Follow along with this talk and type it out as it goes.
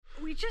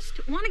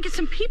just want to get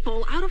some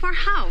people out of our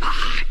house.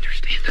 I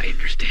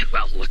understand.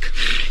 Well, look,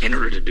 in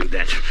order to do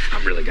that,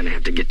 I'm really going to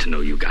have to get to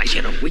know you guys.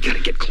 You know, we got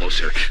to get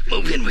closer.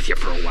 Move in with you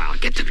for a while.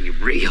 Get to be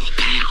real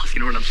pals. You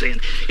know what I'm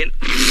saying? And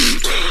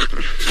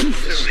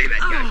save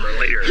that guy for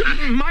later.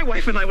 My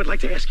wife and I would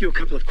like to ask you a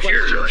couple of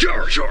questions.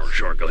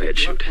 Sure. Go ahead,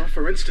 shoot. Well,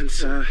 for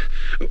instance,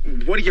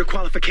 what are your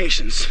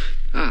qualifications?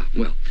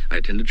 Well, I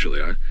attended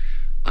Juilliard.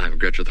 I'm a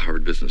graduate of the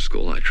Harvard Business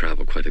School. I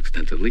travel quite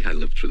extensively. I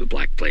lived through the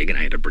Black Plague, and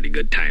I had a pretty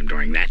good time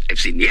during that. I've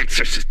seen The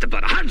Exorcist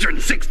about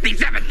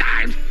 167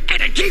 times,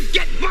 and it keeps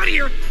getting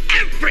funnier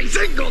every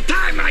single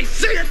time I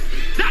see it.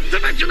 Not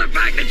to mention the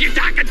fact that you're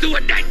talking to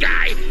a dead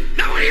guy.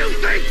 Now, what do you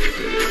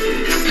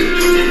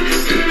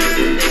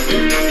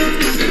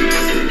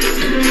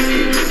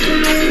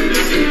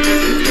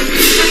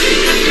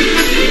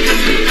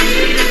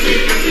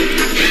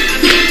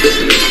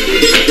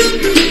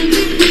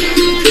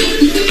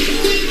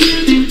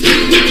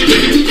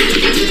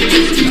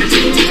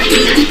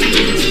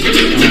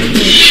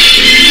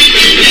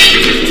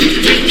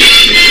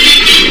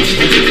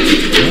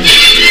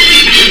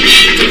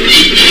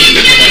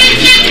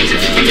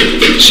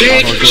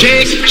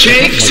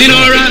Shake,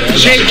 Sinora,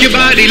 shake your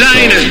body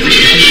liner.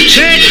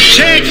 Shake,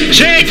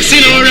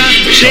 Sinora,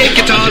 shake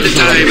it all the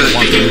time.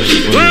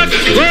 Work,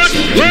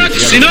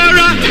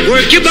 Sinora,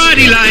 work your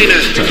body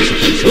liner.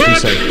 Work,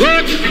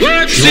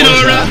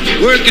 Sinora,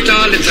 work it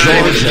all the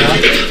time.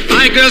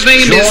 My girl's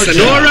name is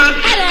Sonora.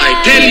 I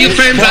tell you,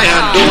 friends, I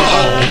adore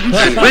her.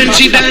 And when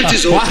she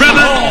dances, oh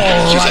brother,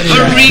 she's a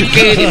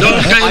hurricane in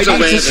all kinds of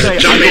weather.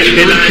 Jump in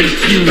the line,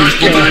 rock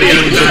your body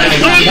on time.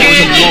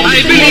 Okay, I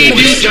believe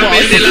you, jump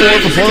in the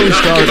line, before we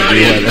started,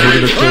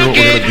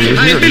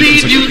 I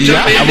believe you,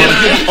 jump in the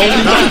line.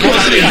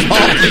 Okay,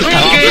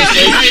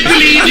 I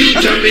believe you,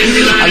 jump in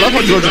the line. I love how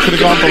Georgia could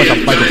have gone for like a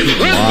Michael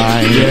Keaton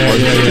line.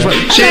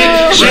 Shake,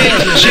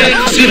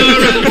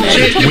 Sinora,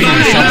 shake your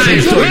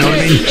body.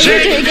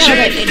 Shake,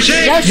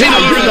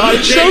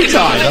 Sinora, Showtime.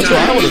 That's what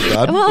I would have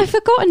done. Well, I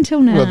forgot until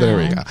now. Well, there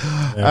we go.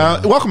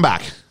 Welcome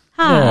back.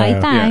 Hi,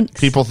 thanks.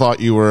 People thought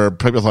you were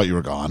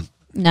gone.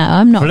 No,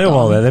 I'm not. For a little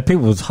while gone. there,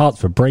 people's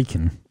hearts were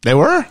breaking. They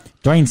were?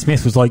 Dwayne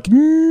Smith was like,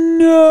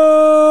 no!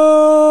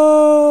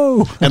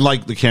 And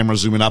like the camera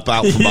zooming up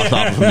out from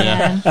top of him.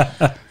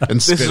 Yeah. And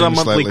this is our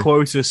monthly slightly.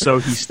 quota, so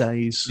he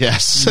stays.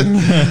 Yes.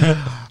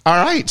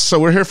 All right. So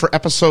we're here for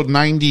episode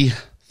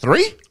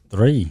 93.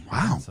 3.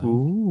 Wow.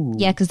 Ooh.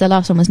 Yeah, because the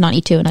last one was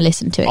 92 and I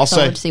listened to it. I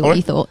wanted to see what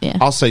you thought. Yeah.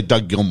 I'll say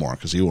Doug Gilmour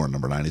because you were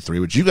number 93,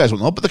 which you guys will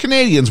know, but the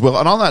Canadians will.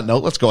 And on that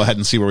note, let's go ahead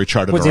and see where we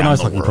charted Was he an around ice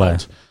the hockey world. player?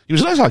 He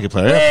was an ice hockey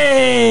player.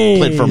 Hey!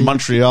 Played for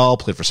Montreal,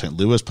 played for St.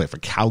 Louis, played for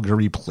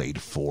Calgary,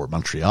 played for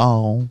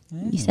Montreal.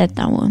 You said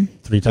that one.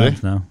 3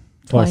 times now.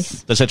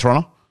 Twice. Did I say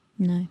Toronto?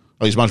 No.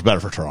 Oh, he's much better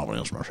for Toronto when he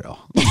was from Montreal.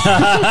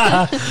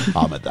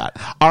 I'll admit that.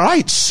 All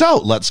right, so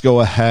let's go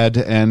ahead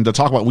and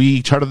talk about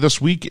we charted this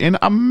week in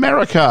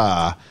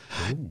America,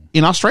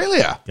 in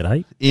Australia,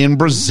 G'day. in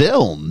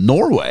Brazil,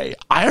 Norway,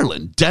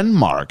 Ireland,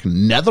 Denmark,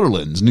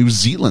 Netherlands, New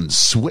Zealand,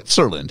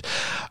 Switzerland,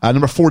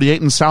 number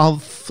 48 in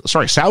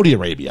Saudi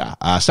Arabia,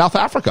 South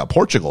Africa,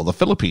 Portugal, the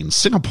Philippines,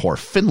 Singapore,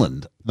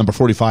 Finland, number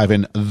 45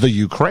 in the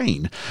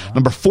Ukraine,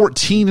 number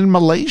 14 in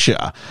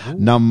Malaysia,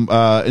 in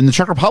the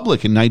Czech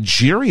Republic, in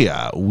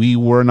Nigeria. We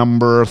were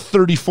number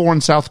 34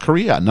 in South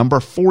Korea, number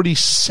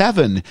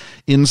 47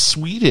 in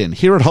Sweden.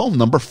 Here at home,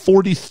 number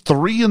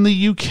 43 in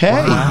the UK.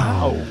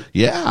 Wow.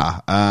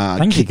 Yeah.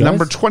 Thank you, guys.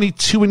 Number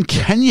 22 in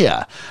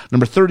Kenya,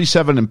 number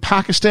 37 in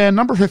Pakistan,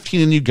 number 15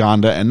 in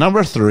Uganda, and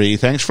number 3,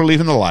 thanks for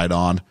leaving the light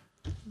on,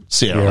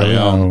 Sierra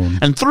Leone.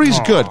 And 3 is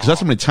good, because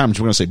that's how many times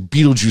we're going to say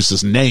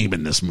Beetlejuice's name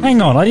in this movie.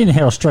 Hang on, I didn't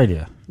hear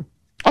Australia.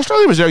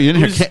 Australia was there. You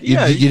didn't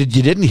hear. You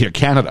didn't hear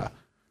Canada.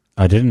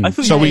 I didn't.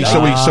 So we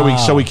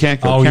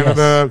can't go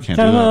Canada. Yes. Can't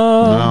do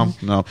that.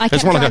 No. I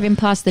kept more like driving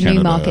past the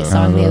Canada. Newmarket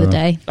sign the other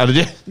day. Oh, did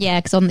you?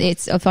 Yeah,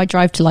 because if I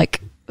drive to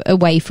like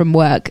away from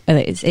work and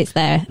it's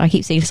there, I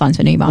keep seeing signs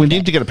for Newmarket. We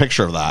need to get a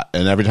picture of that,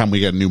 and every time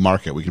we get a new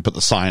market, we can put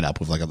the sign up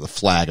with like the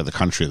flag of the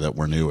country that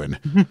we're new in.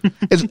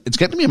 It's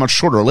getting to be a much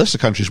shorter list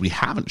of countries we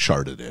haven't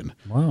charted in.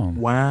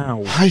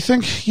 Wow. I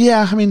think,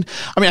 yeah. I mean,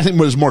 I think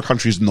there's more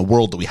countries in the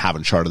world that we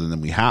haven't charted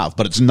than we have,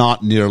 but it's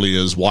not nearly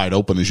as wide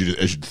open as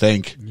you'd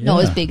think.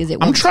 Not as big as it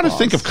was. I'm trying to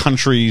think of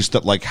countries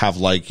that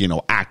have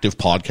active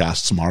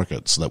podcasts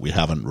markets that we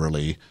haven't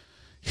really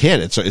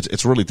hit.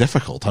 It's really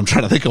difficult. I'm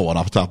trying to think of one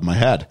off the top of my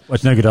head. Well,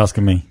 it's no good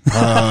asking me.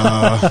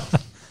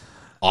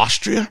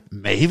 Austria,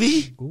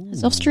 maybe?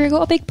 Has Austria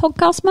got a big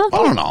podcast market?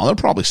 I don't know. They're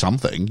probably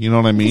something. You know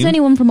what I mean? Is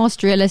anyone from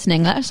Austria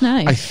listening? Let us know.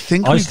 I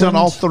think we've done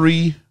all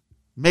 3.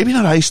 Maybe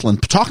not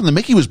Iceland. Talking to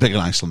Mickey was big in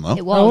Iceland, though.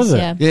 It was, was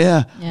it?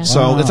 yeah. Yeah.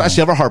 So it's actually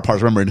the other hard part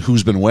is remembering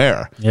who's been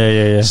where.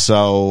 Yeah.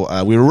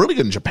 So we were really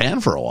good in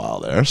Japan for a while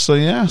there. So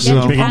yeah.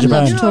 Yeah, Japan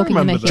loves Japan. talking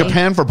to Mickey.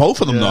 Japan for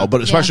both of them though,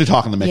 but especially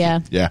talking to Mickey.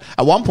 Yeah.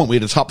 At one point we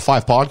had a top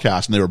 5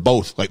 podcast and they were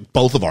both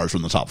of ours were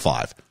in the top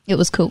 5. It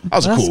was cool. That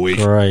was a cool week.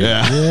 Great.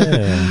 Yeah.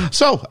 Yeah.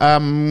 So,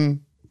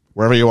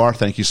 Wherever you are,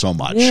 thank you so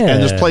much. Yeah.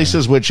 And there's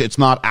places which it's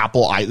not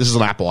Apple. This is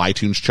an Apple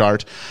iTunes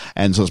chart.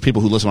 And so there's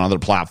people who listen on other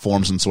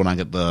platforms. And so when I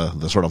get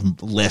the sort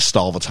of list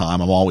all the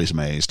time, I'm always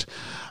amazed.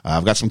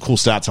 I've got some cool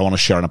stats I want to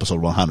share in episode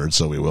 100,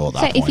 so we will at that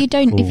So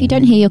point. if you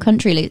don't hear your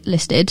country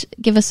listed,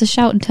 give us a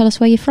shout and tell us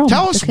where you're from.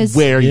 Tell us because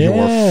where you're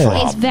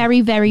it's from.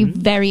 very, very,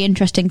 very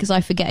interesting because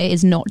I forget it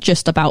is not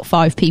just about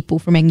 5 people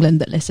from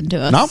England that listen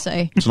to us. No,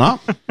 So it's not.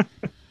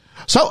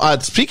 So,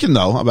 speaking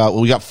though about,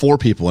 we got 4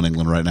 people in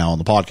England right now on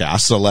the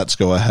podcast. So let's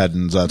go ahead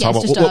and talk it's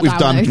about just what our we've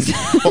done.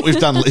 downloads. What we've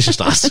done. It's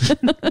just us.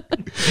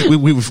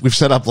 We've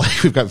set up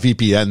we've got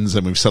VPNs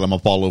and we've set them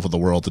up all over the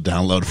world to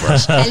download for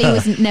us. Ellie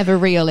was never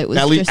real. It was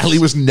Ellie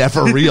was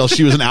never real.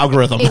 She was an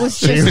algorithm. It was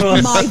just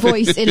my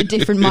voice in a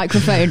different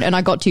microphone, and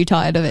I got too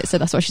tired of it, so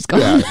that's why she's gone.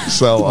 Yeah,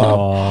 so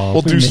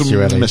we'll we do miss some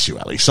you, Ellie. miss you,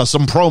 Ellie. So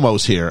some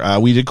promos here.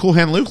 We did Cool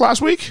Hand Luke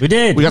last week. We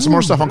did. We got some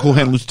more stuff on Cool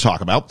Hand Luke to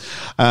talk about.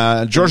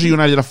 Georgia, you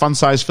and I did a fun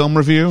size film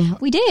review.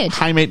 We did.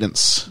 High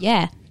maintenance.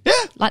 Yeah. Yeah,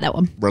 Like that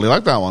one. really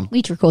like that one. We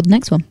need to record the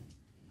next one.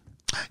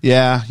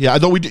 Yeah.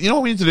 Though you know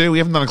what we need to do? We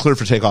haven't done a clear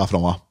for takeoff in a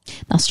while.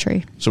 That's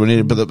true. So we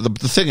need. But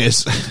the thing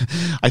is,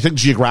 I think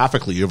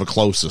geographically you're the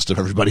closest of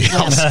everybody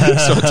else.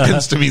 So it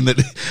tends to mean that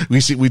we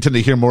tend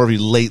to hear more of you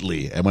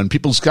lately. And when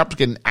people stop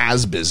getting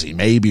as busy,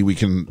 maybe we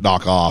can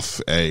knock off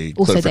a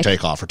Also, clear for they're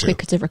takeoff or two.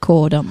 quicker to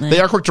record, aren't they? They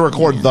are quick to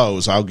record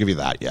those. I'll give you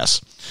that.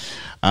 Yes.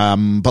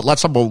 But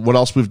let's talk about what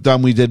else we've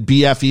done. We did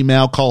BF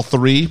email call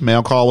 3,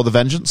 mail call with a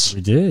vengeance.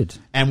 We did.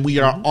 And we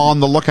are on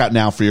the lookout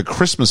now for your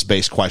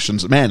Christmas-based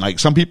questions. Man, like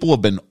some people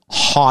have been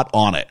hot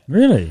on it.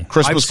 Really?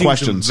 Christmas I've seen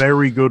questions. some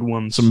very good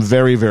ones. Some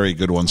very, very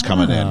good ones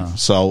coming in.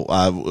 So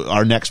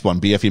our next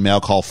one, BF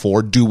email call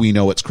 4, do we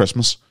know it's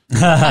Christmas? I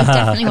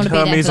definitely want to be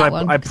there for Hermes, that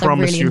one. I 'cause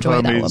promise really you, enjoy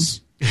that one.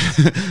 Hermes.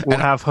 We'll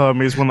have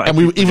Hermes when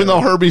And even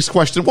though Herbie's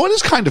question, well, it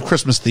is kind of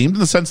Christmas themed in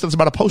the sense that it's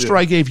about a poster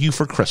I gave you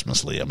for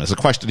Christmas, Liam. It's a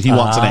question he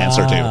wants an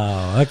answer to.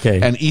 Oh,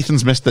 okay. And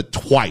Ethan's missed it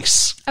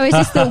twice. Oh, is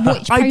this the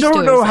which I don't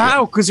poster know is it?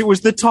 how, because it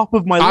was the top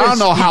of my list. I don't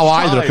know how each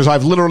either, time. because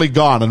I've literally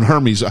gone and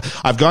Hermes,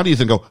 I've gone to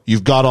Ethan and go,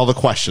 you've got all the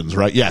questions,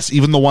 right? Yes.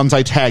 Even the ones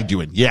I tagged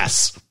you in.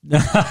 Yes.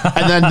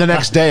 And then the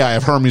next day I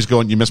have Hermes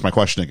going, you missed my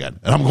question again.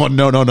 And I'm going,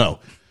 no.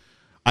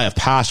 I have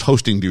passed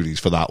hosting duties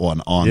for that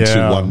one on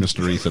to one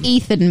Mr. Ethan.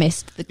 Ethan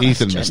missed the question.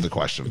 Ethan missed the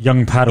question.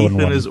 Young Padawan Ethan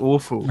one. is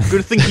awful.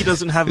 Good thing he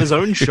doesn't have his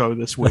own show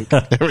this week.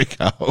 There we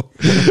go.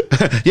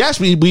 Yes,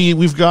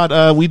 we've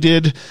got we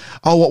did.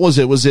 Oh, what was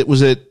it? It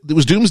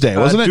was Doomsday,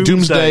 wasn't it?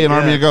 Doomsday and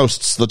Army yeah. of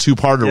Ghosts, the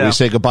 2-parter. Yeah. We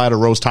say goodbye to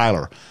Rose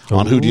Tyler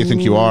on Who Do You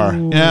Think You Are?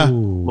 Yeah, A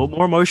lot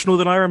more emotional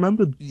than I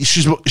remembered.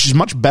 she's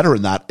much better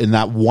in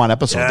that one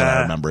episode than I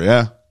Yeah. remember.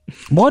 Yeah.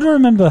 Why do I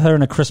remember her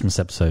in a Christmas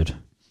episode?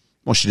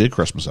 Well, she did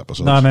Christmas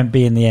episodes. No, I meant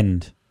be in the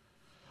end.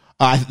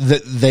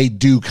 They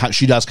do.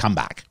 She does come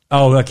back.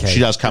 Oh, okay. She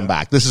does come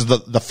back. This is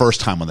the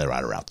first time when they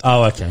write her out.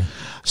 Oh, okay.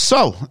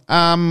 So,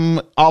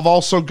 I've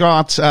also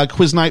got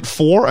Quiz Night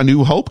 4, A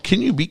New Hope.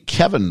 Can you beat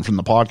Kevin from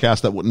the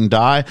podcast That Wouldn't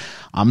Die?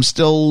 I'm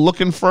still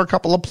looking for a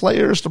couple of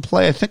players to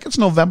play. I think it's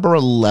November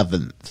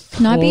 11th.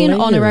 Can I be an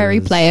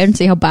honorary player and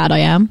see how bad I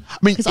am? I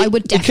mean, because I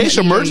would in definitely case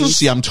of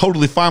emergency, lose. I'm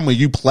totally fine with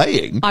you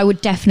playing. I would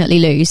definitely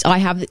lose. I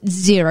have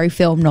zero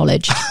film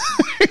knowledge.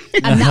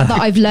 And that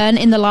I've learned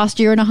in the last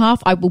year and a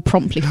half, I will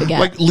promptly forget.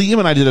 Like Liam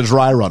and I did a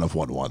dry run of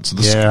one once.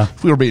 Yeah.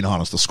 If we were being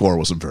honest, the score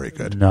wasn't very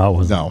good. No, it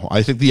wasn't. No,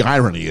 I think the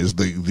irony is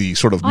the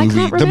sort of I movie,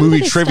 can't the remember movie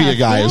this trivia stuff,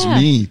 guy is yeah.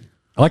 me.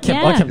 I kept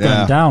Yeah. going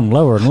Yeah. down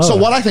lower and lower. So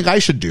what I think I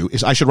should do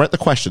is I should write the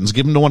questions,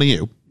 give them to one of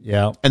you,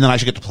 Yeah. and then I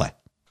should get to play.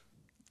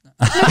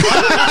 You know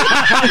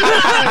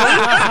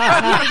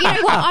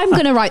what? I'm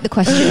going to write the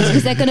questions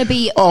because they're going to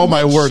be. Oh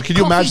my which word! Can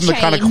you coffee imagine the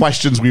kind of chain-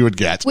 questions we would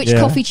get? Which Yeah.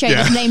 coffee chain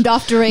Yeah. is named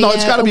after a No,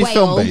 it's got to a be whale?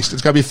 film based.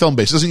 It's got to be film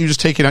based. Isn't you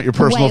just taking out your A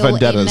personal whale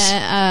vendettas?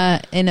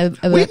 in a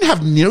We didn't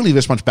have nearly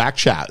this much back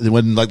chat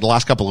when, like, the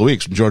last couple of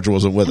weeks when Georgia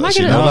wasn't with Am I us.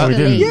 You gonna know No, that? we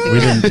didn't. Yeah. We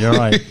didn't. You're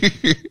right. We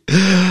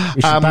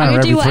should ban I'm her going to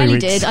every do what 3 Ellie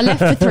weeks. did. I left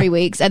for 3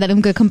 weeks and then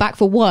I'm going to come back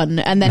for 1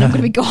 and then I'm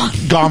going to be gone.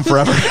 Gone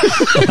forever.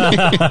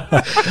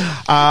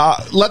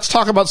 Let's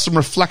talk about some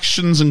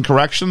reflections and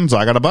corrections.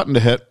 I got a button to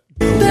hit.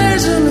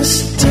 There's a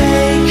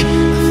mistake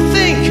I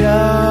think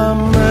I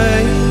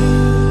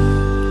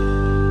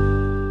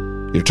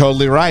made. You're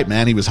totally right,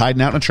 man. He was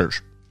hiding out in a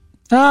church.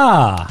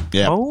 Ah.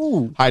 Yeah.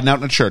 Oh. Hiding out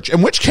in a church.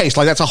 In which case,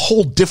 like, that's a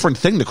whole different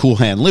thing to Cool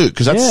Hand Luke,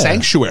 because that's Yeah.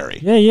 sanctuary.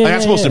 Yeah, Like,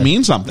 that's supposed to yeah.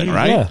 mean something,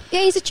 right? Yeah. Yeah,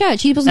 he's a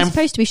church. He wasn't And-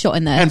 supposed to be shot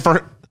in there. And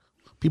for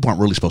people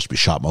aren't really supposed to be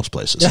shot most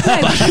places.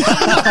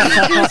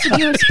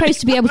 You're supposed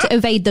to be able to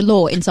evade the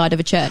law inside of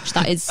a church.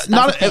 That's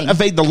Not a thing.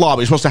 evade the law, but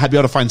you're supposed to be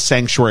able to find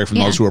sanctuary from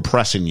Yeah. those who are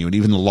oppressing you, and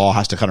even the law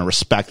has to kind of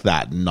respect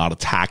that and not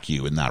attack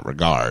you in that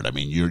regard. I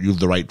mean, you have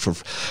the right for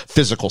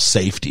physical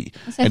safety, I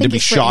and to think be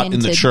it's shot written in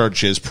the into-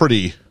 church is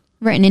pretty.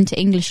 Written into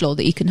English law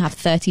that you can have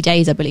 30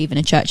 days, I believe, in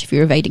a church if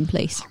you're evading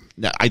police.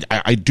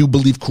 I do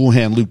believe Cool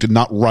Hand Luke did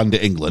not run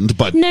to England,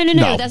 but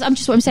No. That's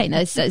what I'm saying.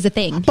 That's a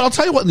thing. But I'll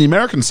tell you what, in the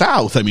American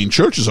South, I mean,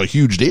 church is a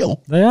huge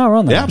deal. They are,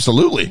 aren't they? Yeah,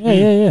 absolutely.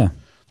 Yeah.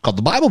 Called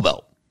the Bible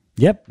Belt.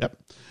 Yep. Yep.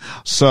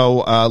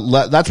 So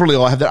that's really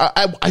all I have there.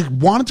 I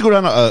wanted to go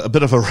down a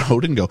bit of a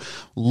road and go,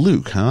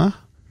 Luke, huh?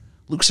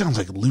 Luke sounds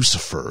like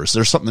Lucifer. Is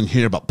there something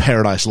here about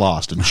Paradise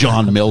Lost and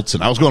John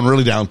Milton? I was going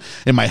really down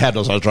in my head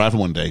as I was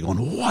driving one day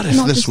going, what if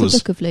Not this just was... the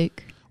Book of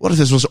Luke. What if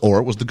this was, or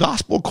it was the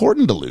gospel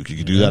according to Luke? You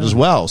could do that as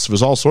well. So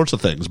there's all sorts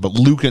of things. But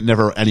Luke at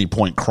never any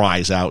point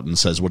cries out and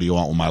says, what do you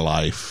want with my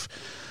life?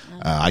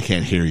 I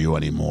can't hear you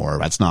anymore.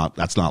 That's not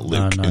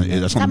Luke. No.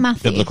 That's not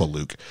Matthew? biblical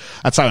Luke.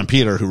 That's Simon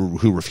Peter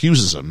who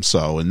refuses him.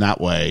 So in that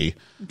way,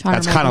 trying to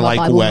that's remember kind of my like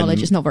Bible when,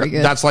 knowledge is not very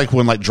good. That's like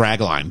when like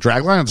Dragline,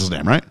 that's his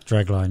name, right?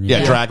 Dragline. Yeah,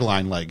 Yeah.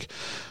 Dragline like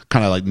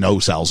kind of like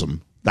no-sells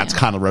him. That's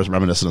kind of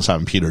reminiscent of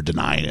Simon Peter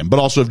denying him, but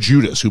also of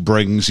Judas, who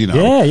brings,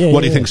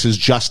 what he thinks is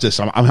justice.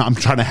 I'm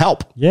trying to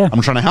help. Yeah.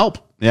 I'm trying to help.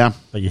 Yeah.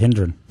 But you're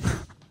hindering.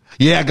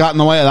 Yeah, got in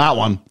the way of that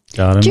one.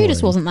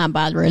 Judas wasn't that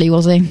bad, really,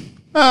 was he?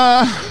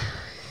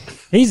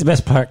 He's the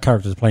best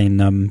character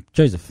playing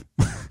Joseph.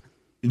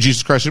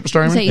 Jesus Christ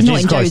Superstar, I So mean? he's not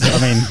in Jesus Christ,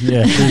 Joseph. I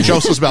mean, yeah.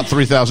 Joseph's about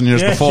 3,000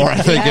 years before, I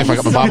think, if I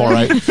got my Bible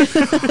right.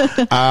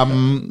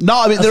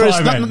 No, I mean, there is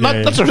what I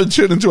meant, not sort of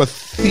turn into a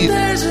theme.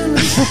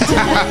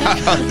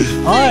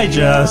 I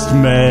just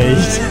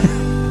made.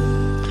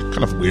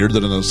 Kind of weird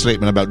that in a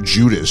statement about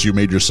Judas, you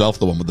made yourself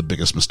the one with the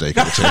biggest mistake.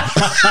 I would say.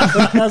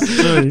 That's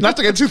true. Not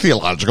to get too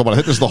theological, but I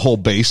think there's the whole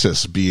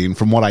basis being,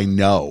 from what I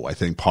know, I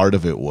think part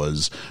of it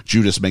was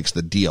Judas makes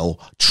the deal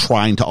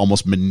trying to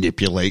almost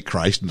manipulate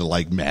Christ into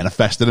like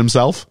manifesting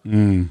himself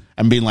and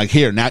being like,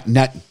 here, now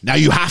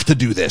you have to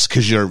do this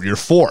because you're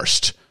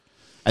forced.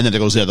 And then it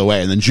goes the other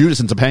way. And then Judas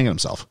ends up hanging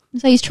himself.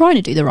 So he's trying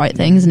to do the right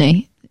thing, isn't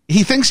he?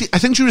 I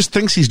think Judas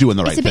thinks he's doing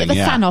the right It's a bit thing.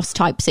 of a Thanos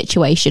type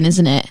situation,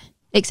 isn't it?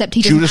 Except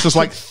he doesn't Judas is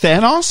like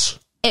Thanos?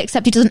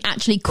 Except he doesn't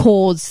actually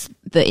cause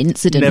the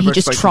incident. Never He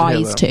just expected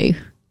tries to hear to.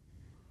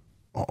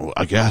 Oh,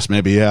 I guess,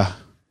 maybe, yeah.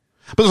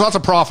 But there's lots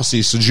of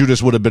prophecies, so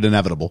Judas would have been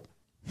inevitable.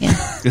 Yeah.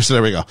 So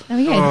there we go. There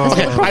we go. That's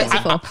what the prophets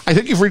are for. I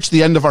think you've reached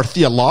the end of our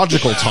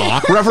theological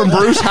talk. Reverend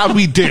Bruce, how'd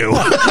we do?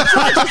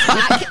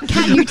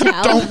 Can you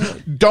tell?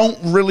 Don't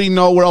really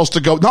know where else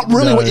to go. Not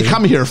really what you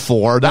come here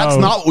for. That's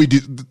not what we do.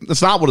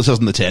 That's not what it says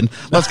in the tin.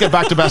 Let's get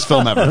back to best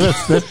film ever.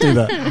 Let's do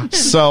that.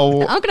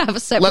 So I'm going to have a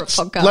separate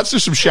podcast. Let's do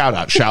some shout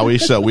outs, shall we?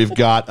 So we've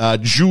got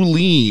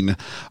Julene,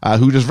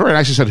 who just very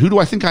nicely said, who do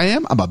I think I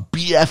am? I'm a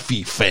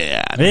BFE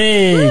fan.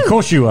 Hey, of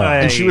course you are.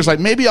 And she was like,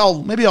 maybe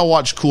I'll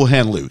watch Cool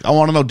Hand Luke. I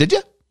want to know, did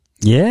you?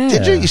 Yeah.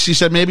 Did you? She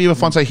said, maybe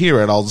if once I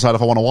hear it, I'll decide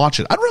if I want to watch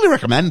it. I'd really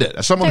recommend it.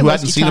 As someone Don't who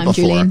waste hasn't your seen it time,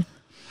 before. Julian.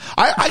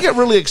 I get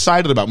really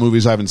excited about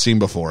movies I haven't seen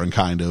before and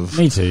kind of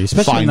Me too,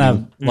 especially when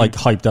finding- they're like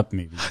hyped up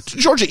movies.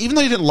 Georgia, even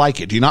though you didn't like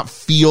it, do you not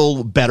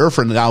feel better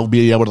for now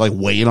being able to like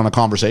weigh in on a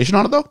conversation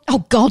on it though?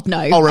 Oh, God, no.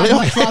 Oh, really?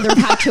 I'd much rather have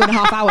had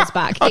 2.5 hours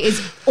back. It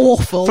is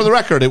awful. For the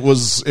record, it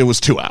was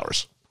 2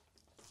 hours.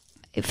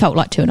 It felt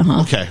like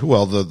 2.5. Okay,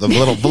 well the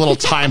little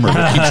timer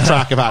that keeps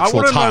track of I actual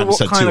want to know time what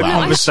said kind 2 of hours. And I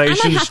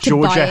conversations have to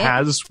buy Georgia it.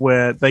 has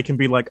where they can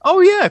be like,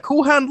 oh yeah,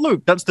 Cool Hand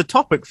Luke, that's the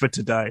topic for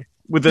today.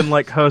 Within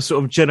like her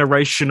sort of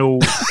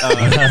generational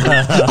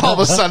All of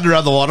a sudden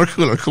around the water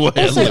cooler, Cool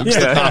Hand Luke's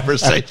the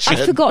conversation.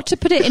 I forgot to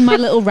put it in my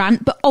little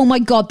rant, but oh my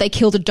God, they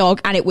killed a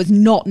dog and it was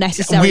not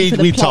necessary for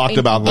the we plot talked in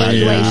about that,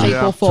 any way, yeah.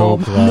 shape, or form.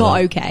 Talked about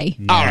Not it. okay.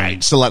 All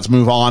right, so let's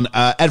move on.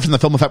 Ed from the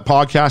Film Effect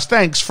Podcast,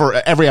 thanks for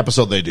every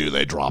episode they do.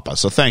 They drop us.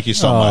 So thank you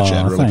so much,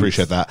 Ed. Really thanks.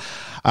 appreciate that.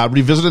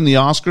 Revisiting the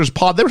Oscars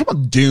pod. They were talking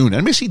about Dune.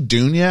 Anybody see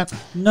Dune yet?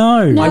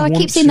 No. No, I want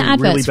keep seeing the to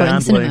adverts really for it in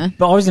badly. cinema.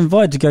 But I was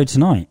invited to go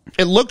tonight.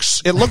 It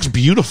looks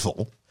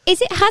beautiful. Has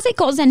it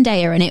got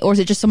Zendaya in it, or is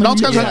it just someone No,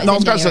 it's who got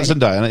looks like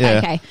Zendaya in it, yeah.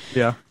 Okay.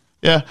 yeah.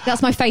 Yeah.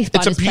 That's my faith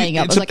bud is playing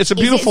up. I was like, it's a is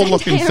it beautiful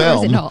looking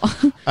Zendaya or is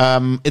film. it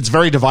not? It's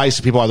very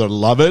divisive. People either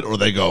love it or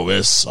they go,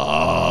 this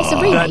sucks. It's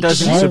a remake. That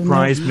doesn't I have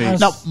surprise no- me. I-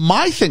 Now,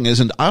 my thing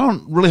isn't, I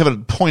don't really have a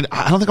point.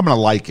 I don't think I'm going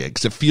to like it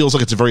because it feels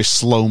like it's a very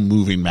slow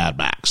moving Mad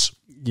Max.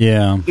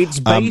 Yeah. It's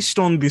based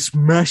on this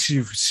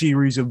massive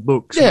series of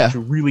books Yeah. which are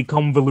really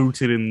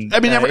convoluted and I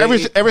mean,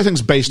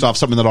 everything's based off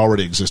something that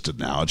already existed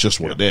now. It's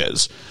just what it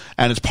is.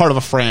 And it's part of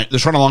they're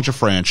trying to launch a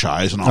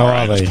franchise and all Oh,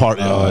 right. are It's they? part,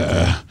 Oh,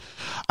 okay.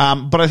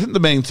 but I think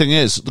the main thing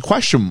is the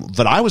question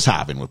that I was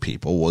having with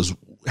people was,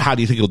 how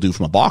do you think it'll do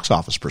from a box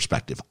office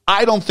perspective?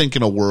 I don't think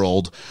in a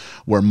world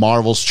where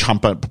Marvel's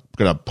going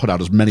to put out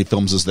as many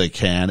films as they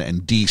can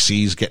and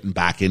DC's getting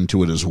back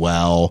into it as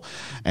well.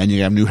 And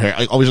you have new hair.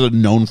 I always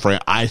known for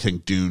it. I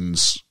think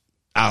Dune's,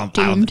 I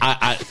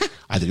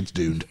think it's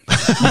doomed.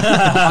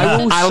 I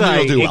will I don't think say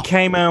it'll do well. it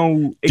came out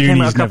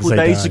Doonies a couple never of say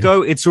days die.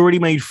 ago. It's already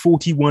made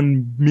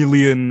 41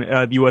 million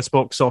at the US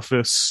box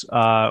office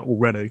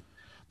already.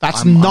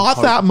 That's I'm not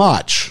hoping. that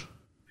much.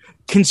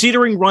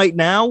 Considering right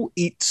now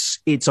it's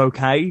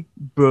okay,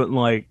 but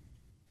like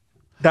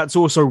that's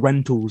also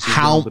rentals as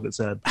well that it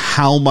said.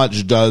 How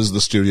much does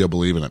the studio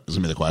believe in it is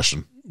going to be the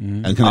question.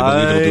 And can they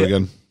believe it'll do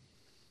again?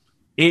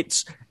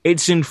 It's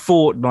in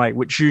Fortnite,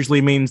 which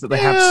usually means that they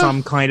have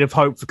some kind of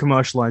hope for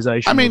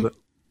commercialization. I mean, of it.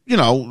 you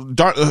know,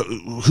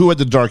 who had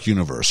the Dark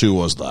Universe? Who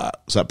was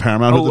that? Was that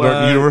Paramount who had the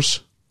Dark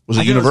Universe? Was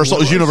it I think Universal? It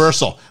was it was.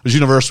 Universal. It was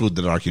Universal with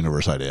the Dark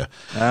Universe idea.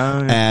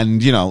 Yeah.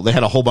 And, you know, they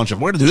had a whole bunch of,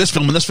 we're going to do this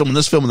film and this film and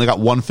this film. And they got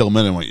one film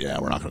in and went, yeah,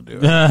 we're not going to do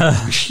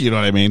it. You know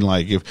what I mean?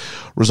 Like, if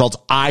results,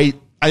 I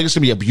I think it's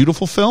going to be a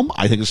beautiful film.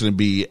 I think it's going to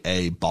be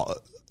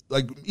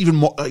even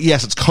more.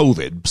 Yes, it's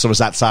COVID, so it's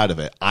that side of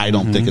it. I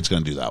don't think it's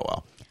going to do that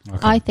well. Okay.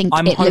 I think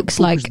it looks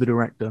like the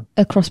director.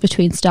 A cross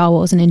between Star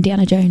Wars and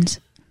Indiana Jones.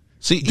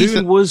 See, Dune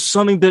Ethan was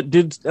something that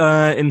did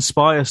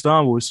inspire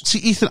Star Wars. See,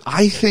 Ethan,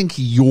 I think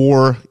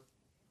your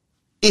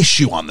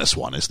issue on this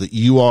one is that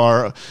you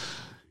are,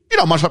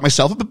 much like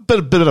myself, a bit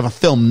of a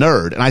film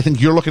nerd, and I think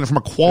you're looking at it from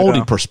a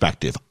quality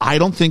perspective. I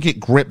don't think it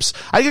grips.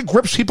 I think it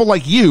grips people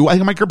like you. I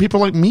think it might grip people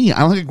like me. I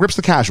don't think it grips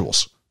the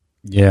casuals.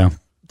 Yeah,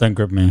 don't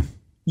grip me.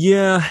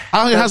 Yeah, I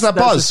don't think it has that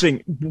buzz. The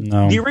thing.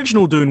 No. The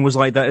original Dune was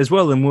like that as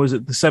well, and was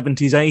it the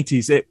 70s,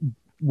 80s? It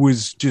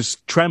was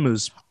just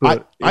Tremors.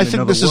 But I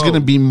think this is going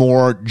to be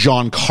more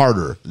John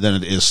Carter than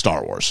it is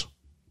Star Wars,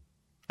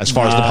 as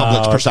far as the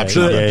public's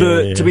perception of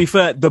it. To be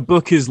fair, the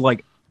book is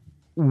like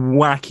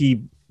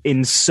wacky,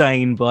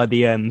 insane by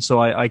the end,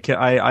 so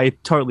I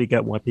totally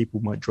get why people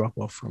might drop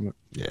off from it.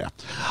 Yeah.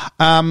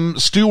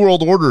 Stu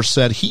World Order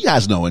said he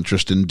has no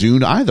interest in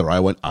Dune either.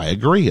 I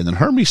agree. And then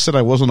Hermes said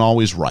I wasn't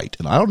always right.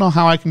 And I don't know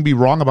how I can be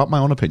wrong about my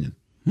own opinion.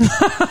 He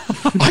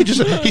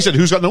said,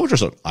 who's got no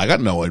interest in it? I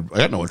got no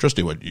interest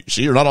in it.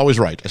 See, you're not always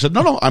right. I said,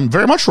 no, I'm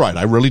very much right.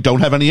 I really don't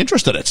have any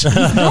interest in it. He's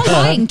not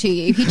lying to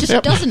you. He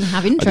just doesn't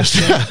have interest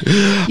in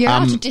it. You're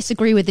allowed to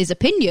disagree with his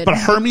opinion. But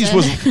Hermes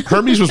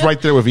was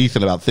right there with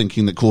Ethan about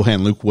thinking that Cool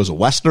Hand Luke was a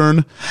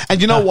Western. And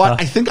you know what?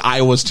 I think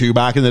I was too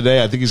back in the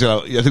day. I think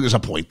there's a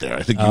point there.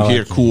 I think you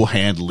hear Cool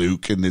Hand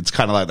Luke and it's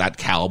kind of like that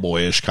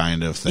cowboyish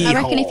kind of thing. I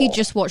reckon if you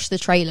just watched the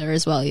trailer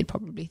as well, you'd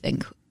probably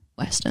think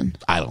Western.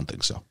 I don't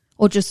think so.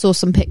 Or just saw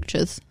some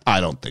pictures.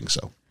 I don't think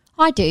so.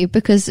 I do,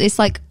 because it's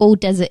like all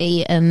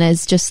deserty and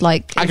there's just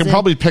like... I can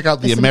probably pick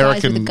out the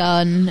American... with a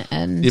gun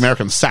and... The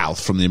American South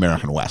from the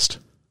American West.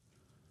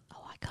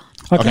 Oh, I can't.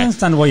 I can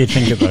understand why you'd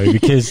think it, though,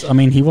 because, I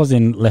mean, he was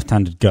in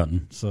Left-Handed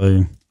Gun,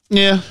 so...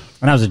 Yeah. And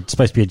that was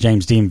supposed to be a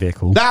James Dean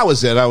vehicle. That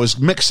was it. I was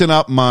mixing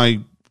up my...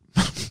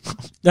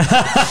 What's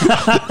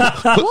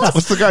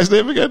the guy's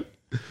name again?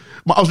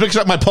 I was mixing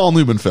up my Paul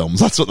Newman films.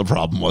 That's what the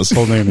problem was.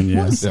 Paul Newman,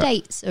 yeah. What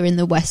states are in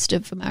the west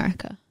of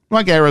America?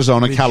 Like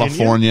Arizona, Virginia?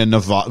 California,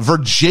 Nevada,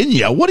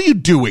 Virginia. What are you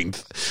doing?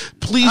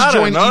 Please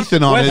join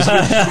Ethan on his.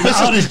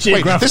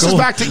 This is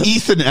back to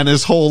Ethan and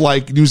his whole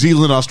New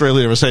Zealand,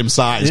 Australia are the same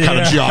size kind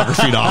of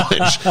geography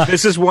knowledge.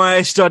 This is why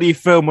I study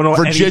film.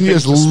 Virginia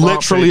is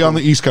literally on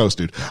the East Coast,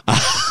 dude.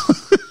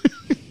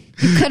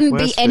 Couldn't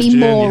be any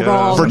more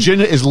wrong.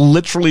 Virginia is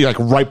literally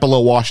right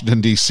below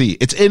Washington D.C.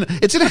 It's in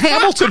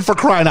Hamilton, for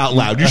crying out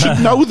loud. You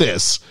should know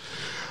this.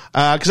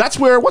 Because that's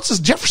where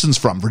Jefferson's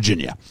from,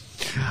 Virginia.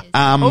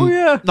 Oh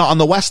yeah. No, on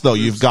the west though,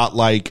 you've got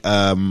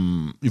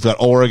you've got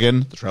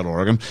Oregon, the Trout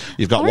Oregon.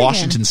 You've got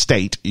Washington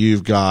State.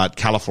 You've got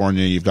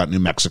California. You've got New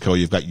Mexico.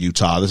 You've got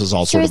Utah. This is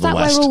all sort of the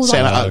west.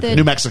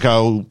 New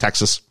Mexico,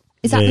 Texas.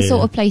 Is that the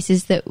sort of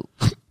places that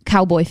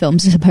cowboy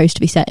films are supposed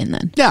to be set in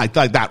then? Yeah,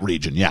 like that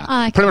region. Yeah,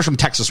 okay. Pretty much from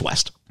Texas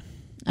west.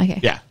 Okay.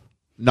 Yeah,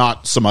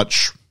 not so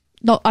much.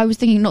 No, I was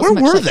thinking not Where so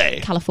much were like they?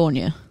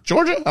 California,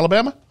 Georgia,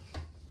 Alabama.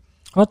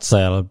 I'd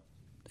say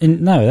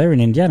no, they were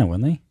in Indiana,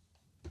 weren't they?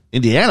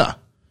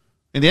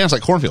 Indiana's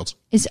like cornfields.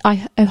 Is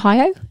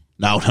Ohio?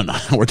 No.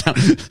 We're down.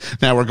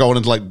 Now we're going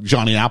into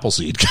Johnny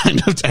Appleseed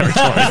kind of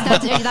territory.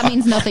 that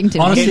means nothing to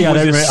Honestly, me. I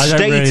don't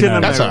really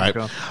know. That's all right.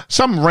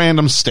 Some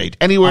random state.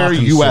 Anywhere,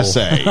 Arkansas.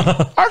 USA.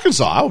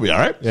 Arkansas, I'll be all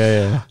right.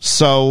 Yeah.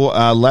 So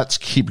let's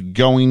keep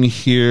going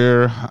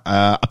here.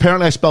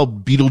 Apparently I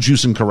spelled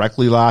Beetlejuice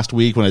incorrectly last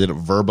week when I did it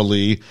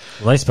verbally.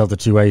 Well, they spelled it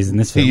two ways in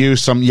this film. He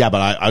used some, but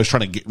I was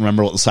trying to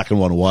remember what the second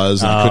one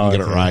was, and I couldn't get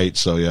it right.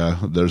 So yeah,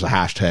 there's a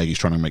hashtag he's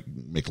trying to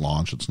make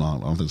launch. It's not.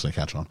 I don't think it's going to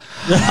catch on.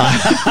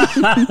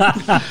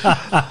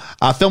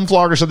 Film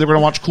Vlogger said they were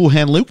going to watch Cool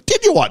Hand Luke.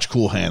 Did you watch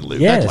Cool Hand Luke?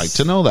 Yes. I'd like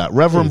to know that.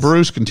 Reverend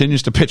Bruce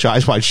continues to pitch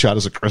Eyes Wide Shut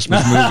as a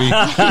Christmas movie.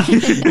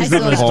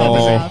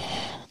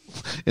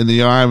 In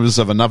the arms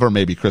of another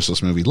maybe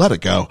Christmas movie. Let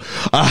it go.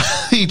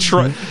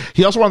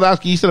 He also wanted to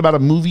ask Ethan about a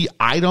movie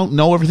I don't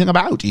know everything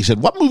about. He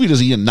said, what movie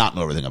does Ian not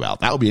know everything about?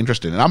 That would be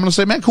interesting. And I'm going to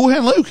say, man, Cool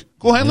Hand Luke.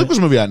 Cool Hand Luke was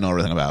a movie I didn't know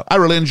everything about. I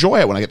really enjoy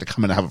it when I get to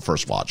come in and have a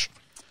first watch.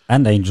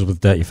 And Angels with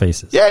Dirty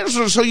Faces. Yeah,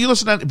 so you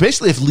listen to,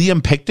 basically if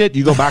Liam picked it,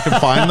 you go back and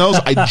find those.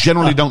 I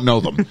generally don't know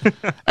them.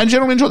 And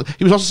generally enjoy them.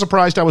 He was also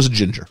surprised I was a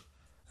ginger.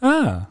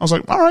 Ah. I was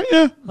like, all right,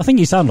 yeah. I think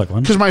you sound like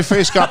one. Because my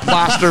face got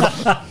plastered.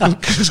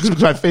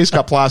 Because my face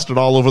got plastered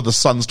all over the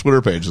Sun's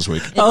Twitter page this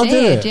week. It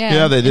did, yeah.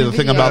 Yeah, they did a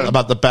thing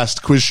about the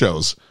best quiz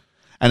shows.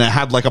 And it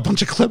had a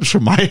bunch of clips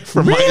from my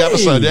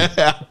episode.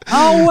 Yeah.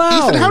 Oh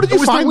wow! Ethan, how did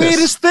you find the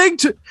weirdest thing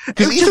to?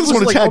 Because Ethan's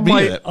going to tag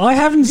me in it. I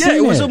haven't seen it.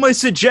 Yeah, it was on my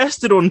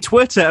suggested on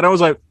Twitter, and I was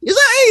like, "Is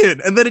that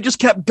Ian?" And then it just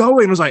kept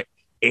going. I was like,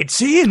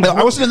 It's Ian.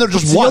 I wasn't in there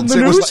just once.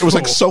 It was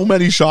like so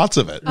many shots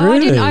of it. Oh,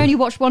 Really? I only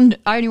watched one.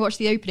 I only watched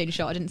the opening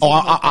shot. I didn't see the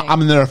whole thing.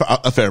 I'm in there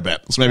a fair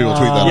bit, so maybe we'll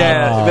tweet that.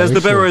 Yeah, there's the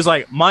bit where it's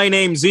like, my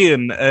name's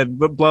Ian,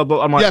 blah,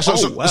 blah. I'm like, So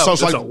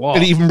it's like,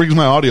 it even brings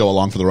my audio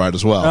along for the ride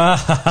as well.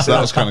 So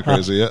that was kind of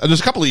crazy. Yeah. And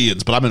there's a couple of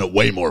Ians, but I'm in it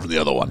way more from the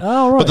other one.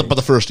 Oh, right. But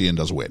the first Ian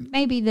does win.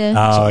 Maybe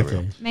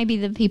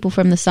the people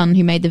from The Sun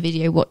who made the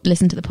video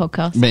listen to the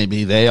podcast.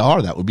 Maybe they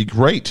are. That would be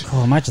great.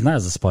 Oh, imagine that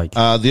as a spike.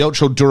 The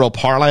Ocho Duro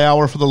Parlay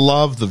Hour for the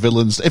love. The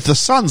villains. If the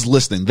Sun's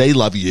listening, they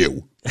love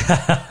you.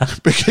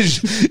 Because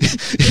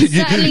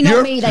Certainly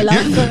not me, they love.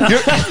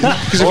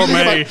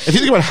 if you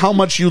think about how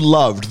much you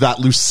loved that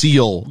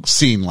Lucille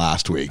scene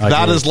last week,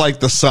 that is like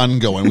the Sun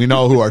going, we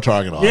know who our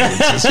target audience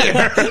is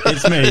here.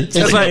 It's me.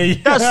 It's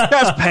like,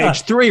 that's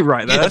page 3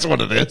 right there. Yeah, that's what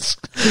it is.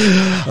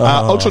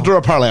 Ocho Duro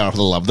Parlay Hour for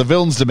the love. The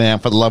villains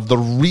demand for the love. The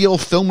Real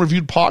Film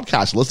Reviewed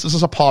podcast. This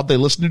is a pod they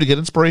listen to get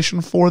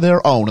inspiration for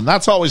their own. And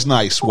that's always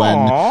nice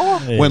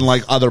when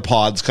like other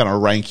pods kind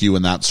of rank you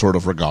in that sort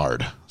of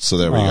regard. So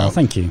there we go.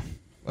 Thank you.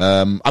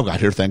 I've got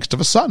here thanks to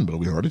the Sun, but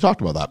we already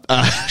talked about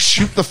that.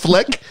 Shoot the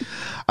Flick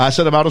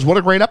said about us, what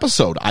a great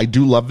episode. I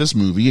do love this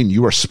movie, and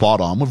you are spot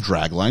on with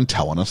Dragline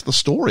telling us the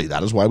story.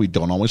 That is why we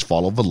don't always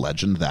follow the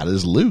legend that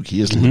is Luke. He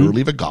is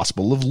literally the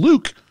Gospel of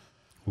Luke.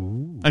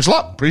 Ooh. Thanks a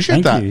lot.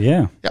 Appreciate that. Thank you,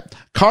 yeah. Yep.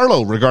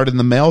 Carlo, regarding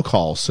the mail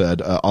call,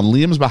 said, on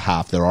Liam's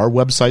behalf, there are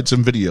websites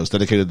and videos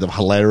dedicated to the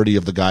hilarity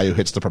of the guy who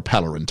hits the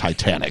propeller in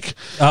Titanic.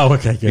 Oh,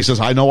 okay. Good. He says,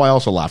 I know I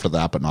also laughed at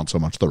that, but not so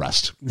much the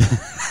rest.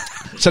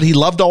 Said he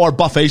loved all our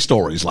buffet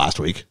stories last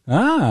week.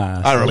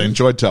 I really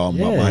enjoyed telling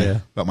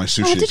him about my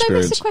sushi did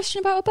experience. I miss a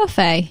question about a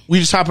buffet? We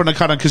just happened to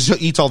kind of, because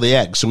he eats all the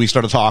eggs, so we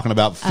started talking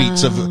about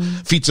feats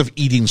of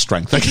eating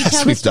strength. Did you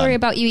tell the story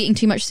about you eating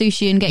too much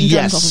sushi and getting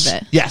drunk off of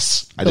it?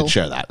 Yes, I did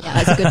share that.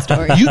 Yeah, that's a good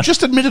story. You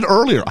just admitted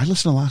earlier. I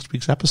listened to last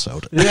week's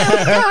episode. No,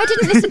 I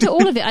didn't listen to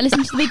all of it. I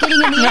listened to the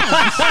beginning and the end.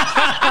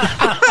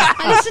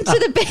 I listened to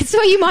the bits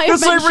where you might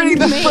have mentioned me.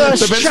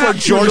 The bits where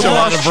Georgia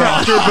had a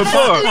chapter of the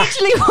book.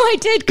 That's literally what I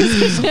did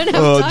because I don't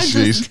have time to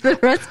listen to the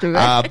rest of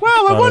it.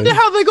 Wow, I wonder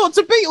how they got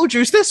to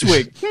Beetlejuice this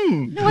week.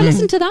 No, I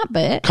listened to that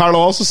bit. Carlo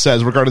also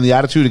says, regarding the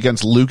attitude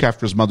against Luke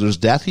after his mother's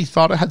death, he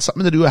thought it had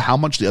something to do with how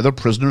much the other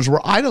prisoners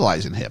were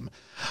idolizing him.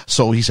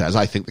 So he says,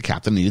 I think the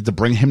captain needed to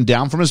bring him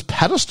down from his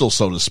pedestal,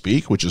 so to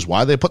speak, which is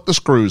why they put the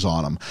screws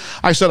on him.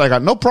 I said, I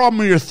got no problem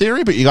with your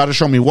theory, but you got to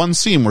show me one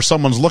scene where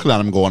someone's looking at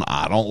him going,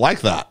 I don't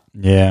like that.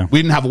 Yeah.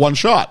 We didn't have one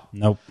shot.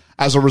 Nope.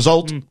 As a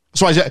result,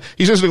 so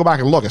he says to go back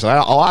and look. I said,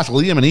 I'll ask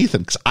Liam and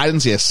Ethan, because I didn't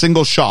see a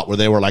single shot where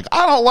they were like,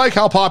 I don't like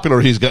how popular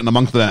he's getting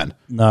amongst the men.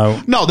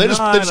 No, they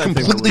just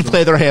completely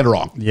play their hand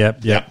wrong.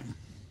 Yep.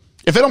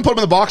 If they don't put him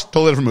in the box,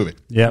 totally different movie.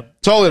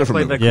 Yep. Totally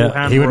different movie.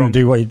 Yeah, he wouldn't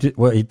do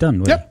what he'd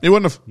done. Yep, he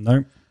wouldn't have.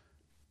 No.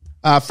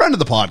 Friend of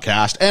the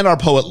podcast and our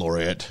poet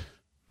laureate,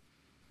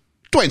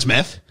 Dwayne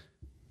Smith.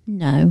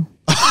 No.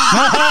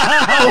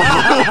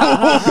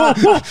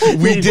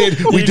 we did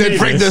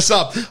bring this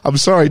up. I'm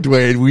sorry,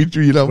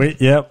 Dwayne.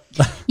 Yep.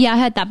 Yeah, I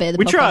heard that bit of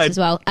the podcast as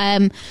well.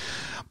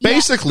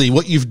 Basically,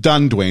 what you've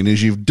done, Dwayne,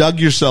 is you've dug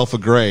yourself a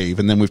grave,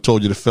 and then we've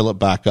told you to fill it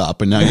back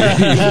up, and now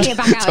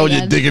you've told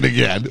you to dig it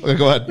again.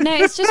 Go ahead. No,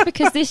 it's just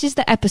because this is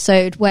the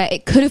episode where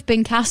it could have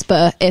been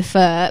Casper if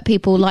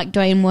people like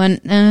Dwayne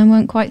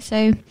weren't quite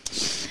so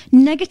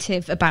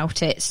negative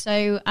about it.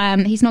 So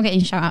he's not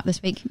getting a shout out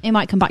this week. It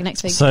might come back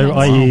next week. So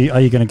are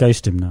you going to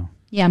ghost him now?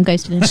 Yeah, I'm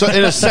ghosting him. So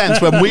in a sense,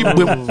 when we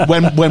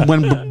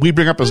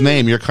bring up his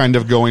name, you're kind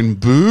of going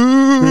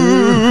boo.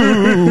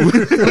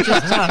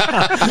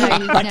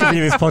 That could be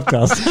this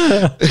podcast.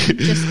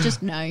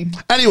 just no.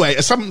 Anyway,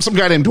 some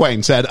guy named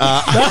Dwayne said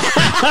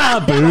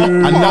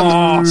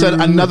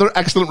another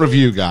excellent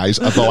review, guys.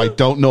 Although I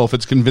don't know if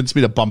it's convinced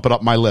me to bump it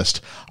up my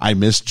list. I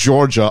miss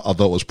Georgia,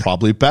 although it was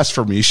probably best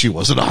for me she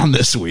wasn't on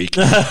this week.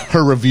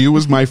 Her review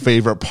was my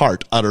favorite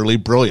part. Utterly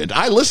brilliant.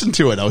 I listened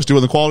to it. I was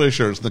doing the quality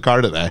assurance in the car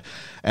today,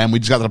 and we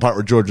just got to the part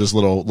where George's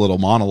little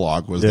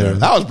monologue was there.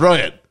 That was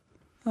brilliant.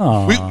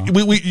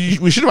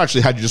 We should have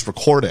actually had you just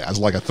record it as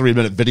like a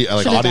 3-minute video,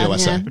 like audio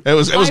essay. Yeah. It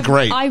was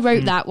great. I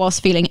wrote that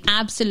whilst feeling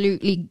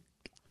absolutely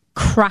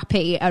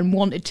crappy and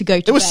wanted to go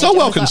to bed. It was so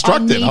well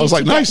constructed. I was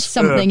like, nice.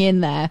 Something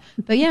in there.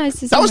 But yeah,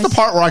 that was the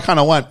part where I kind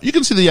of went, you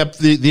can see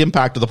the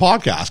impact of the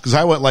podcast, because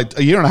I went like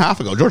a year and a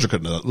half ago, Georgia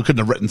couldn't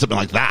have written something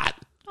like that.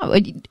 Oh,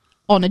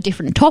 on a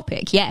different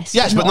topic, yes.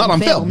 Yes, but not on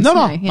film. No.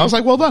 Yeah. I was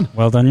like, well done.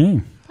 Well done,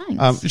 you.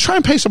 You try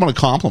and pay someone a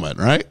compliment,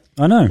 right?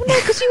 I know. Well, no,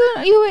 because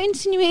you were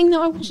insinuating that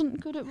I wasn't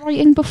good at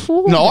writing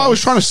before. No, I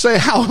was trying to say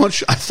how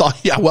much I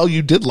thought,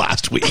 you did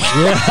last week.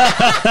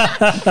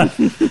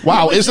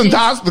 Wow, isn't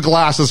that the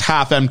glass is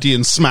half empty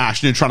and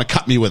smashed and you're trying to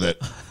cut me with it?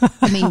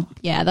 I mean,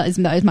 yeah, that is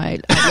my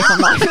outlook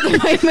on life at the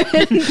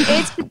moment.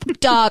 It's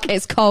dark,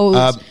 it's cold.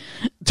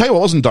 Tell you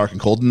what wasn't dark and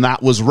cold, and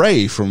that was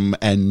Ray from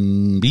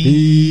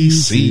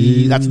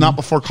NBC. That's Not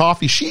Before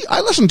Coffee.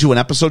 I listened to an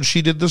episode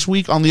she did this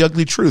week on The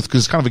Ugly Truth,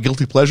 because it's kind of a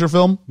guilty pleasure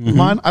film of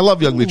mine. I love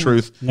The Ugly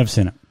Truth. Never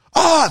seen it.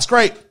 Oh, it's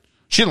great.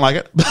 She didn't like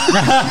it.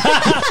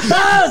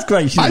 That's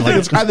great. I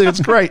think it's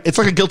great. It's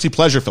like a guilty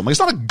pleasure film. Like, it's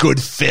not a good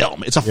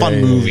film. It's a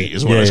fun movie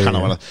is what it's kind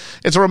of want to.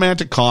 It's a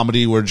romantic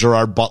comedy where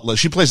Gerard Butler,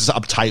 she plays this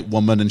uptight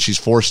woman and she's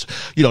forced,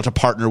 to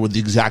partner with the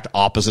exact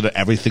opposite of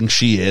everything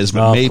she is.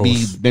 But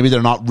maybe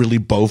they're not really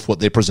both what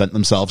they present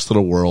themselves to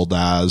the world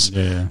as.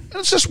 Yeah.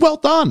 It's just well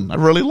done. I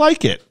really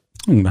like it.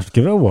 I'm going to have to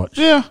give it a watch.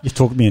 Yeah. You've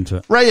talked me into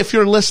it. Ray, if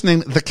you're listening,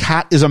 the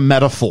cat is a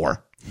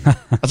metaphor.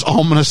 That's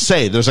all I'm going to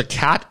say. There's a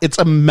cat. It's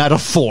a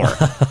metaphor.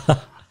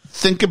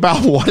 Think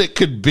about what it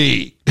could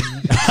be.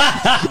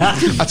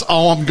 That's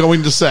all I'm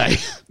going to say.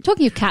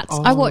 Talking of cats,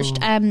 I watched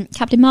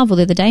Captain Marvel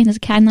the other day, and there's a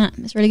cat in that.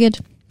 It's really good.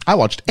 I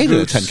watched 8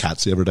 out of 10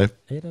 cats the other day.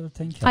 8 out of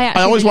 10 cats.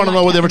 I always want to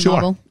know what the other two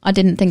are. I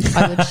didn't think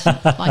I would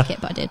like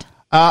it, but I did.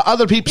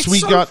 Other peeps,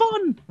 It's so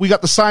fun. We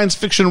got the Science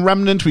Fiction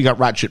Remnant, we got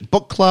Ratchet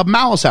Book Club,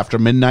 Malice After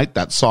Midnight,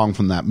 that song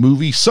from that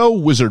movie, So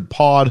Wizard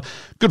Pod,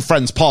 good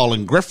friends Paul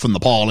and Griff from the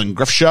Paul and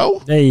Griff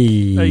Show.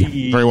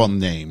 Hey. Very well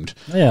named.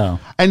 Yeah.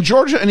 And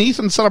Georgia and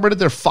Ethan celebrated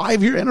their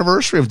 5-year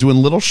anniversary of doing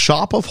Little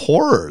Shop of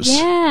Horrors.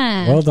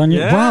 Yeah. Well done.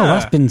 Yeah. Wow,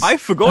 that's been. I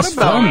forgot that's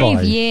about flown it. by.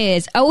 5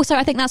 years. Also,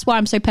 I think that's why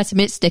I'm so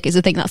pessimistic, is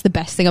I think that's the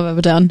best thing I've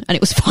ever done, and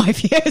it was 5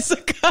 years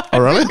ago. Oh,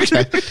 really?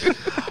 Okay.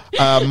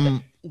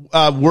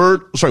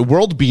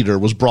 World Beater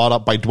was brought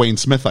up by Dwayne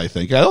Smith, I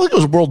think. I don't think it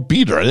was World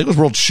Beater. I think it was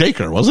World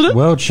Shaker, wasn't it?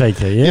 World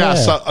Shaker, yeah. Yeah,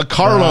 so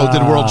Carlo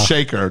did World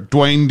Shaker.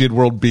 Dwayne did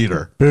World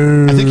Beater.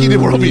 I think he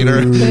did World Beater.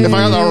 If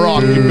I got that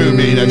wrong, you boo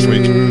me next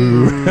week.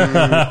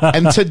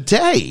 And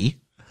today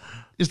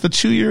is the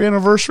 2-year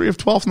anniversary of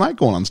 12th Night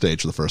going on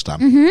stage for the first time.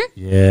 Mm-hmm.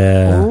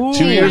 Yeah. Ooh.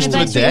 2 years to the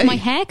Anniversary of day. my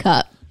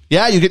haircut.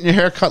 Yeah, you're getting your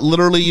hair cut.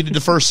 Literally, you did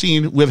the first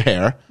scene with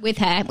hair. With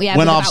hair. Yeah,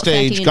 Went with off about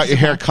stage, 13 got your inches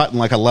hair of cut in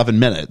like 11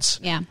 minutes.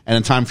 Yeah. And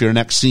in time for your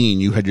next scene,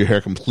 you had your hair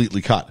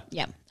completely cut.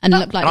 Yeah. And it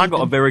looked like And I got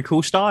a very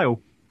cool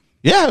style.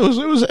 Yeah, it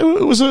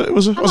was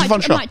a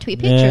fun show. I might tweet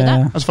a picture of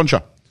that. It was a fun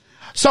show.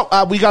 So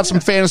we got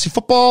some fantasy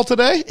football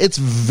today. It's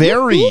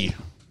very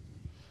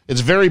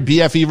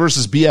BFE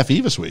versus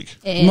BFE this week.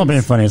 I'm not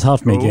being funny. It's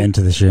hard for me to get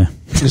into this year.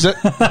 Is it?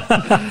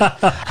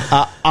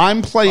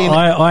 I'm playing.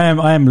 I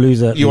am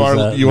loser. You are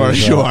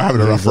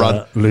having a rough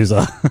run.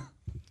 Loser.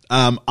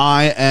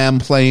 I am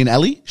playing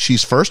Ellie.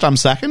 She's first. I'm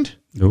second.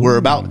 Ooh. We're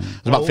about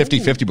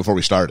 50-50 before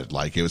we started.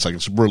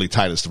 It's really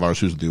tight as far as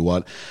who's to do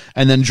what.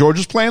 And then George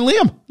is playing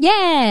Liam.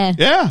 Yeah.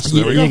 Yeah. So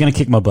there we go. You're going to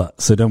kick my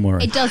butt, so don't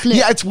worry. It does look.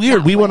 Yeah, it's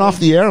weird. We went off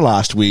the air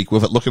last week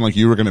with it looking like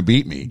you were going to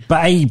beat me.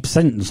 But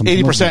 80% or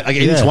something. 80%, like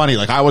 80-20.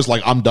 Like, I was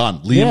like, I'm done.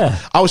 Liam, Yeah.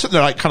 I was sitting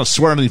there, like, kind of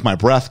swearing underneath my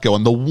breath,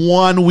 going, the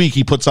 1 week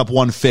he puts up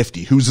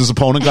 150, who's his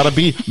opponent got to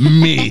be?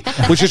 Me.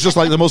 Which is just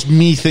like the most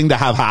me thing to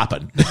have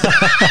happen. Do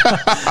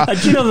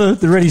you know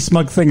the really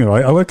smug thing,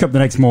 right? I woke up the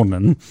next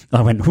morning,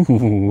 I went,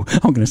 ooh,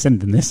 I'm going to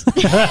send him this.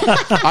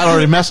 I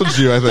already messaged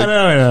you, I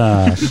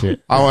think.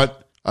 Shit.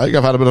 I think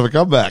I've had a bit of a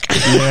comeback.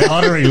 Yeah,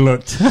 I already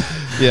looked.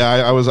 Yeah,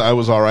 I was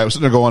all right. I was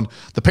sitting there going,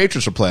 the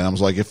Patriots are playing. I was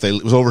like,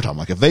 it was overtime.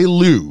 Like, if they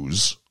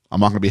lose, I'm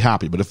not going to be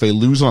happy. But if they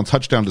lose on a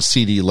touchdown to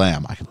CD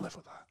Lamb, I can live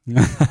with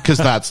that. Because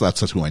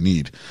that's who I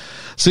need.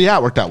 So yeah,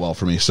 it worked out well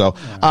for me. So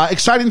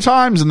exciting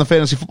times in the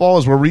fantasy football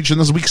as we're reaching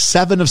this week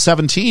 7 of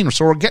 17.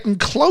 So we're getting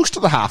close to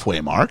the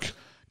halfway mark.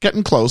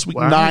 Getting close. Week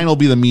 9 will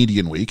be the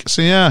median week.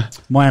 So yeah.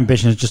 My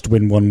ambition is just to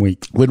win 1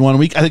 week. Win 1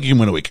 week? I think you can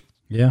win a week.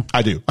 Yeah.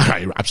 I do.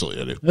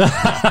 Absolutely I do.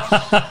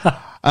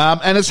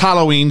 And it's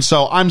Halloween,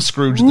 so I'm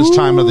Scrooge this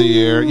time of the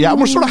year. Yeah,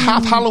 we're sort of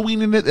half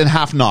Halloween in it and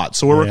half not.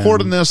 So we're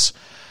recording this.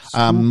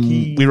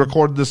 We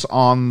recorded this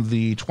on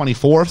the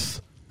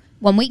 24th.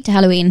 1 week to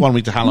Halloween. 1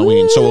 week to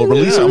Halloween. So we'll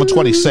release it on the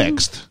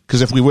 26th.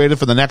 Because if we waited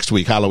for the next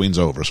week, Halloween's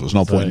over. So there's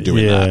no point in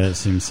doing that. Yeah, it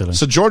seems silly.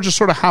 So George is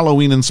sort of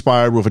Halloween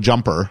inspired with a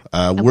jumper.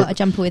 I've got a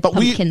jumper with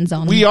pumpkins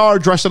on. We are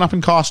dressing up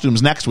in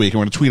costumes next week, and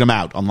we're going to tweet them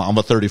out on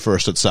the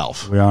 31st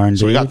itself. We are indeed.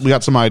 So we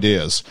got some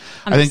ideas.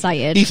 I'm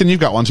excited. Ethan, you've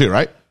got one too,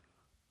 right?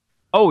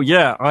 Oh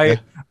yeah,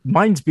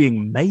 mine's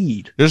being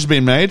made. Yours is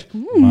being made?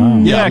 Wow.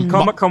 Yeah,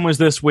 Comic-Con was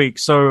this week,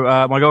 so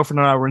my girlfriend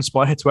and I were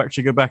inspired to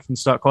actually go back and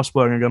start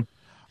cosplaying again.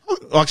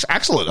 Oh,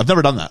 excellent. I've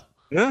never done that.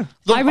 Yeah.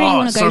 I really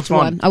want to go to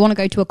one. I want to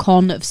go to a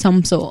con of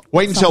some sort.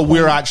 Wait until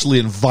we're actually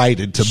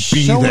invited to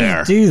be Shall there.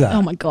 We do that?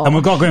 Oh my god! And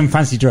we've got to go in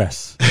fancy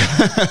dress.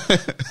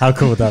 How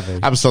cool would that be?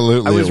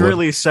 Absolutely. I was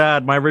really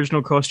sad. My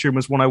original costume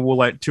was one I wore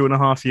like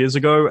 2.5 years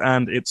ago,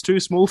 and it's too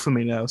small for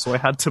me now, so I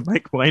had to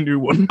make my new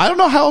one. I don't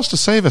know how else to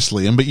say this,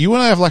 Liam, but you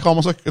and I have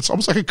it's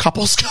almost like a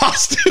couple's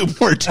costume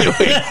we're doing.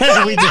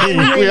 We do.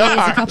 We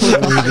are.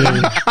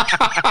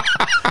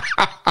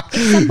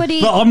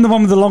 Somebody. But I'm the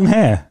one with the long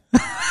hair.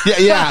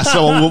 Yeah.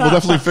 So we'll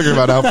definitely figure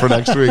that out for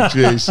next week.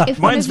 Jeez. If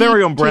one Mine's of you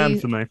very on brand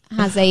two for me.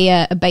 Has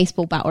a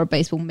baseball bat or a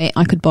baseball mitt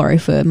I could borrow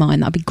for mine.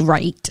 That'd be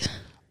great.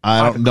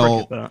 I don't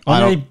know.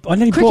 I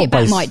nearly Cricket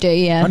bought bat might do,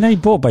 yeah. I nearly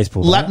bought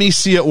baseball. Let me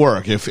see it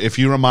work. If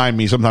you remind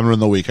me sometime during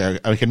the week,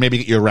 I can maybe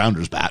get you a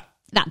rounder's bat.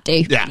 That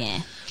do.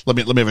 Yeah. Let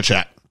me have a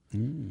chat.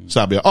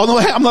 Sabia. Oh, no,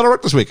 hey, I'm not at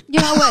work this week.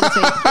 You're not at work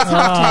this week. It's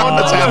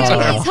half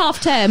term. It's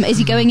half term. Is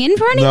he going in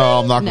for anything? No,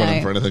 I'm not going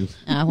in for anything.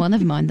 Oh, well,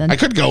 never mind then. I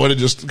could go in and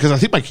just, because I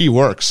think my key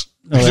works.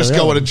 Just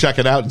go in and check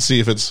it out and see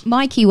if it's...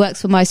 My key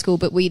works for my school,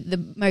 but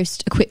the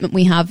most equipment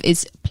we have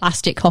is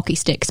plastic hockey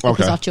sticks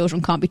because our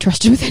children can't be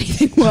trusted with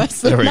anything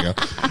worse than There we go.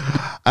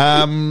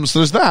 So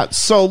there's that.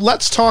 So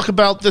let's talk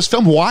about this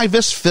film. Why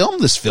this film?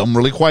 This film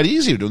really quite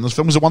easy. Doing this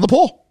film because it won the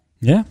poll.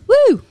 Yeah.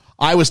 Woo!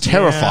 I was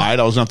terrified.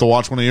 I was going to have to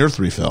watch one of your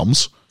 3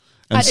 films.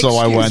 And so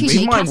I went.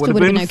 Casper would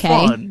have been okay.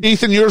 Fun.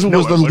 Ethan, yours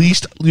was the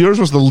least. Yours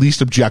was the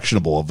least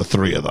objectionable of the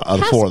 3 of the 4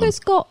 of them. Casper's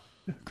got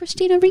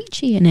Christina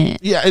Ricci in it.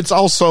 Yeah, it's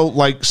also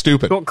like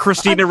stupid. Got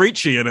Christina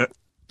Ricci in it.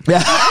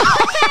 Yeah.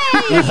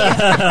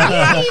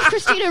 Leave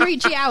Christina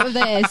Ricci out of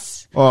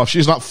this. Oh,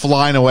 she's not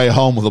flying away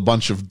home with a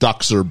bunch of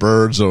ducks or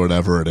birds or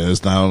whatever it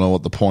is. I don't know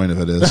what the point of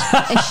it is.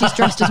 If she's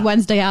dressed as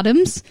Wednesday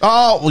Addams.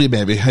 Oh, well,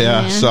 maybe.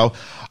 Yeah. So,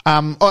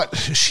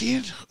 what's she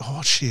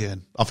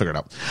in? I'll figure it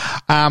out.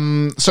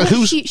 So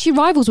she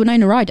rivals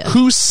Winona Ryder.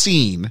 Who's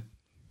seen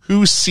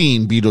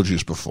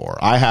Beetlejuice before?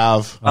 I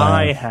have.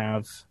 I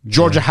have.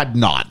 Georgia had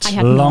not. I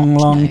had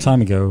long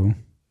time ago.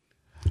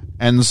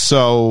 And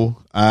so,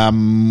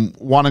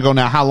 want to go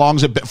now? How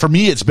long's it been? For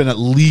me, it's been at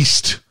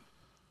least.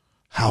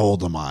 How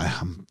old am I?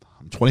 I'm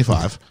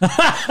 25.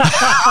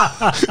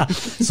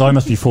 So I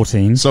must be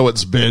 14. So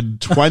it's been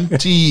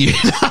 20.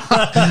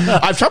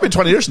 I've probably been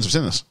 20 years since I've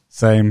seen this.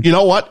 Same. You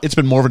know what? It's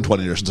been more than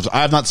 20 years since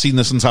I have not seen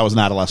this since I was an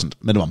adolescent,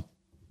 minimum.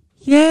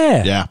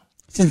 Yeah. Yeah.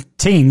 Since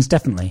teens,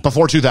 definitely.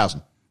 Before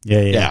 2000.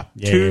 Yeah.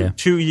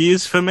 2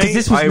 years for me.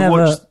 I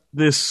watched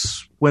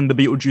this when the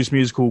Beetlejuice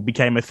musical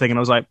became a thing, and I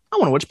was like, I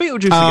want to watch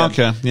Beetlejuice again.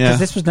 Okay, yeah. Because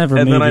this was never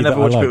a movie and then I never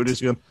that watched I liked.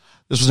 Beetlejuice again.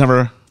 This was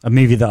never A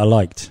movie that I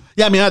liked.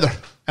 Yeah, me either.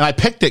 And I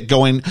picked it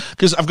going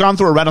because I've gone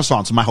through a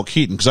renaissance of Michael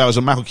Keaton because I was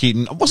a Michael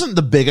Keaton. I wasn't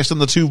the biggest in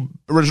the 2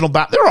 original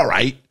They're all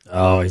right.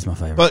 Oh, he's my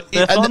favorite. But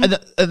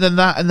and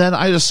then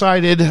I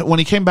decided when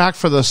he came back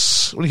for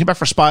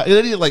Spy,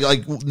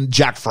 like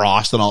Jack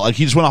Frost and all, like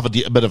he just went off a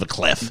bit of a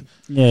cliff.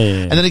 Yeah.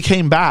 And then he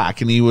came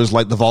back and he was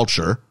like the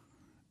Vulture,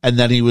 and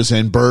then he was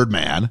in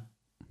Birdman,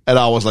 and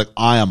I was like,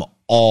 I am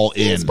all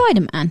in.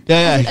 Spider-Man.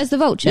 Yeah. As the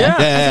Vulture.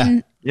 Yeah.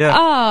 Yeah.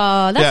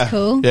 Oh, that's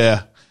cool.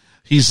 Yeah.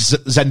 He's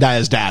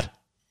Zendaya's dad.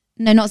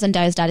 No, not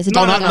Zendaya's dad. It's a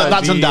different girl.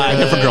 Not Zendaya.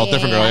 Different girl.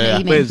 Yeah.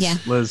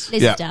 Liz.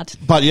 Liz's dad.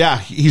 But yeah,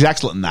 he's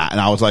excellent in that.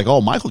 And I was like, oh,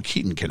 Michael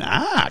Keaton can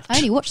act. I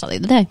only watched that the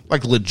other day.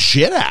 Like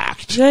legit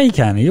act. Yeah, he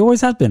can. He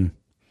always has been.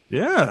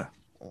 Yeah.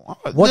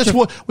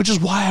 Which is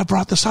why I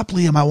brought this up,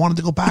 Liam. I wanted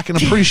to go back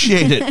and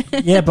appreciate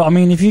it. Yeah, but I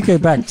mean, if you go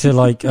back to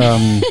like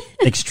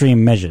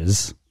Extreme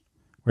Measures,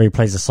 where he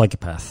plays a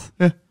psychopath,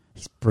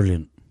 he's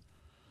brilliant.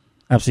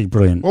 Absolutely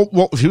brilliant.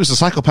 Well, if he was a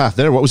psychopath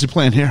there, what was he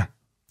playing here?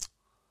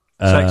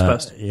 Sex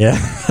pest.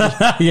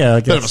 Yeah. Yeah, I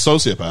guess. Bit of a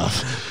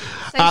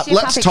sociopath.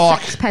 Let's talk.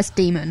 Sex pest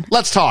demon.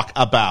 Let's talk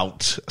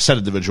about said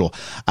individual,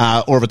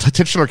 or of a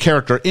titular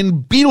character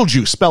in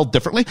Beetlejuice, spelled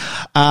differently.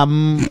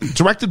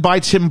 Directed by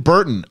Tim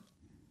Burton.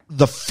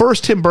 The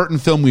first Tim Burton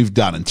film we've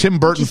done, and Tim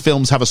Burton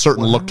films have a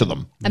certain look to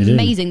them.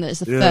 Amazing that it's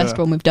the first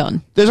one we've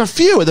done. There's a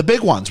few of the big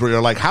ones where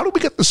you're like, how did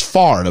we get this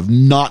far and have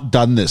not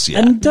done this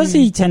yet? And does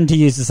he tend to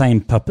use the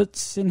same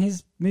puppets in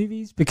his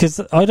movies?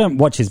 Because I don't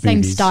watch his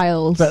movies. Same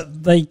styles.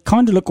 But they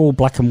kind of look all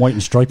black and white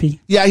and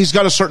stripy. Yeah, he's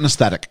got a certain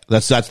aesthetic.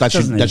 That's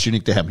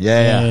unique to him.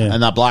 Yeah.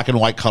 And that black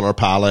and white color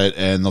palette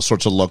and those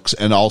sorts of looks,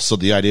 and also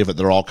the idea that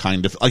they're all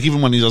kind of like,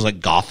 even when he does like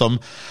Gotham,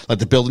 like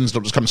the buildings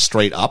don't just come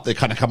straight up; they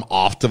kind of come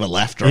off to the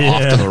left or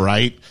off to the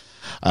right.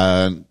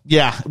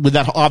 With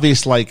that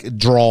obvious like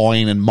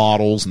drawing and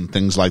models and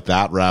things like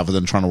that, rather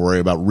than trying to worry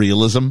about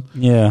realism.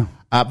 Yeah.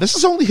 This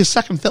is only his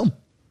second film.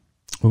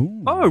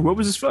 Ooh. Oh, what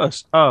was his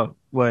first? Oh,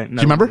 wait, no. Do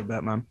you remember?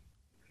 Batman.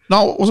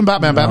 No, it wasn't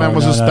Batman. Batman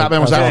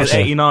was after.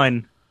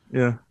 89.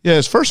 Yeah. Yeah,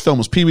 his first film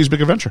was Pee-wee's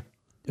Big Adventure.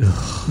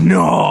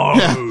 No.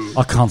 Yeah.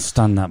 I can't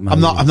stand that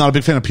movie. I'm not a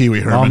big fan of Pee-wee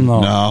Herman. I'm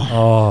not. No.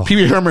 Oh.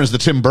 Pee-wee Herman is the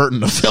Tim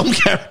Burton of film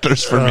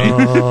characters for me.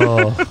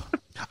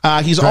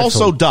 He's Dreadful.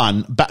 also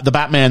done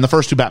the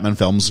first 2 Batman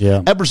films,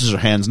 Edward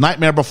Scissorhands,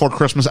 Nightmare Before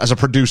Christmas as a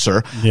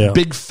producer,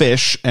 Big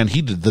Fish, and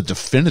he did the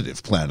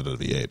definitive Planet of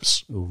the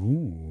Apes.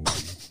 Ooh.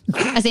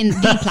 As in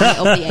the Planet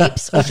of the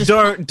Apes. Or just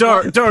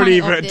don't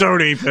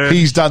even.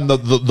 He's done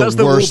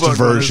the worst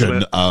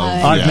version of.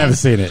 I've never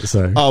seen it,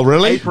 so. Oh,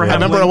 really? Abraham I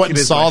remember Lincoln I went and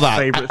is saw my that.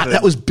 favorite thing.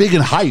 That was big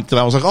and hyped, and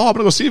I was like, oh, I'm going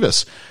to go see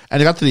this.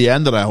 And I got to the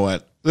end, and I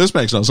went, this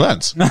makes no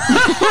sense.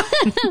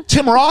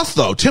 Tim Roth,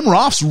 though. Tim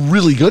Roth's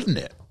really good in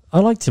it. I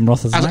like Tim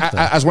Roth as an actor.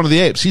 As one of the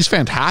apes. He's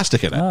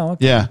fantastic in it. Oh,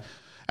 okay. Yeah. And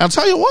I'll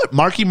tell you what,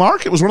 Marky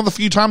Mark, it was one of the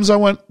few times I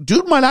went,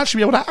 dude might actually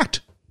be able to act.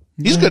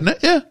 He's good in it,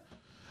 yeah.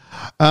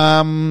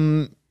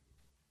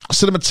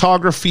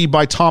 Cinematography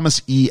by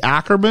Thomas E.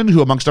 Ackerman,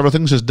 who, amongst other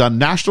things, has done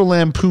National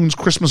Lampoon's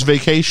Christmas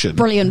Vacation.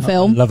 Brilliant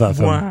film. Love that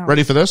film. Wow.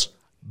 Ready for this?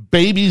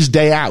 Baby's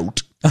Day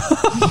Out.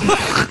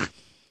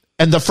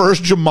 And the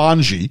first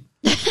Jumanji.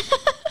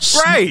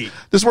 Right.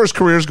 This is where his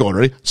career's going,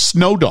 ready?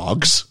 Snow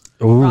Dogs.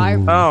 Ooh. Right.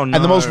 Oh, no.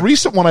 And the most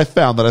recent one I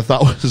found that I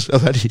thought was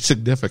of any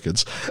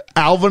significance,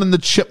 Alvin and the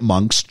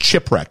Chipmunks,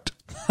 Chipwrecked.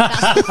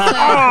 That's the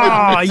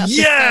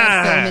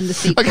third film in the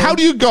sequel. Like, how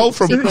do you go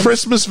from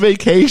Christmas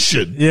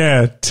Vacation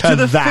to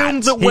the that?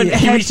 film that went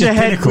He head reached to the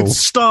head pinnacle. with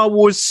Star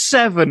Wars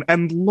 7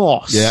 and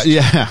lost.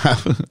 Yeah.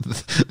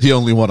 The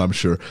only one, I'm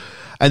sure.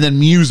 And then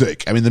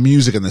music. I mean, the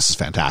music in this is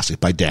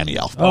fantastic by Danny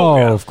Elfman.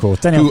 Oh, of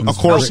course. Danny Who, Elfman's of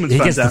course, great. He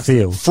gets the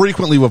feel.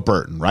 Frequently with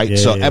Burton, right? Yeah,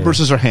 so yeah, Edward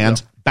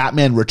Scissorhands,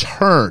 Batman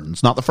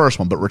Returns, not the first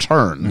one, but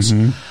Returns.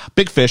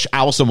 Big Fish,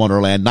 Alice in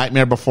Wonderland,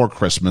 Nightmare Before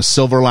Christmas,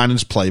 Silver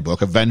Linings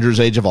Playbook, Avengers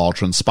Age of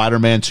Ultron,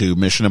 Spider-Man 2,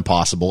 Mission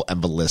Impossible,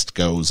 and the list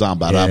goes on.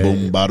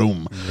 Ba-da-boom,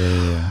 ba-doom.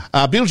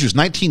 Beetlejuice,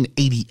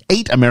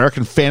 1988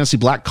 American fantasy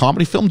black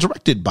comedy film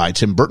directed by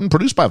Tim Burton,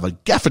 produced by the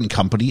Geffen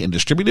Company, and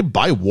distributed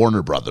by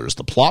Warner Brothers.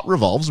 The plot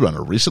revolves around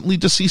a recently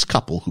deceased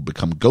couple who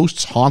become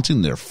ghosts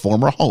haunting their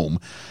former home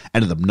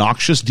and an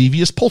obnoxious,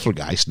 devious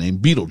poltergeist named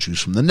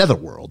Beetlejuice from the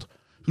netherworld,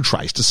 who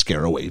tries to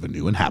scare away the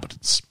new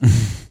inhabitants.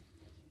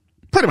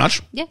 Pretty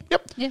much. Yeah.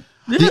 Yep. Yeah.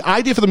 The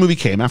idea for the movie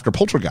came after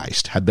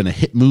Poltergeist had been a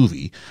hit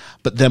movie,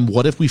 but then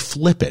what if we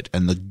flip it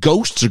and the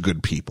ghosts are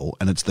good people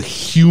and it's the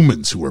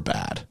humans who are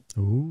bad?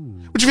 Ooh.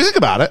 Which, if you think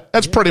about it,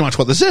 that's pretty much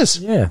what this is.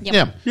 Yeah.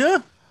 Yeah.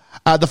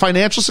 The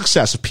financial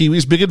success of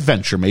Pee-wee's Big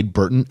Adventure made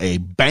Burton a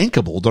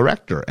bankable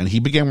director, and he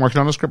began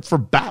working on a script for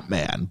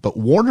Batman, but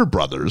Warner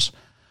Brothers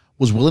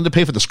was willing to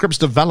pay for the script's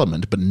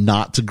development, but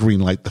not to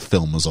greenlight the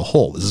film as a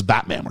whole. This is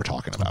Batman we're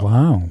talking about.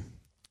 Wow.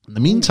 In the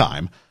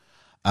meantime,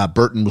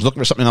 Burton was looking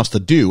for something else to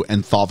do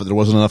and thought that there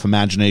wasn't enough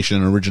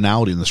imagination and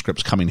originality in the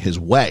scripts coming his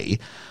way.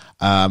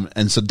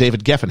 And so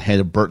David Geffen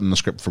handed Burton the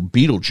script for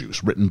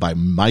Beetlejuice, written by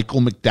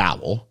Michael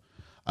McDowell,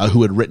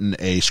 who had written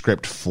a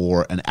script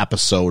for an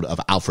episode of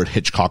Alfred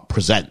Hitchcock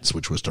Presents,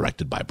 which was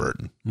directed by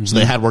Burton. So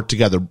they had worked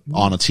together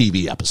on a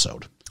TV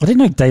episode. I didn't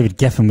know David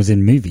Geffen was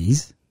in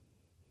movies.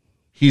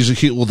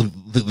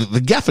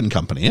 The Geffen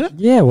Company, isn't it?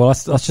 Yeah, well,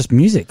 that's just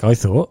music, I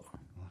thought.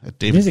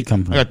 Music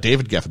company. I got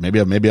David Geffen.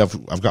 Maybe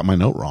I've got my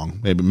note wrong.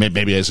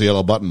 Maybe it's a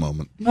yellow button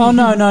moment. Oh,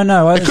 no.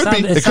 It could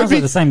be. It sounds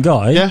like the same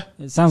guy. Yeah.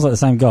 It sounds like the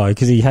same guy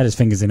because he had his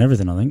fingers in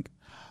everything, I think.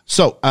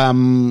 So,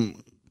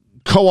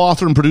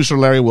 co-author and producer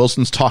Larry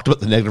Wilson's talked about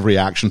the negative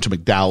reaction to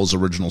McDowell's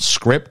original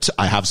script.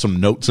 I have some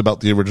notes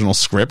about the original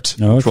script,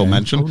 which we'll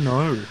mention. Oh,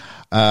 no.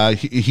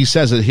 He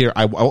says it here.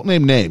 I won't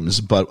name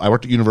names, but I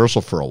worked at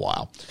Universal for a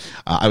while.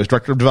 I was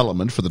director of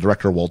development for the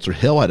director, Walter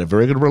Hill. I had a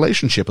very good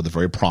relationship with a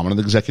very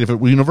prominent executive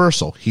at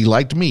Universal. He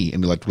liked me,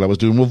 and he liked what I was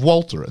doing with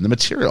Walter and the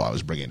material I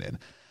was bringing in.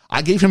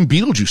 I gave him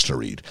Beetlejuice to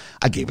read.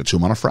 I gave it to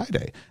him on a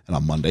Friday. And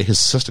on Monday, his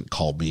assistant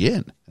called me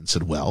in and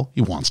said, well, he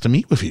wants to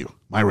meet with you.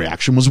 My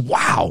reaction was,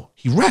 wow,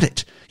 he read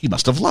it. He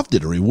must have loved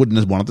it, or he wouldn't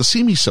have wanted to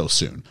see me so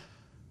soon.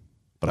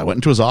 But I went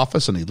into his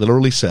office, and he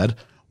literally said,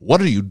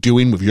 what are you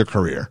doing with your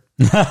career?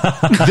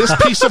 This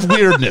piece of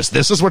weirdness,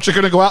 this is what you're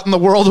going to go out in the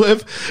world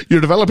with?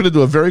 You're developing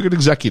into a very good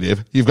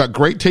executive. You've got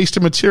great taste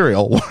in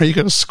material. Why are you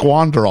going to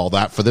squander all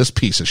that for this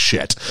piece of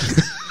shit?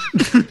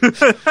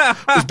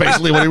 That's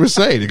basically what he was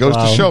saying. It goes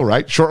to show,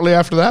 right? Shortly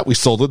after that, we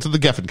sold it to the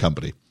Geffen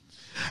Company.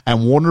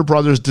 And Warner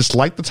Brothers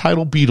disliked the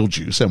title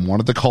Beetlejuice and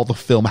wanted to call the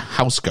film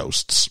House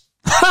Ghosts.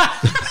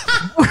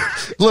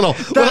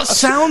 That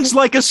sounds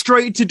like a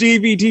straight to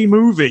DVD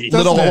movie.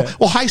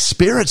 Well, High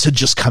Spirits had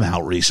just come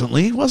out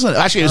recently, wasn't it?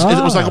 Actually, it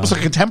was like almost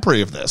like a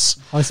contemporary of this,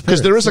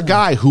 because there is a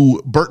guy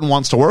who Burton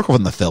wants to work with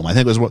in the film. I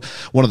think it was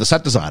one of the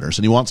set designers,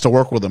 and he wants to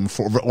work with him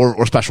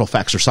or special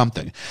effects or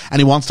something.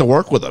 And he wants to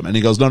work with him, and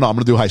he goes, "No, I'm going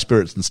to do High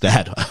Spirits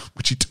instead,"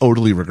 which he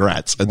totally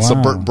regrets. And so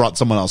Burton brought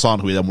someone else on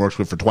who he then worked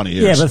with for 20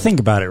 years. Yeah, but think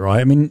about it, right?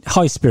 I mean,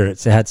 High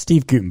Spirits. It had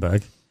Steve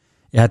Guttenberg.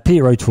 It had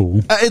Peter O'Toole.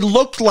 It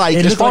looked like,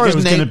 as far as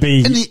name,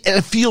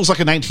 it feels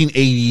like a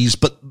 1980s,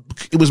 but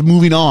it was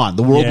moving on.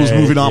 The world was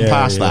moving on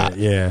past that.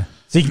 Yeah.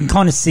 So you can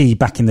kind of see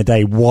back in the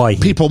day why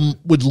people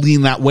would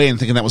lean that way and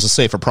thinking that was a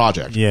safer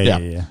project.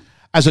 Yeah.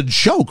 As a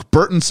joke,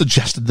 Burton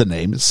suggested the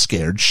name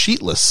Scared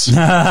Sheetless,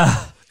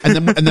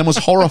 and then was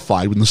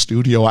horrified when the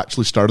studio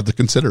actually started to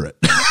consider it.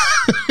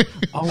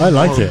 I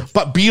like it.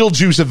 But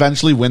Beetlejuice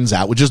eventually wins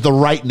out, which is the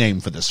right name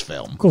for this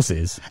film. Of course it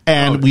is.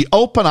 And we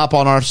open up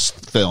on our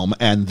film,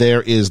 and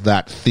there is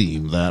that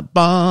theme, that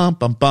bum,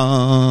 bum,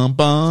 bum,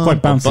 bum.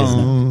 Quite bouncy,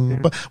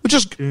 isn't it? Which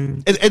is,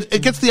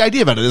 it gets the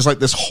idea of it. It's like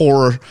this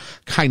horror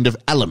kind of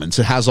elements.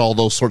 It has all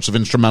those sorts of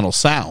instrumental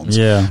sounds.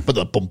 Yeah. But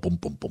the bum, bum,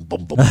 bum, bum,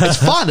 bum, bum. It's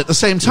fun at the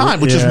same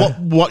time, which is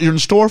what you're in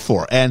store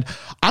for. And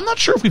I'm not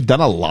sure if we've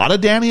done a lot of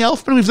Danny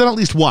Elfman. We've done at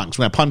least one. So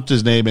when I punched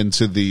his name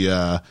into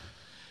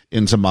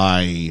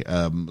my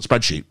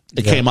spreadsheet,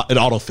 it came up, it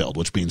autofilled,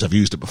 which means I've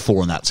used it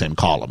before in that same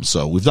column.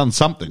 So we've done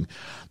something.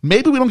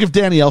 Maybe we don't give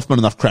Danny Elfman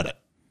enough credit.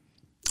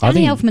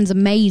 Danny Elfman's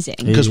amazing.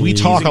 Because we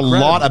talk a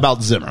lot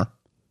about Zimmer.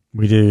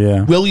 We do,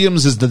 yeah.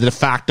 Williams is the de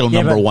facto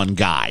number one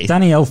guy.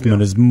 Danny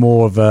Elfman is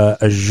more of a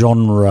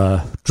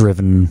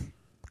genre-driven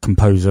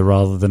composer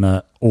rather than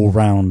an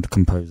all-round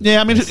composer. Yeah,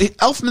 I mean,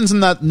 Elfman's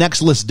in that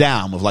next list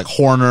down with like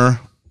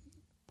Horner,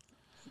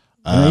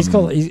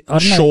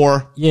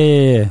 Shore.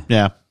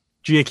 Yeah.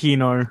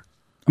 Giacchino.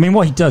 I mean,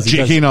 what he does,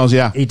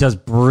 he does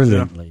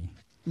brilliantly.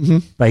 Yeah.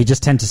 But he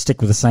just tends to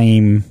stick with the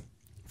same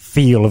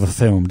feel of a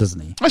film,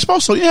 doesn't he? I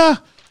suppose so, yeah.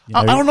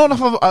 I don't know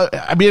enough of.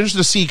 I'd be interested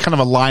to see kind of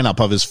a lineup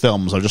of his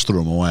films. I just threw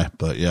them away,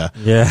 but yeah.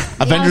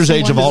 Avengers: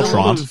 Age of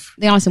Ultron.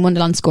 The Alice in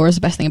Wonderland score is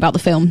the best thing about the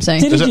film. So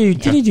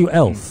Did he do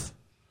Elf?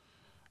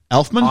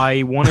 Elfman?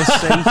 I want to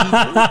say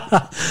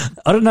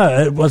I don't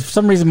know. For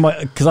some reason,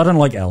 because I don't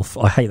like Elf.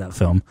 I hate that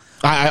film.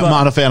 I'm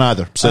not a fan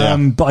either.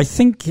 So but I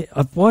think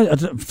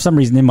for some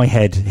reason in my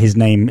head, his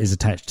name is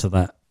attached to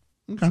that.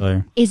 Okay.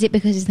 So. Is it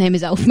because his name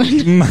is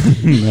Elfman?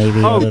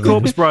 Maybe. Oh,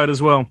 Corpse Bride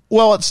as well.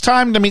 Well, it's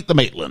time to meet the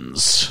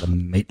Maitlands. The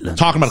Maitlands.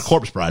 Talking about a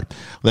Corpse Bride.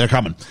 They're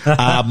coming.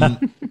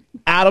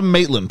 Adam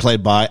Maitland,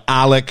 played by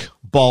Alec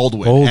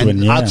Baldwin.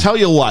 And I'll tell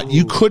you what,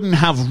 you couldn't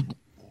have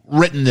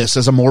written this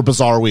as a more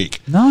bizarre week.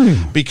 No.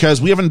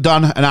 Because we haven't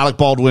done an Alec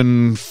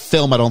Baldwin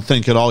film, I don't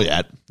think, at all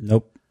yet.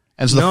 Nope.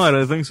 And so I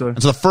don't think so.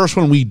 And so the first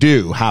one we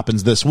do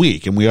happens this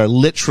week, and we are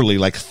literally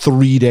like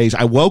 3 days.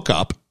 I woke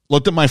up,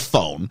 looked at my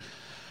phone,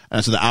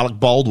 and so that Alec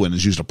Baldwin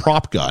has used a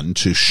prop gun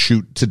to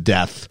shoot to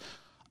death,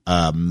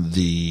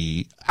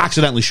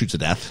 accidentally shoot to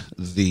death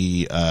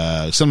the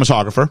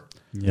cinematographer.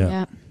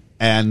 Yeah.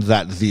 And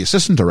that the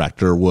assistant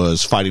director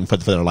was fighting for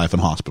their life in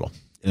hospital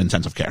in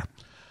intensive care.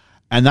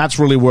 And that's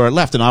really where it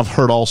left. And I've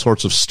heard all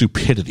sorts of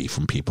stupidity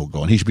from people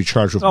going, he should be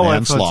charged with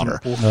manslaughter.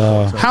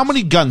 How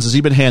many guns has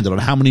he been handed on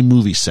how many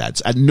movie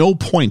sets? At no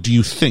point do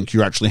you think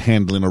you're actually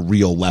handling a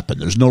real weapon.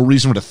 There's no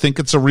reason to think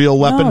it's a real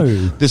weapon.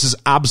 No. This is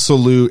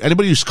absolute.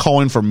 Anybody who's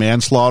calling for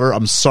manslaughter,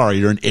 I'm sorry,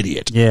 you're an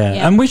idiot.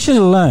 Yeah. And we should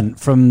have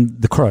learned from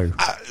The Crow.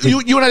 You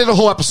and I did a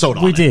whole episode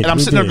on it. We did. And I'm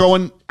sitting there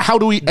going, how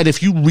do we, and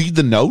if you read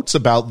the notes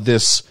about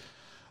this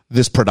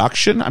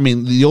production, I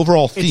mean, the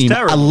overall theme,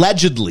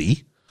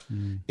 allegedly,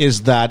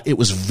 is that it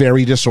was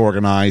very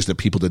disorganized, that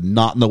people did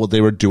not know what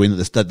they were doing,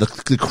 that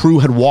the crew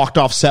had walked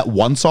off set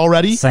once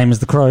already. Same as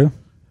The Crow.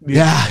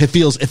 Yeah,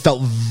 it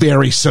felt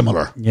very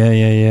similar.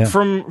 Yeah.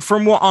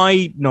 From what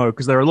I know,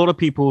 because there are a lot of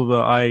people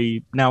that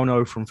I now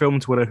know from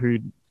film Twitter who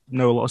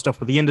know a lot of stuff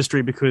with the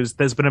industry, because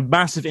there's been a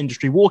massive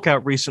industry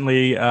walkout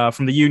recently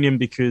from the union,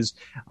 because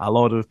a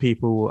lot of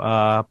people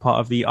part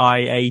of the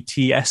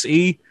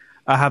IATSE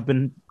have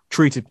been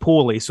treated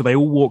poorly, so they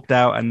all walked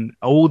out, and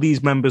all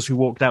these members who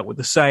walked out were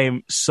the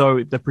same.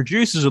 So the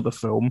producers of the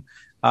film,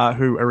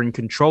 who are in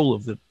control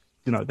of the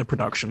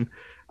production,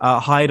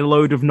 hired a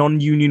load of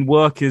non-union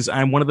workers,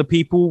 and one of the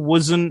people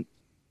wasn't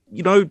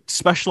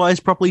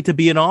specialized properly to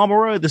be an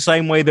armorer, the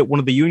same way that one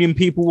of the union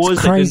people was.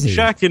 It's crazy. They didn't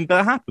check, and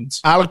that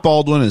happens. Alec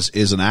Baldwin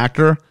is an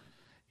actor.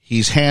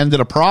 He's handed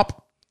a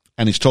prop,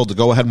 and he's told to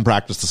go ahead and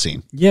practice the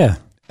scene. Yeah.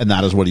 And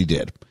that is what he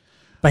did.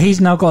 But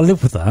he's now got to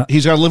live with that.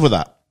 He's got to live with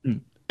that.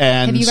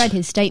 And have you read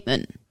his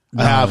statement?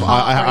 I have.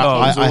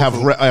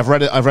 I've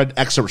read it. I've read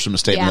excerpts from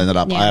his statement. Yeah, Ended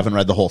up. I haven't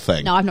read the whole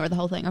thing. No, I've not read the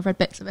whole thing. I've read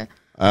bits of it.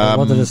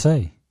 What did it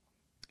say?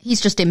 He's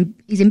just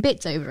he's in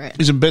bits over it.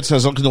 He's in bits.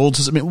 As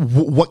condolences. I mean,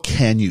 what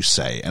can you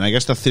say? And I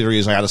guess the theory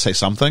is I got to say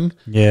something.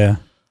 Yeah.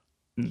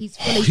 He's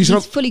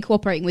fully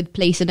cooperating with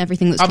police and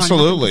everything that's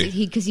absolutely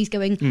because he's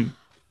going.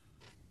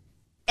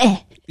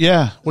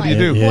 Yeah. What do you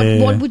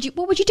do? What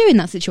would you do in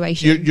that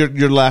situation?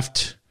 You're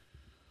left.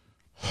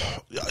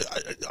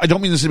 I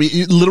don't mean this to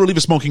be literally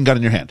the smoking gun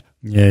in your hand.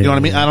 Yeah, you know what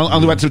I mean? I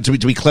don't want it to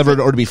be clever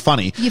or to be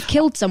funny. You've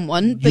killed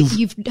someone, but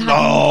you've had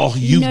no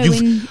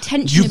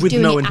intention of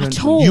doing it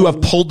at all. You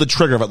have pulled the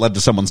trigger if it led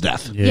to someone's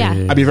death.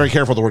 Yeah. I'd be very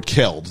careful with the word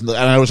killed. And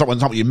I know it's not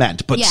what you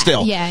meant, but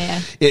still.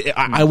 Yeah.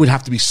 I would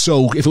have to be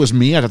so, if it was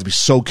me, I'd have to be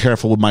so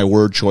careful with my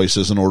word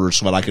choices in order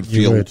so that I could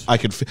feel,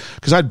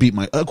 because I'd beat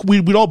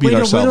we'd all beat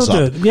ourselves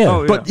up.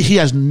 But he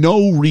has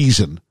no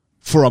reason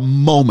for a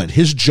moment.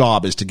 His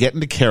job is to get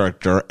into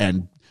character,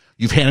 and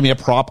you've handed me a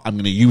prop, I'm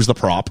going to use the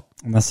prop.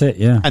 And that's it,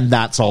 yeah. And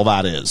that's all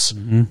that is.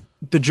 Mm-hmm.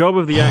 The job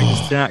of the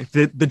actor is to act.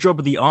 The job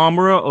of the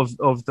armorer,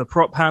 of the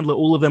prop handler,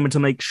 all of them are to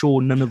make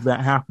sure none of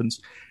that happens.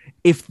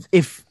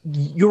 If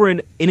you're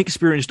an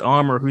inexperienced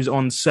armorer who's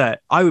on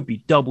set, I would be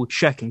double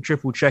checking,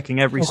 triple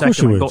checking every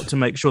second I got to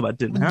make sure that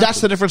didn't happen.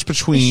 That's the difference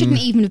between. There shouldn't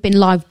even have been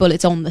live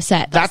bullets on the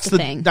set. That's the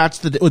thing.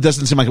 It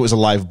doesn't seem like it was a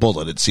live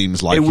bullet. It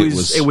seems like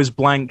it was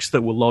blanks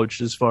that were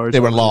lodged as far as they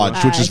were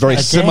lodged, which is very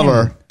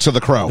similar to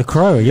The Crow. The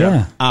Crow,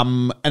 yeah.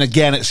 And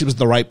again, it seems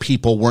the right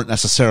people weren't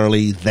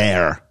necessarily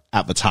there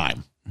at the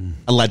time,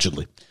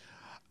 allegedly.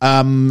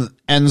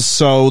 And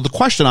so the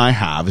question I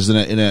have is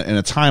in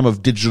a time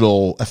of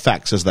digital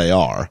effects as they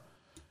are,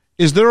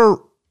 is there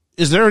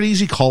an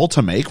easy call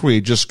to make where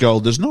you just go,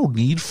 there's no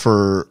need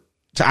to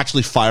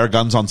actually fire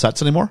guns on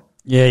sets anymore?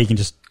 Yeah, you can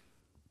just,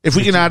 if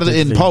we can add it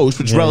in post,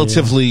 which is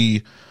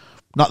relatively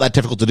not that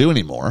difficult to do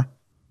anymore.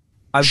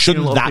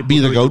 Shouldn't that be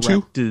the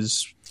go-to?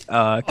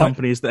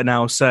 Companies that are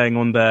now saying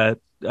on their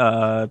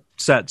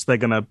sets they're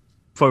going to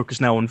focus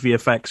now on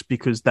VFX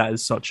because that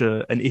is such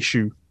an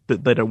issue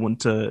that they don't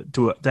want to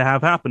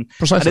have happen.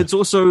 Precisely. And it's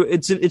also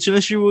it's an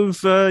issue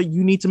of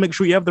you need to make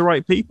sure you have the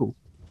right people.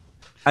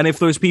 And if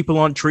those people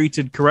aren't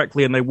treated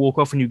correctly and they walk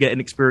off and you get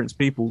inexperienced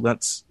people,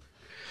 that's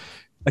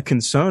a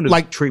concern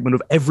of treatment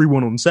of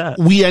everyone on set.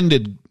 We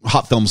ended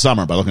Hot Film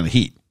Summer by looking at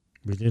Heat.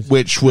 We did.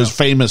 Which was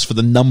famous for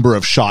the number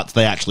of shots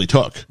they actually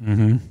took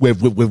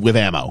with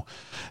ammo.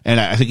 And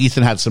I think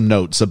Ethan had some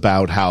notes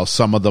about how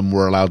some of them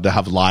were allowed to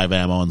have live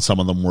ammo and some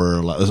of them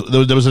were.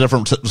 There was a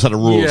different set of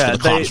rules for the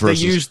cops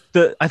versus. They used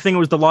I think it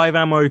was the live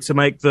ammo to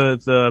make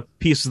the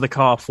pieces of the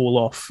car fall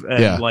off.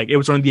 And it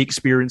was only the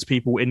experienced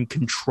people in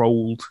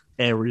controlled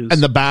areas.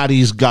 And the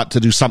baddies got to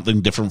do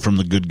something different from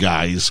the good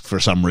guys for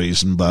some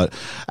reason.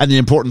 And the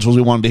importance was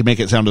we wanted to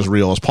make it sound as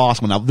real as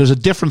possible. Now, there's a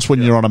difference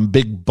when you're on a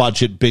big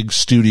budget, big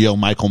studio,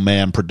 Michael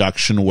Mann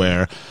production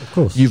where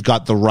you've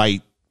got the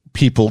right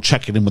people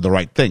checking in with the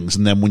right things.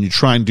 And then when you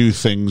try and do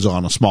things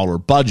on a smaller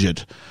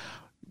budget,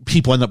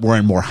 people end up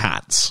wearing more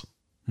hats.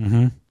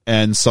 Mm-hmm.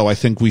 And so I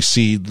think we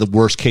see the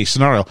worst case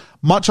scenario,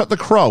 much like The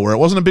Crow, where it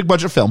wasn't a big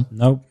budget film.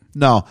 Nope.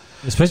 No.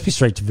 It's supposed to be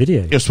straight to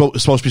video. It's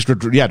supposed to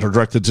be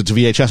directed to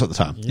VHS at the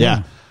time.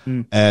 Yeah.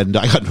 And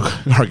I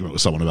got an argument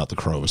with someone about The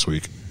Crow this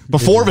week.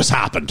 Before this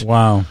happened.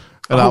 Wow.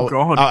 And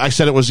God. I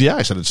said it was,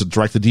 I said it's a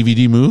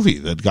direct-to-DVD movie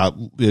that got,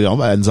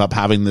 ends up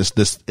having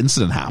this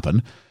incident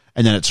happen.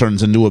 And then it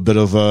turns into a bit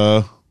of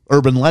a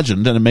urban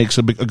legend, and it makes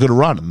a good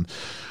run. And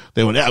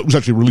they went, it was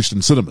actually released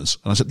in cinemas.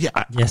 And I said,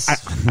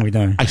 we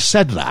know. I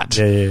said that.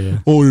 Yeah.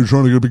 Oh, you're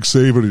trying to get a big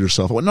save out of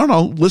yourself. I went,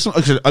 no, listen.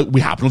 I said, we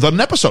happened without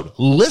an episode.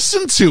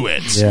 Listen to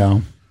it.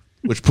 Yeah.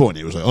 Which point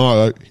he was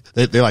like,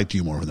 they liked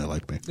you more than they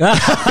liked me.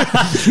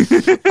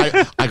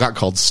 I got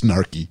called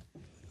snarky.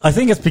 I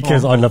think it's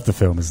because I love the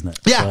film, isn't it?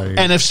 Yeah, So-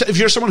 and if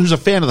you're someone who's a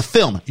fan of the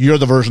film, you're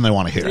the version they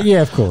want to hear.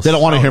 Yeah, of course. They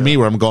don't want to hear me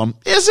where I'm going,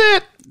 is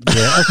it?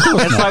 Yeah, of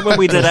course. It's like when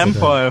we did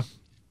Empire.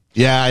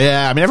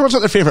 Yeah. I mean, everyone's got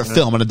their favorite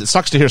film, and it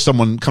sucks to hear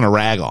someone kind of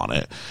rag on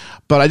it.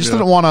 But I just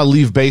didn't want to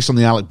leave base on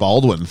the Alec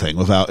Baldwin thing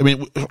without. I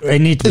mean, It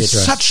needs to be it's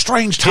addressed. such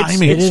strange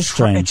timing. It is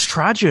strange. It's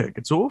tragic.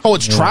 It's awful. Oh,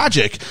 it's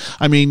tragic.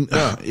 I mean,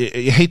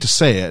 you hate to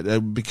say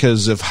it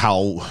because of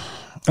how.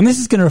 And this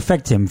is going to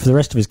affect him for the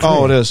rest of his career.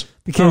 Oh, it is.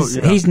 Because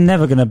he's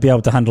never going to be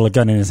able to handle a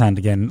gun in his hand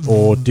again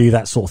or do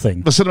that sort of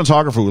thing. The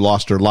cinematographer who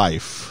lost her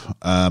life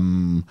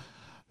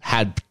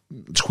had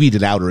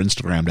tweeted out or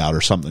Instagrammed out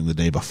or something the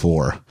day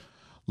before.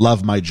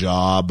 Love my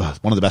job.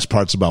 One of the best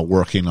parts about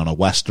working on a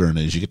Western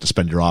is you get to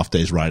spend your off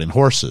days riding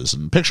horses.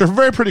 And picture a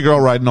very pretty girl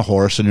riding a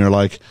horse, and you're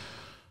like,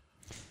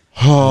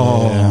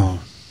 oh. Yeah.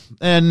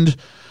 And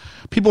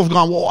people have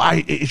gone, well,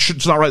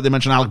 it's not right they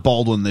mention Alec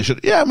Baldwin. They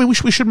should. Yeah, I mean, we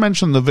should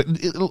mention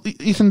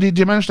Ethan, did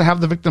you manage to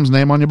have the victim's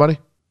name on you, buddy?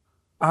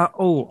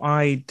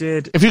 I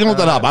did. If you can look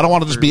that up. I don't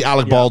want to just be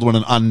Alec Baldwin,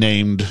 an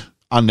unnamed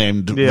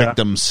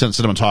victim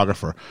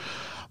cinematographer.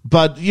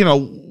 But,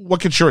 what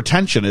gets your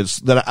attention is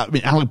that, I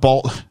mean,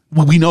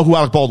 we know who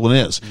Alec Baldwin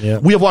is. Yeah.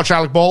 We have watched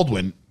Alec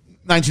Baldwin,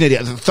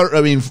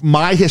 1988.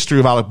 My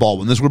history of Alec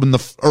Baldwin, this would have been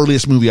the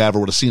earliest movie I ever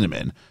would have seen him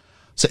in.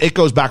 So it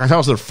goes back, I thought it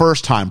was the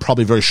first time,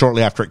 probably very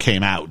shortly after it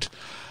came out.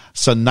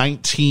 So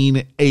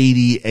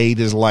 1988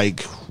 is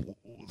like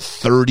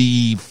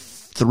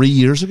 33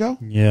 years ago.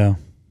 Yeah.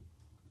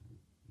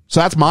 So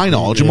that's my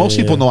knowledge. And most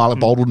people know Alec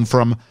Baldwin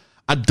from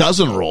a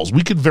dozen roles.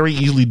 We could very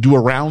easily do a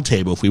round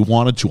table if we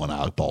wanted to on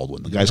Alec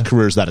Baldwin. The guy's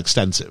career is that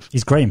extensive.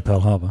 He's great in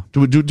Pearl Harbor.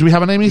 Do we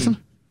have a name, Ethan?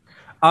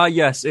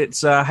 Yes,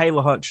 it's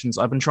Hayla Hutchins.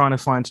 I've been trying to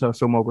find her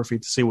filmography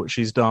to see what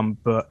she's done,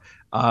 but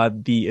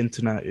the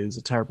internet is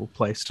a terrible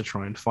place to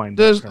try and find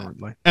her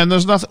currently. And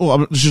there's nothing.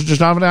 Well,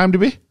 just not an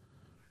IMDb?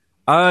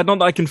 Not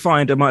that I can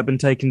find. It might have been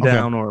taken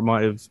down, or it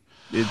might have.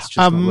 It's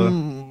just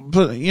not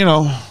but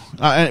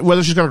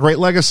whether she's got a great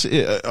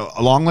legacy,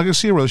 a long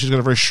legacy, or whether she's got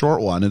a very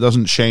short one, it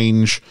doesn't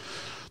change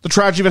the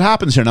tragedy that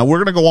happens here. Now we're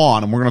going to go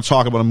on and we're going to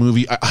talk about a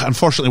movie.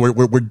 Unfortunately,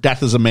 where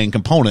death is a main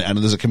component and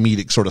there's a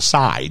comedic sort of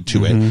side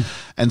to it,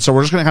 and so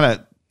we're just going to kind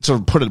of sort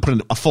of put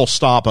in a full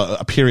stop,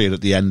 a period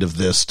at the end of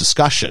this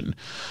discussion.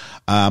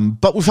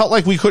 But we felt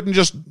like we couldn't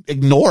just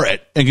ignore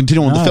it and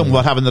continue on with the film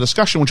without having the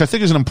discussion, which I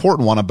think is an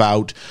important one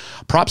about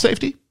prop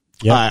safety.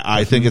 Yeah.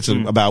 I think it's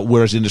about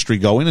where's the industry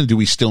going and do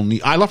we still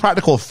need. I love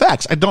practical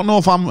effects. I don't know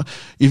if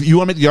you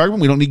want to make the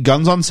argument we don't need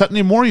guns on set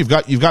anymore. You've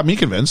got me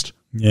convinced.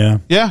 Yeah.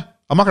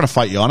 I'm not going to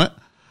fight you on it.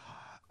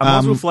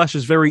 Muzzle flash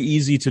is very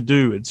easy to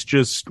do. It's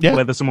just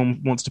whether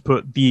someone wants to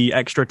put the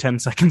extra 10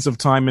 seconds of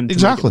time in to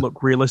make it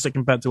look realistic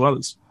compared to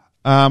others.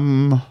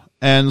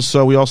 And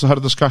so we also had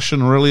a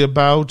discussion really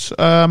about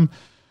what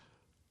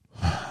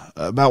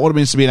it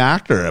means to be an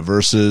actor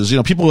versus,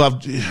 people who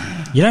have.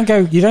 You don't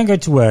go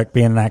to work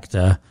being an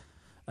actor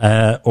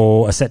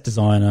or a set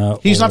designer.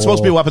 He's not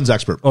supposed to be a weapons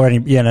expert. Or any.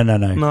 Yeah, no.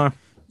 No.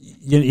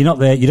 You're not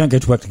there. You don't go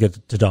to work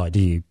to die, do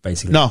you?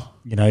 Basically, no.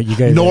 You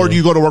go. Nor do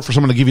you go to work for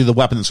someone to give you the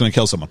weapon that's going to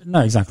kill someone.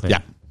 No, exactly.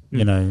 Yeah.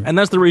 And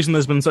that's the reason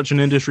there's been such an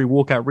industry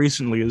walkout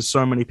recently, is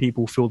so many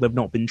people feel they've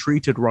not been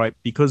treated right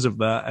because of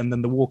that, and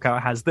then the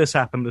walkout has this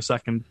happen the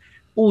second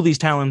all these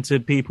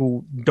talented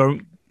people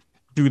don't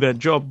do their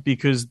job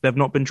because they've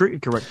not been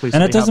treated correctly. So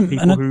and it doesn't. Have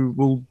people who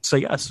will say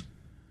yes.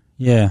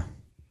 Yeah,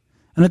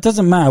 and it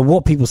doesn't matter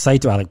what people say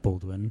to Alec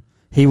Baldwin.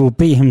 He will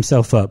beat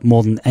himself up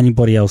more than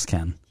anybody else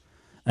can,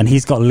 and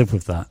he's got to live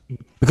with that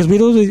because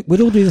we'd all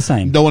do the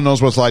same. No one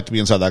knows what it's like to be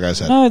inside that guy's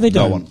head. No, they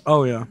don't. No one.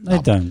 Oh yeah, they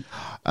don't.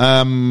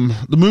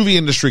 The movie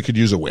industry could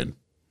use a win.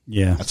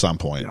 Yeah, at some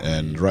point,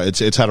 and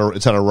it's had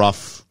a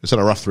rough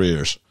 3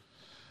 years,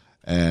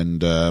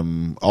 and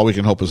all we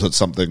can hope is that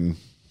something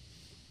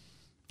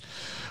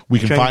we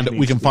can Change find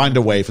needs to be find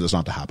a way for this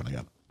not to happen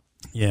again.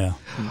 Yeah.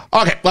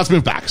 Okay, let's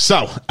move back.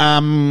 So,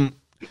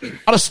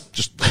 I'll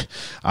just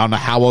I don't know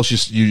how else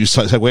you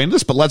segue into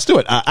this, but let's do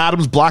it.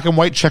 Adam's black and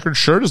white checkered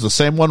shirt is the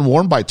same one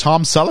worn by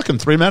Tom Selleck in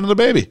Three Men and a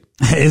Baby.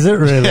 Is it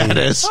really? Yeah, it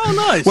is. Oh,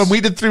 nice. When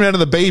we did Three Men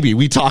and the Baby,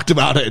 we talked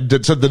about it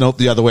and said the note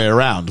the other way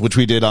around, which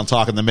we did on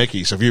Talking the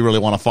Mickey. So if you really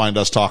want to find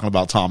us talking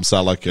about Tom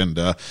Selleck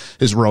and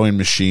his rowing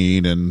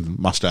machine and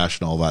mustache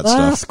and all that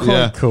stuff. That's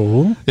quite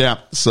cool. Yeah.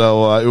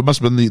 So it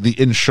must have been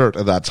the in shirt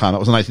at that time. It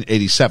was in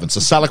 1987. So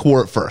Selleck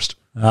wore it first.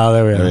 Oh,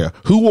 there we There you are. go.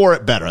 Who wore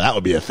it better? That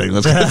would be a thing.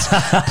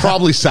 That's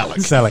probably Selleck.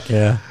 Selleck,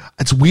 yeah.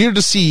 It's weird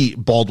to see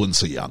Baldwin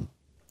so young.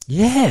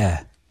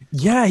 Yeah.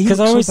 Yeah, Because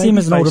I always see him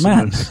as an older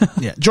man.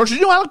 Yeah. George, did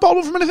you know Alec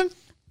Baldwin from anything?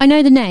 I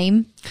know the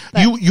name.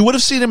 But You would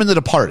have seen him in The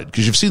Departed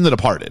because you've seen The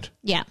Departed.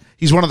 yeah.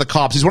 He's one of the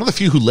cops. He's one of the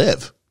few who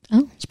live.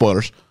 Oh.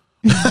 Spoilers.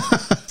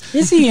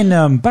 Is he in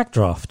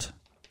Backdraft?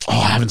 Oh,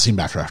 I haven't seen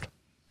Backdraft.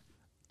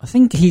 I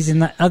think he's in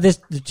that. There's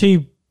the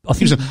two. I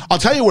He was think. in- I'll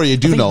tell you where you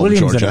do think know him,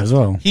 Williams in Georgia. it as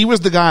well. He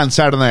was the guy on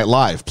Saturday Night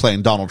Live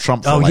playing Donald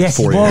Trump for Oh like yes,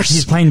 he 4 was. years.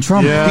 He's playing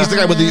Trump. Yeah. He's the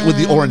guy with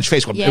the orange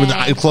face, with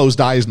Yeah. the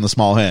closed eyes and the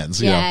small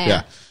hands. you know?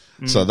 Yeah.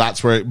 So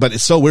that's where. But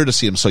it's so weird to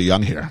see him so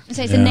young here.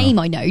 So it's a name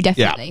I know,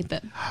 definitely.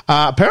 But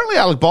Apparently,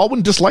 Alec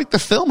Baldwin disliked the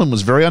film and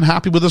was very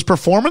unhappy with his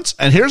performance.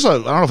 And here's I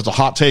don't know if it's a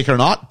hot take or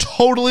not.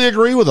 Totally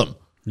agree with him.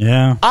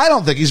 Yeah. I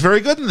don't think he's very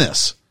good in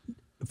this.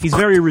 He's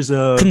very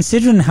reserved.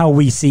 Considering how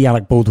we see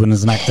Alec Baldwin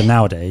as an actor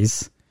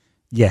nowadays,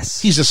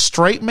 yes. He's a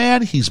straight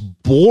man. He's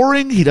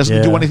boring. He doesn't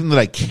Yeah. do anything that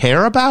I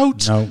care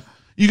about. No.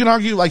 You can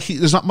argue like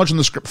there's not much in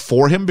the script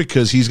for him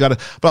because he's got to.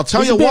 But I'll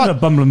tell He's you a bit what. of a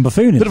bumbling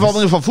buffoon. in Bit of this.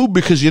 bumbling for food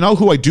because you know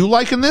who I do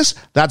like in this?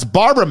 That's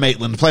Barbara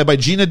Maitland, played by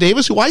Gina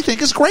Davis, who I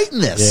think is great in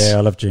this. Yeah,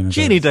 I love Gina.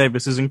 Jeannie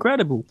Davis is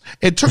incredible.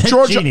 It took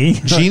Georgia. Jeannie.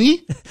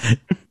 Jeannie?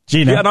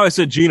 Gina. Yeah, no, I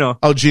said Gina.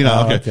 Oh, Gina.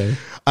 Oh, Okay.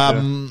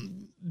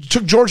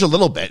 Took George a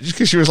little bit just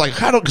because she was like,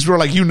 how do? Because we were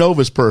like, you know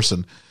this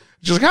person.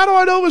 She's like, how do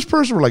I know this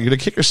person? We're like, you're gonna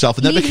kick yourself,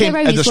 and that Leave became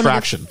Their Own a is one of the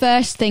distraction.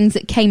 first things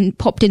that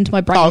popped into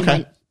my brain. Oh, and okay.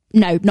 went,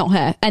 no, not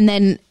her. And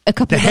then a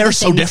couple The of hair's other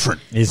so things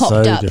different. It's popped so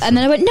up. different. And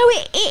then I went, no,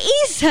 it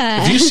is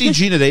her. If you see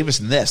Gina Davis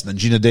in this, and then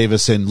Gina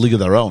Davis in League of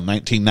Their Own,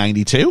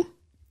 1992.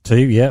 2,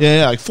 yeah.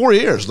 Yeah, like 4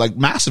 years, like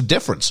massive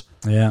difference.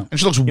 Yeah. And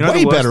she looks know way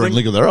the worst better in thing?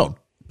 League of Their Own.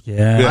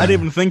 Yeah. Yeah. I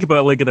didn't even think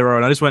about League of Their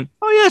Own. I just went,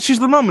 oh yeah,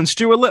 she's the mum in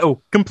Stuart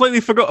Little. Completely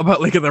forgot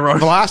about League of Their Own.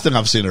 The last thing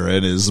I've seen her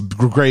in is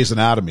Grey's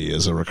Anatomy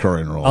as a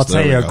recurring role. I'll So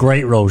tell there you we a go.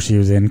 great role she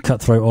was in,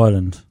 Cutthroat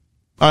Island.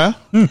 Oh,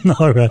 yeah? No,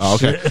 Oh,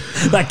 okay.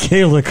 that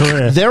killed her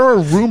career. There are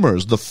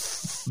rumors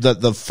that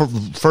the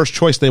first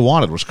choice they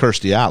wanted was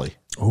Kirstie Alley.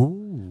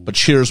 Ooh. But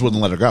Cheers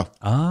wouldn't let her go.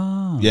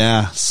 Ah.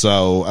 Yeah,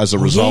 so as a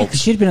Yeah, result.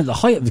 because she'd been at the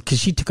height of because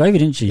she took over,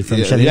 didn't she, from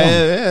Yeah, Shelley Long?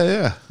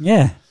 yeah.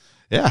 Yeah.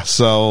 Yeah,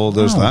 so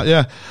there's that,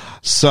 yeah.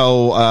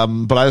 So,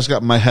 but I just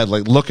got in my head,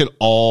 like, look at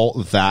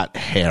all that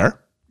hair.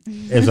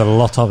 There's a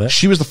lot of it.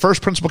 She was the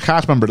first principal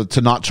cast member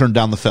to not turn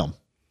down the film.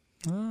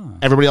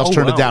 Everybody else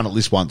turned it wow. down at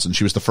least once, and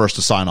she was the first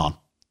to sign on.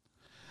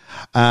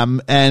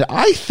 And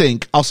I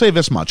think, I'll say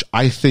this much,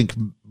 I think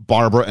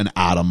Barbara and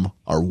Adam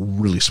are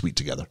really sweet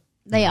together.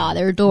 They are.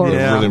 They're adorable.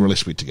 Yeah. Really, really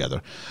sweet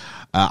together.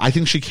 I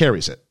think she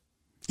carries it.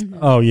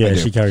 Oh, yeah, do.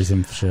 she carries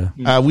him for sure.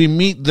 We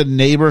meet the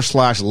neighbor /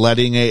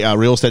 letting a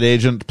real estate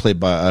agent played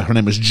by, her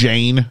name is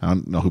Jane. I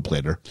don't know who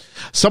played her.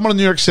 Someone in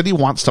New York City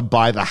wants to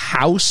buy the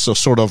house. So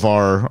sort of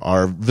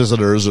our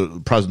visitors'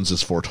 presence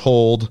is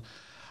foretold.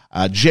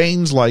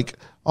 Jane's like,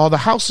 oh, the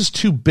house is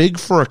too big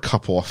for a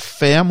couple. A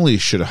family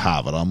should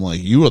have it. I'm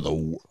like, you are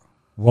the,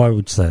 Why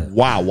would you say it?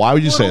 wow. Why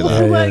would you say What's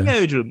that? the wedding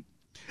agent?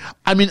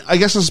 I mean, I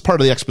guess this is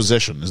part of the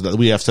exposition is that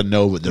we have to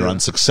know that they're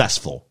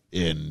unsuccessful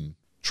in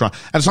trying.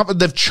 And it's not that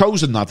they've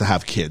chosen not to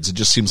have kids. It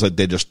just seems like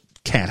they just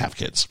can't have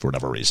kids for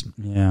whatever reason.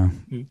 Yeah.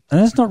 And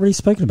it's not really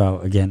spoken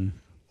about again.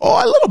 Oh,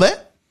 a little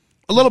bit.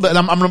 A little bit. And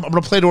I'm going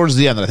to play towards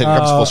the end. And I think it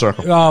comes full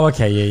circle. Oh,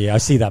 okay. Yeah. I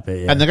see that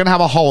bit. Yeah. And they're going to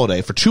have a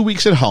holiday for 2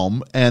 weeks at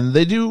home. And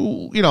they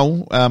do, you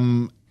know,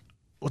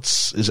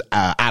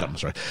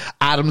 Adams, right?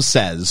 Adam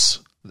says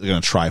they're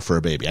going to try for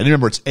a baby. And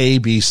remember, it's A,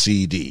 B,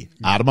 C, D.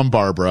 Adam and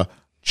Barbara,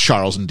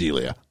 Charles and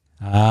Delia.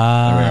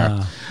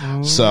 Ah. There we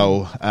are.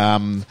 So,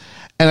 and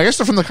I guess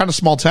they're from the kind of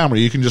small town where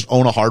you can just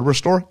own a hardware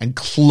store and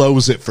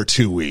close it for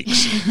 2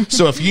 weeks.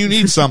 So if you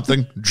need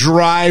something,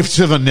 drive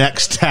to the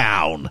next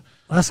town.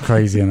 That's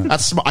crazy, isn't it?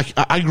 That's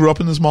I grew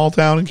up in the small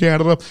town in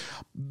Canada.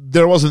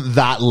 There wasn't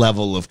that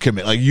level of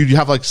commitment. Like you'd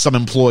have like some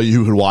employee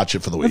who could watch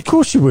it for the week. Of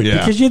course you would, Yeah.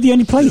 because you're the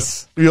only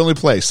place. The only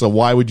place. So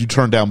why would you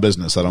turn down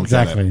business? I don't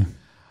get Exactly. it.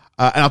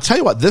 And I'll tell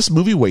you what, this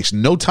movie wastes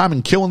no time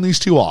in killing these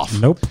two off.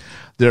 Nope.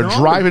 They're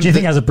driving. Do you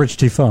think that's a bridge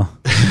too far?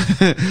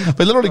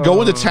 They literally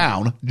go into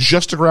town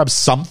just to grab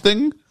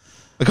something,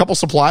 a couple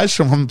supplies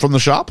from the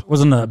shop.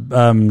 Wasn't it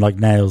like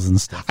nails and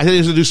stuff? I think he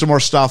has to do some more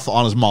stuff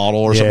on his model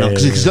or something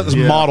because he's got this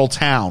Yeah. model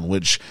town,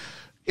 which,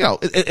 you know,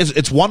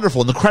 it's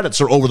wonderful. And the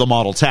credits are over the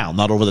model town,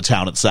 not over the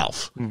town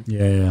itself.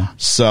 Yeah.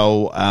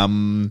 So,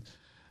 and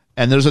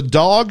there's a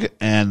dog,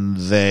 and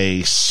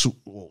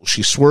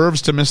she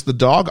swerves to miss the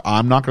dog.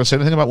 I'm not going to say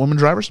anything about women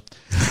drivers.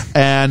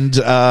 And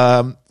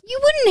You You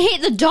wouldn't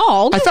hit the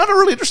dog. I found it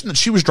really interesting that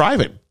she was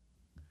driving.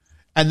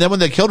 And then when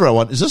they killed her, I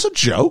went, is this a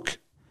joke?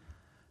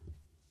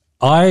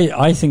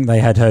 I think they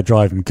had her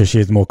driving because she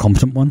is the more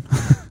competent one.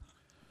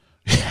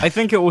 I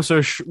think it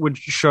also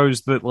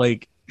shows that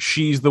like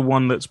she's the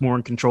one that's more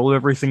in control of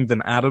everything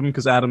than Adam,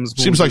 because Adam's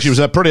Seems like she was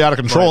pretty out of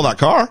control in that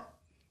car.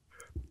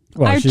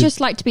 Well, I would just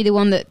like to be the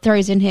one that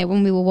throws in here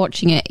when we were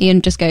watching it.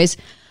 Ian just goes,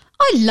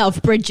 I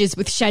love bridges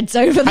with sheds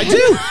over them. I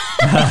do.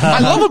 I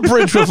love a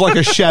bridge with like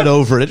a shed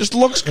over it. It just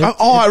looks.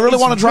 I really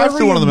want to drive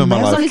through one of them in my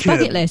It's on life. his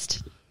bucket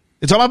list.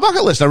 It's on my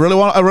bucket list. I really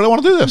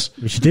want to do this.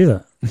 we should do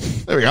that.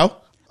 There we go.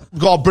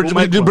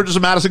 We do bridges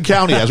in Madison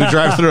County as we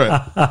drive through it.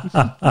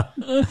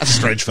 That's a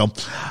strange film.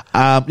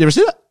 You ever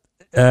see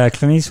that?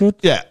 Clint Eastwood?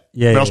 Yeah.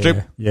 Yeah, Meryl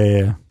Streep?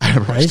 yeah.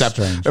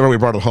 Whenever we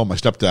brought it home, my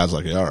stepdad's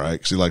like, yeah, all right,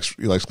 because he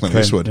likes Clint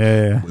Eastwood.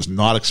 Yeah. Was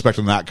not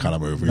expecting that kind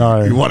of movie.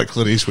 No. You wanted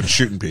Clint Eastwood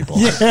shooting people.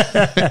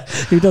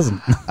 Who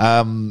doesn't?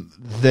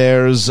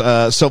 There's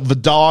so the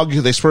dog,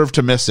 they swerve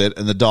to miss it,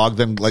 and the dog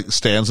then like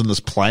stands in this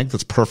plank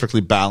that's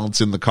perfectly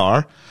balanced in the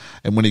car.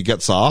 And when he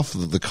gets off,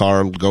 the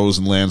car goes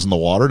and lands in the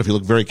water. And if you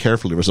look very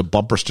carefully, there's a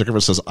bumper sticker that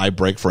says, I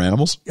brake for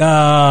animals.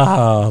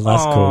 Oh,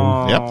 that's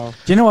cool. Yep.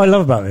 Do you know what I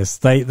love about this?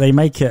 They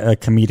make it a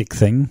comedic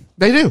thing.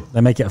 They do.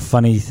 They make it a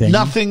funny thing.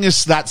 Nothing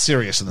is that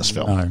serious in this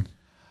film.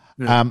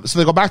 No. So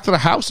they go back to the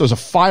house. There's a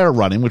fire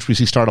running, which we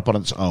see start up on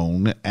its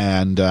own.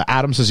 And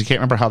Adam says he can't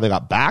remember how they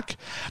got back.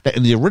 That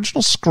in the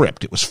original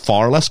script, it was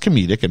far less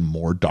comedic and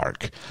more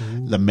dark.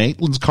 The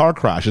Maitland's car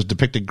crash is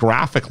depicted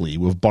graphically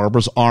with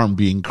Barbara's arm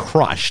being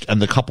crushed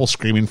and the couple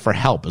screaming for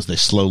help as they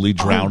slowly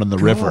drown in the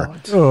river.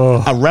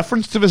 A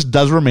reference to this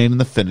does remain in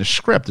the finished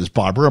script as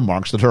Barbara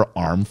remarks that her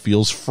arm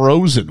feels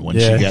frozen when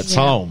she gets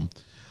home.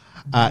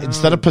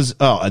 Instead of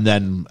and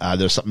then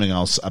there's something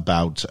else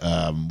about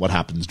what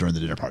happens during the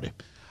dinner party.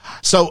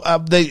 So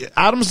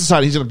Adams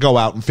decided he's going to go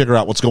out and figure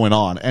out what's going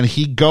on, and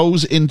he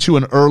goes into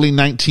an early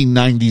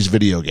 1990s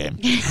video game,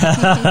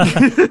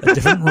 A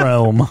different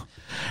realm.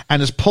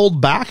 and is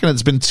pulled back, and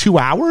it's been 2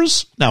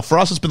 hours. Now for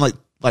us, it's been like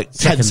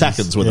 10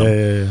 seconds with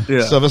him.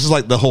 Yeah. So this is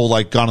like the whole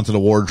like gone into the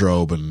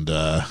wardrobe, and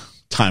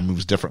time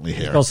moves differently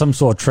here. Got some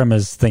sort of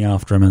Tremors thing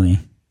after him, isn't he?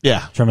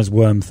 Yeah. Tremors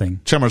worm thing.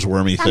 Tremors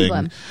wormy thing.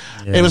 Sandworm.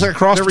 It was like a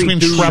cross Very between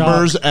Dune.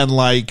 Tremors and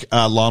like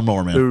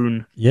Lawnmower Man.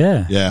 Boone.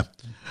 Yeah. Yeah.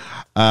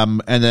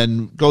 And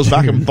then goes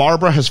back, and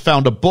Barbara has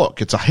found a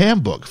book. It's a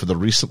handbook for the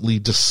recently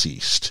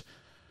deceased.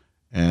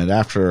 And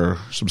after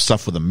some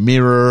stuff with a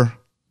mirror,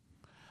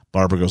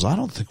 Barbara goes, I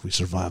don't think we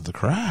survived the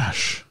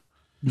crash.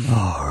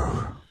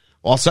 No.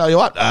 Well, I'll tell you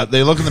what,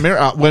 they look in the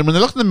mirror. When they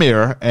look in the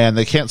mirror and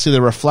they can't see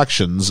their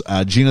reflections,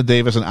 Gina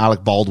Davis and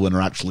Alec Baldwin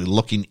are actually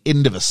looking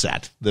into the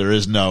set. There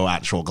is no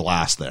actual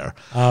glass there.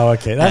 Oh,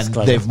 okay. That's And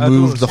clever. they've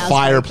moved the That's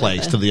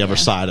fireplace very to the other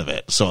clever. side of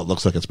it, so it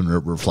looks like it's been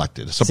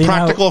reflected. So See,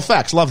 practical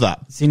effects, love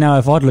that. See, now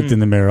if I'd looked in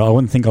the mirror, I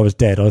wouldn't think I was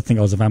dead. I would think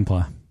I was a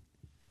vampire.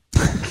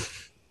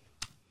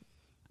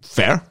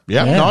 Fair.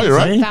 Yeah, Yeah, no, you're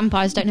right. see?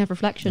 Vampires don't have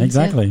reflections.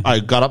 Exactly.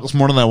 I got up this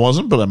morning and I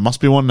wasn't, but I must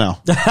be one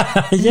now.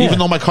 Yeah. Even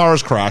though my car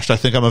has crashed, I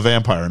think I'm a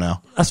vampire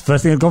now. That's the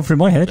first thing that gone through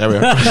my head. There we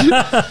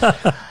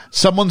are.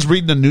 Someone's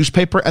reading a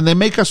newspaper and they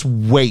make us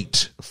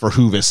wait for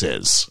who this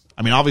is.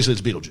 I mean, obviously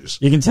it's Beetlejuice,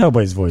 You can tell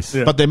by his voice.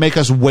 but they make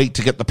us wait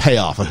to get the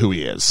payoff of who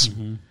he is.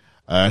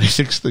 And he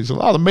thinks,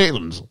 oh, the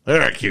Maitlands,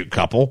 they're a cute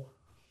couple.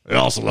 They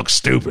also look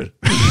stupid.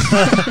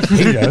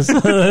 He does.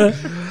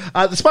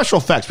 The special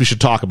effects, we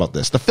should talk about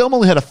this. The film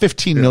only had a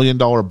 $15 million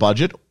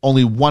budget.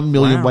 Only $1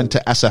 million went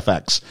to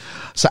SFX.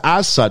 So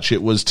as such,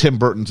 it was Tim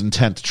Burton's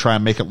intent to try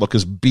and make it look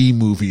as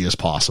B-movie as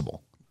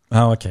possible.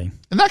 Oh, okay.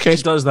 In that case,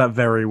 It does that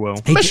very well.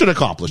 mission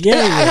accomplished. Yeah,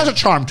 it yeah. has a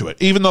charm to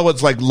it. Even though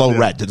it's like low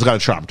rent, it's got a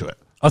charm to it.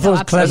 I thought it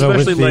was clever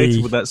Especially with later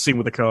the... with that scene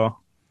with the car.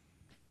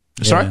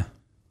 Sorry? Yeah.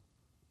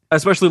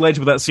 Especially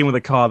later with that scene with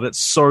the car that's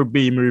so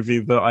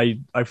B-movie that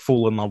I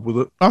fall in love with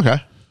it. Okay.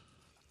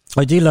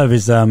 I do love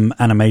his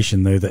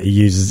animation, though, that he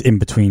uses in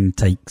between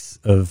takes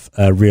of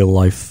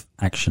real-life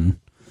action.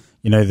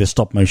 You know, the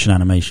stop-motion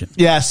animation.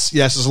 Yes,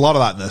 there's a lot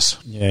of that in this.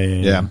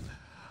 Yeah.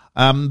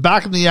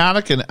 Back in the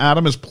attic, and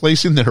Adam is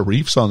placing their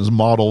reefs on his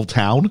model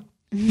town.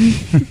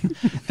 And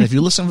if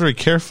you listen very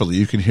carefully,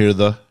 you can hear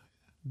the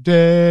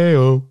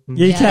Deo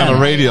You on can. the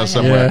radio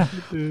somewhere.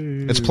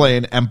 Yeah. It's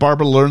playing, and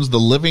Barbara learns the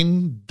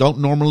living don't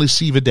normally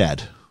see the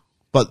dead,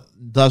 but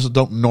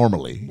don't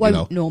normally.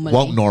 Won't normally.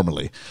 Won't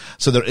normally.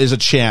 So there is a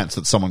chance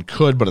that someone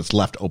could, but it's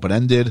left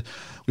open-ended.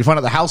 We find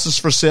out the house is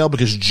for sale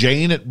because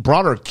Jane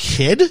brought her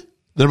kid.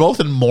 They're both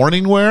in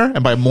mourning wear,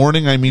 and by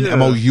mourning I mean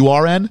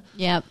MOURN.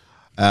 Yep.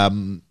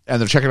 And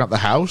they're checking out the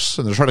house,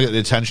 and they're trying to get the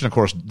attention. Of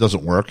course, it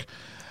doesn't work.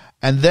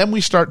 And then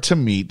we start to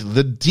meet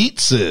the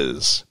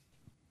Dietzes.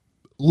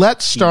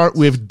 Let's start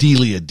with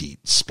Delia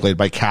Dietz, played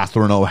by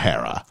Catherine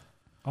O'Hara,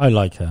 I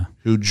like her.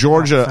 who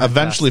Georgia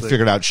eventually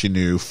figured out she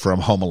knew from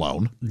Home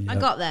Alone. I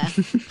got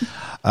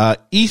there.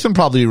 Ethan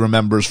probably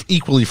remembers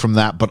equally from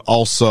that, but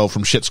also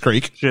from Schitt's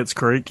Creek. Schitt's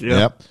Creek, yeah.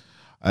 Yep.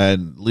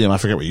 And Liam, I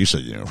forget what you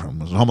said you knew her from.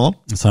 Was it Home Alone?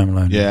 It's Home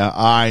Alone. Yeah,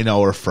 I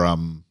know her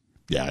from.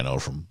 Yeah, I know her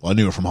from. Well, I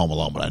knew her from Home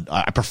Alone, but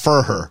I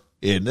prefer her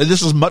in.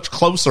 This is much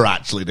closer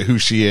actually to who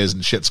she is in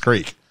Schitt's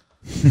Creek.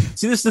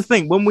 See, this is the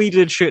thing. When we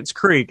did Schitt's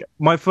Creek,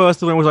 my first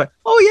thing was like,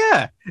 "Oh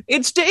yeah,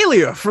 it's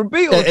Dahlia from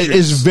Beetlejuice." It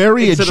is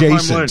very Instead of Home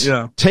adjacent.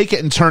 Alone, yeah. Take it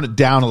and turn it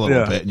down a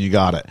little bit, and you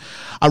got it.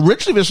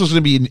 Originally, this was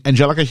going to be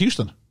Angelica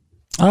Houston,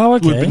 Oh,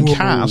 who had okay. been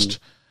cast,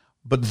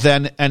 but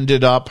then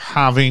ended up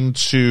having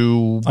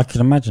to I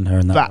can imagine her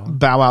in that. one.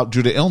 bow out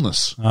due to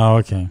illness. Oh,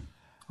 okay.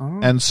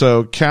 And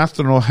so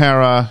Catherine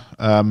O'Hara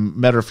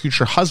met her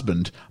future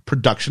husband,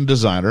 production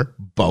designer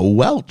Bo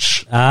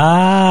Welch,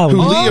 Ah, who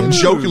well, Liam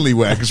jokingly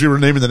went, because we were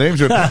naming the names.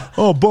 He went,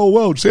 oh, Bo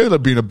Welch, that ended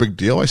up being a big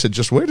deal. I said,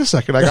 just wait a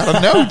second, I got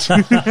a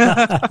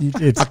note.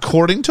 it's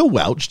According to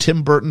Welch,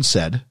 Tim Burton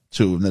said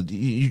to him that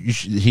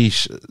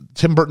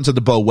Tim Burton said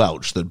to Bo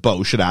Welch that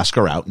Bo should ask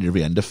her out near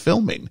the end of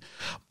filming.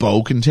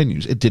 Bo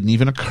continues, it didn't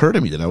even occur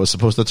to me that I was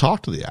supposed to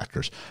talk to the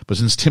actors, but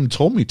since Tim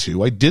told me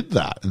to, I did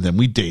that, and then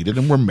we dated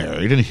and we're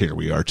married, and here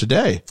we are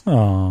today.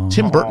 Aw.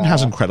 Tim Burton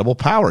has incredible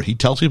power. He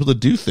tells people to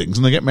do things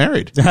and they get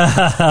married.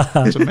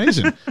 It's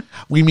amazing.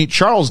 We meet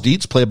Charles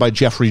Dietz, played by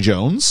Jeffrey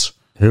Jones.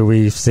 who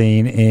we've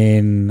seen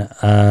in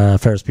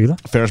Ferris Bueller.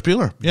 Ferris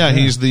Bueller. Yeah,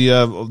 he's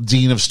the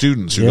dean of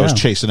students who goes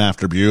chasing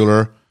after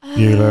Bueller.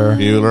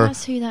 Bueller.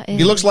 That's who that is.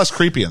 He looks less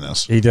creepy in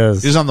this. He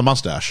does. He's on the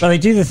mustache. But they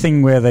do the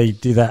thing where they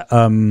do that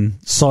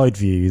side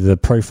view, the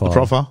profile. The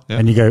profile, yeah.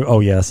 And you go,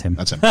 oh, yeah, that's him.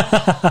 That's him.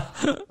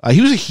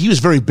 He was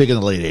very big in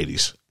the late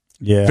 80s.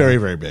 Yeah. Very,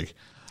 very big.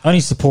 Only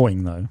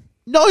supporting, though.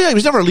 No, yeah, he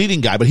was never a leading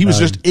guy, but he was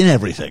just in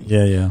everything.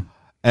 Yeah, yeah.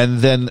 And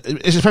then,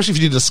 especially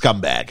if you need a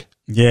scumbag.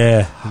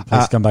 Yeah, he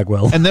plays scumbag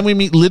well. And then we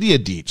meet Lydia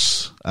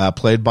Dietz,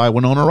 played by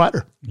Winona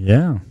Ryder.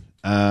 Yeah.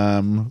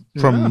 From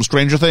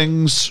Stranger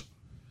Things.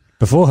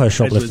 Before her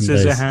shoplifting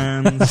days.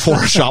 Before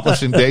her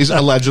shoplifting days.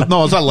 Allegedly.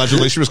 No, it's not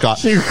allegedly. She was caught.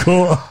 She was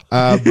caught.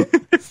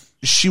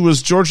 She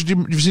was, George,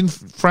 you've seen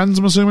Friends,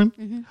 I'm assuming?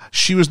 Mm-hmm.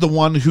 She was the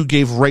one who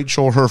gave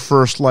Rachel her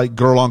first, like,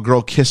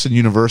 girl-on-girl kiss in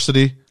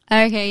university.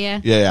 Okay,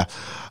 yeah. Yeah.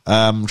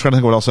 I'm trying to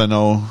think what else I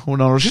know. Oh,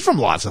 no, she's from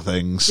lots of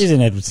things. She's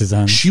in Edward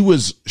Scissorhands. She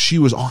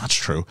was, oh, that's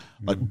true.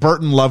 Like,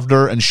 Burton loved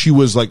her, and she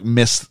was, like,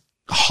 Miss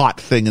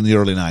Hot Thing in the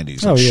early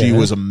 90s. Oh, yeah. She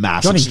was a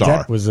massive Johnny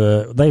star. Depp was,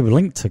 they were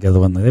linked together,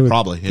 weren't they? They were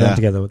Probably, yeah.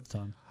 together at the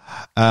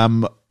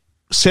time.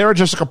 Sarah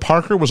Jessica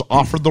Parker was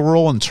offered the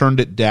role and turned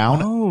it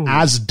down,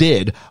 as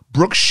did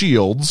Brooke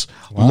Shields,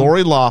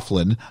 Lori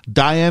Loughlin,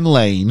 Diane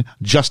Lane,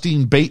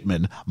 Justine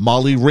Bateman,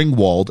 Molly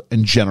Ringwald,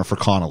 and Jennifer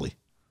Connelly.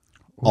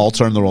 All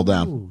turned the role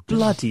down.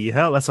 Bloody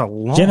hell, that's a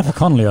lot. Jennifer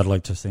Connelly I'd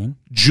like to have seen.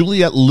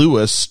 Juliette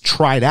Lewis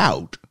tried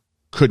out,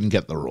 couldn't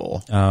get the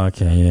role. Oh,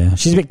 okay, yeah.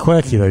 She's a bit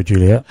quirky, though,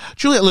 Juliette.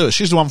 Juliette Lewis,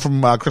 she's the one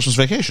from Christmas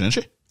Vacation,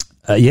 isn't she?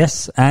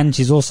 Yes, and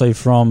she's also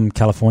from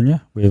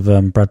California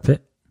with Brad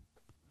Pitt.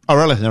 Oh,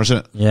 really? Never seen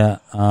it. Yeah,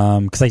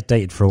 because they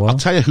dated for a while. I'll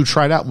tell you who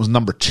tried out was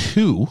number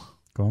 2.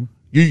 Go on.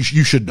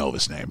 You should know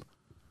this name.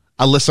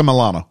 Alyssa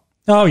Milano.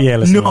 Oh, yeah.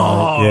 Listen,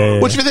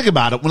 yeah. Which, if you think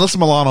about it, Alyssa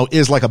Milano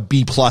is like a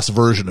B-plus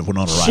version of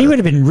Winona Ryder. She would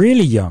have been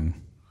really young.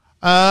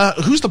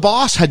 Who's the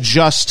Boss had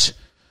just...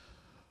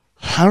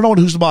 I don't know when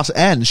Who's the Boss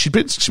ends. She'd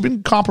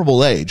been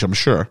comparable age, I'm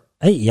sure.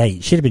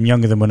 88. She'd have been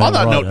younger than Winona On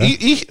that Ryder. note,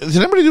 did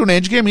anybody do an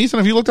age game? Ethan,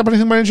 have you looked up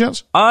anything by any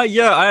chance?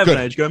 Yeah, I have Good.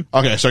 an age game.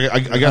 Okay, so I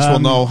guess we'll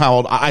know how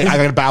old... I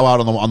got to bow out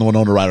on the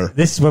Winona Ryder.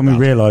 This is when we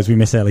realise we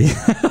miss Ellie.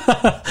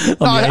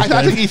 No,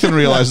 I think Ethan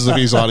realizes if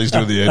he's on, he's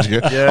doing the age game.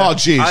 Yeah. Oh,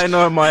 jeez.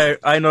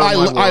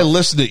 I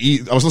listened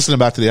to I was listening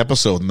back to the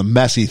episode and the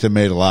mess Ethan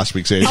made of last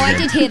week's age Oh, I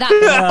game. did hear that.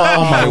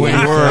 Oh, my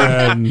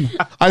word.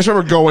 I just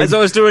remember going... As I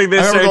was doing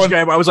this remember age going-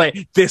 game, I was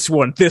like, this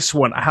one.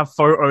 I have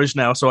photos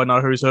now, so I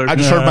know who's who. I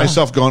just heard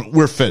myself going,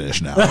 we're finished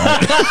now.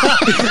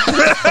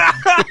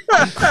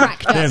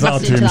 Cracked up There's our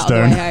listening to that on the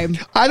way tombstone. home.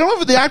 I don't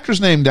have the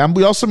actor's name down.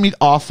 We also meet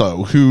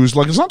Otho, who's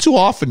like, it's not too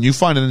often you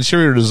find an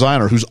interior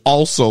designer who's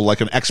also like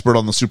an expert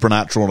on the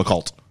supernatural and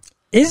occult.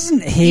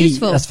 Isn't he...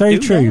 Useful. That's very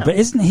Do true. that. But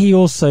isn't he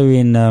also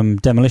in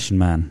Demolition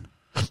Man?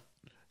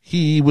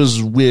 He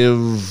was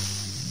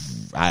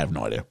with... I have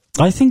no idea.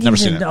 I think Never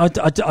he's seen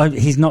in...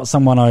 he's not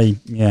someone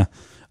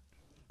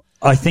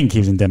I think he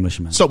was in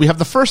Demolition Man. So we have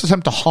the first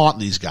attempt to haunt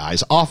these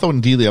guys. Otho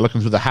and Delia are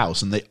looking through the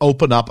house, and they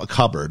open up a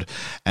cupboard,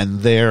 and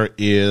there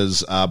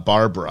is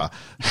Barbara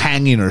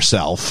hanging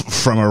herself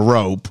from a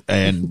rope.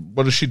 And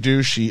what does she do?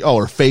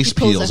 Her face She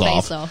pulls peels her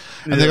off. face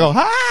off. And they go,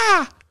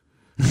 ah!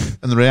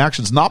 And the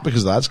reaction's not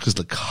because of that, it's because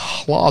the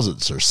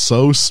closets are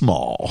so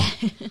small.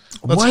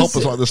 Let's hope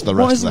it's like this the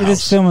What rest is of it the with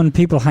this house. film and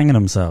people hanging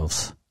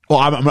themselves? Well,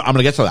 I'm going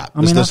to get to that. I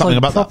mean, There's that's something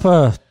like about that.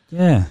 proper...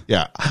 Yeah.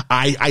 Yeah,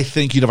 I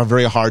think you'd have a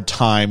very hard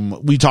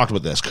time. We talked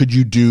about this. Could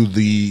you do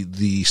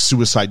the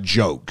suicide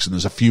jokes? And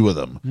there's a few of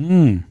them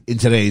in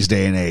today's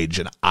day and age.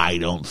 And I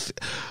don't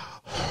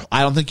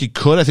think you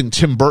could. I think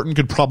Tim Burton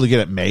could probably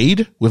get it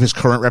made with his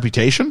current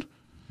reputation.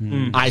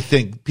 I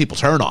think people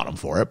turn on him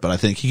for it, but I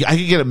think I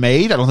could get it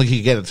made. I don't think he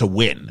could get it to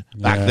win.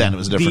 Back then, it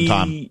was a different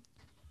time.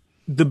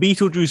 The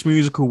Beetlejuice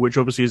musical, which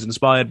obviously is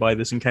inspired by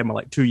this and came out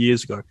like 2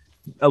 years ago,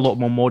 a lot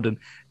more modern.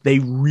 They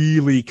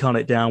really cut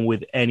it down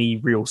with any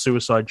real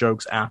suicide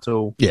jokes at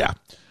all. Yeah.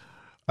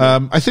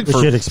 I think We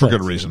should for expect.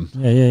 good reason.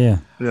 Yeah.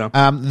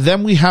 Yeah.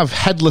 Then we have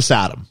Headless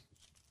Adam.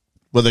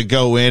 where they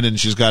go in and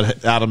she's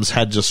got Adam's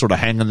head just sort of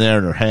hanging there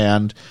in her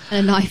hand.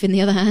 And a knife in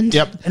the other hand.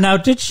 Yep. Now,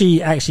 did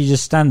she actually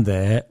just stand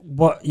there,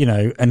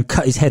 and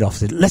cut his head off?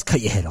 Said, let's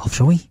cut your head off,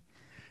 shall we?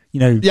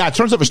 Yeah, it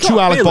turns out there's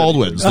two Alec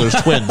Baldwins. There's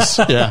twins.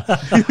 Yeah.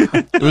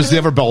 It was the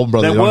other Baldwin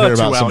brother you don't hear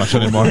about so much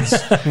anymore.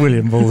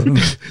 William Baldwin.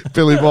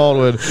 Billy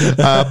Baldwin.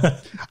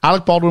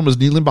 Alec Baldwin was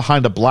kneeling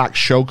behind a black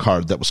show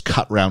card that was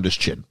cut round his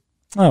chin.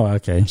 Oh,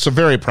 okay. So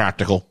very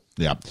practical.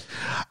 Yeah.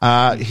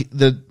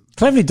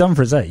 Cleverly done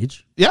for his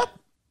age. Yeah.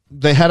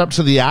 They head up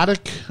to the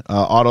attic.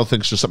 Otto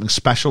thinks there's something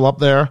special up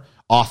there.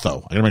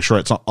 Otho. I gotta make sure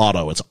it's not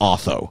Otto, it's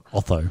Otho.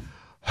 Otho.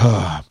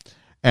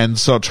 And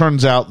so it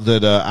turns out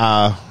that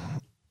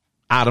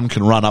Adam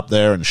can run up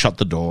there and shut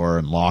the door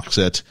and locks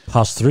it.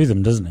 Pass through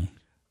them, doesn't he?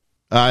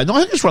 No, I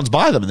think he just runs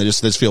by them and they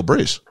just feel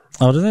breeze.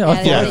 Oh, do they?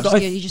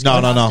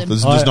 No.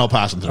 There's no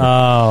passing through.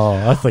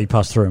 Oh, I thought you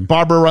passed through him.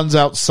 Barbara runs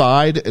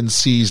outside and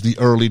sees the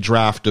early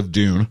draft of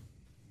Dune.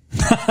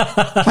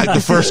 Like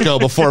the first go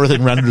before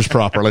everything renders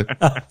properly.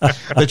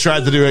 They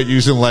tried to do it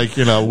using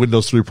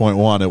Windows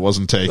 3.1. It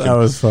wasn't taken. That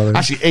was funny.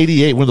 Actually,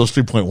 88 Windows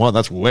 3.1.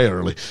 That's way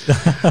early.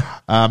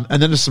 And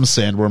then there's some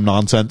sandworm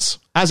nonsense.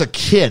 As a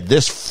kid,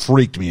 this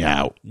freaked me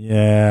out.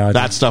 Yeah,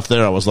 that stuff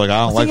there, I was like,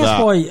 I don't like that.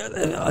 That's why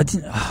I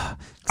didn't.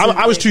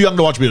 I was too young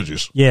to watch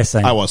Beetlejuice. Yeah,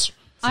 same. I was.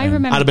 I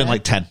remember I'd have been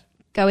like 10.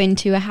 Going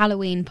to a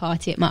Halloween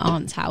party at my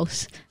aunt's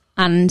house,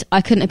 and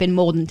I couldn't have been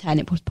more than 10.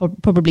 It was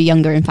probably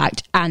younger, in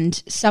fact.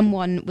 And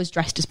someone was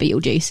dressed as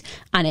Beetlejuice,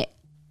 and it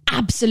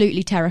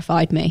absolutely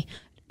terrified me.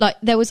 Like,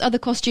 there was other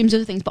costumes,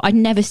 other things, but I'd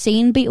never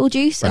seen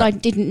Beetlejuice, and I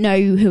didn't know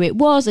who it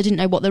was. I didn't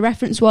know what the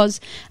reference was.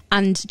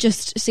 And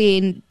just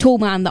seeing tall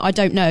man that I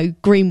don't know,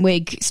 green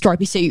wig,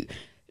 stripy suit,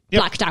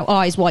 blacked out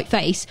eyes, white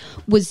face,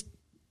 was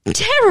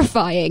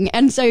terrifying.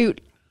 And so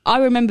I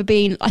remember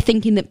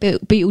thinking that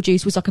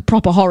Beetlejuice was like a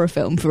proper horror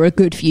film for a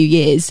good few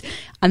years,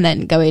 and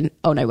then going,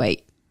 oh no,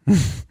 wait,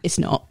 it's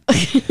not.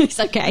 It's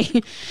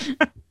okay.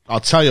 I'll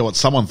tell you what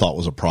someone thought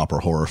was a proper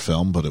horror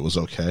film, but it was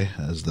okay.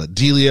 As that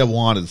Delia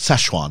wanted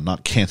Szechuan,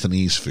 not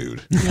Cantonese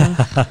food.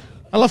 Yeah.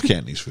 I love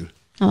Cantonese food.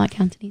 I like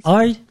Cantonese.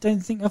 I don't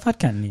think I've had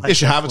Cantonese. Yes,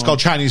 you have. It's called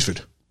Chinese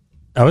food.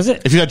 Oh, is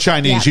it? If you had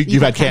Chinese,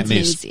 you've had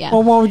Cantonese. Yeah.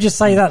 Well, why would you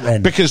say that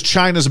then? Because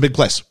China's a big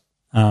place.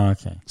 Oh,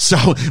 okay. So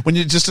when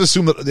you just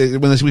assume that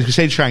when we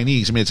say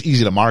Chinese, I mean, it's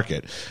easy to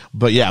market.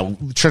 But yeah,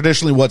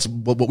 traditionally what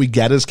we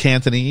get as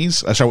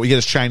Cantonese, what we get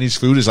as Chinese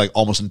food is like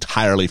almost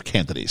entirely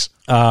Cantonese.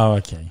 Oh,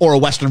 okay. Or a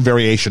Western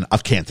variation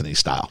of Cantonese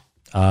style.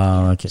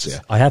 Oh, okay. So, yeah.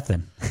 I have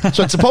them.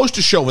 So it's supposed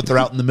to show that they're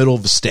out in the middle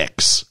of the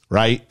sticks,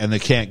 right? And you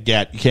can't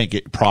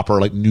get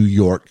proper like New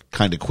York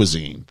kind of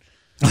cuisine.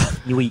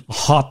 You eat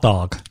hot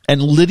dog. And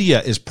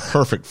Lydia is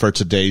perfect for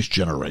today's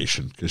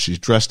generation because she's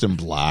dressed in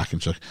black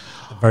and she's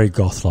very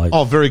goth-like.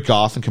 Oh, very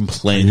goth and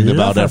complaining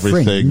about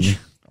everything. Fringe.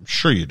 I'm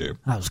sure you do.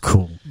 That was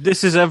cool.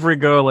 This is every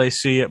girl I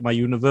see at my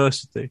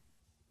university.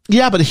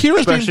 Yeah, but here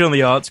it's especially on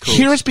the arts course.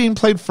 Here it's being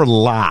played for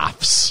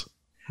laughs.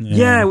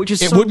 Yeah, which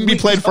is it wouldn't be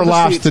played for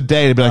laughs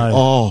today. It'd be like,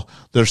 oh,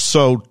 they're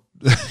so,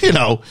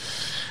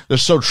 they're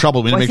so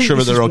troubled. We need to make sure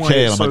that they're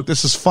okay. And I'm like,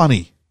 this is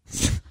funny.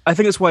 I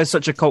think that's why it's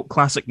such a cult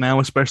classic now,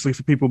 especially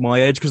for people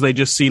my age, because they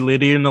just see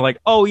Lydia and they're like,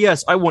 oh,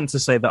 yes, I want to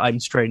say that I'm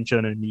strange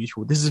and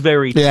unusual. This is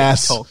very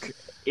TikTok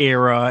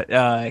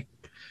era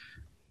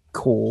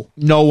cool.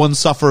 No one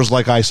suffers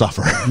like I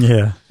suffer.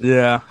 Yeah.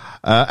 Yeah.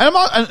 And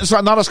it's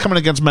not us coming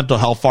against mental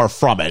health, far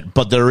from it,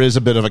 but there is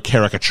a bit of a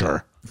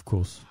caricature. Of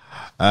course.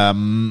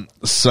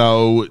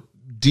 So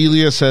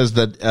Delia says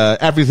that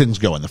everything's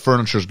going. The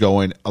furniture's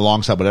going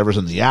alongside whatever's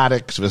in the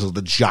attic. So this is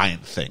the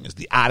giant thing.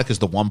 The attic is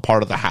the one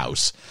part of the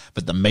house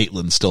that the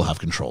Maitlands still have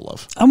control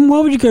of. And why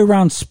would you go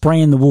around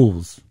spraying the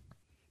walls?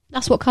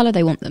 That's what colour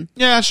they want them.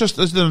 Yeah, it's just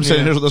them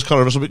saying here's what this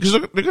colour is because they're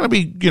going to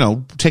be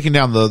taking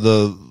down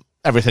the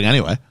everything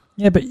anyway.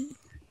 Yeah, but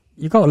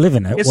you got to live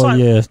in it. It's while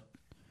you're...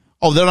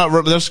 Oh, they're not.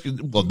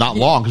 Not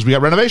long because we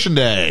got renovation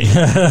day.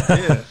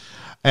 Yeah.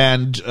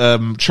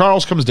 And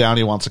Charles comes down.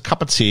 He wants a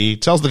cup of tea.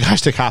 Tells the guys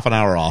to take half an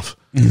hour off.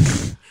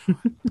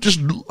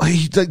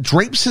 He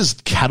drapes his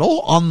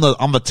kettle on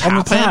the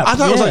tap.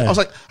 I was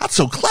like, that's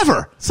so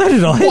clever. So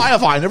did I. Why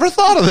have I never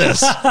thought of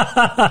this?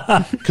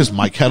 Because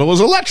my kettle is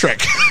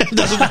electric. It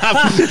doesn't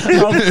have.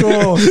 Of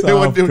course.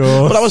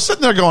 But I was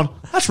sitting there going,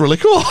 that's really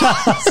cool.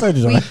 So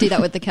did I. We do that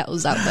with the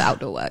kettles out for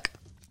outdoor work.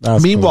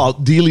 That's Meanwhile,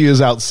 cool.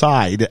 Delia's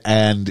outside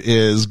and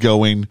is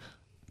going,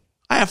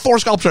 I have 4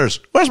 sculptures.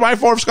 Where's my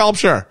 4th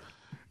sculpture?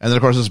 And then,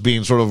 of course, it's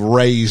being sort of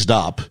raised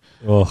up.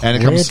 Oh,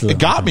 and it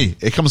got me.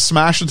 It comes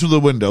smashing through the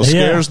window.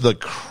 Scares the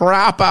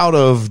crap out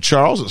of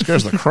Charles. It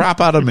scares the crap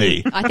out of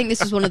me. I think this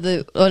was one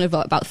of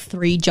about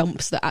 3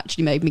 jumps that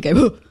actually made me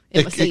go,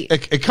 in my seat.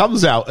 It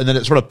comes out, and then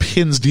it sort of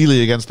pins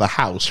Delia against the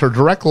house. Her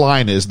direct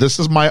line is, this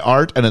is my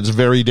art, and it's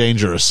very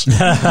dangerous.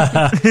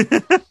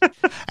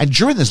 And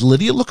during this,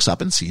 Lydia looks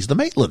up and sees the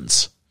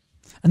Maitlands.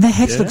 And their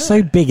heads look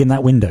so big in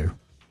that window.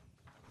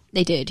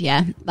 They did,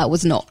 yeah. That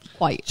was not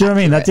quite. Do you know what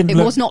I mean? That didn't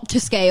was not to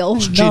scale.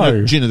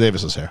 Gina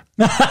Davis's hair.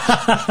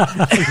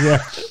 Yeah.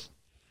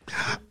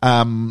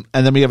 And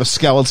then we have a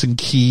skeleton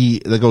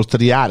key that goes to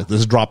the attic. This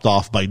is dropped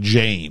off by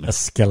Jane. A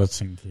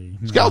skeleton key.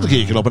 Skeleton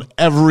key can open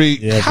every...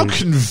 how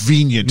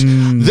convenient.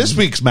 This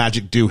week's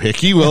Magic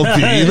Doohickey will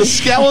be the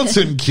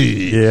skeleton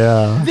key.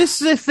 Yeah.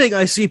 This is a thing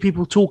I see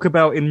people talk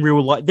about in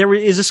real life. There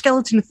is a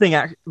skeleton thing,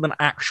 an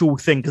actual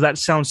thing, because that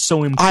sounds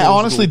so implausible. I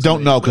honestly to don't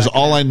me. know, because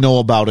all I know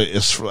about it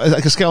is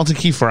like a skeleton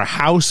key for a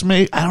house,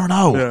 mate. I don't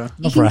know. Yeah.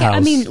 Not for a house. I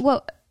mean,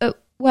 well, at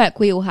work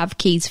we all have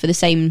keys for the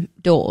same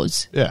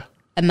doors. Yeah.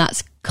 And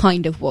that's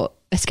kind of what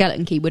a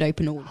skeleton key would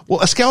open all. Well,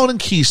 a skeleton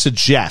key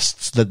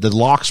suggests that the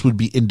locks would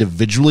be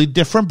individually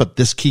different, but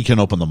this key can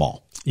open them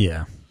all.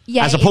 Yeah.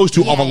 Yeah, As opposed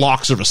to all the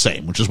locks are the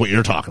same, which is what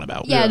you're talking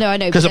about. Yeah, no, I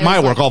know. Because but at my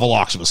there's, work, all the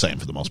locks are the same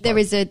for the most part. there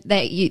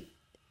is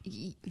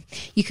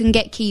you can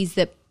get keys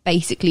that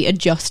basically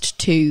adjust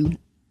to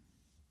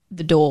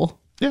the door.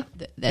 Yeah.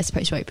 That they're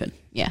supposed to open.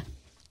 Yeah.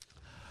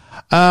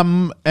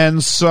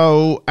 And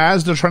so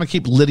as they're trying to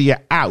keep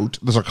Lydia out,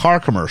 there's a car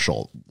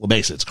commercial. Well,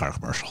 basically it's a car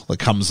commercial that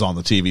comes on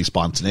the TV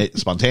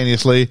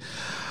spontaneously.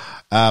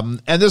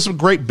 And there's some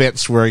great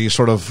bits where you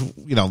sort of,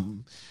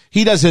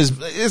 he does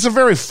it's a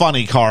very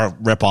funny car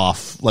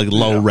ripoff, like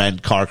low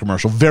rent car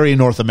commercial, very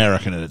North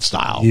American in its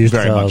style. Used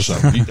very cars.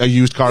 much so. A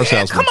used car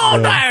salesman. Come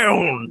on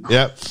down!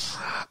 Yep.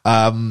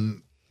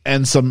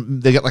 And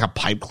they get like a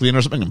pipe cleaner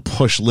or something and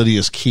push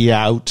Lydia's key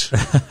out.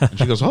 And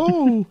she goes,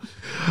 oh.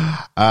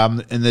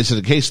 And they said,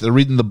 in case they're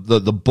reading the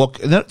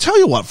book. And then tell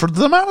you what, for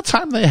the amount of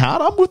time they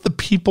had, I'm with the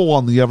people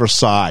on the other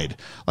side.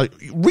 Like,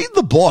 read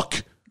the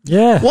book.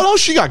 Yeah. What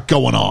else you got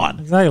going on?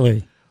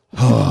 Exactly.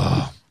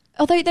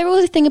 Although there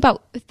was a thing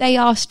about if they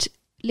asked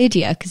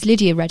Lydia, because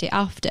Lydia read it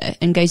after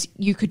and goes,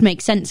 you could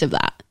make sense of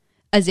that.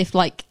 As if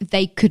like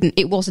they couldn't,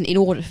 it wasn't in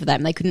order for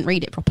them. They couldn't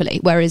read it properly.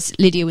 Whereas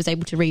Lydia was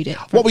able to read it.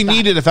 What we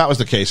needed, if that was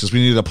the case, is we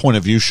needed a point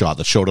of view shot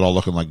that showed it all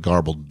looking like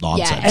garbled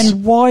nonsense. Yeah.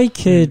 And why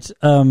could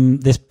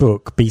this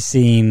book be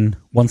seen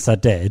once they're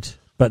dead,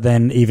 but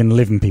then even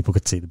living people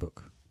could see the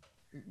book?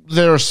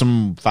 There are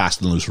some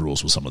fast and loose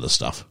rules with some of this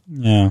stuff.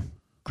 Yeah.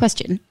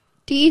 Question: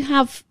 do you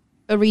have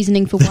a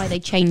reasoning for why they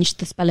changed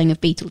the spelling of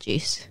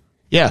Beetlejuice?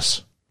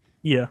 Yes.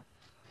 Yeah.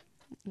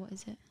 What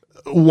is it?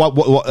 What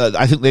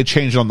I think they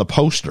changed it on the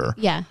poster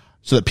Yeah.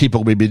 so that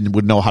people maybe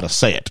would know how to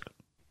say it.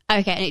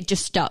 Okay, and it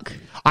just stuck.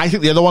 I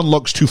think the other one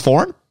looks too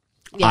foreign.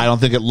 Yeah. I don't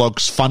think it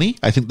looks funny.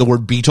 I think the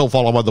word beetle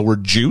followed by the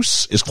word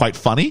juice is quite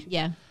funny.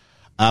 Yeah.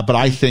 But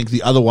I think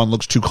the other one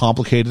looks too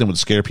complicated and would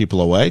scare people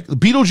away.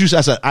 Beetlejuice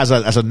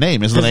as a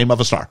name is the name of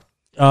a star.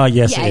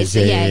 Yes, Yeah, it it's,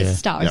 is. it's a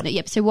star, Yep. isn't it?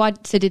 Yep.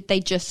 So did they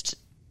just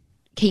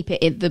keep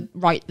it in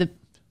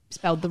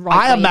spelled the right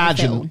way?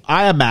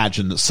 I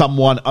imagine that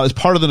someone, as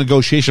part of the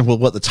negotiation with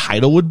what the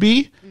title would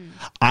be,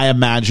 I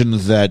imagine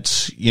that,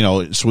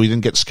 so we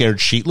didn't get scared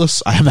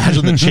sheetless. I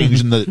imagine that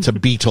changing to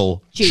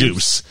Beetle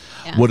Juice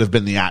would have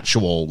been the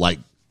actual,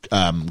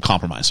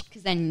 compromise.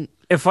 Because then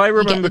If I you get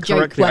remember the joke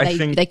correctly, where I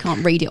think they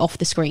can't read it off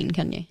the screen,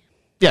 can you?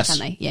 Yes. Can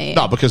they? Yeah.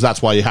 No, because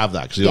that's why you have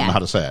that, because you don't Yeah. know how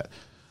to say it.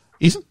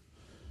 Ethan?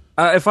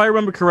 if I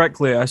remember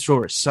correctly, I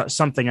saw it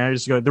something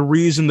ages ago. The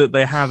reason that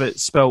they have it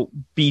spelt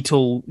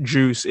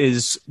Beetlejuice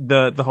is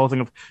the whole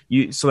thing of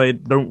so they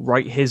don't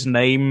write his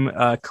name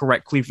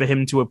correctly for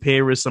him to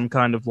appear as some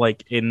kind of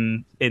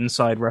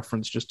inside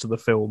reference just to the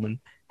film and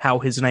how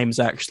his name's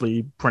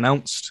actually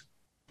pronounced.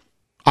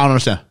 I don't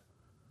understand.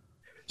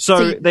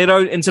 So they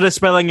don't, instead of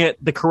spelling it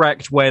the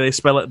correct way, they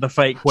spell it the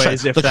fake way.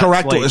 As if the that's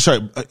correct,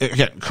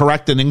 again,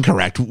 correct and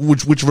incorrect.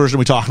 Which version are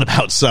we talking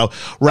about? So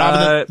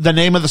rather than the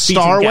name of the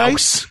star way.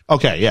 Beetlejuice.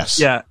 Okay, yes,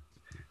 Yeah.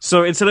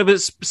 So instead of it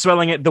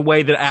spelling it the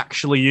way that it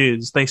actually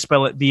is, they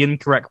spell it the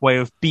incorrect way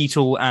of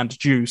beetle and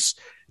juice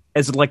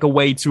as a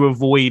way to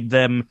avoid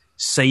them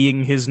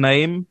saying his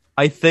name.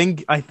 I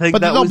think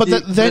that was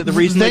the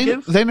reason they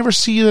give. They never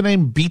see the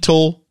name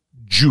Beetle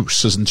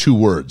Juice as in two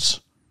words.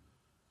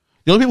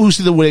 The only people who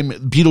see the name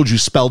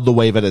Beetlejuice spelled the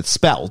way that it's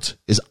spelled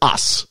is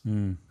us.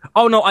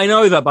 Oh, no, I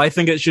know that, but I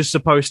think it's just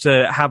supposed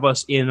to have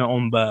us in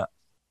on that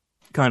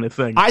kind of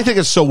thing. I think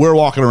it's so we're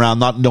walking around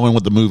not knowing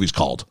what the movie's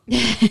called.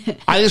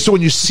 I think so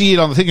when you see it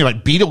on the thing, you're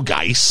like,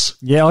 Beetlegeist.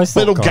 Yeah, I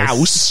thought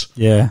Beetlegouse.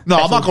 Yeah. No,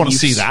 I'm not going to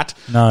see that.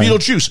 No.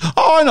 Beetlejuice.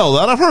 Oh, I know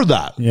that. I've heard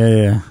that.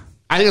 Yeah.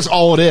 I think that's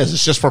all it is.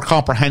 It's just for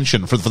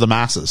comprehension for the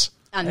masses.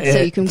 And so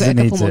you can put a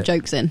couple more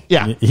jokes in.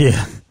 Yeah.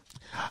 Yeah.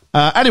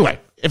 Anyway,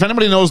 if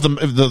anybody knows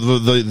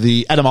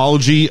the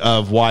etymology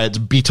of why it's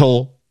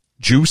Beetle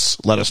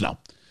Juice, let us know.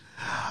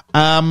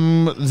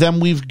 Then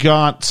we've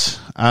got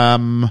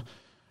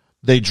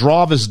they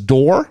draw this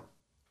door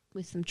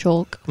With some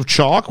chalk. with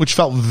chalk, which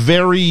felt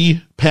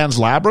very Pan's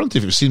Labyrinth.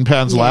 If you've seen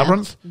Pan's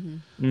Labyrinth,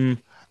 and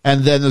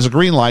then there's a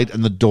green light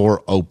and the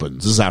door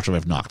opens. This is after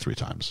I've knocked 3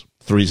 times.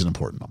 3 is an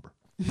important number.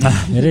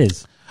 It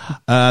is.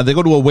 They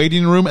go to a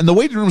waiting room, and the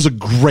waiting room is a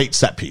great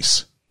set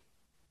piece.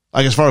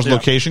 As far as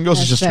location goes,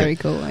 That's it's just very great.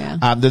 cool,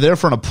 yeah. They're there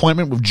for an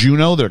appointment with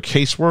Juno, their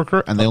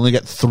caseworker, and they only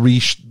get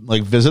 3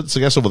 visits, I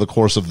guess, over the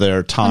course of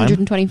their time.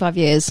 125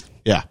 years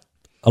Yeah.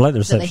 I like the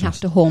that they reception. have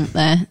to haunt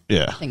their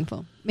Yeah. thing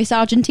for. Miss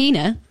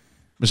Argentina.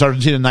 Miss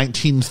Argentina,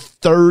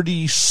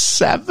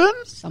 1937?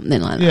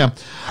 Something like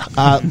that.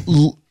 Yeah.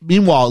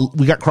 Meanwhile,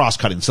 we got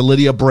cross-cutting. So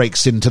Lydia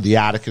breaks into the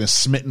attic and is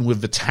smitten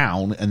with the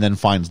town and then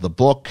finds the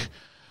book.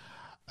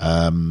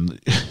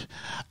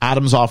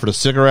 Adams offered a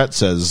cigarette,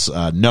 says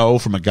no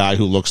from a guy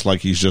who looks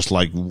like he's just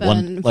like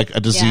a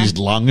diseased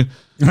lung.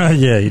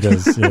 Yeah, he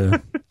does. Yeah.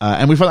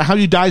 And we find out how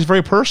you die is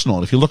very personal.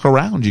 And if you look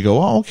around, you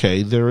go, oh,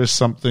 okay, there is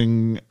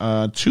something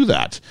to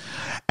that.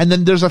 And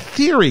then there's a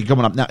theory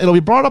coming up. Now, it'll be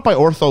brought up by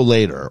Otho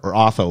later,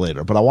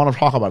 but I want to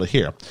talk about it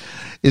here.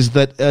 Is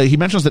that he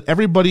mentions that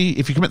everybody,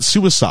 if you commit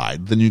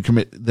suicide, then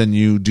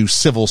you do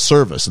civil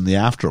service in the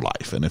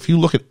afterlife. And if you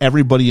look at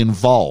everybody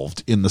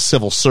involved in the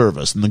civil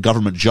service and the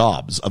government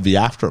jobs of the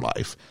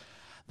afterlife,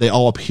 they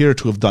all appear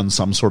to have done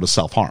some sort of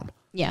self-harm.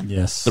 Yeah.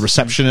 Yes. The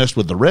receptionist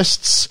with the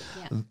wrists,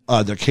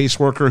 the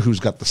caseworker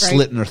who's got the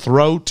slit in her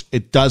throat.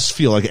 It does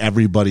feel like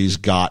everybody's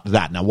got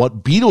that. Now,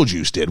 what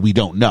Beetlejuice did, we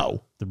don't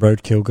know. The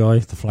roadkill guy,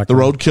 the flag. The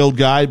roadkill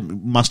guy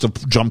must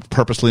have jumped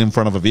purposely in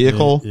front of a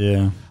vehicle.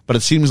 Yeah. But it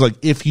seems like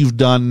if you've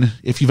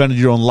ended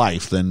your own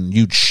life, then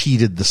you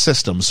cheated the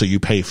system, so you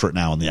pay for it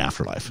now in the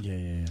afterlife.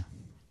 Yeah.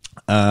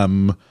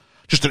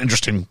 Just an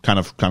interesting kind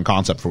of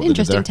concept for what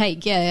Interesting they did there.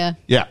 take, yeah.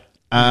 Yeah.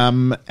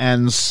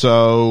 And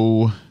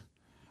so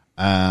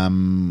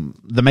the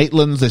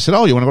Maitlands, they said,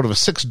 oh, you want to go to the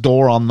sixth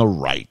door on the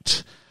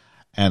right.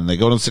 And they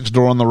go to the sixth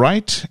door on the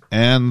right,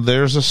 and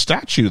there's a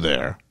statue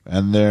there.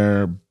 And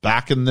they're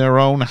back in their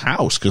own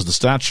house, because the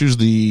statue's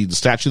the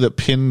statue that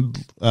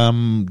pinned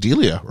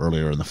Delia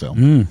earlier in the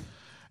film.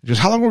 Just,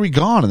 how long were we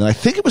gone? And then I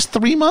think it was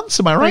 3 months,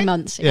 am I right? 3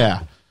 months,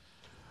 yeah.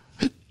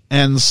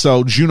 And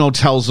so Juno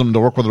tells them to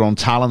work with their own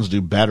talents,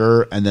 do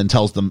better, and then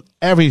tells them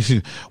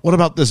everything. What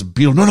about this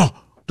Beetle? No,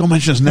 don't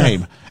mention his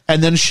name.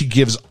 And then she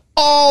gives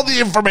all the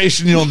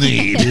information you'll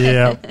need.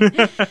 Yeah.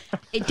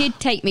 It did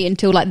take me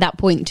until like that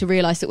point to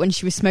realise that when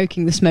she was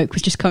smoking, the smoke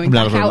was just coming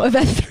back out of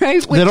her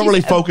throat. They don't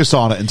really focus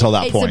on it until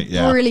that point. It's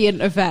a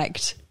brilliant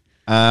effect.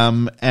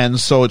 And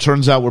so it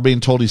turns out we're being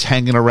told he's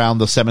hanging around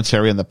the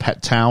cemetery in the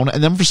pet town.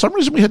 And then for some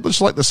reason we had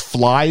this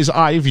fly's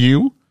eye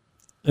view.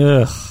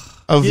 Ugh.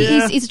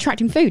 He's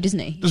attracting food, isn't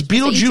he? Does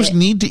Beetlejuice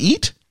need to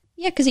eat?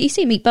 Yeah, because you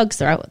see him eat bugs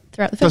throughout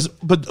the film.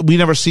 But we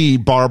never see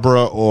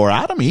Barbara or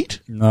Adam eat.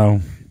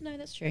 No.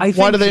 That's true. I think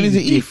Why do they need to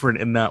eat?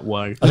 Different in that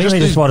way. I think they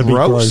just want to be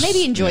gross. Maybe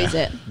he enjoys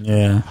it.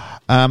 Yeah.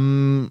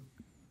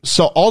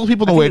 So all the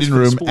people in the waiting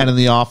room and in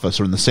the office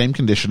are in the same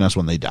condition as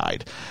when they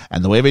died.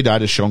 And the way they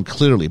died is shown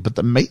clearly. But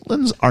the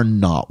Maitlands are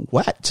not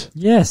wet.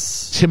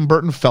 Yes. Tim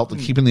Burton felt that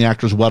keeping the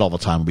actors wet all the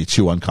time would be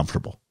too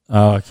uncomfortable.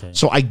 Oh, okay.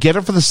 So I get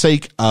it for the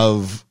sake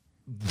of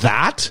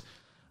that.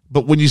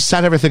 But when you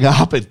set everything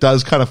up, it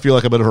does kind of feel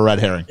like a bit of a red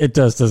herring. It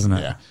does, doesn't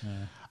it?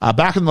 Yeah.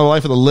 Back in the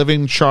life of the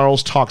living,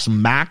 Charles talks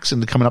Max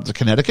into coming up to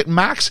Connecticut.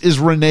 Max is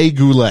Rene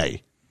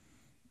Goulet.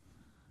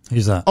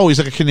 Who's that? Oh, he's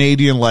like a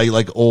Canadian,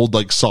 like old,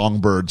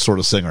 songbird sort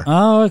of singer.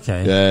 Oh,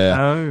 okay.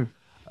 Yeah.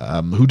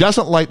 Oh. Who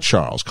doesn't like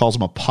Charles, calls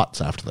him a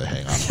putz after they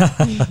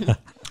hang up.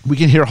 We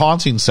can hear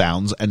haunting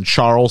sounds, and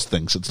Charles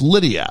thinks it's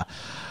Lydia.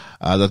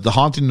 That the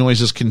haunting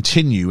noises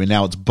continue, and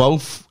now it's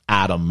both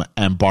Adam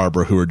and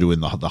Barbara who are doing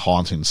the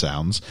haunting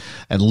sounds.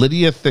 And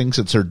Lydia thinks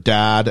it's her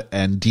dad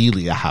and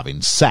Delia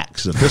having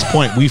sex. At this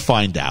point, we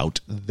find out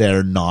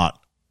they're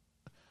not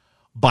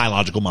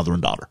biological mother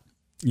and daughter.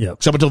 Yeah.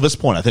 Except until this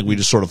point, I think we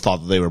just sort of thought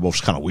that they were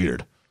both kind of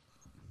weird.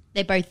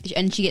 They both,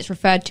 and she gets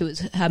referred to as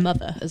her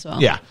mother as well.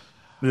 Yeah.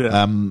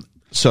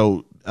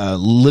 So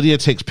Lydia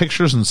takes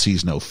pictures and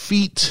sees no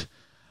feet.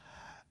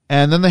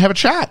 And then they have a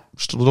chat.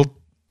 Just a little,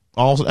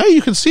 hey,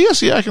 you can see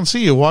us? Yeah, I can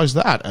see you. Why is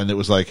that? And it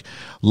was like,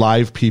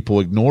 live people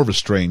ignore the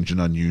strange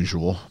and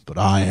unusual, but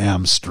I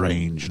am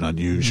strange and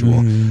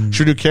unusual.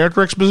 Should we do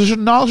character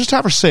exposition? No, just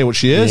have her say what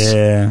she is.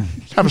 Yeah.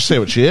 Just have her say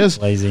what she is.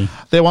 Lazy.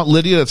 They want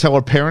Lydia to tell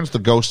her parents the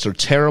ghosts are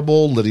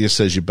terrible. Lydia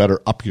says you better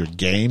up your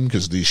game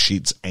because these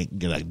sheets ain't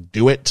going to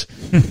do it.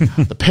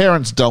 The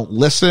parents don't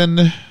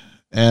listen.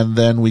 And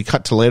then we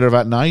cut to later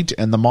that night,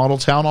 and the model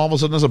town all of a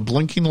sudden has a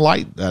blinking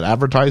light that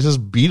advertises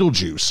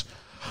Beetlejuice.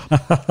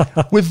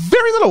 With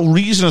very little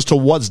reason as to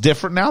what's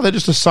different now, they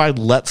just decide,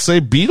 let's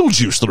say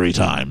Beetlejuice 3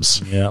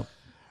 times. Yeah.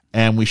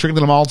 And we shrink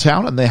into the mall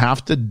town, and they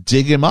have to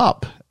dig him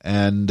up.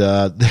 And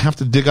they have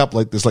to dig up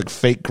this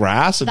fake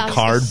grass and That's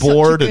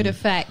cardboard. Such a good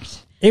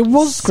effect. It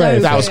was So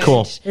great. That was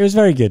cool. It was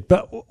very good.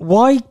 But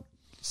why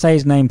say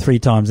his name 3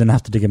 times and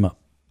have to dig him up?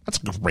 That's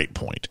a great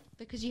point.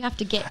 Because you have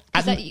to get,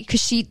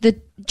 because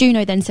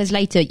Juno then says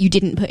later you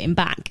didn't put him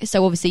back.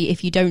 So obviously,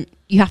 if you don't,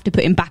 you have to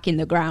put him back in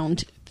the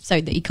ground so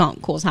that he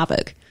can't cause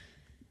havoc.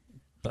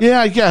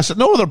 Yeah, I guess.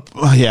 No other.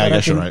 Yeah, I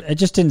guess you're right. It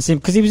just didn't seem,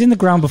 because he was in the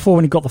ground before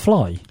when he got the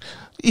fly.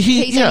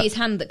 It's only his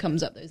hand that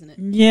comes up, though, isn't it?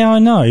 Yeah, I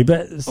know,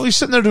 but Well, he's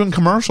sitting there doing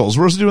commercials.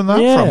 Where's he doing that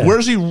Yeah.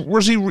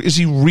 from? Is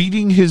he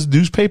reading his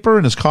newspaper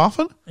in his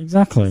coffin?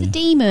 exactly.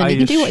 Demon, he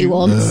can do what he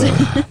wants.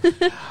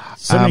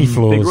 So many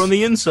flaws. Bigger on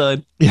the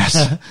inside. Yes.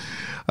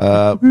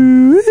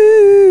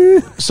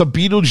 So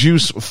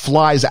Beetlejuice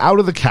flies out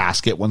of the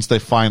casket once they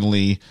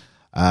finally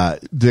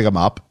dig him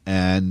up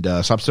and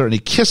stops there, and he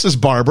kisses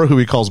Barbara, who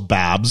he calls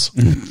Babs.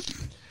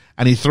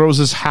 and he throws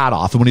his hat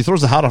off. And when he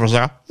throws the hat off, it's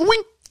like a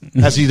wink,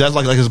 as he does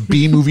like his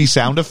B-movie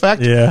sound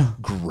effect. Yeah.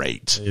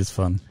 Great. It's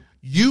fun.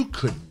 You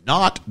could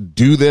not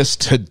do this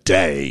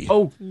today.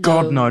 Oh,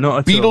 God, no,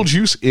 not at all.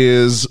 Beetlejuice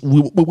is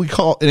what we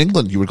call, in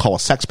England, you would call a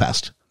sex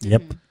pest.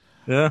 Yep.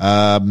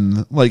 Yeah.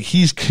 Like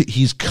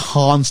he's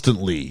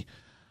constantly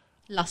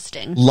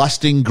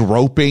lusting,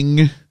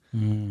 groping.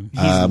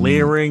 He's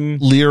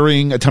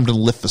leering, attempting to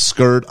lift the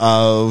skirt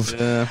of.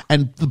 Yeah.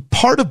 And the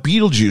part of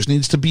Beetlejuice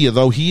needs to be,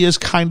 though he is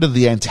kind of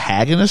the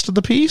antagonist of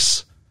the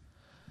piece,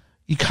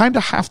 you kind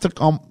of have to,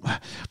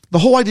 the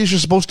whole idea is you're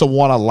supposed to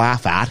want to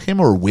laugh at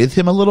him or with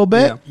him a little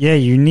bit. Yeah,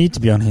 you need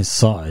to be on his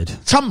side.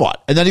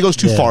 Somewhat. And then he goes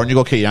too far and you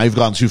go, okay, now you've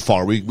gone too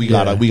far. We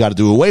gotta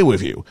do away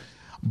with you.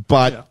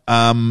 But,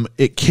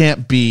 it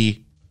can't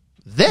be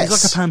this.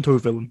 He's like a panto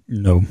villain.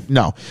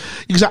 No.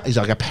 Exactly. He's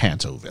like a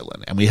panto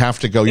villain. And we have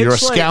to go, you're a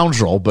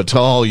scoundrel, but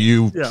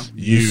you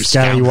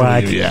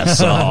scallywag. Yes.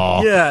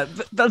 Oh. Yeah,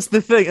 that's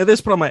the thing. At this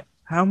point, I'm like,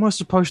 how am I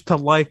supposed to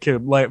like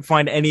him? Like,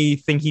 find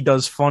anything he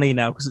does funny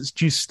now? Because it's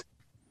just...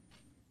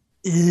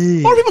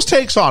 More people's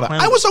takes on it.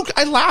 I was okay.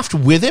 I laughed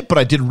with it, but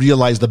I did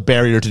realize the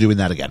barrier to doing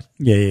that again.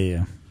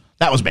 Yeah.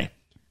 That was me.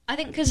 I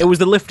think because it was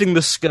the lifting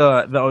the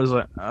skirt that I was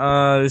like,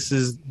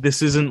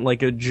 this isn't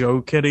like a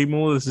joke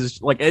anymore. This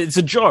is like, it's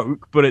a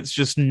joke, but it's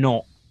just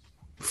not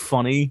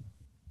funny.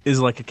 Is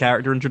like a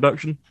character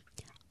introduction.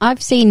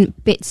 I've seen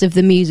bits of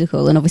the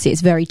musical, and obviously it's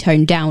very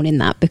toned down in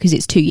that because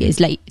it's 2 years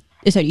late.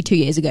 It's only 2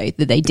 years ago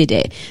that they did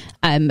it.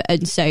 And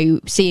so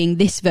seeing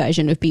this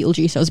version of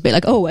Beetlejuice, I was a bit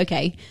like, oh,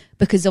 okay.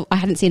 Because I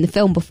hadn't seen the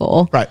film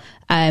before. Right.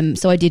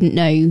 So I didn't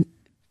know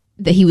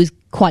that he was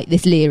quite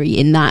this leery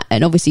in that.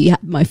 And obviously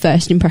my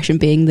first impression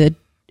being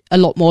a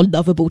lot more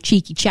lovable,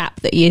 cheeky chap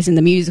that he is in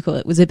the musical.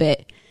 It was a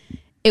bit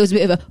of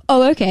a,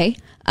 oh, okay.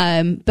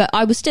 But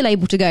I was still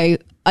able to go,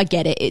 I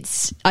get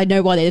it. I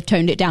know why they've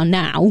toned it down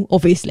now,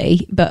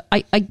 obviously. But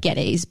I get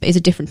it. It's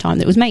a different time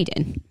that it was made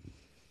in.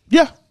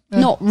 Yeah.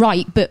 Not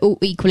right, but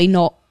equally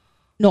not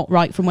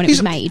right from when it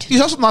was made.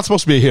 He's also not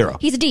supposed to be a hero.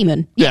 He's a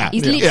demon. Yeah.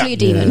 He's literally a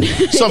demon.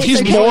 Yeah. So if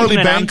he's okay. morally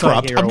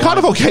bankrupt, I'm kind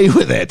of okay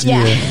with it.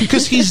 Yeah.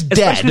 Because he's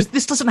dead.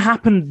 This doesn't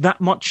happen that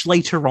much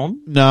later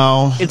on.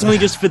 No. It's only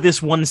just for this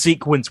one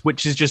sequence,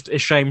 which is just a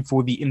shame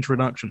for the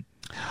introduction.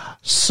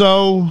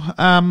 So,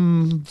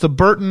 the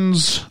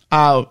Burtons...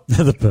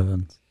 The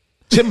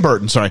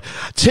Burtons.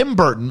 Tim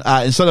Burton,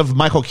 instead of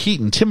Michael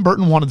Keaton, Tim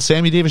Burton wanted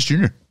Sammy Davis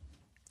Jr.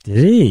 Did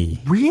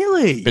he?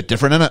 Really? Bit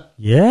different, isn't it?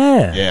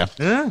 Yeah.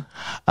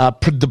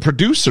 The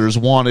producers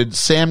wanted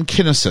Sam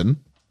Kinison.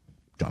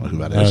 Don't know who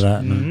that is.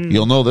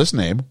 You'll know this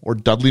name. Or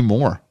Dudley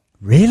Moore.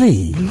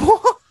 Really?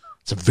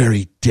 It's a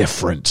very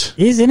different.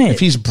 Isn't it? If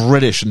he's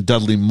British and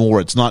Dudley Moore,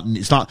 it's not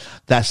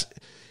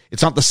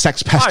the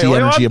sex pesty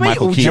energy of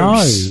Michael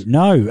Keaton.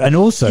 No. And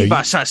also,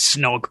 that's a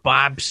snog,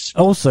 Babs.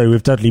 Also,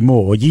 with Dudley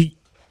Moore,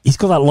 he's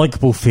got that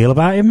likable feel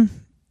about him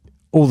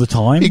all the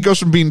time. He goes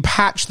from being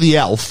Patch the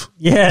Elf,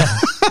 yeah,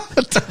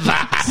 to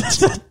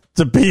that.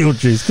 to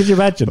Beetlejuice. Could you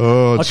imagine?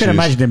 Oh, I can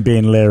imagine him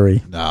being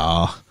Larry.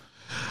 No.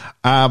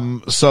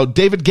 So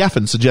David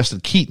Geffen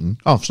suggested Keaton.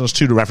 Oh, so there's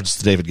two references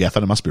to David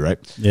Geffen. It must be right.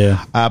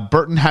 Yeah.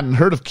 Burton hadn't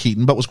heard of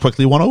Keaton, but was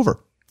quickly won over.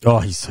 Oh,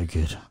 he's so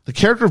good. The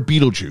character of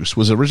Beetlejuice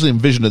was originally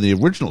envisioned in the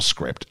original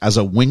script as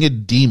a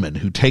winged demon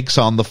who takes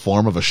on the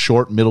form of a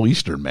short Middle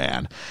Eastern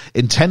man,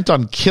 intent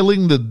on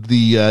killing the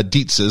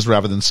Dietzes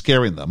rather than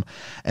scaring them,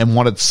 and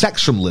wanted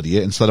sex from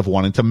Lydia instead of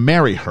wanting to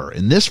marry her.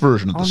 In this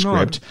version of the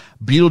script,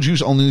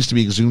 Beetlejuice only needs to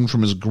be exhumed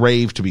from his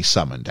grave to be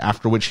summoned,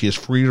 after which he is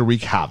free to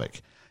wreak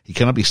havoc. He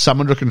cannot be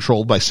summoned or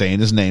controlled by saying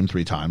his name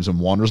 3 times and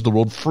wanders the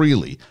world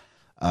freely,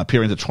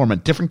 appearing to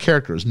torment different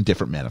characters in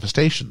different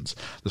manifestations.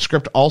 The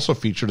script also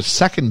featured a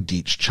second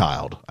Dietz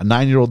child, a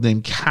 9-year-old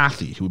named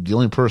Kathy, who would be the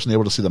only person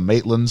able to see the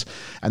Maitlands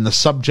and the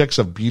subjects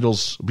of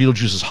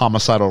Beetlejuice's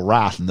homicidal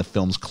wrath in the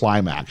film's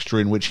climax,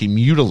 during which he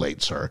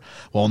mutilates her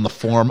while in the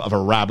form of a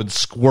rabid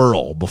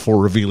squirrel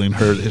before revealing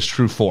his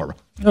true form.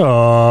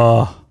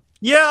 Oh.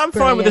 Yeah, I'm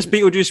fine with this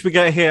Beetlejuice we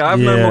get here. I have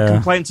no more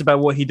complaints about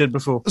what he did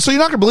before. So you're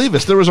not going to believe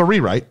this. There was a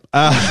rewrite.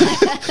 And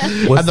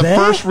the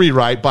first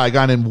rewrite by a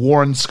guy named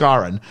Warren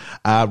Scarron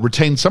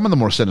retained some of the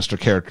more sinister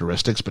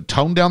characteristics, but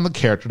toned down the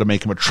character to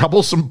make him a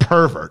troublesome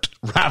pervert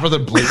rather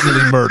than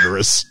blatantly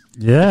murderous.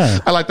 Yeah.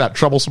 I like that,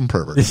 troublesome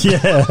pervert.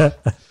 Yeah.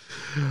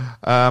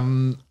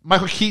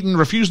 Michael Keaton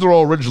refused the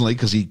role originally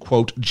because he,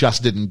 quote,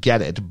 just didn't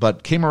get it,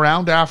 but came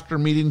around after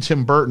meeting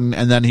Tim Burton,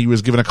 and then he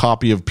was given a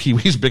copy of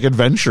Pee-wee's Big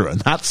Adventure,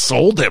 and that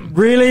sold him.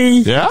 Really?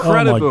 Yeah.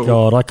 Incredible. Oh my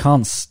God, I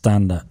can't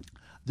stand that.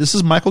 This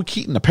is Michael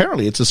Keaton.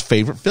 Apparently, it's his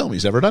favorite film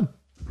he's ever done.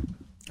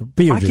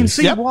 Beetlejuice. I can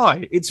see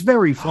why. It's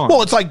very fun.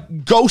 Well, it's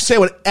like, go say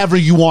whatever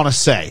you want to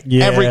say.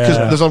 Yeah.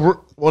 Because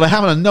what I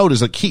have in a note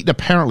is that Keaton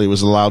apparently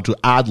was allowed to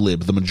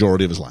ad-lib the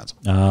majority of his lines.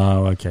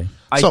 Oh, okay.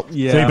 So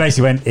he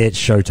basically went, it's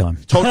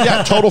showtime.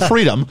 Total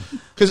freedom.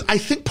 Because I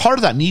think part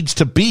of that needs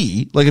to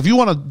be, like, if you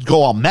want to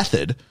go on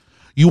method,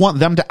 you want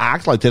them to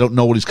act like they don't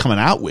know what he's coming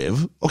out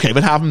with. Okay,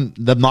 but have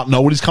them not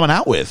know what he's coming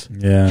out with.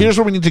 Yeah. Here's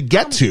where we need to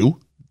get to.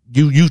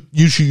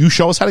 You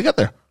show us how to get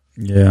there.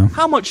 Yeah.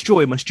 How much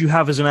joy must you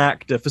have as an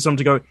actor for someone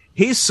to go,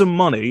 here's some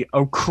money,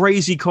 a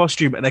crazy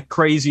costume, and a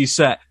crazy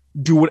set.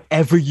 Do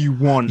whatever you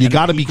want. You and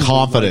got to be people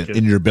will confident like it."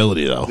 in your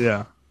ability, though.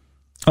 Yeah.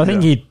 I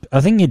think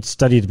he'd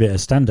studied a bit of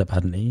stand-up,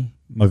 hadn't he,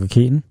 Michael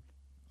Keaton?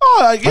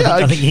 Oh, yeah.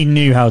 I think he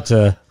knew how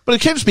to. But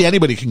it can't just be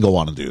anybody can go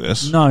on and do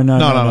this.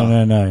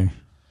 No.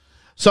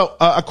 So,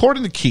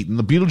 according to Keaton,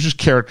 the Beetlejuice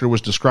character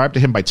was described to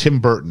him by Tim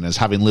Burton as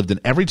having lived in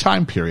every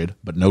time period,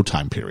 but no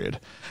time period.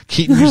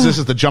 Keaton used this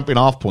as the jumping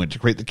off point to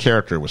create the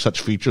character with such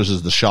features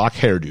as the shock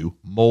hairdo,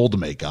 mold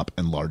makeup,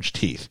 and large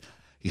teeth.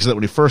 He said that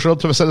when he first showed up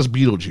to the set as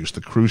Beetlejuice,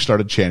 the crew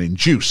started chanting,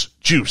 "Juice,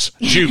 juice,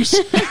 juice."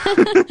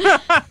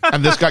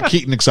 And this got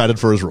Keaton excited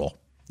for his role.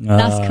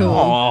 That's cool.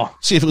 Aw.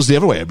 See, if it was the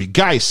other way, it'd be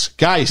Geis.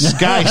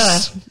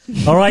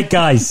 All right,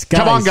 guys.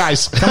 Come on,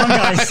 guys.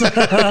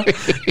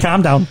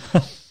 Calm down.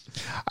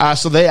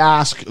 So the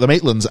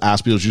Maitlands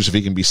ask Beetlejuice if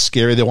he can be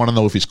scary. They want to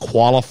know if he's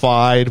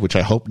qualified, which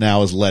I hope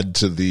now has led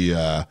to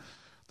the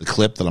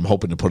clip that I'm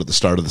hoping to put at the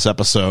start of this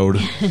episode,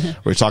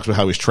 where he talks about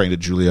how he's trained at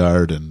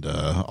Juilliard and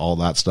all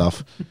that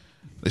stuff.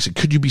 They said,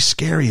 "Could you be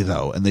scary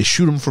though?" And they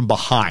shoot him from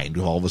behind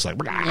with all of this like,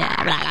 blah,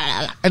 blah,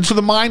 blah. And so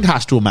the mind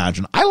has to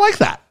imagine. I like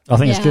that. I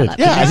think it's good.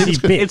 Yeah, I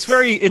think We it's see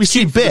good. bits. We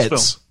see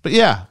bits, but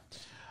yeah.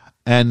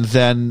 And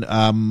then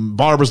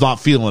Barbara's not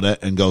feeling it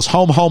and goes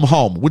home, home,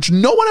 home, which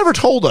no one ever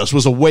told us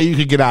was a way you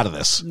could get out of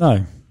this.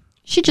 No.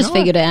 She just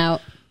figured it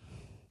out.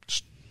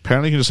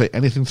 Apparently, you can just say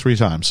anything 3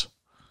 times.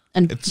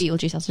 And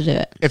Beetlejuice has to do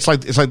it. It's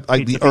like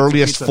the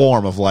earliest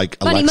form of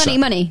like Money, Alexa.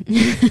 money.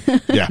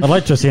 Yeah. I'd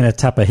like to have seen her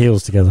tap her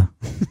heels together.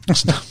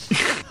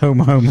 Home,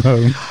 home,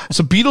 home.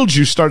 So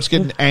Beetlejuice starts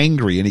getting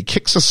angry and he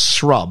kicks a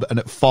shrub and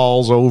it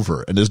falls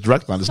over and is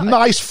directed on this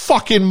nice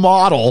fucking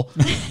model.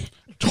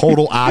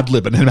 Total ad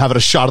lib and him having a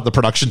shot at the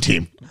production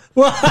team.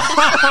 That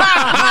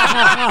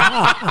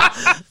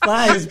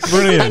is An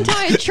brilliant.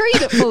 entire tree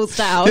that falls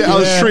down. Yeah, I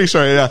was tree,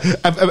 sorry, yeah.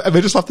 And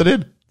they just left it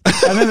in.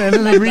 And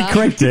then they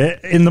recorrect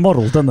it in the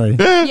model, don't they?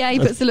 Yeah, he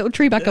puts the little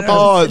tree back up.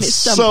 Oh, on it's its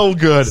stump. so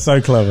good.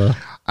 So clever.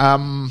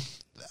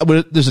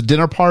 There's a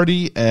dinner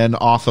party, and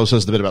Otho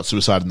says the bit about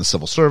suicide in the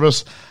civil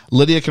service.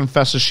 Lydia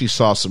confesses she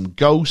saw some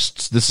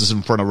ghosts. This is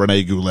in front of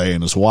Rene Goulet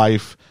and his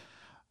wife.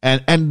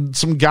 And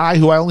some guy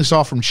who I only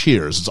saw from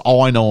Cheers. It's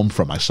all I know him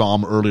from. I saw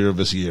him earlier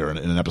this year in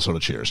an episode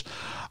of Cheers.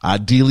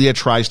 Delia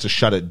tries to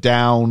shut it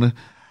down,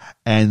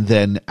 and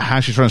then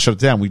as she's trying to shut it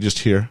down, we just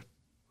hear,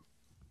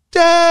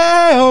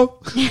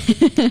 Dale!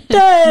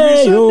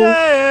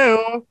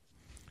 Dale!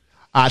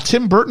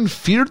 Tim Burton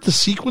feared the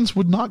sequence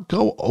would not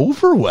go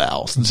over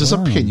well. Since his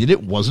opinion,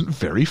 it wasn't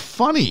very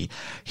funny.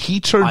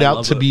 He turned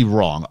out to be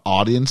wrong.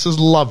 Audiences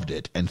loved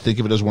it and think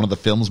of it as one of the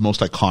film's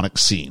most iconic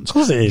scenes. Of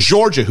course it is.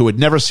 Georgia, who had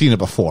never seen it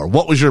before,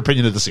 what was your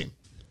opinion of the scene?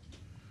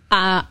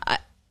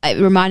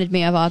 It reminded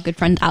me of our good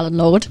friend Alan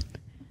Lord.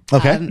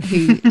 Okay.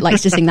 Who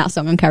likes to sing that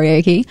song on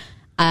karaoke.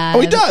 Oh,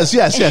 he does.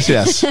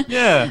 Yes.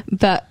 Yeah.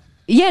 But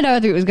yeah, no, I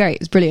think it was great.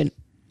 It was brilliant.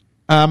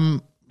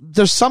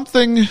 There's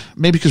something,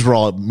 maybe because we're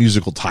all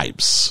musical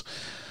types,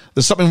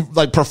 there's something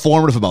like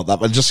performative about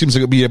that, but it just seems like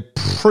it'd be a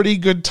pretty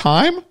good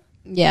time.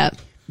 Yeah.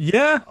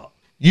 Yeah.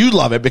 You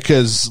love it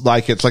because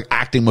like it's like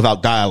acting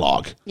without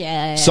dialogue.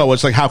 Yeah. So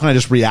it's like, how can I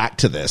just react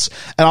to this?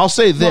 And I'll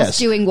say Whilst this.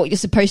 doing what you're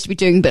supposed to be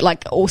doing, but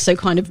like also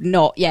kind of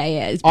not. Yeah.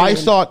 It's I brilliant.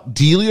 thought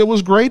Delia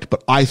was great,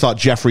 but I thought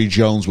Jeffrey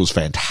Jones was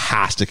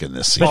fantastic in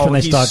this scene. Especially when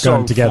they he's start so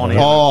going together. funny.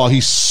 Oh,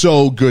 he's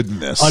so good in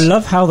this. I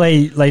love how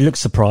they look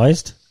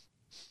surprised.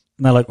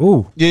 And they're like,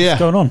 ooh, Yeah. what's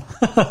going on?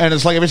 And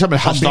it's like every time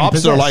it being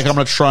stops, they're like, possessed. I'm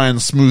going to try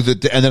and smooth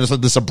it. And then it's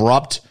like this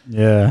abrupt.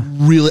 Yeah.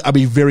 Really, I'd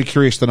be very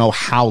curious to know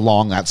how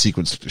long that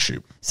sequence took to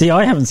shoot. See,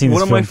 I haven't seen One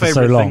this of my film for so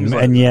favourite long, things,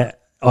 like- and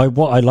yet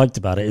what I liked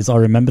about it is I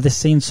remember this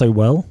scene so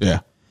well.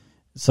 Yeah.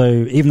 So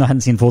even though I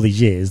hadn't seen it for all these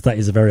years, that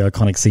is a very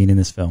iconic scene in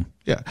this film.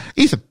 Yeah.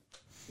 Ethan.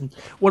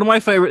 One of my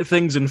favorite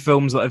things in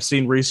films that I've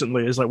seen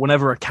recently is like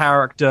whenever a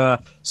character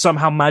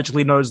somehow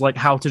magically knows like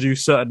how to do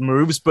certain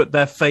moves, but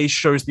their face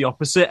shows the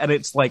opposite, and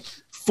it's like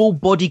full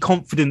body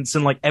confidence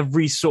in like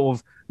every sort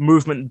of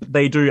movement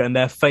they do, and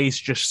their face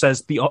just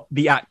says the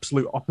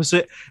absolute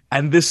opposite.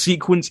 And this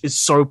sequence is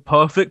so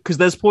perfect because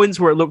there's points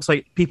where it looks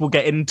like people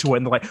get into it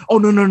and they're like, oh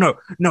no,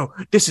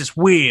 this is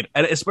weird.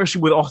 And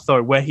especially with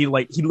Otho, where he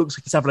looks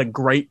like he's having a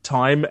great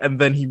time, and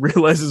then he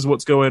realizes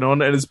what's going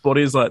on, and his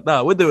body is like,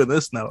 nah, we're doing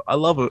this now. I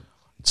love it.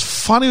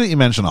 It's funny that you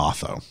mention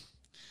Otho,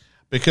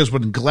 because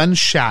when Glenn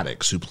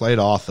Shaddix, who played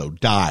Otho,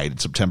 died in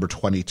September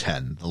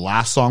 2010, the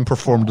last song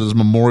performed at his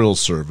memorial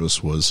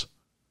service was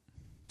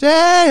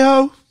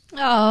Deo, Oh.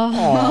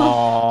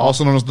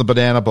 also known as the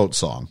Banana Boat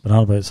song.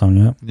 Banana Boat song,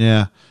 yeah.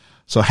 Yeah.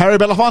 So Harry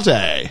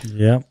Belafonte.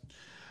 Yeah.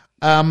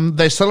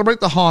 They celebrate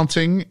the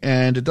haunting,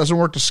 and it doesn't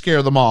work to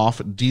scare them off.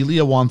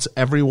 Delia wants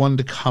everyone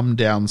to come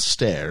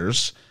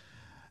downstairs,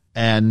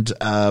 and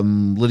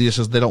Lydia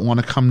says they don't want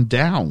to come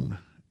down.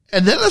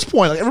 And then at this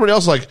point, like everybody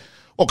else is like,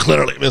 well,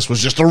 clearly this was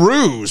just a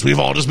ruse. We've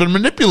all just been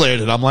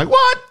manipulated. I'm like,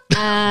 what?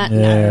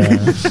 Yeah.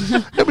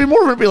 It'd be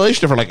more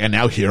manipulation if we're like, and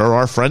now here are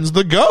our friends,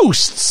 the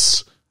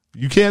ghosts.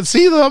 You can't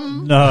see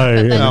them. No, But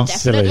they're yeah,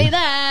 definitely silly.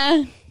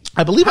 there.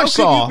 I believe I How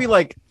saw. could you be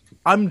like,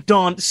 I'm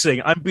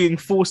dancing. I'm being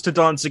forced to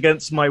dance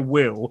against my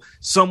will.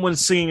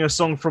 Someone's singing a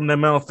song from their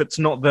mouth that's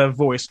not their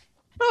voice.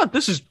 Oh,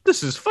 this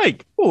is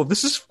fake. Oh,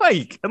 this is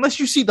fake. Unless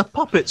you see the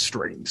puppet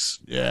strings.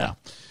 Yeah.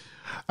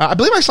 I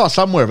believe I saw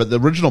somewhere that the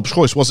original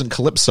choice wasn't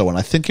Calypso, and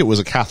I think it was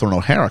a Catherine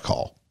O'Hara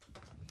call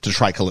to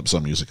try Calypso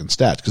music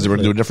instead, because they were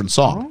going to do a different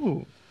song.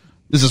 Oh.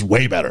 This is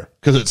way better,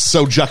 because it's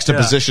so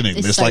juxtapositioning.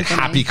 It's This so like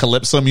funny. happy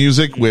Calypso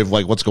music with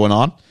like what's going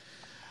on.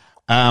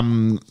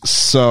 And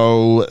then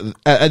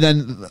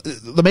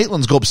the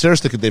Maitlands go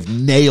upstairs thinking they've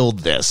nailed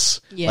this.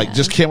 Yeah. Like,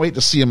 just can't wait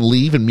to see him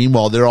leave. And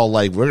meanwhile, they're all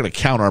like, we're going to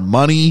count our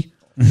money.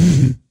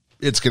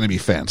 It's going to be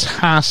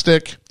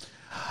fantastic.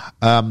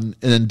 And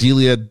then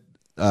Delia,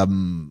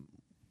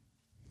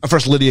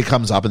 first Lydia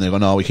comes up and they go,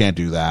 no, we can't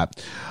do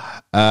that.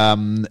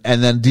 And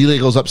then Delia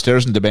goes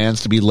upstairs and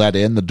demands to be let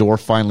in. The door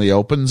finally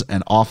opens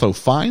and Otho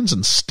finds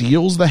and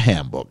steals the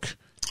handbook.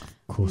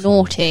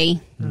 Naughty.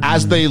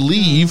 As they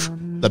leave,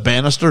 the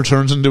banister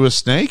turns into a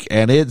snake,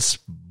 and it's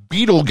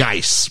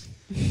Beetlegeist.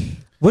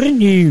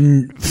 Wouldn't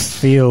you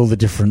feel the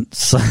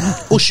difference?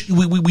 Well,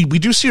 we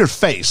do see her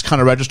face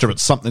kind of register, but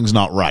something's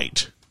not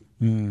right.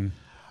 The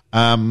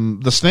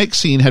snake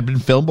scene had been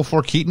filmed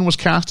before Keaton was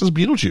cast as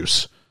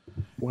Beetlejuice.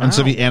 Wow. And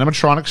so the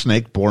animatronic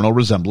snake bore no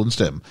resemblance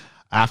to him.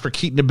 After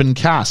Keaton had been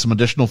cast, some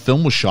additional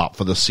film was shot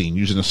for the scene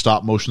using a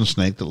stop-motion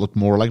snake that looked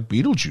more like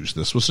Beetlejuice.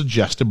 This was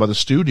suggested by the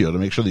studio to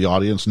make sure the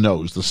audience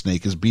knows the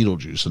snake is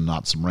Beetlejuice and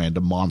not some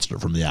random monster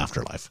from the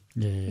afterlife.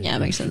 Yeah,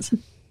 makes sense.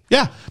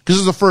 Yeah, because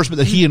this is the first bit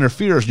that he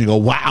interferes, and you go,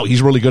 wow,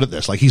 he's really good at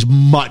this. Like, he's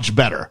much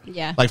better.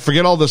 Yeah. Like,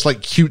 forget all this,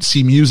 like,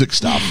 cutesy music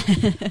stuff.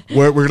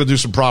 we're going to do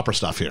some proper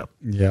stuff here.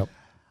 Yep.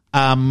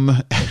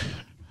 And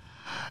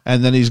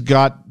then he's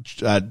got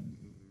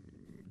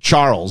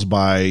Charles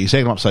he's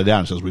taking him upside down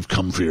and says, we've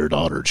come for your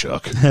daughter,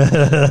 Chuck.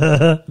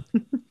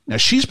 Now,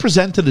 she's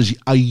presented as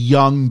a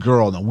young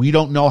girl. Now, we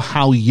don't know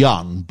how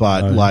young,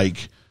 but,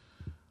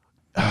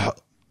 I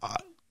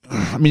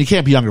mean, you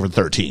can't be younger than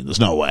 13. There's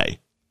no way.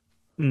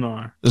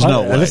 No. There's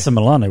no way. Alyssa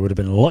Milano would have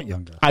been a lot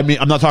younger. I mean,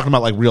 I'm not talking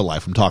about, like, real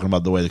life. I'm talking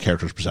about the way the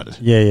character is presented.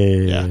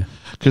 Yeah.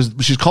 Because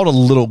she's called a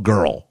little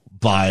girl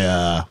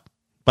by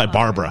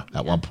Barbara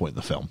at one point in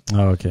the film.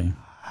 Oh, okay.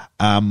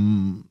 At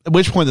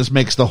which point this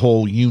makes the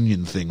whole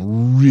union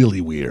thing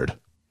really weird.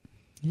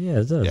 Yeah,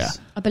 it does. Yeah.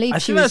 I believe I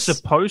she think was they're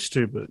supposed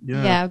to, but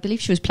Yeah, I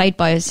believe she was played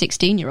by a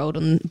 16-year-old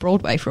on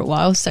Broadway for a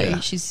while, so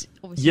she's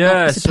obviously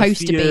Yeah, not supposed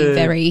to be Sophia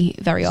very,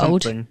 very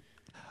old. something.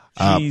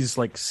 She's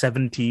like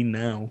 17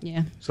 now.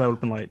 Yeah. So that would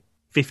have been like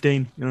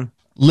 15, you know?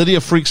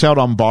 Lydia freaks out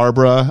on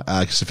Barbara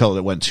because she felt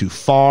it went too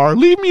far.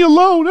 Leave me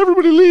alone.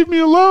 Everybody leave me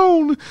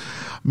alone.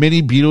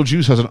 Minnie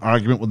Beetlejuice has an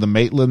argument with the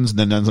Maitlands and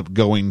then ends up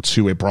going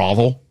to a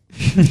brothel.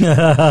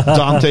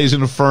 Dante's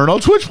Inferno.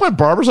 To which point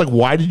Barbara's like,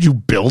 why did you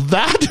build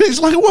that? He's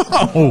like,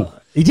 whoa.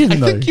 He didn't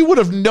know. I think you would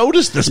have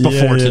noticed this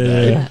before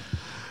today. Yeah.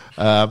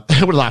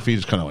 I would laugh. He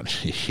just kind of went,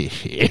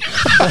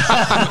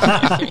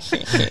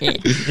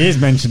 It is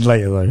mentioned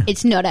later, though.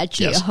 It's not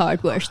actually Yes. a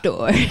hardware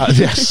store.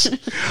 yes.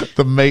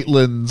 The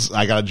Maitlands,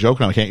 I got a joke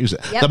and I can't use it.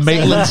 Yep, The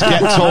same. Maitlands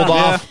get told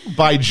off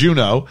by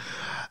Juno,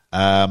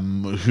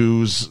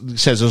 who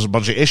says there's a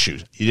bunch of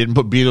issues. He didn't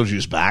put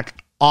Beetlejuice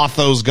back.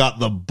 Otho's got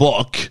the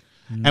book,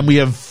 and we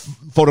have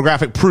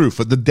photographic proof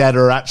that the dead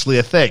are actually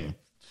a thing.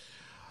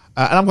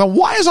 And I'm going,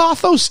 why is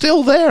Otho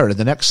still there? In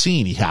the next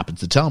scene, he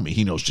happens to tell me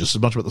he knows just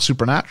as much about the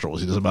supernatural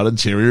as he does about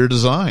interior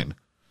design.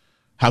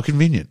 How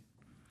convenient.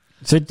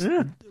 So,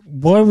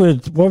 why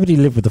would he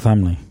live with the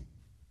family?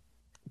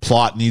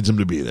 Plot needs him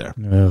to be there.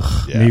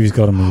 Ugh, Yeah. Movie's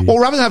got a movie. Well,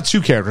 rather than have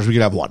two characters, we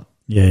could have one.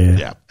 Yeah.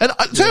 Yeah. And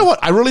I tell you what,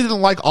 I really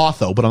didn't like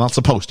Otho, but I'm not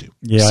supposed to.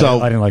 Yeah,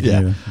 So, I didn't like it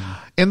either.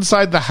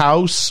 Inside the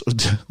house,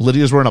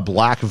 Lydia's wearing a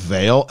black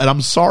veil, and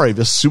I'm sorry,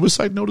 this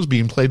suicide note is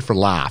being played for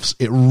laughs.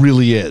 It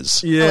really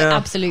is. Oh,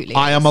 absolutely.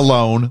 I am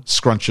alone,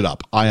 scrunch it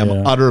up. I am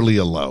Yeah. utterly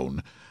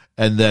alone.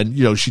 And then,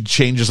 she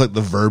changes like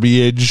the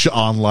verbiage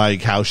on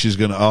like how she's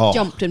going to,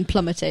 Jumped and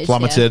plummeted.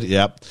 plummeted.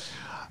 Yep.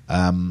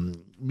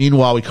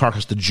 Meanwhile, we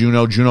carcass to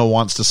Juno. Juno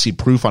wants to see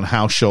proof on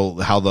how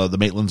the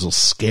Maitlands will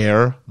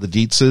scare the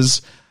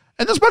Dietzes.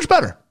 And that's much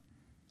better.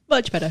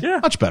 Much better. Yeah.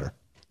 Much better.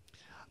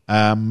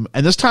 And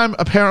this time,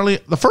 apparently,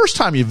 the first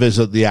time you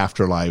visit the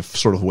afterlife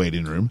sort of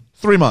waiting room,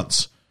 3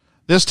 months.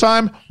 This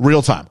time,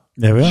 real time.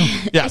 There we are.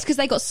 Yeah. It's because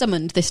they got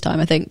summoned this time,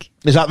 I think.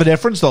 Is that the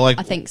difference? Though, like,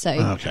 I think so.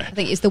 Okay. I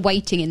think it's the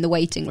waiting in the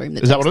waiting room.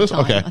 Is that what it takes is?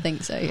 the time. Okay. I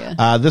think so,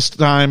 yeah. This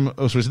time,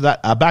 so we said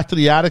that. Back to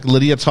the attic,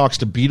 Lydia talks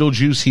to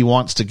Beetlejuice. He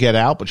wants to get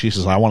out, but she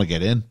says, I want to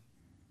get in.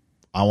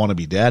 I want to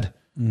be dead.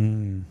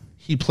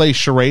 He plays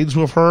charades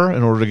with her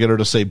in order to get her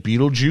to say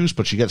Beetlejuice,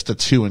 but she gets to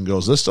 2 and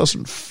goes, this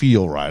doesn't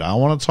feel right. I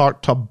want to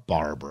talk to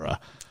Barbara.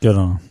 Good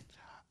on.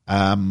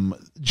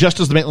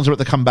 Just as the Maitlands are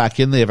about to come back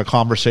in, they have a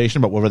conversation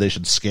about whether they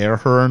should scare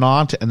her or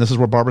not. And this is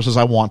where Barbara says,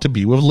 I want to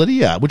be with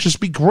Lydia, which would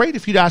be great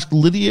if you'd ask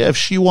Lydia if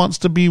she wants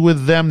to be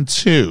with them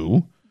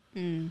too.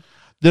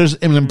 There's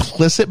an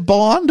implicit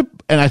bond.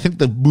 And I think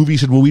the movie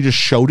said, well, we just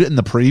showed it in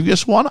the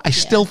previous one. I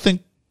still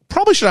think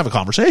probably should have a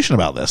conversation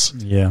about this.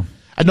 Yeah.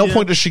 At no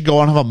point does she go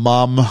on have a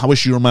mom. I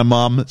wish you were my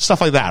mom.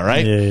 Stuff like that,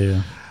 right?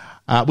 Yeah.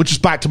 Which is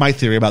back to my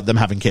theory about them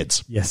having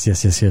kids. Yes.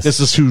 This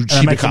is who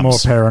she make it more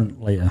becomes.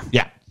 apparent later.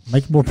 Yeah.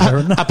 Make it more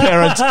apparent.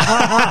 Apparent.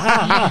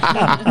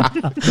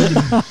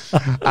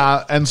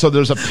 And so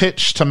there's a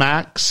pitch to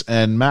Max,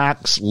 and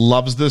Max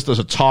loves this. There's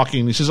a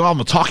talking. He says,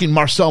 I'm a talking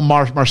Marcel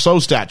Marceau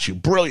statue.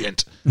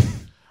 Brilliant.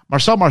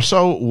 Marcel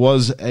Marceau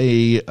was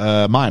a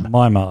mime.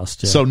 Mime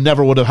artist, yeah. So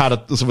never would have had a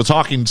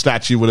talking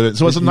statue. Would have been.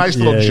 So it's a nice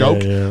little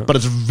joke, but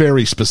it's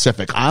very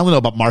specific. I only know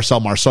about Marcel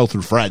Marceau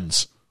through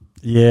friends.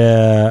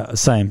 Yeah,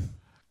 same.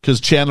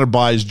 Because Chandler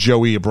buys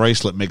Joey a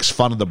bracelet, makes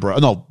fun of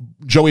the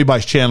Joey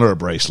buys Chandler a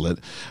bracelet.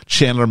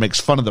 Chandler makes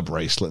fun of the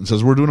bracelet and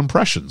says, we're doing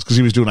impressions. Because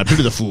he was doing, I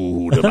pity the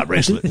food of that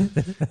bracelet.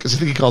 Because I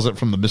think he calls it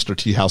from the Mr.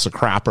 T House of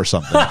Crap or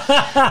something.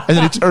 And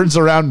then he turns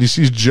around and he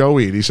sees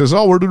Joey and he says,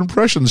 oh, we're doing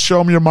impressions. Show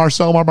him your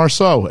Marcel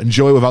Marceau. And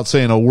Joey, without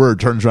saying a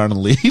word, turns around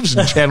and leaves.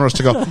 And Chandler has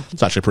to go,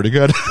 it's actually pretty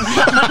good.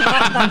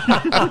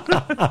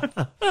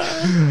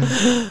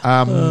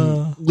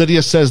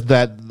 Lydia says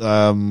that,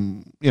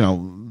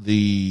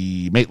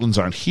 the Maitlands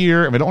aren't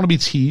here, and they don't want to be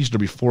teased or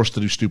be forced to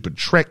do stupid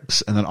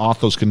tricks. And then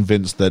Otho's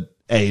convinced that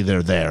A,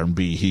 they're there, and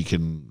B, he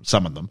can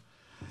summon them.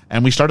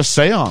 And we start a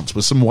seance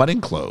with some wedding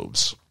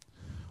clothes.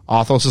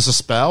 Otho says a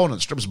spell, and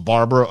it strips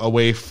Barbara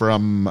away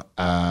from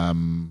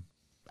Adam.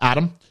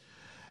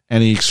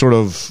 And he sort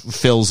of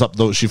fills up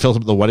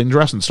the wedding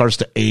dress and starts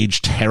to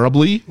age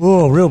terribly.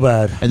 Oh, real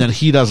bad. And then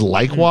he does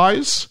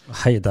likewise. I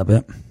hated that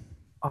bit.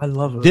 I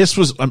love it. This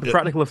was the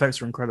practical effects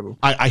are incredible.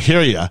 I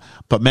hear you,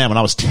 but man, when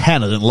I was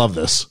 10, I didn't love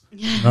this.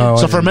 No,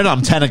 so for a minute,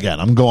 I'm 10 again.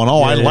 I'm going,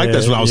 I liked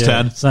this when I was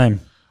 10. Same.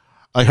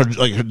 I heard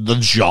the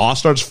jaw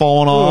starts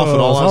falling off and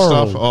all that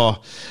stuff.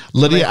 Oh,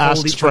 Lydia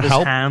asks for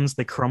help. Hands,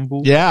 they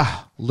crumble.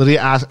 Yeah,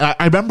 Lydia asked.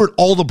 I remembered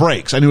all the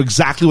breaks. I knew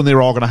exactly when they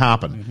were all going to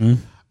happen.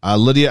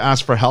 Mm-hmm. Lydia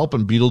asked for help,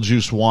 and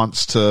Beetlejuice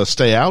wants to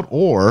stay out,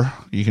 or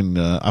you can.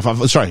 He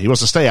wants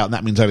to stay out, and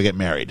that means I have to get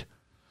married.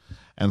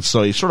 And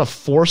so he sort of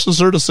forces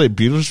her to say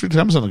Beetlejuice 3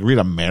 times and agree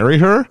to marry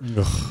her,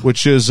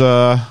 which is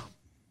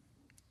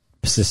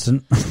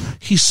persistent.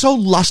 He's so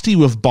lusty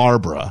with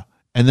Barbara,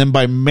 and then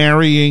by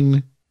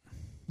marrying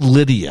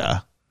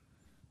Lydia,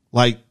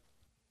 like,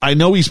 I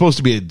know he's supposed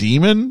to be a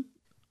demon.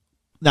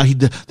 Now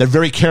they're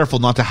very careful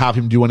not to have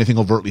him do anything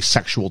overtly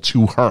sexual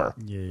to her.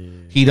 Yeah.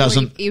 He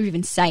doesn't or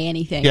even say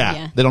anything.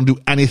 Yeah, they don't do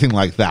anything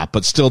like that.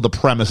 But still, the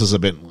premise is a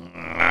bit.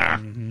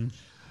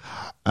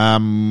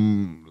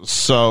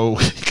 So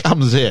he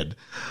comes in,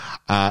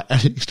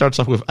 and he starts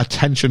off with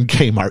attention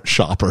Kmart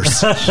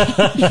shoppers.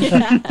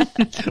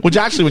 Which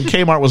actually, when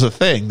Kmart was a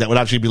thing, that would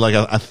actually be like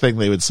a thing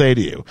they would say to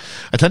you.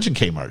 Attention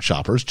Kmart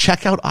shoppers,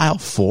 check out aisle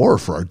 4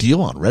 for our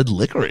deal on red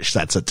licorice.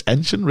 That's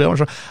attention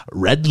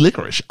red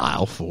licorice,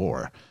 aisle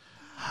 4.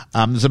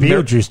 There's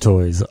Beetlejuice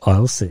toys,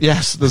 aisle 6.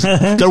 Yes,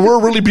 there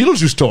were really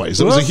Beetlejuice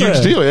toys. It was a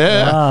huge deal,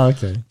 yeah. Ah,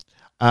 okay.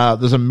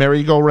 There's a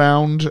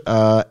merry-go-round,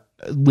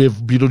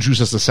 with Beetlejuice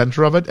as the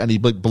center of it, and he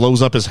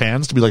blows up his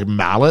hands to be like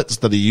mallets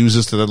that he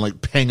uses to then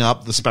ping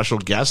up the special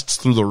guests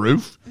through the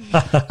roof.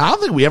 I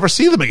don't think we ever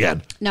see them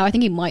again. No, I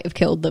think he might have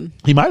killed them.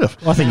 He might have.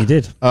 I think he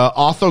did.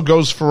 Otho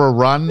goes for a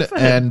run,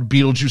 and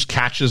Beetlejuice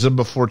catches him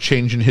before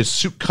changing his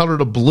suit color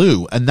to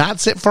blue, and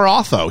that's it for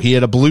Otho. He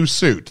had a blue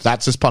suit.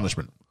 That's his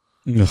punishment.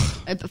 For him,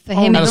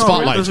 and a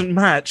spotlight. It doesn't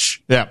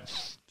match. Yeah.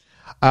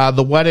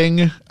 The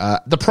wedding,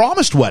 the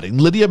promised wedding.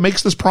 Lydia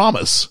makes this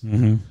promise.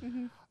 Mm-hmm.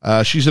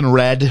 She's in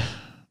red.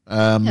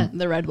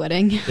 The red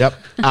wedding. Yep.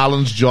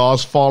 Alan's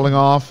jaw's falling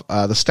off.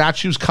 The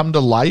statues come to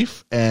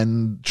life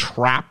and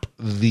trap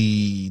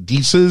the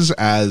Deeses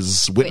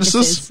as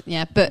witnesses.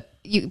 Yeah, but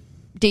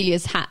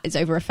Delia's hat is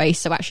over her face,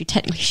 so actually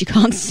technically she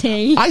can't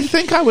see. I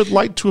think I would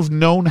like to have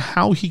known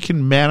how he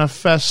can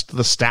manifest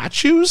the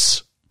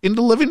statues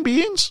into living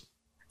beings.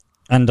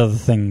 And other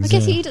things. I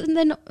guess he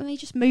doesn't. He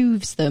just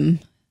moves them.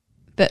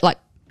 But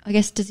I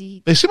guess does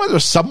he? They seem like they're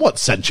somewhat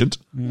sentient.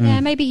 Yeah,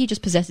 maybe he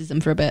just possesses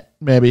them for a bit.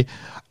 Maybe.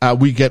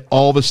 We get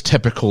all this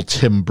typical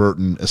Tim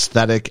Burton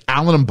aesthetic.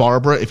 Alan and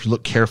Barbara, if you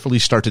look carefully,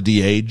 start to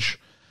de-age.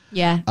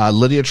 Yeah.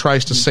 Lydia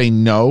tries to say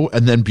no,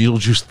 and then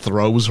Beetlejuice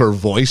throws her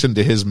voice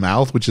into his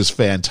mouth, which is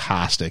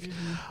fantastic.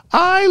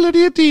 I,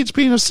 Lydia Deeds,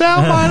 being a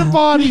sound mind and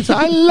body.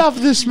 I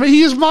love this man.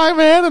 He is my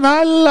man, and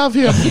I love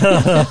him.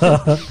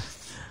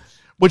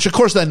 Which, of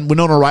course, then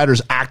Winona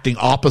Ryder's acting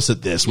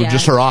opposite this with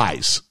just her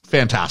eyes.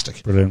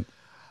 Fantastic. Brilliant.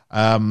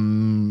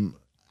 Adam,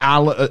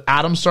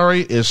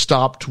 is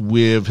stopped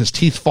with his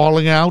teeth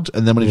falling out,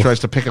 and then when he tries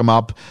to pick him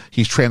up,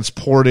 he's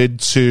transported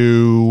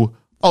to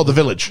the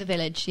village. The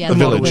village, yeah. The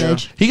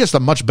village. He gets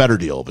the much better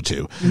deal of the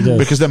two.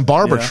 Because then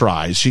Barbara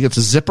tries. She gets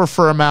a zipper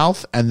for a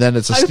mouth, and then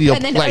it's a steel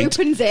plate. And then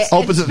opens it.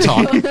 Opens at the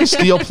top.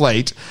 Steel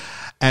plate.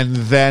 And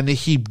then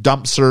he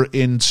dumps her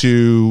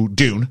into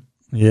Dune.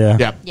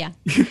 Yeah. Yeah.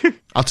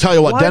 I'll tell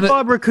you what. Why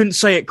Barbara couldn't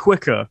say it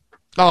quicker?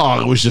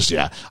 Oh, it was just,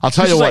 I'll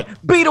tell you what.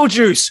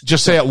 Beetlejuice!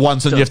 Just say it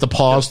once and you have to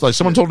pause. Like,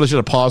 someone told us you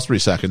had to pause 3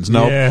 seconds.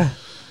 No. Yeah.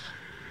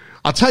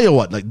 I'll tell you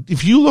what, like,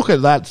 if you look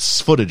at that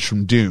footage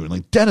from Dune,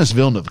 like, Denis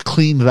Villeneuve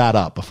cleaned that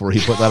up before he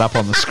put that up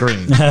on the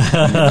screen. Like,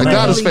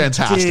 that is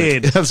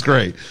fantastic. Did. That's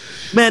great.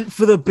 Meant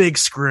for the big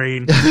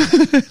screen.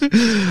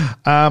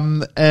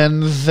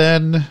 And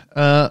then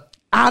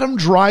Adam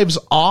drives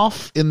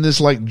off in this,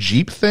 like,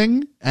 Jeep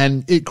thing,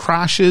 and it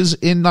crashes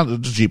in, not a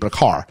Jeep, but a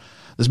car.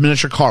 This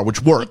miniature car,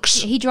 which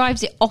works. He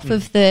drives it off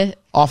of the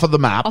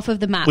map,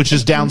 which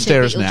is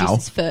downstairs now.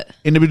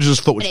 Into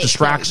Beetlejuice's foot, which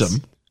distracts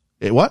him.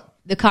 What?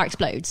 The car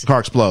explodes. The car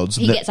explodes.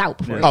 He gets out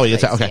before. Oh, he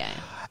gets out. Okay. Yeah.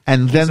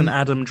 And He's then an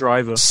Adam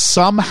driver.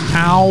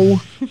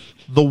 Somehow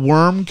the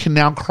worm can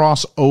now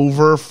cross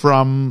over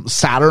from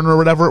Saturn or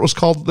whatever it was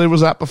called that it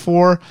was at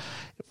before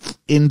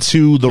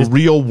into the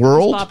real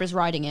world. Barbara's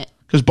riding it.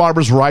 Because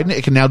Barbara's riding it.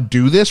 It can now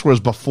do this, whereas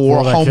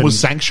before home was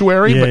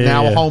sanctuary, but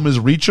now home is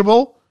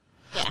reachable.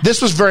 Yeah.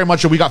 This was very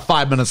much we got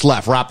 5 minutes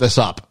left. Wrap this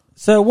up.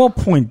 So at what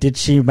point did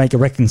she make a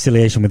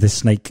reconciliation with this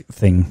snake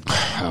thing? I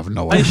have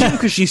no I idea. assume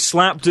because she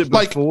slapped it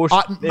before.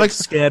 It's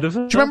scared of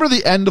her. Do you remember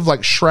the end of like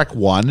Shrek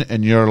 1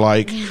 and you're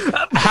like,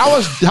 how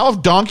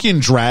have Donkey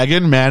and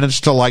Dragon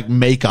managed to like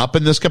make up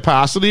in this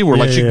capacity where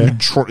like you can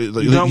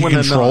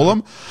control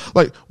them?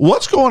 Like,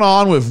 what's going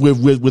on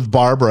with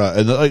Barbara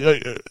and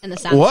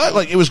the what?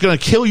 Like, it was going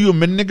to kill you a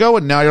minute ago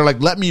and now you're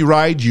like, let me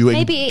ride you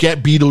and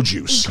get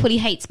Beetlejuice. Equally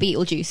hates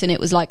Beetlejuice and it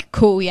was like,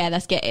 cool, yeah,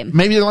 let's get him.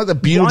 Maybe like the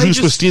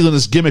Beetlejuice was stealing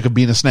his gimmick of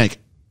being a snake.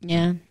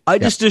 Yeah. I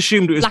just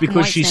assumed it was Black and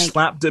because white she snake.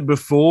 slapped it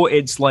before.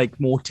 It's like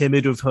more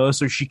timid of her,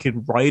 so she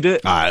can ride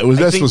it.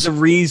 The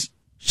reason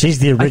she's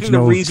the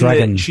original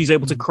dragon. That she's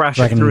able to crash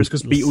it through is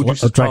because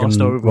Beetlejuice is passed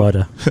over.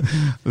 Rider.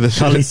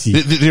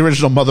 the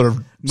original mother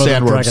of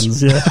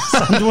sandworms.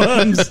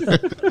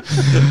 Sandworms.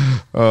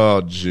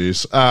 Oh,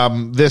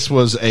 jeez. This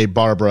was a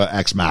Barbara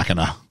Ex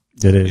Machina.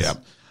 It is. Yeah.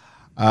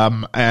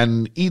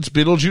 And eats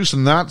Beetlejuice,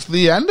 and that's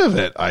the end of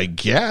it, I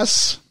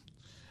guess.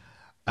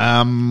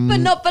 But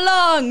not for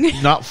long.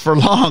 Not for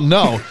long,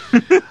 no.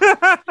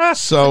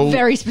 So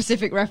very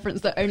specific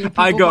reference that only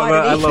people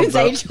I love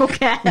that. age will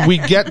get. We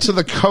get to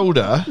the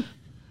coda,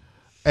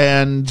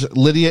 and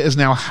Lydia is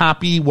now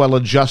happy, well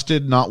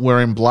adjusted, not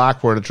wearing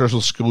black, wearing a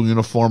traditional school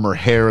uniform. Her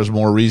hair is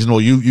more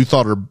reasonable. You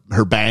thought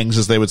her bangs,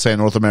 as they would say in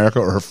North America,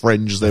 or her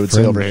fringe, as they would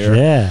say over here.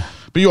 Yeah,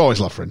 but you always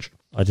love fringe.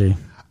 I do.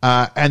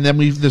 And then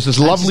there's this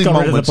lovely she's got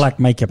moment. Rid of the black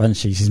makeup, hasn't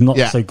she? She's not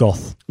so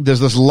goth. There's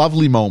this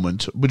lovely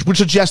moment, which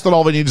suggests that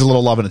all they need is a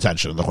little love and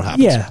attention, and look what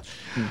happens. Yeah.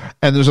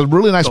 And there's a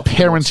really nice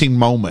parenting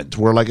moment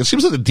where, like, it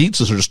seems like the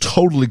Dietzes are just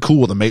totally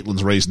cool with the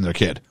Maitlands raising their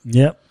kid.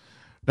 Yep.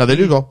 Now they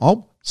do go,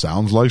 oh,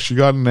 sounds like she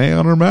got an A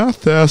on her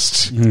math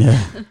test.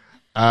 Yeah.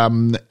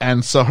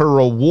 And so her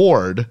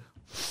reward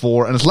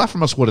and it's left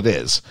from us what it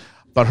is.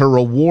 But her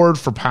reward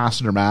for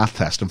passing her math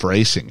test and for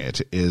acing it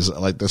is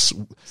like this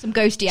some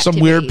ghosty activities. Some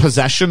weird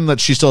possession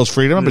that she still has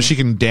freedom of, but she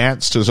can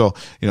dance to, so,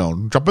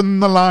 drop in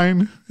the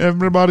line,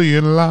 everybody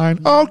in line.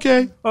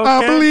 Okay,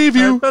 I believe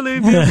you.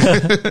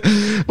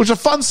 Which is a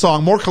fun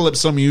song, more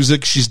calypso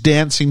music. She's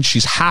dancing,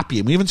 she's happy.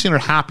 And we haven't seen her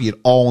happy at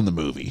all in the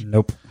movie.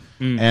 Nope.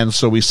 And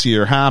so we see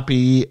her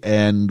happy,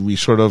 and we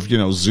sort of,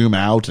 zoom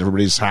out, and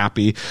everybody's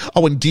happy.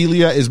 Oh, and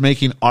Delia is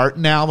making art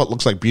now that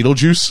looks like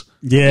Beetlejuice.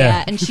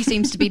 Yeah. And she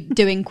seems to be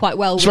doing quite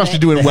well with it. She must be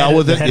doing well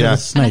with it, yeah.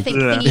 And I think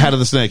the head of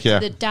the snake, yeah.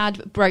 The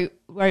dad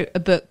wrote a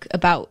book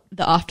about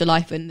the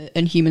afterlife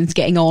and humans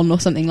getting on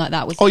or something like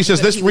that. He says,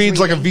 this reads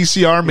like a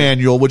VCR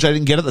manual, which I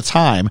didn't get at the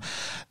time.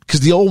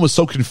 Because the old one was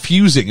so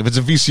confusing. If it's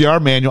a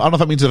VCR manual, I don't know if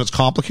that means that it's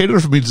complicated or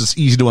if it means it's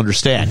easy to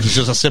understand. It's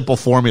just a simple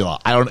formula.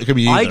 It could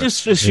be either. I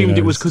just assumed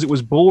it was because it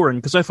was boring,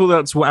 because I thought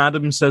that's what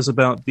Adam says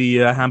about the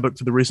handbook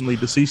for the recently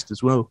deceased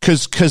as well.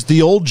 Because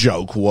the old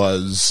joke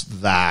was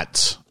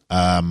that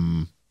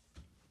you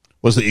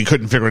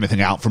couldn't figure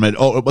anything out from it.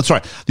 Oh, but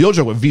sorry. The old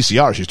joke with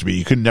VCRs used to be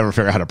you could never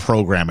figure out how to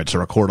program it to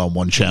record on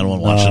one channel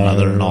and watch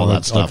another and all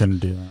that stuff. I couldn't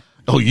do that.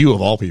 Oh, you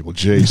of all people,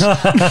 jeez.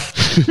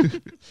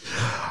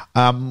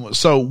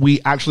 So we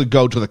actually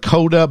go to the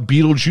coda.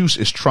 Beetlejuice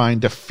is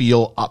trying to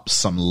feel up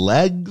some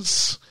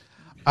legs.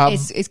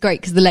 It's great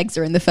because the legs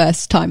are in the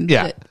first time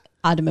that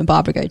Adam and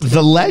Barbara go to.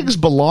 The legs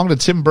belong to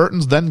Tim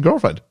Burton's then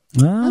girlfriend.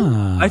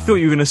 I thought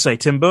you were going to say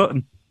Tim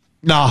Burton.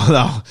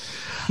 No.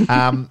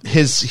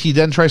 He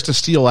then tries to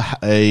steal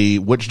a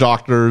witch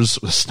doctor's.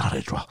 It's not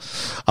aged well.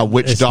 A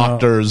witch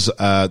doctor's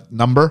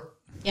number.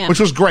 Yeah.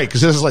 Which was great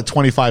because this is like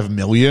 25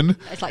 million.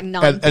 It's like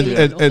 9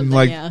 billion and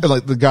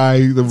like the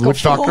guy, the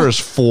witch doctor is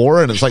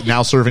 4 and it's like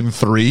now serving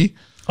 3.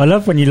 I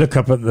love when you look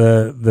up at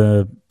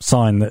the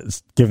sign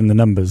that's given the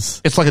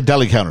numbers. It's like a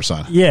deli counter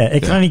sign. Yeah,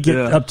 it can only get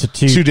up to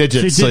 2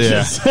 digits. So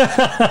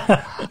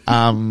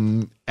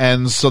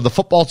and so the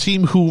football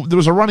team, there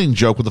was a running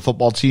joke with the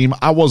football team.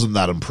 I wasn't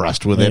that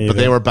impressed with it, but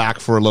they were back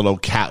for a little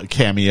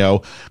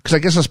cameo because I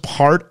guess as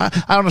part. I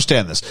don't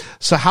understand this.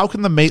 So how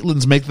can the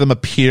Maitlands make them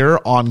appear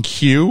on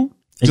cue?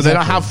 Do they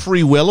not have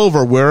free will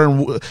over where?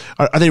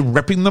 Are they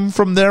ripping them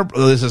from there?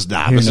 This is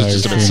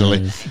just a bit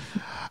silly.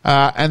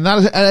 And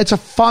it's a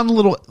fun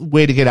little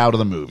way to get out of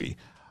the movie.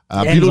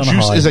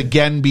 Beetlejuice is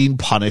again being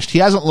punished. He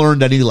hasn't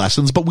learned any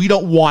lessons, but we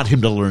don't want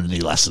him to learn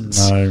any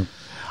lessons. No.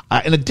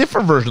 In a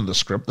different version of the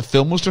script, the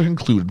film was to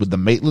conclude with the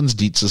Maitlands,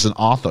 Dietzes, and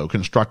Otho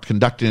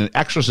conducting an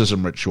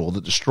exorcism ritual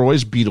that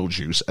destroys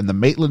Beetlejuice, and the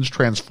Maitlands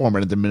transform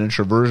it into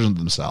miniature versions of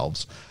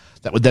themselves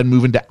that would then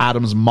move into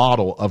Adam's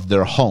model of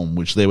their home,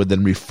 which they would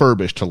then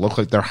refurbish to look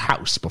like their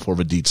house before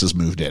the Dietzes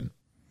moved in.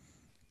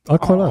 I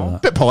quite like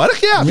that. Bit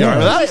poetic, yeah. If you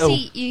remember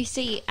that. You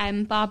see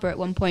Barbara at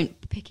one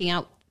point picking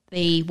out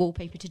the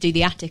wallpaper to do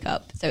the attic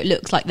up, so it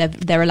looks like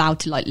they're allowed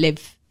to like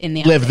live in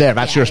the attic. Live there.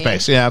 That's your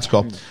space. Yeah, that's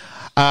cool.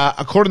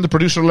 According to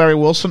producer Larry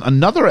Wilson,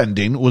 another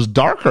ending was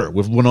darker,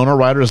 with Winona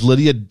Ryder as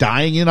Lydia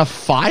dying in a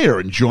fire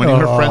and joining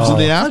her friends in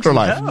the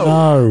afterlife.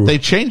 No. They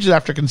changed it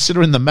after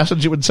considering the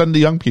message it would send to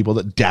young people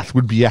that death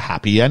would be a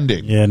happy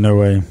ending. Yeah, no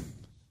way.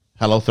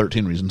 Hello,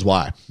 13 Reasons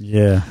Why.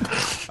 Yeah.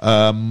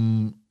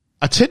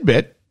 A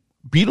tidbit,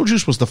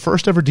 Beetlejuice was the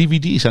first ever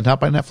DVD sent out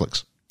by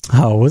Netflix.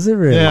 Oh, was it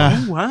really?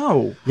 Yeah. Oh,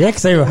 wow. Yeah,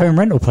 because they were a home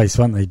rental place,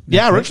 weren't they?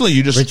 Yeah, originally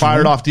you just Originally.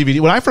 fired off DVD.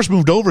 When I first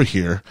moved over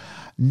here,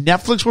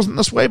 Netflix wasn't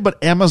this way,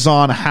 but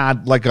Amazon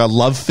had like a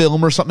love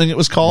film or something it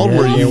was called, Yeah.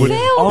 where you would,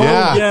 Film? Oh,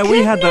 Yeah. yeah,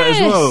 we had that as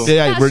well.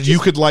 yeah, That's where you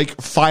just- could like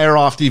fire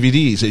off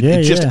DVDs. It, Yeah,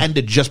 it just yeah.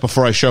 ended just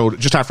after I showed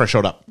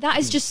up. That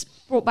has just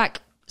brought back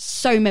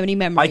so many I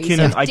memories. can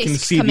of I can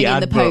discs see coming the in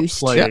the advert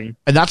post. Yeah, playing.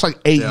 and that's like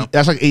eight. Yeah.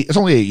 That's like eight. It's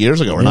only 8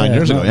 years ago or 9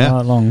 years ago. not Yeah.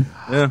 that long.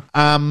 Yeah.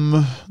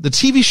 The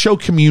TV show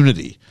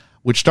Community,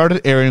 which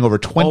started airing over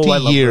 20 Oh, I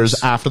love years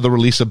this. after the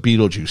release of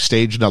Beetlejuice,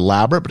 staged an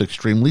elaborate but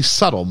extremely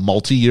subtle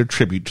multi-year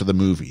tribute to the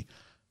movie.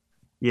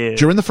 Yeah.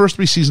 During the first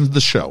 3 seasons of the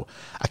show,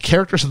 a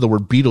character said the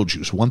word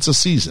Beetlejuice once a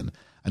season,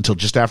 until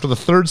just after the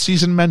 3rd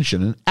season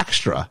mention, an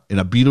extra in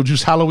a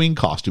Beetlejuice Halloween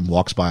costume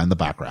walks by in the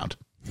background.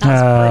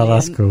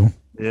 That's cool.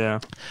 Yeah.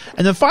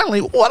 And then finally,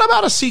 what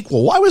about a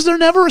sequel? Why was there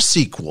never a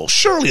sequel?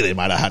 Surely they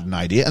might have had an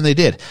idea, and they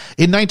did.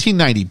 In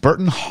 1990,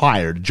 Burton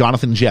hired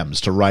Jonathan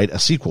Gems to write a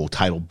sequel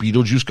titled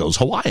Beetlejuice Goes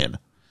Hawaiian.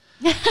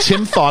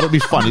 Tim thought it'd be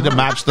funny to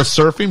match the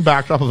surfing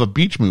backdrop of a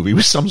beach movie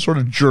with some sort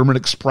of German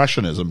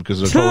expressionism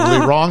because they're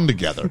totally wrong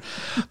together.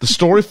 The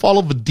story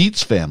followed the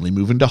Dietz family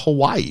moving to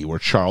Hawaii, where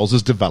Charles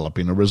is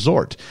developing a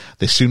resort.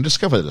 They soon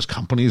discover that his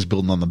company is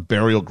building on the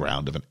burial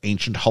ground of an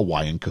ancient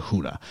Hawaiian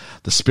kahuna.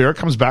 The spirit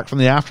comes back from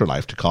the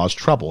afterlife to cause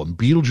trouble, and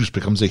Beetlejuice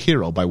becomes a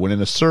hero by winning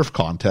a surf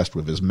contest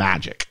with his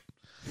magic.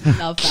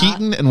 Love that.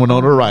 Keaton and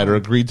Winona Ryder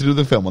agreed to do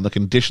the film on the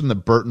condition that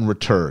Burton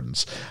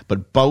returns,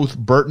 but both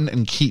Burton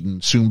and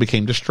Keaton soon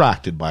became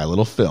distracted by a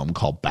little film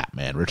called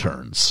Batman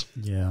Returns.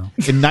 Yeah.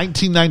 In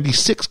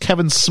 1996,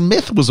 Kevin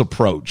Smith was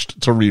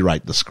approached to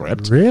rewrite the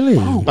script, Really?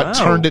 but Wow.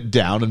 turned it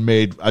down and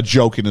made a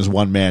joke in his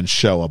one-man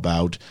show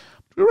about,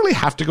 do we really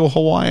have to go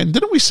Hawaiian?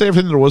 Didn't we say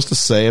everything there was to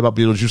say about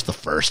Beetlejuice the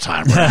first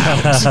time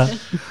around?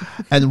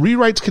 And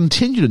rewrites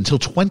continued until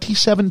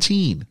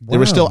 2017. They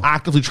were still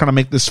actively trying to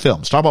make this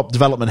film. Talk about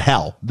development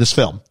hell, this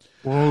film.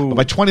 But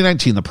by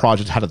 2019, the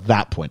project had at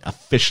that point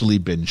officially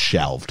been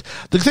shelved.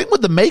 The thing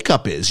with the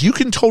makeup is you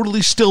can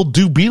totally still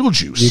do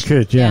Beetlejuice. You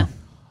could, yeah.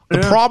 The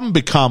problem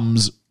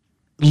becomes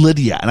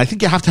Lydia, and I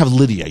think you have to have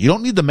Lydia. You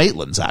don't need the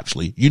Maitlands,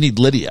 actually. You need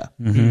Lydia.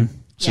 Mm-hmm.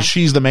 So Yeah.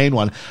 she's the main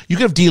one. You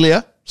could have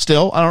Delia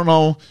still. I don't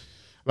know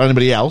about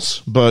anybody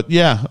else, but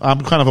yeah,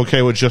 I'm kind of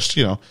okay with just,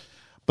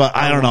 but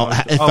I don't know.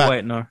 If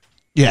Wait, no.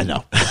 Yeah,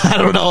 no. I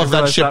don't know if that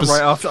Realized ship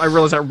that is... I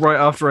realized that right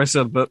after I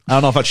said that. I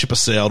don't know if that ship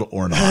has sailed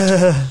or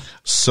not.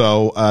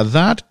 So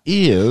that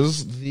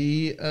is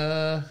the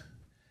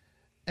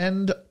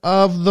end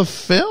of the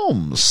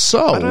film.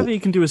 So I don't think you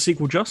can do a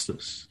sequel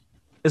justice,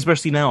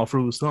 especially now after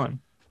all this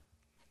time.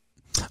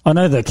 I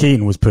know that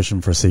Keaton was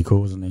pushing for a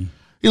sequel, wasn't he?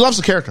 he loves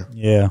the character.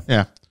 Yeah.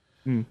 Yeah.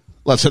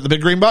 Let's hit the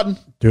big green button.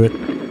 Do it.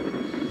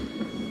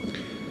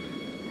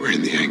 We're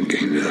in the end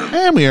game now.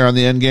 And we are on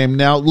the end game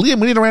now. Liam,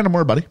 we need a random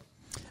word, buddy.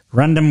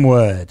 Random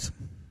word.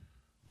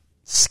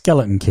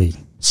 Skeleton key.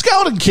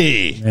 Skeleton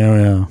key. There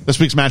we are. This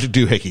week's Magic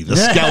Doohickey, the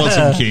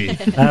skeleton key.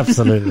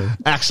 Absolutely.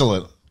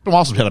 Excellent. I'm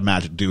also had a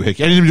Magic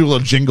Doohickey. I need to do a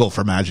little jingle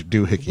for Magic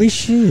Doohickey. We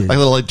should. Like a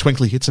little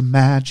twinkly. It's a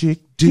Magic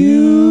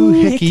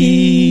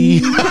Doohickey.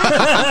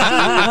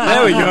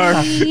 There we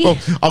go. Well,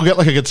 I'll get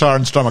like a guitar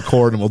and strum a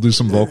chord, and we'll do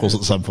some vocals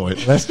at some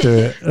point. Let's do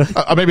it.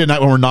 Maybe a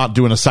night when we're not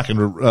doing a second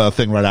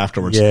thing right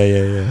afterwards.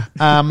 Yeah.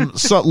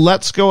 So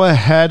let's go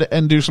ahead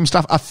and do some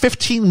stuff. A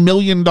 $15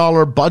 million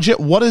budget.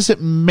 What does it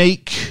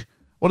make?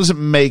 What does it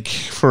make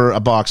for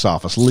a box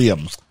office?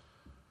 Liam.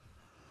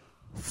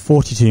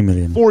 42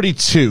 million.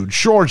 42.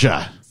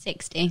 Georgia.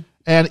 60.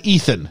 And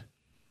Ethan.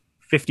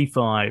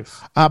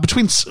 55.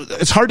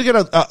 It's hard to get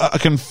a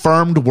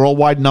confirmed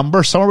worldwide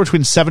number. Somewhere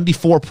between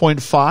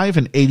 74.5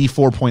 and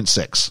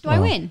 84.6. Do I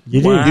win?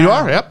 You do. Wow. You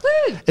are, yep.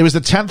 Woo. It was the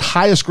 10th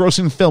highest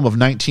grossing film of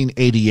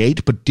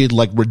 1988, but did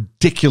like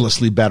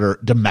ridiculously better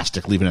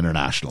domestically than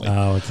internationally.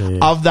 Oh, okay.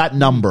 Of that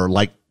number,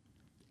 like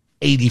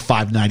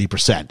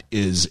 85-90%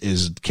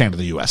 is Canada,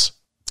 the US.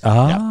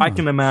 I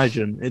can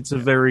imagine. It's a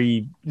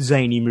very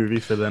zany movie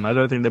for them. I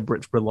don't think the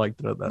Brits would like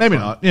it at that Maybe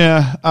time. not.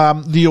 Yeah.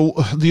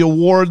 The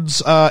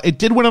awards, it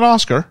did win an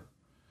Oscar.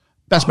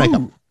 Best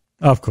makeup.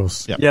 Of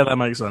course. Yep. Yeah, that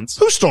makes sense.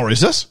 Whose story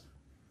is this?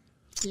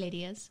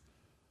 Lydia's.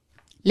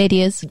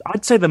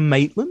 I'd say the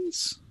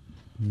Maitlands.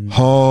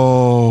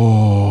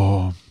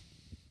 Oh.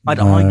 I'd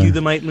No. argue the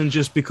Maitlands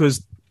just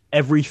because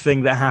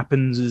everything that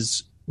happens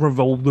is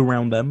revolved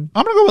around them.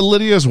 I'm going to go with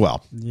Lydia as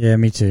well. Yeah,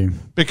 me too.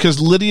 Because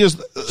Lydia's...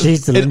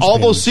 She's the in all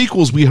linchpin. those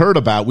sequels we heard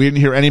about, we didn't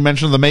hear any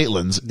mention of the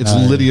Maitlands. It's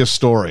No. Lydia's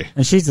story.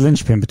 And she's the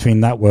linchpin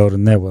between that world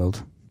and their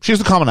world. She's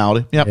the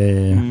commonality. Yep.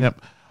 Yeah.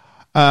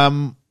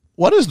 Yep.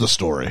 What is the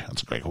story?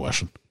 That's a great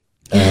question.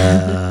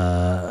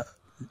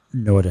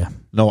 No idea.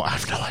 No, I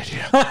have no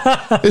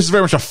idea. This is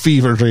very much a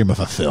fever dream of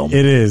a film.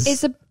 It is.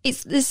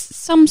 There's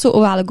some sort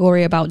of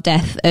allegory about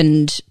death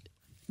and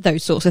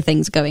those sorts of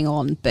things going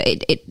on, but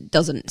it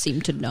doesn't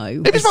seem to know.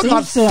 Maybe it's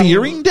not seems to-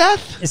 fearing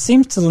death. It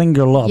seems to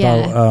linger a lot Yeah,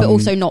 about. but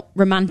also not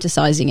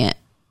romanticizing it,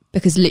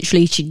 because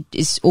literally she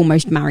is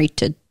almost married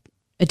to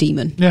a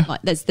demon. Yeah.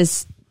 Like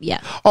there's yeah.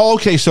 Oh,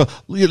 okay. So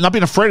you're not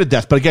being afraid of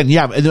death, but again,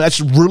 yeah, and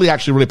that's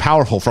really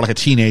powerful for like a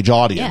teenage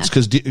audience.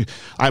 Yeah. Because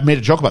I made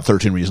a joke about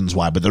 13 Reasons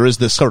Why, but there is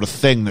this sort of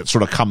thing that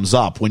sort of comes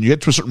up when you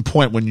get to a certain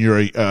point when you're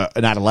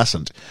an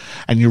adolescent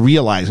and you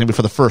realize maybe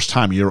for the first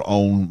time your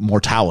own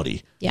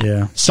mortality. Yeah.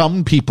 Yeah.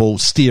 Some people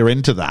steer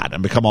into that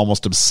and become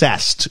almost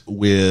obsessed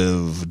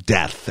with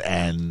death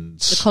and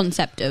The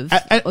concept of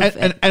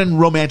and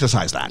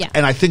romanticize that. Yeah.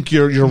 And I think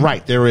you're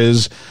right.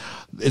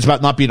 It's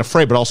about not being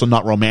afraid, but also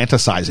not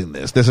romanticizing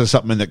this. This is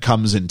something that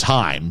comes in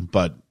time,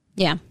 but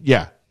yeah.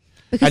 yeah.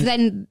 Because And-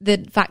 then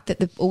the fact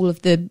that all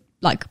of the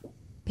like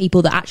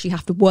people that actually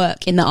have to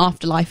work in the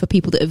afterlife are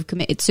people that have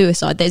committed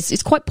suicide.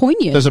 It's quite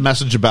poignant. There's a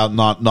message about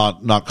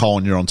not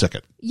calling your own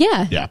ticket.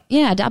 Yeah. Yeah.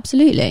 Yeah,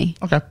 absolutely.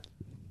 Okay.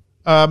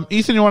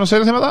 Ethan, you want to say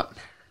anything about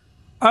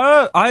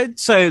that? I'd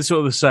say it's sort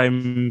of the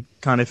same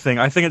kind of thing.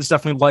 I think it's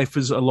definitely life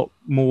is a lot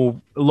more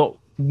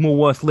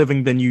worth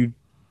living than you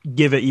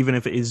give it, even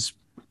if it is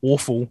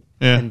awful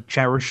Yeah. and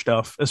cherish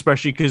stuff.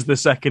 Especially because the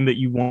second that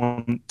you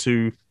want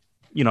to,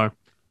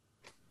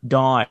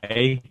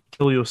 die,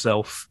 kill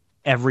yourself,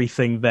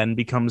 everything then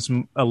becomes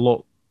a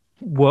lot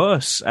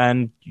worse,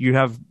 and you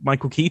have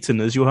Michael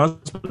Keaton as your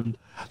husband.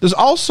 There's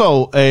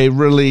also a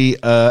really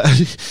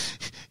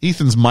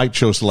Ethan's mic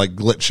chose to like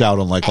glitch out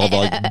on like all the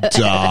like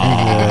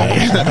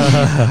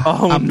die.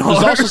 Oh no!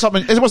 There's also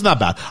something. It wasn't that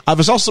bad.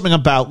 There's also something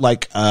about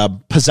like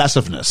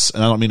possessiveness,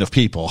 and I don't mean of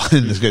people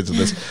in this case of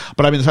this,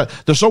 but I mean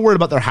they're so worried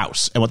about their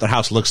house and what their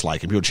house looks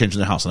like, and people changing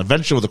their house. And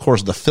eventually, over the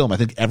course of the film, I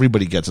think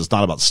everybody gets it's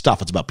not about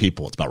stuff; it's about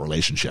people. It's about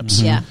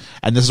relationships. Yeah.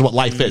 And this is what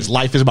life is.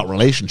 Life is about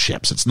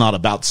relationships. It's not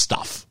about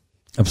stuff.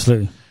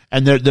 Absolutely.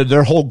 And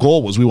their whole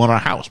goal was we want our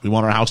house. We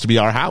want our house to be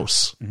our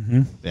house.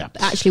 Mm-hmm. Yeah.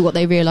 Actually, what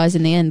they realised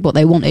in the end, what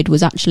they wanted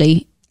was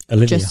actually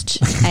Olivia. just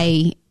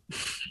a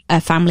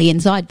family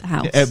inside the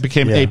house. It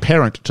became a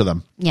parent to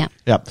them. Yeah.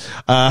 Yep.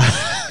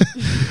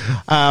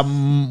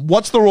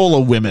 What's the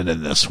role of women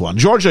in this one?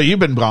 Georgia, you've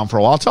been gone for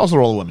a while. Tell us the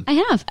role of women. I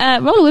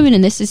have. Role of women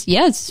in this is,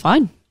 it's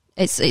fine.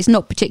 It's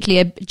not particularly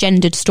a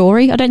gendered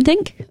story, I don't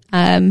think.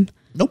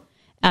 Nope.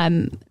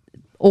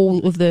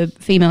 All of the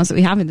females that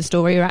we have in the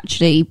story are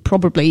actually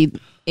probably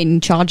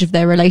in charge of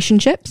their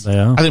relationships. They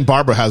are. I think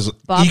Barbara has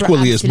Barbara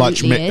equally as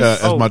much, absolutely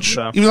is.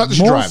 even though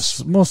she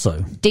drives. More so.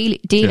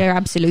 Delia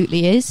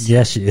absolutely is.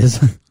 Yeah, she is.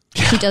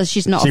 She does.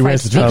 She's not She afraid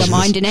wears to the speak her trousers.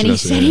 mind in She any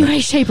does, yeah. way,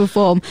 shape, or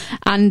form.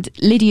 And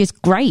Lydia's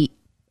great,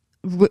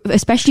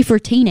 especially for a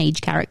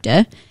teenage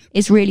character.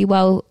 Is really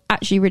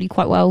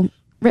quite well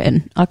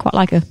written. I quite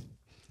like her.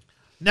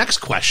 Next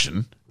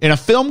question. In a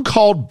film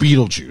called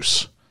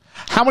Beetlejuice,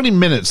 how many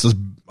minutes does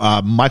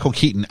Michael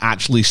Keaton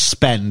actually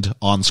spend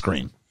on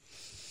screen?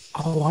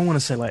 Oh, I want to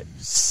say like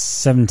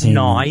 17.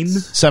 9.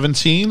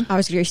 17? I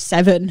was going to go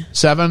 7.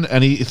 7,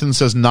 and Ethan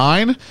says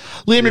 9.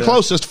 Liam, you're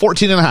closest,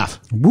 14 and a half.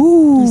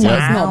 Woo! So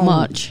it's not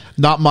much.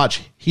 Not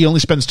much. He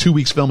only spends 2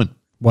 weeks filming.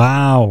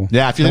 Wow.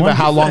 Yeah, if you think about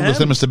how long this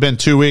must have been,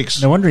 2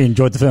 weeks. No wonder he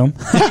enjoyed the film.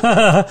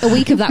 A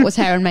week of that was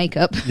hair and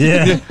makeup.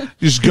 Yeah.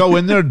 You just go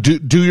in there,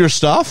 do your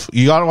stuff.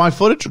 You got my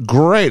footage?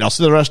 Great. I'll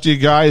see the rest of you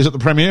guys at the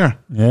premiere.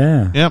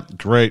 Yeah. Yep,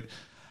 great.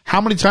 How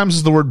many times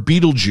is the word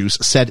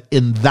Beetlejuice said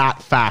in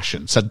that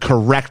fashion, said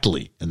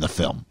correctly in the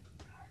film?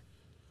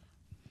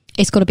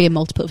 It's got to be a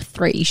multiple of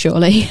 3,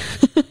 surely.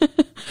 There's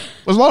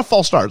a lot of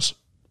false starts.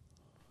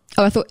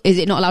 Oh, I thought, is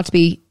it not allowed to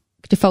be,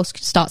 do false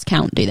starts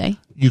count, do they?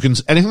 You can,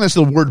 anything that's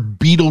the word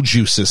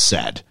Beetlejuice is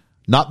said,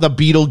 not the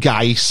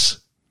Beetlegeist,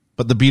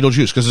 but the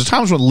Beetlejuice. Because there's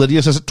times when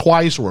Lydia says it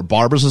twice or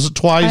Barbara says it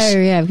twice. Oh,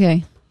 yeah,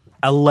 okay.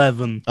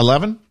 11.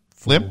 11?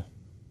 Liam?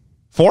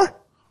 4?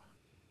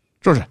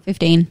 Georgia?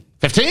 15.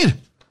 15?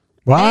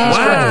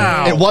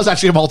 Wow. It was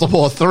actually a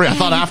multiple of 3. I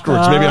thought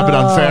afterwards maybe I've been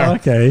unfair.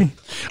 Okay.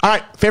 All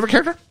right, favorite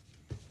character?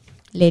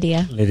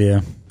 Lydia.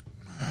 Lydia.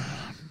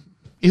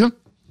 Ethan?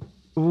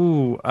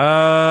 Ooh,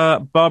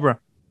 Barbara.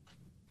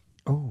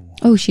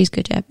 Oh, she's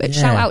good, yeah. But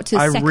Yeah. shout out to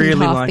I second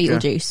really half like her.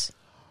 Beetlejuice.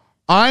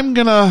 I'm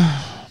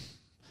gonna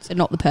So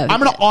not the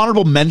perfect.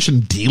 honorable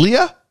mention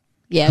Delia,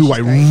 yeah, who she's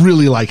I great.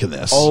 really like in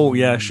this. Oh,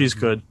 yeah, she's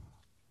good.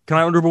 Can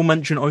I honorable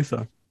mention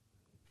Otho?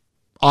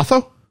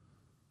 Otho?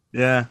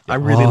 Yeah, I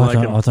really I like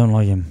him. don't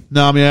like him.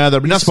 No, yeah, they're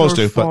not He's so supposed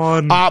to.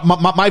 fun.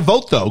 But my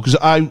vote though, because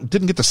I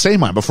didn't get to say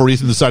mine before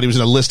Ethan decided he was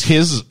going to list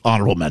his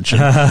honorable mention.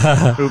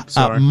 Oops,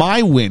 sorry.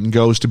 My win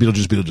goes to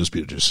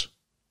Beetlejuice.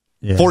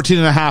 Yeah. 14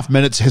 and a half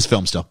minutes, his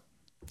film still.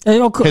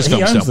 Oh, cool. His He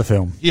film owns still. the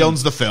film. He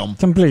owns the film.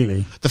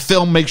 Completely. The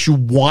film makes you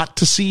want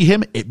to see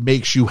him. It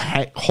makes you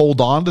hold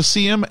on to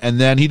see him, and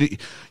then he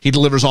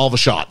delivers all the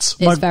shots.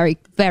 It's very,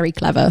 very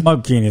clever.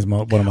 Mike Keane is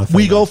one of my favorites.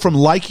 We go from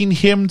liking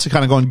him to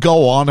kind of going,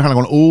 go on, to kind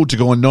of going, oh, to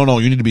going, no,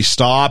 you need to be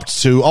stopped,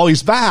 to, oh,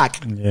 he's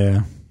back.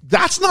 Yeah.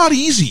 That's not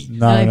easy.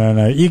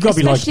 No. You've got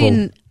to be Especially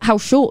likable. in how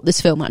short this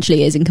film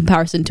actually is in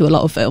comparison to a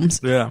lot of films.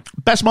 Yeah.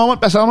 Best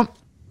moment, best element?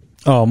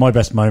 Oh, my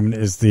best moment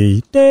is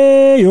the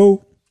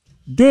Deo.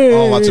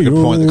 Oh, that's a good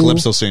point. The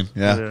Calypso scene.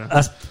 Yeah.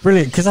 That's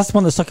brilliant, because that's the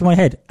one that stuck in my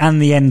head.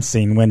 And the end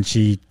scene when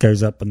she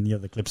goes up and the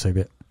other Calypso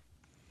bit.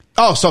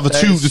 Oh, so the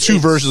two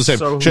versions are the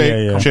same.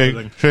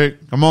 so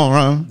Shake, come on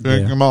around,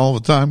 shake them all the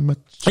time.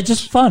 They're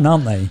just fun,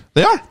 aren't they?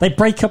 They are. They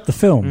break up the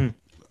film.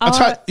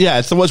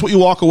 It's what you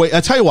walk away.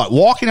 I tell you what,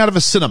 walking out of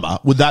a cinema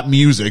with that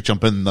music,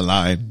 jump in the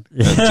line.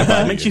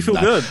 It makes you feel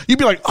good. You'd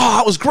be like, oh,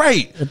 that was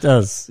great. It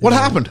does. What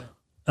happened?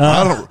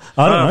 I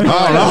don't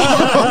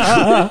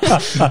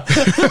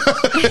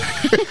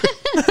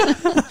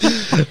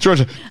know.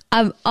 Georgia.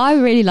 I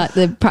really like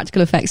the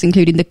practical effects,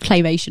 including the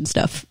claymation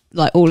stuff,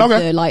 like all of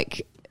the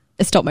like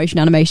stop motion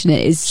animation.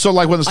 It is so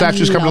like when the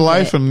statues come to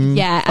life, and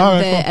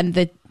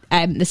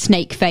the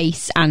snake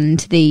face and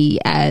the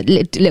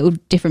little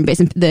different bits,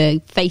 and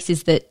the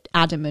faces that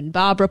Adam and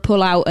Barbara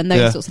pull out, and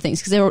those sorts of things,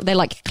 because they're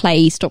like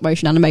clay stop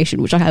motion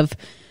animation, which I have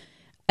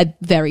a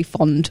very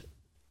fond.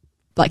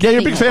 Like, you're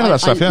a big fan of that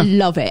stuff. I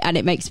love it, and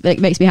it makes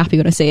me happy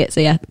when I see it. So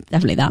yeah,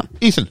 definitely that.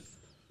 Ethan.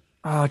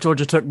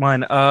 Georgia took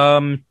mine.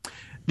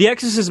 The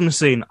exorcism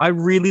scene. I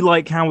really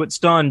like how it's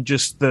done.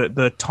 Just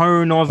the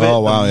tone of it,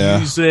 the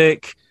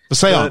music, the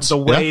seance, the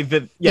way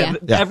that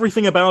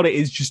everything about it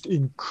is just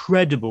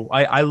incredible.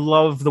 I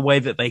love the way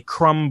that they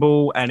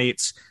crumble, and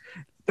it's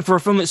for a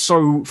film that's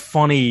so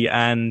funny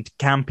and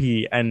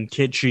campy and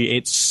kitschy.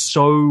 It's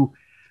so.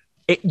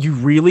 You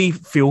really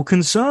feel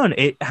concern.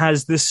 It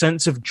has this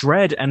sense of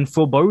dread and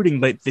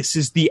foreboding, like this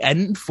is the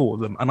end for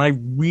them. And I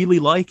really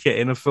like it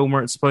in a film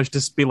where it's supposed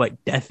to be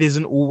like death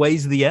isn't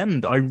always the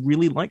end. I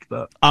really like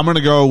that. I'm going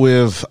to go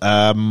with,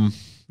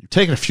 you've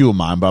taken a few of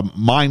mine, but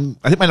I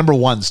think my number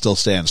one still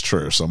stands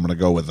true. So I'm going to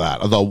go with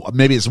that. Although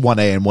maybe it's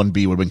 1A and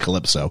 1B would have been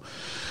Calypso.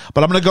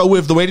 But I'm going to go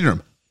with The Waiting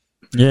Room.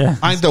 Yeah.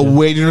 I think The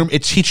Waiting Room,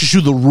 it teaches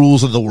you the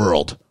rules of the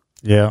world.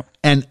 Yeah.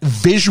 And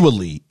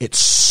visually, it's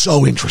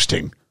so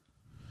interesting.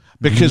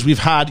 Because we've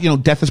had,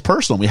 death is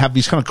personal. We have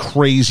these kind of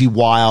crazy,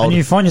 wild, and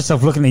you find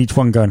yourself looking at each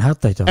one, going, "How'd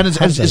they do?" And it's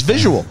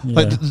visual. Yeah.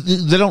 Like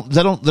they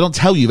don't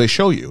tell you. They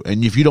show you.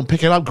 And if you don't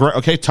pick it up, great.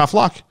 Okay, tough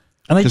luck.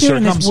 And they do it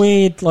in this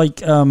weird, like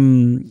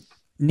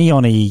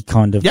neon-y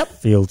kind of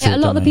feel to it. A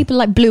lot of the people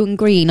like blue and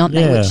green, aren't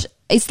they? Yeah. Which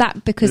is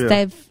that because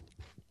they've?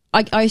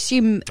 I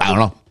assume. I don't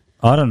know.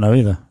 I don't know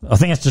either. I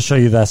think it's to show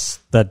you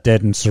they're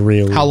dead and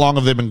surreal. How long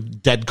have they been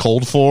dead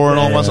cold for and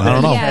all that? I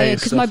don't know. Yeah,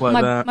 because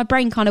my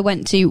brain kind of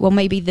went to, well,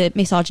 maybe the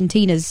Miss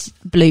Argentina's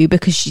blue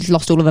because she's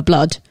lost all of her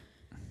blood.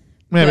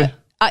 Maybe.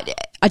 But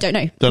I don't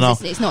know. Don't know.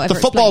 It's not the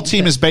football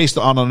team is based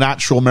on an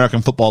actual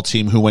American football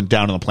team who went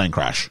down in a plane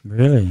crash.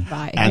 Really?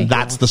 Right. And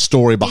that's the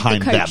story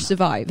behind the coach them.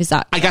 survive, is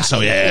that? I guess so,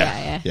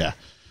 yeah.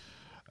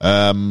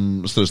 So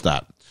there's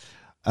that.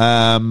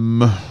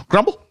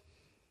 Grumble?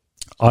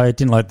 I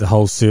didn't like the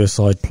whole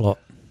suicide plot.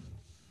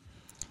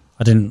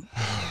 I didn't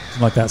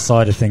like that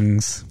side of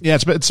things. Yeah,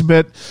 it's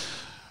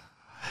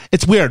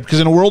weird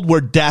because in a world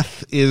where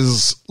death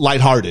is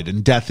lighthearted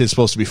and death is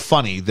supposed to be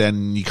funny,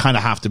 then you kind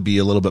of have to be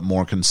a little bit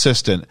more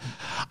consistent.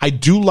 I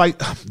do like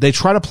they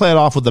try to play it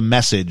off with the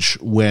message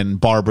when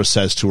Barbara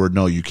says to her,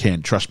 "No, you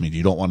can't. Trust me.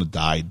 You don't want to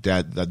die.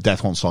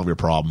 Death won't solve your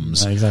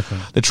problems." Yeah, exactly.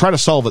 They try to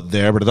solve it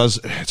there, but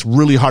it's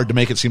really hard to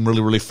make it seem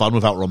really, really fun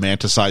without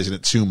romanticizing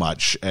it too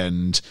much.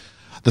 And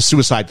the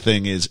suicide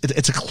thing it's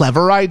a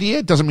clever idea.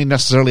 It doesn't mean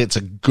necessarily it's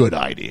a good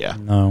idea.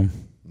 No.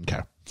 Okay.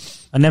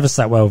 It never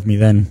sat well with me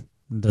then.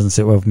 It doesn't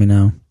sit well with me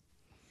now.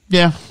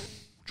 Yeah.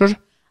 Georgia?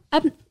 I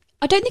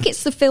don't think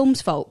it's the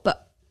film's fault,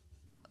 but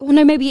well,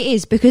 no, maybe it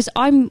is because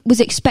I was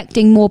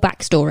expecting more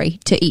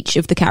backstory to each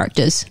of the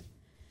characters.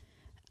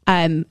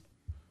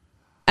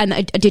 And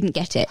I didn't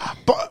get it.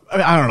 But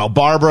I don't know.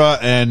 Barbara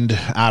and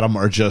Adam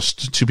are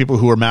just two people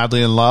who are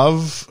madly in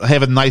love. They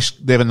have a nice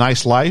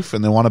life,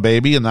 and they want a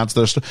baby, and that's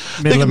their story.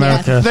 Middle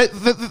America.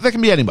 They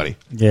can be anybody.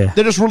 Yeah,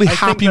 they're just really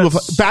happy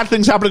with bad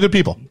things happen to good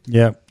people.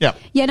 Yeah. Yeah.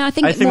 No, I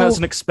think that's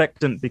an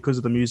expectant because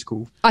of the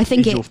musical. I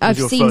think I've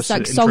seen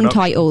like song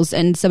titles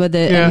and some of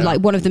the and,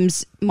 like one of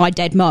them's "My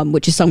Dead Mum,"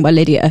 which is sung by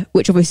Lydia,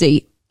 which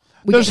obviously.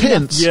 There's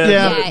hints.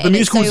 The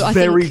musical is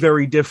very,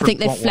 very different. I think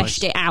they've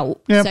fleshed it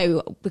out. Yeah.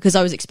 So because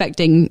I was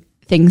expecting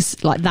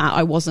things like that,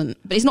 I wasn't.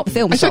 But it's not the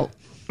film's fault.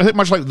 I think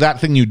much like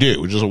That Thing You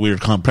Do, which is a weird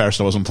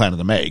comparison I wasn't planning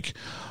to make,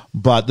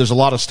 but there's a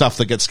lot of stuff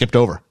that gets skipped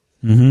over.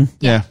 Mm-hmm.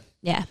 Yeah.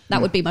 Yeah,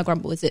 that would be my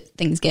grumble, is that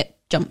things get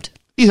jumped.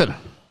 Ethan?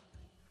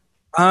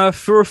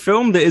 For a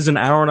film that is an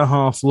hour and a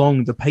half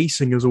long, the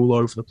pacing is all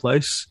over the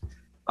place.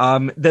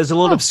 There's a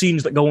lot of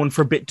scenes that go on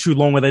for a bit too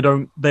long where they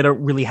don't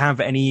really have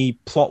any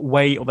plot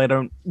weight, or they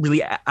don't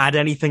really add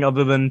anything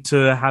other than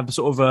to have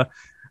sort of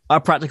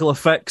practical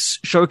effects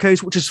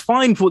showcase, which is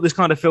fine for what this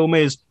kind of film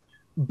is.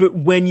 But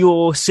when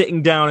you're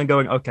sitting down and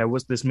going, okay,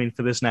 what's this mean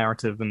for this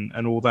narrative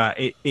and all that,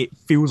 it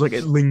feels like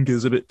it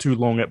lingers a bit too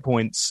long at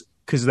points,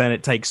 because then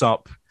it takes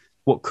up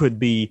what could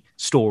be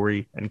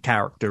story and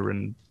character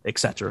and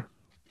etc.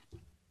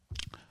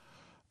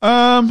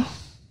 I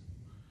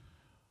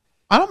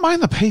don't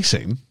mind the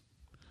pacing.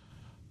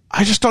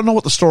 I just don't know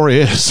what the story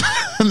is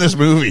in this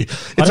movie.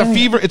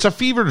 It's a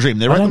fever dream.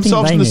 They write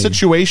themselves into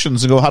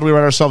situations and go, how do we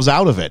write ourselves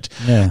out of it?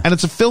 Yeah. And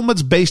it's a film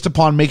that's based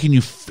upon making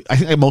you, I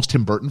think like most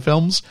Tim Burton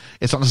films,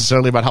 it's not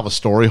necessarily about how the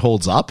story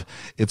holds up.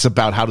 It's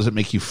about how does it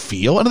make you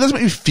feel. And it doesn't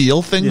make you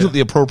feel things at the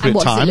appropriate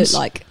and times. What's it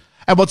look like?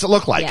 And what's it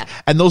look like? Yeah.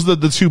 And those are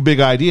the two big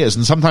ideas.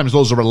 And sometimes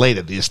those are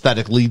related. The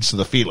aesthetic leads to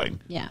the feeling.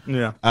 Yeah.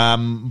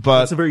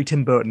 But it's a very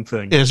Tim Burton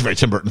thing. It is a very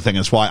Tim Burton thing.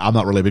 That's why I'm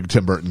not really a big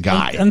Tim Burton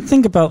guy. And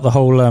think about the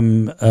whole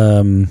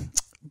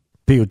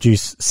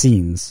Beetlejuice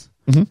scenes.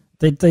 Mm-hmm.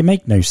 They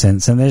make no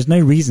sense, and there's no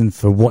reason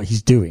for what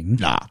he's doing.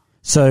 Nah.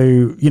 So,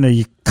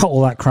 you cut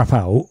all that crap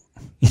out.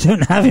 You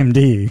don't have him,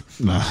 do you?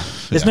 No.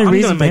 There's no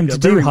reason for him to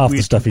do half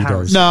the stuff he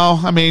does. No,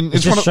 I mean,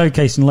 it's just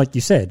showcasing, like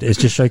you said, it's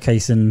just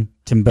showcasing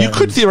Tim Burton. You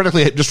could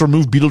theoretically just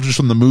remove Beetlejuice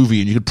from the movie,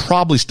 and you could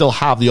probably still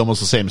have almost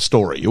the same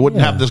story. You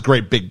wouldn't have this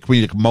great big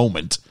comedic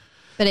moment.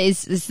 But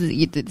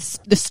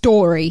the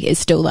story is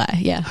still there,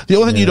 yeah. The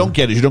only thing you don't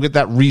get is you don't get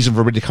that reason for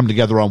everybody to come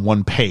together on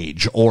one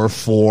page, or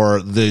for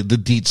the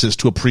Dietzes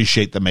to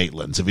appreciate the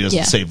Maitlands if he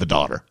doesn't save the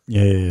daughter.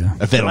 Yeah.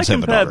 If they don't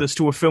save the daughter. I compare this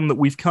to a film that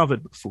we've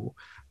covered before.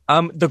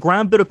 The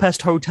Grand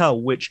Budapest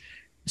Hotel, which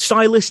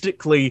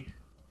stylistically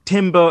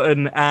Tim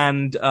Burton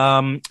and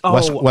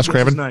Wes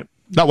Craven?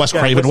 Not Wes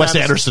Craven, Wes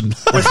Anderson.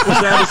 Wes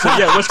Anderson,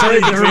 yeah, Wes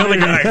Craven's the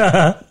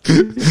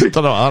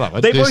other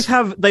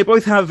guy. They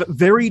both have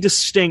very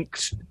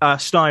distinct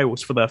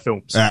styles for their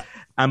films,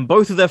 and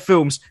both of their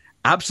films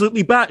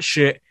absolutely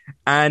batshit.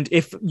 And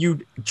if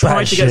you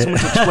try to get someone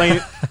to explain,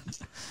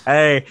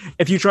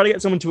 if you try to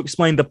get someone to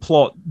explain the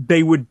plot,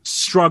 they would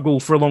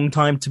struggle for a long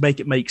time to make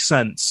it make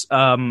sense.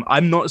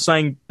 I'm not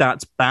saying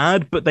that's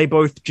bad, but they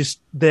both just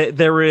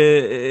they're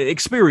a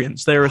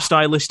experience. They're a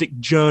stylistic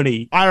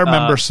journey. I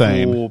remember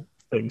saying.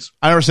 Things.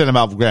 I understand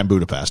about Grand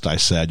Budapest. I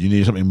said you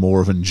need something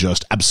more than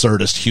just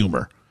absurdist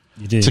humor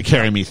to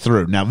carry me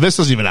through. Now this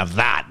doesn't even have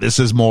that. This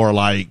is more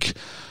like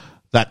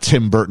that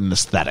Tim Burton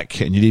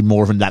aesthetic, and you need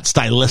more of that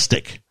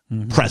stylistic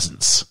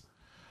presence.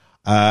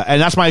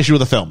 And that's my issue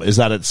with the film, is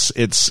that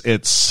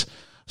it's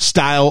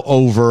style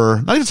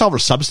over, not even style over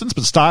substance,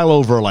 but style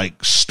over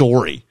like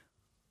story.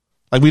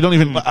 Like we don't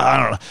even, I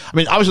don't know. I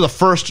mean, obviously the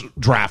first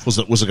draft was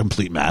a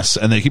complete mess,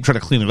 and they keep trying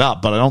to clean it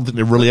up, but I don't think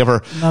they really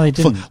ever. No, they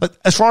didn't.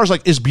 As far as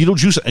like, is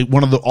Beetlejuice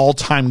one of the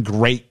all-time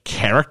great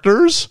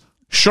characters?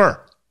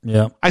 Sure.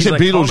 Yeah. I said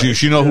like Beetlejuice,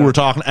 comic. you know who we're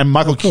talking, and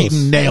Michael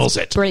Keaton nails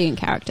it. Brilliant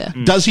character.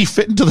 Does he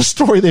fit into the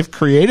story they've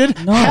created?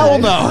 No. Hell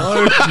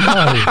no.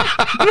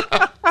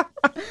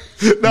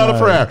 Not a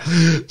prayer.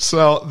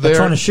 So They're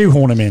trying to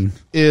shoehorn him in.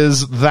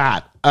 Is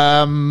that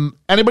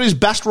anybody's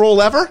best role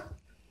ever?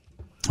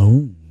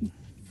 Oh.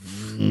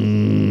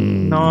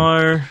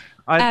 No.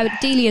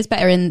 Delia's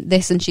better in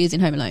this than she is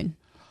in Home Alone.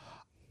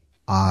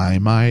 I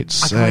might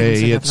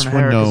say it's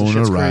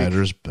Winona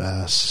Ryder's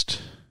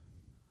best.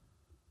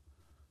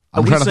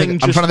 I'm trying to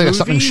think of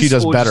something she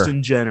does better.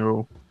 In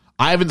general,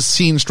 I haven't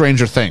seen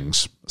Stranger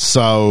Things,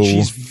 so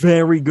she's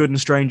very good in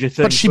Stranger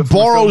Things. But she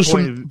borrows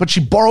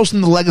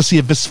from the legacy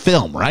of this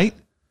film, right?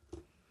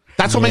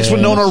 That's what makes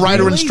Winona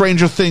Ryder in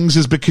Stranger Things,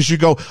 is because you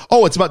go,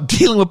 oh, it's about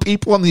dealing with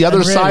people on the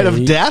other side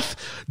of death.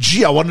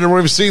 Gee, I wonder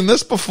where we've seen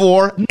this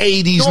before.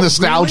 80s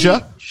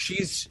nostalgia.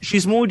 Really.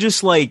 She's more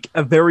just like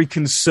a very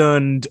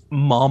concerned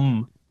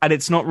mum. And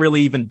it's not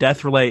really even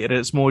death related.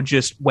 It's more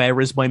just,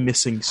 where is my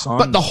missing son?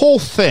 But the whole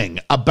thing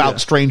about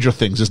Stranger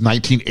Things is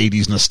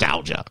 1980s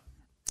nostalgia.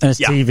 And it's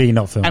TV,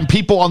 not film. And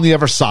people on the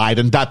other side,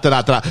 and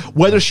da-da-da-da.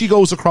 Whether she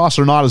goes across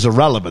or not is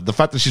irrelevant. The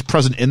fact that she's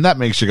present in that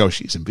makes you go,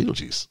 she's in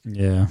Beetlejuice.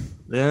 Yeah.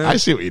 I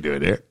see what you're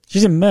doing here.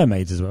 She's in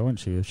Mermaids as well, wasn't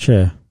she?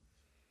 Sure.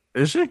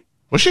 Is she?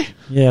 Was she?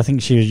 Yeah, I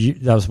think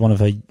that was one of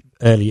her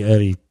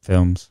early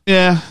films.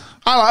 Yeah.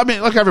 I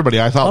mean, like everybody,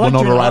 I thought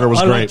Winona Ryder was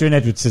great. I like doing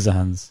Edward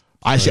Scissorhands.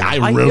 I was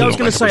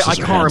going to say, I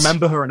can't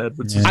remember her in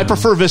Edward Scissorhands. I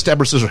prefer this to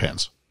Edward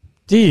Scissorhands.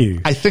 Do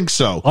you? I think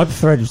so. I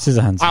prefer Edward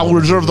Scissorhands. I'll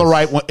reserve the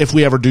right one if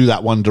we ever do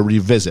that one to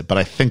revisit, but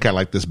I think I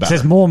like this better.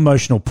 There's more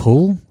emotional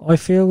pull, I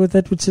feel, with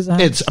Edward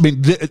Scissorhands.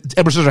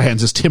 Edward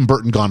Scissorhands is Tim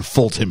Burton gone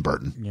full Tim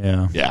Burton.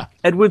 Yeah.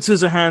 Edward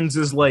Scissorhands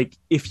is like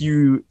if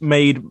you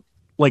made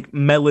like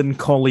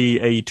Melancholy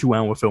a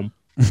 2-hour film.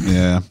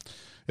 Yeah.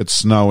 It's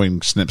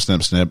snowing, snip,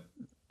 snip, snip.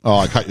 Oh,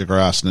 I cut your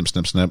grass, snip,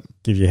 snip, snip.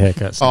 Give you a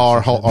haircut.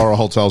 Our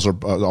hotels are,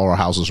 our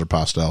houses are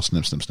pastel,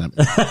 snip, snip, snip.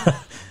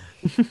 I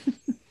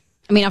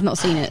mean, I've not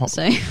seen it,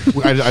 so.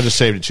 I just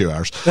saved it 2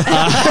 hours.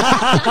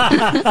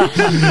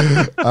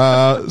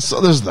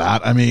 So there's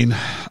that. I mean,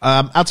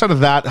 outside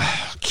of that,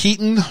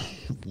 Keaton's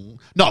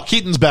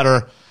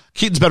better.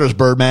 Keaton's better as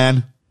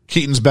Birdman.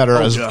 Keaton's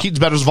better as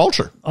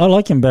Vulture. I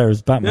like him better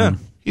as Batman.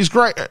 He's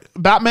great.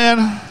 Batman.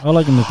 I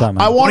like him as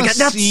Batman. I want to Let's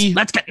get nuts. see.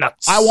 Let's get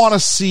nuts. I want to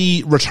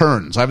see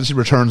Returns. I haven't seen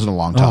Returns in a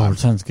long Oh, time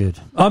Return's good.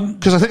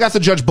 because I think I have to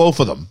judge both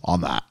of them on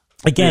that.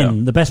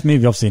 Again, the best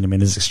movie I've seen him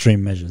in is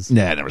Extreme Measures.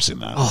 Yeah, I've never seen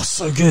that. Oh,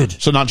 so good.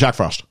 So not Jack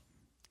Frost.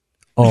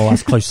 Oh,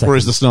 that's close second. Or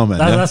is the Snowman?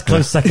 Yeah. That's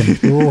close second.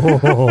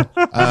 Oh.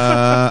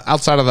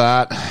 Outside of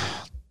that,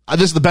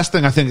 this is the best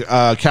thing I think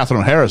Catherine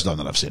O'Hara's done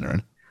that I've seen her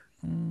in.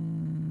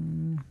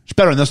 She's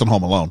better in this than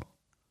Home Alone.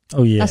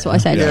 Oh, yeah. That's what I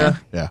said. Yeah.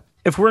 Yeah.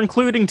 If we're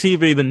including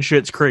TV, then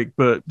Schitt's Creek,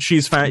 but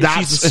she's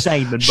the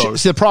same in both.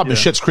 See, the problem is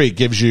Schitt's Creek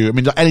gives you, I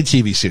mean, any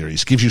TV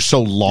series gives you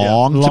so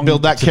long to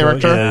build that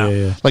character.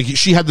 Yeah. Like,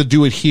 she had to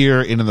do it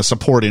here in the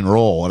supporting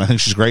role, and I think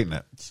she's great in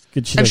it.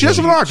 Good. And she has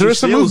an arc. There is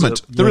some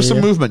movement. There is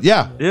some movement.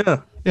 Yeah.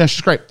 Yeah, she's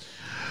great.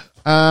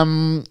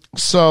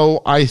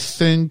 So I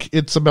think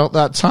it's about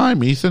that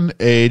time, Ethan.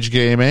 Age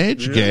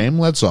game.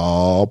 Let's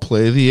all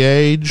play the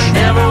age.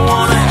 Never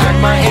wanna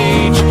act my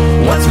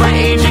age. What's my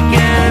age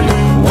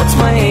again? What's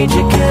my age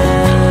again?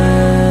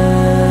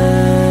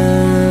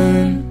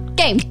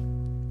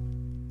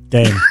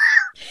 Game.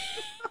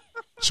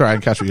 Sorry, I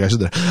didn't catch what you guys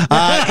did there.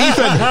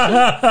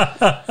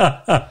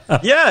 Ethan.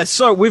 Yeah,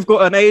 so we've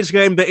got an age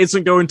game that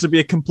isn't going to be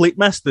a complete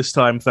mess this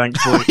time,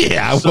 thankfully.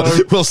 Yeah, So-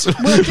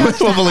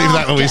 we'll believe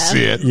that when we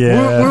see it.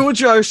 Yeah. We'll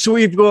judge. So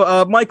we've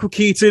got Michael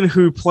Keaton,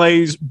 who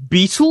plays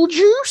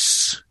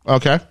Beetlejuice.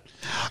 Okay.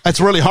 It's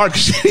really hard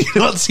because you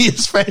don't see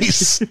his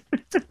face.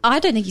 I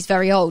don't think he's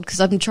very old because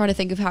I'm trying to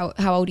think of how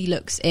old he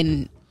looks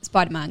in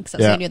Spider-Man because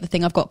that's Yeah. the only other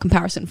thing I've got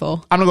comparison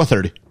for. I'm going to go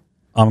 30.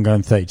 I'm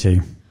going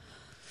 32.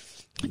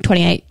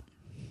 28.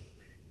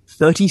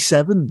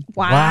 37.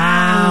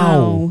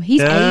 Wow. He's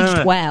Yeah.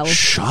 aged well.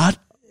 Shut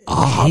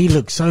He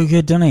looks so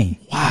good, doesn't he?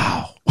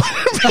 Wow.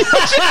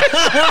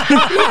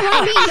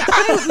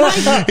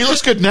 He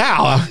looks good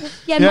now.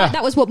 Yeah, Yeah.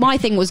 that was what my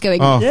thing was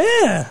going. Oh.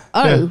 Yeah.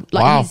 Yeah.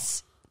 Like Wow.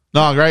 he's...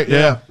 No, great.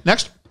 Yeah.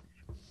 Next.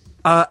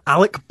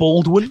 Alec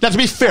Baldwin. Now, to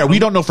be fair, we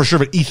don't know for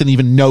sure if Ethan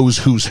even knows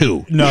who's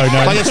who. No.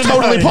 Like, it's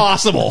totally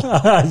possible.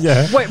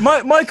 Yeah. Wait,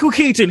 Michael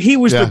Keaton, he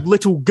was Yeah. the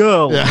little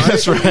girl. Yeah, right?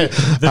 that's right.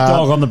 The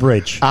dog on the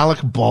bridge. Alec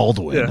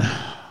Baldwin.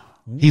 Yeah.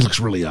 He looks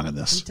really young in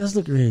this. He does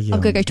look really young.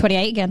 I'm going to go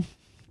 28 again.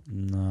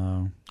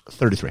 No.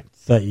 33.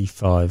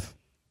 35.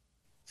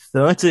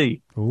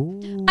 30.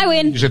 I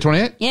win. You said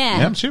 28? Yeah.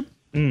 Yeah, shoot.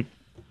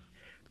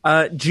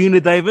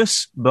 Gina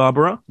Davis,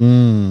 Barbara.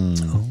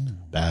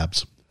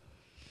 Babs.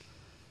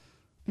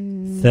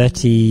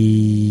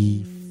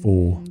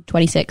 34.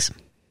 26.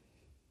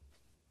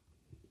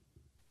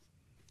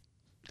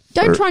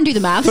 Don't try and do the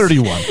math.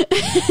 31.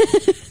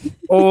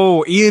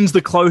 Oh, Ian's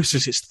the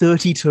closest. It's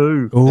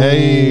 32.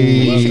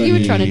 Hey. You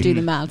were trying to do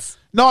the maths.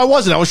 No, I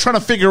wasn't. I was trying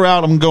to figure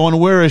out, I'm going,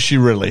 where is she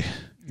really?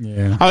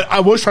 Yeah. I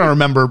was trying to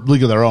remember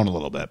League of Their Own a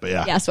little bit, but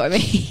yeah. Yeah, that's what I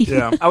mean.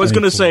 Yeah, I was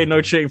going to say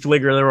no cheating for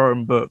League of Their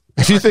Own, but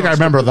If you think I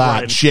remember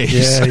that,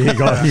 jeez. Yeah, you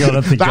got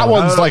to think That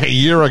one's like a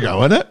year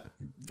ago, isn't it?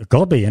 It's got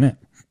to be, innit?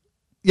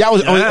 Yeah,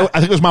 I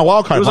think it was my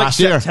wild it card was like last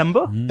year.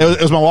 September.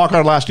 It was my wild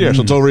card last year,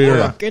 so it's over a year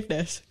ago.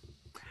 Goodness.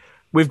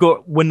 We've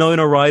got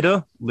Winona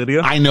Ryder,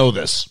 Lydia. I know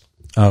this.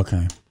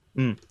 Okay.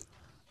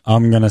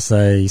 I'm going to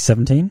say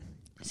 17.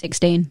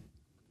 16.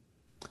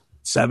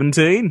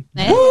 17.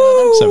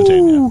 Yeah.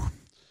 17, yeah.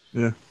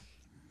 Yeah.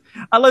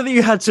 I like that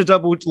you had to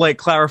double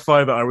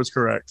clarify that I was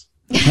correct.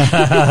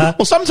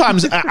 Well,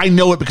 sometimes I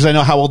know it because I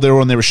know how old they were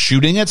when they were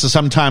shooting it. So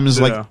sometimes,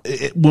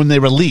 when they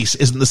release,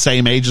 isn't the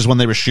same age as when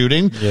they were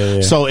shooting.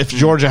 Yeah. So if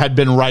Georgia had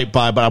been right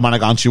by, but I might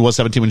have gone, she was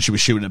 17 when she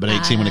was shooting it, but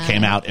 18 when it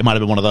came out, it might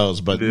have been one of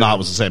those. But no, it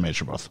was the same age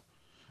for both.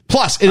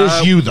 Plus, it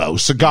is you though,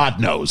 so God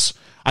knows.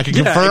 I can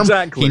confirm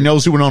exactly. he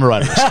knows who Winona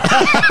Ryder is.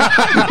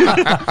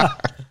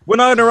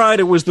 Winona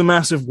Ryder was the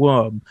massive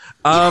worm.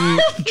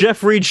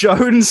 Jeffrey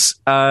Jones,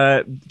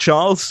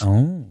 Charles.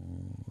 Oh.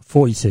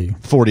 42.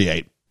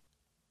 48.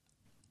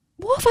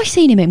 What have I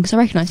seen him in? Because I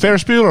recognise him.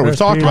 Ferris Bueller. We've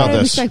talked about We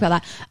this. spoke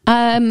about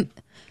that.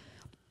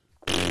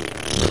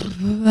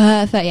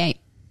 38.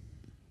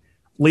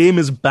 Liam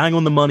is bang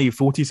on the money,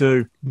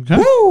 42. Okay.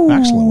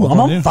 Excellent. Well I'm done,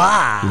 on you.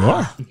 fire. You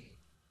are.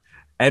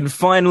 And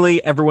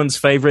finally, everyone's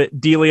favorite,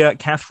 Delia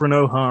Catherine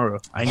O'Hara.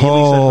 I nearly said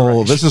her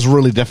Oh, age. this is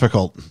really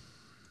difficult.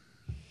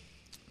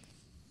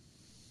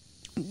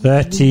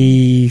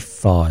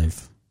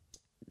 35.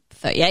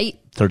 38.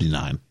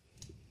 39.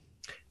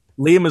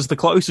 Liam is the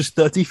closest,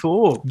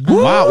 34.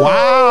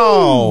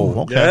 Wow.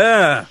 Okay.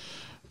 Yeah.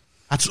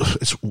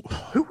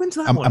 Who wins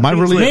that am, one? am I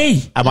really?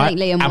 Me. Am I I? think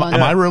Liam Am, won.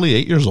 am I really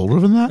 8 years older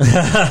than that?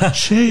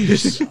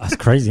 Jeez, That's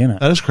crazy, isn't it?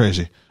 that is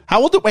crazy.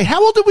 How old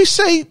did we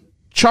say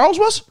Charles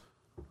was?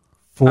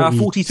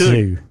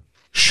 42.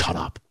 Shut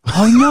up.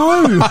 I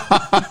know.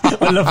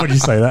 I love when you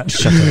say that.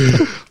 Shut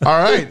up.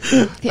 All right.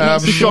 It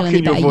makes you feel any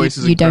shocking your better. voice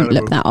is You don't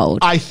incredible. look that old.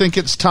 I think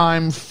it's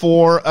time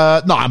for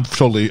no, I'm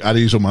totally at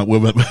ease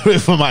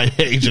with my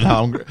age and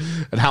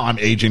how I'm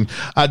aging.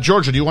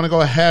 Georgia, do you want to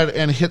go ahead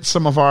and hit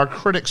some of our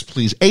critics,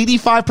 please?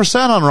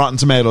 85% on Rotten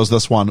Tomatoes.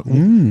 This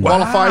one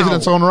qualifies in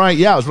its own right.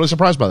 Yeah, I was really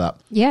surprised by that.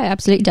 Yeah, it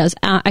absolutely does.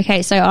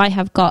 Okay, so I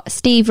have got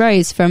Steve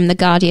Rose from The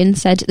Guardian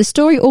said, the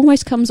story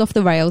almost comes off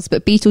the rails,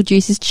 but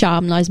Beetlejuice's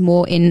charm lies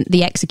more in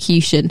the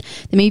execution.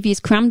 The movie is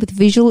crammed with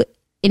visual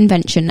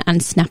invention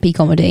and snappy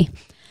comedy.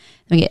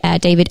 Then we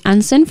get David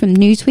Anson from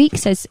Newsweek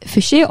says,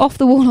 for sheer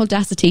off-the-wall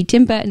audacity,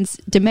 Tim Burton's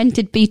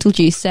demented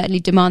Beetlejuice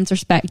certainly demands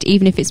respect,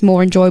 even if it's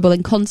more enjoyable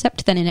in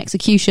concept than in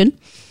execution.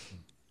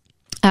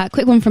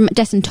 Quick one from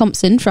Desson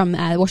Thompson from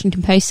the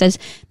Washington Post says,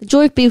 the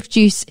joy of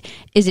Beetlejuice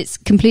is its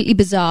completely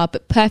bizarre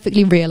but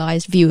perfectly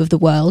realised view of the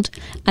world.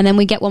 And then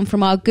we get one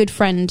from our good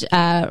friend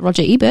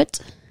Roger Ebert.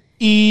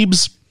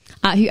 Ebes.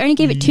 Who only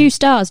gave it 2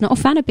 stars, not a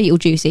fan of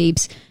Beetlejuice,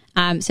 Ebes.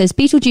 Says,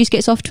 Beetlejuice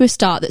gets off to a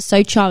start that's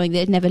so charming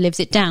that it never lives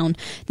it down.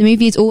 The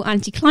movie is all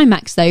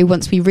anti-climax, though,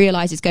 once we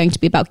realise it's going to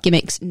be about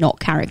gimmicks, not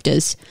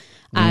characters.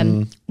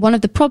 One of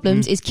the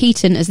problems is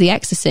Keaton as the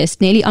exorcist.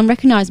 Nearly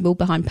unrecognisable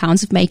behind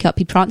pounds of makeup,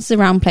 he prances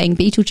around playing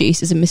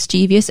Beetlejuice as a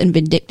mischievous and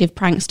vindictive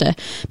prankster,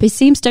 but his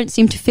scenes don't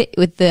seem to fit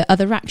with the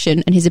other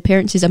action, and his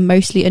appearances are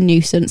mostly a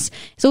nuisance.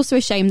 It's also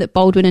a shame that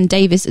Baldwin and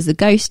Davis as the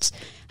ghosts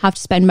have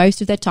to spend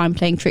most of their time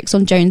playing tricks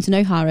on Jones and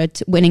O'Hara,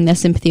 winning their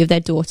sympathy of their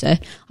daughter.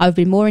 I would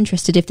be more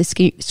interested if the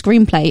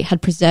screenplay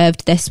had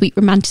preserved their sweet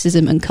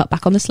romanticism and cut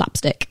back on the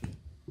slapstick.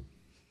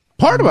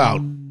 Part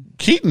about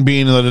Keaton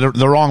being in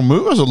the wrong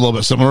movie is a little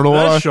bit similar to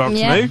what That shocked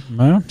me.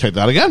 Take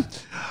that again.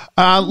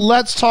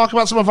 Let's talk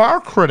about some of our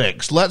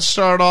critics. Let's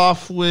start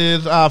off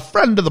with a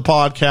friend of the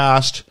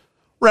podcast,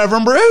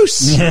 Reverend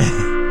Bruce. I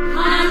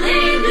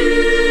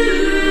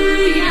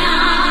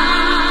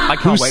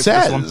Who can't wait for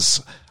this one.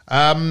 says,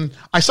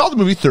 I saw the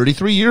movie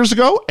 33 years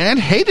ago and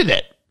hated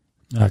it.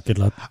 Good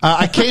luck.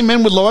 I came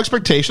in with low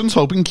expectations,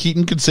 hoping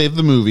Keaton could save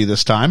the movie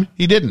this time.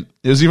 He didn't.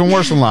 It was even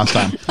worse than last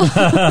time.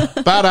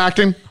 Bad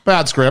acting,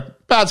 bad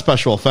script, bad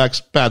special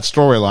effects, bad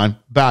storyline,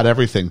 bad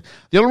everything.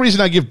 The only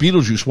reason I give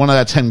Beetlejuice 1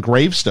 out of 10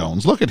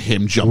 gravestones, look at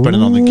him jumping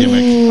in on the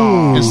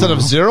gimmick, instead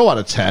of 0 out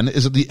of 10,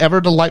 is that the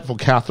ever-delightful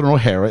Catherine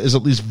O'Hara is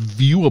at least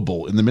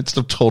viewable in the midst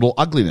of total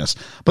ugliness.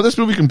 But this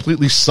movie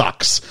completely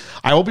sucks.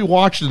 I will be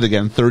watching it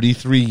again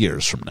 33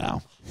 years from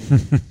now.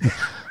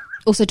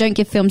 Also, don't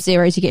give films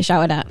 0 to get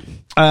shouted at.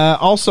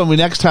 Also, we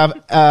next have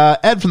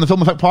Ed from the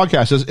Film Effect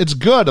Podcast says, it's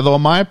good, although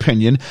in my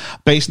opinion,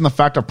 based on the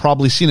fact I've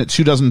probably seen it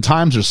 24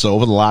 times or so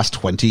over the last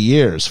 20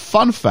 years.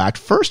 Fun fact,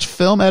 first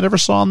film Ed ever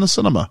saw in the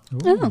cinema.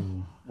 Oh.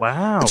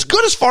 Wow. It's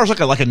good as far as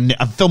like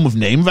a film of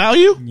name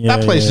value. Yeah,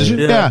 that place is,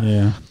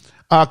 yeah.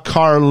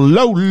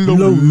 Carlo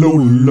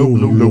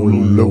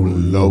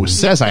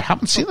says, I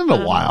haven't seen it in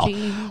a while,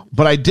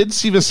 but I did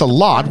see this a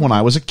lot when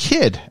I was a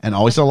kid and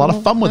always had a lot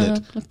of fun with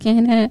it.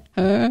 Looking at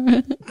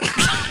her.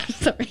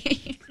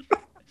 Sorry.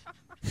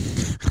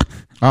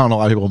 I don't know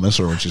why people miss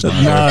her when she's not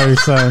here. No,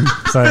 same.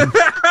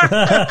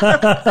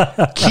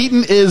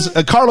 Keaton is,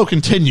 Carlo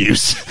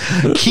continues,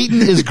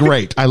 Keaton is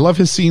great. I love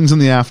his scenes in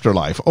the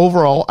afterlife.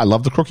 Overall, I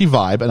love the quirky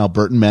vibe, and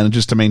Albertan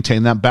manages to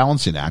maintain that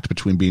balancing act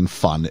between being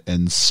fun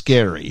and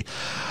scary.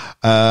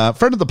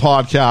 Friend of the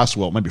podcast,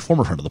 well, maybe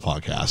former friend of the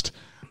podcast,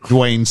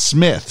 Dwayne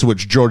Smith, to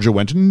which Georgia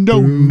went,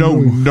 no,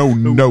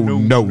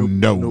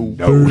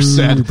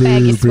 said,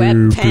 Baggy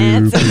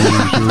sweatpants.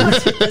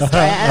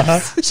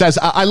 says,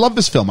 I love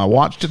this film. I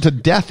watched it to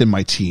death in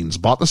my teens.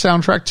 Bought the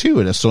soundtrack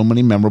too. It has so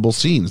many memorable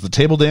scenes. The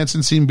table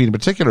dancing scene being a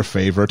particular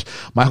favorite.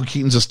 Michael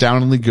Keaton's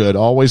astoundingly good.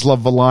 Always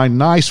love the line,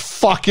 nice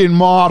fucking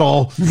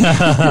model.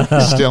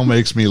 Still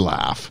makes me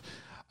laugh.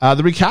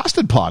 The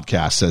Recasted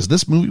podcast says,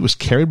 this movie was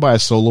carried by a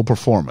solo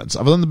performance.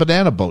 Other than the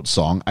Banana Boat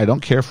song, I don't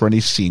care for any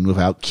scene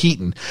without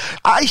Keaton.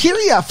 I hear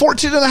ya,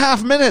 14 and a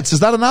half minutes. Is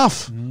that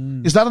enough?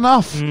 Is that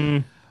enough?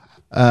 Friend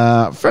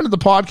of the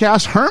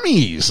podcast,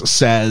 Hermes,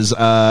 says,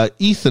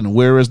 Ethan,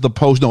 where is the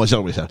post? No, that's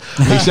not what he said.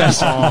 He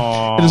says, it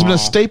has been a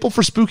staple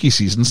for spooky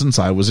season since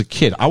I was a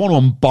kid. I want to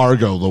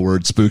embargo the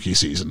word spooky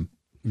season.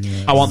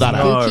 Yeah. I want that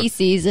out. Spooky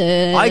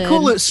season. I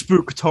call it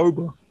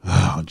Spooktober.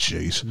 Oh,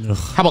 jeez.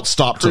 How about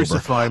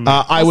Stoptober? Me.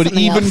 I would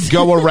even else.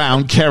 go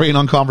around carrying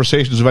on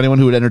conversations with anyone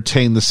who would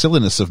entertain the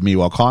silliness of me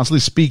while constantly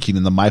speaking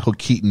in the Michael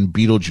Keaton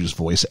Beetlejuice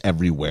voice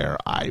everywhere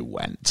I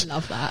went.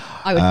 Love that.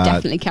 I would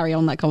definitely carry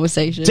on that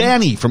conversation.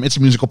 Danny from It's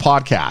a Musical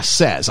Podcast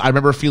says, I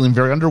remember feeling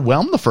very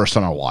underwhelmed the first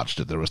time I watched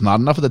it. There was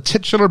not enough of the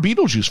titular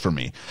Beetlejuice for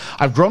me.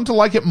 I've grown to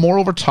like it more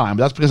over time,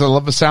 but that's because I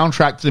love the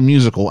soundtrack to the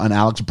musical and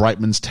Alex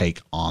Brightman's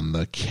take on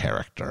the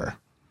character.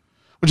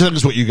 Which I think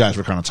is what you guys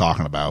were kind of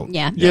talking about.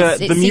 Yeah. Yeah, It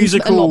the seems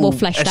musical a lot more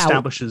fleshed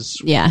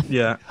establishes. Out. Yeah.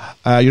 Yeah.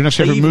 Your next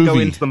They favorite even movie. go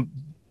into them.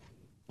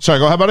 Sorry,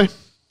 go ahead, buddy.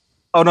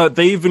 Oh no,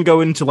 they even go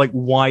into like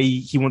why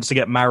he wants to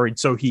get married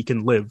so he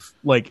can live.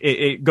 Like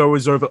it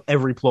goes over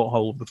every plot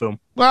hole of the film.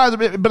 Well,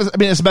 but I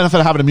mean, it's the benefit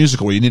of having a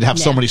musical where you need to have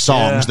so Yeah. many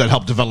songs that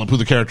help develop who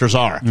the characters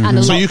are. And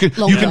a So lot you can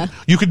longer.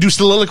 do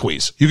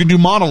soliloquies, you can do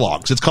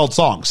monologues. It's called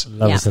songs.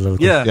 Love Yeah. a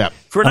soliloquy. Yeah. Yeah.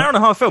 For an hour and a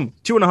half film,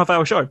 2.5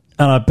 hour show.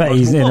 And I bet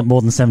he's in more. it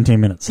more than 17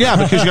 minutes. Yeah,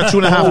 because you got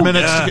 2.5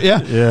 minutes.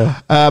 Yeah.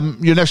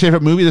 Your next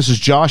favorite movie, this is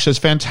Josh, says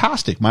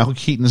fantastic. Michael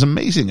Keaton is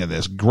amazing in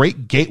this.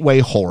 Great gateway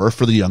horror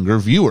for the younger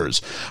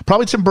viewers.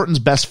 Probably Tim Burton's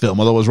best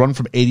film, although his run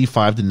from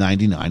 85 to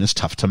 99 is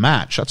tough to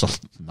match. That's a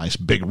nice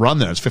big run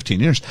there. It's 15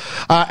 years.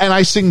 And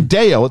I sing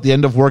Deo at the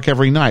end of work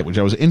every night, which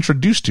I was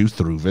introduced to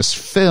through this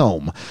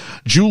film.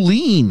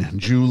 Julene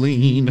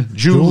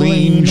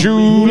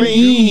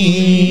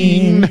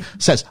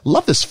says,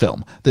 love this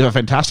film. They have a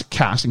fantastic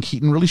cast and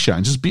Keaton really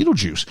shines as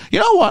Beetlejuice. You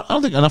know what? I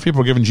don't think enough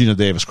people are giving Gina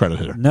Davis credit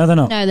here. No, they're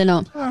not. No, they're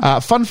not.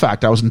 Fun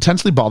fact, I was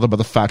intensely bothered by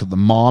the fact that the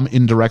mom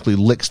indirectly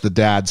licks the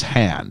dad's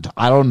hand.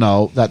 I don't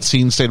know. That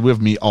scene stayed with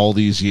me all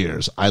these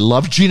years. I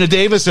love Gina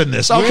Davis in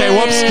this. Okay,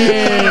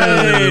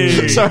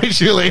 whoops. Sorry,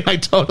 Julie. I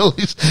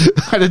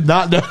did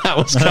not know that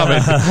was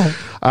coming.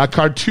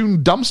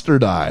 Cartoon Dumpster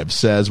Dive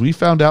says, we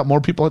found out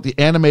more people like the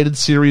animated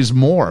series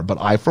more, but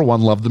I, for one,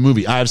 love the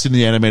movie. I have seen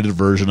the animated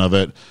version of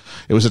it.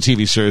 It was a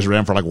TV series,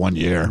 ran for like 1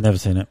 year. Never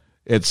seen it.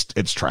 It's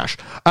trash.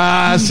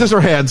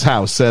 Scissorhands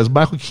House says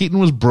Michael Keaton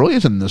was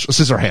brilliant in this.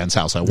 Scissorhands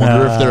House. I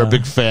wonder if they're a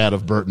big fan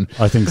of Burton.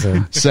 I think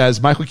so.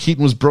 Says Michael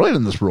Keaton was brilliant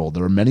in this role.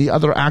 There were many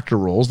other actor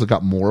roles that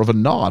got more of a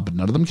nod, but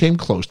none of them came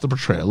close to the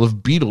portrayal of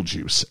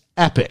Beetlejuice.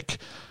 Epic.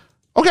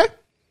 Okay.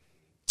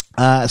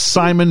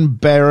 Simon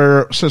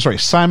Barr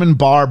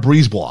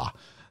Brisebois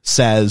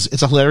says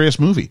it's a hilarious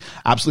movie,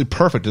 absolutely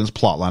perfect in its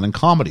plotline and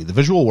comedy. The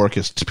visual work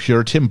is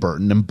pure Tim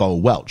Burton and Bo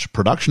Welch.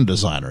 Production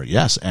designer,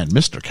 yes, and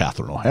Mr.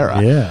 Catherine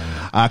O'Hara.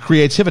 Yeah.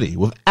 Creativity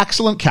with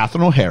excellent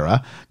Catherine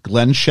O'Hara,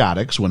 Glenn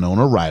Shaddix,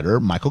 Winona Ryder,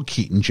 Michael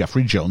Keaton,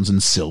 Jeffrey Jones,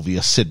 and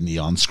Sylvia Sidney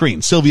on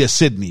screen. Sylvia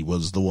Sidney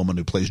was the woman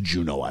who plays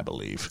Juno, I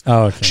believe.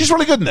 Oh, okay. She's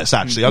really good in this,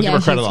 actually. I'll Yeah, give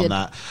her credit she's on good.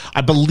 that.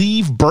 I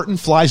believe Burton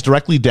flies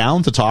directly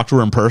down to talk to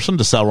her in person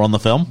to sell her on the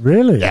film.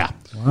 Really? Yeah.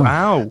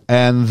 Wow.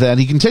 And then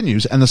he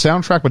continues, and the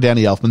soundtrack by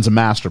Danny Elfman's a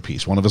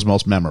masterpiece, one of his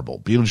most memorable.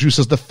 Beetlejuice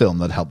is the film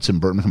that helped Tim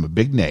Burton become a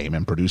big name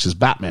and produce his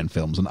Batman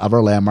films and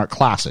other landmark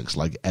classics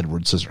like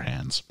Edward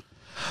Scissorhands.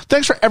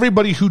 Thanks for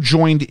everybody who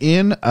joined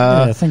in.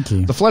 Yeah, thank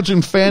you. The fledgling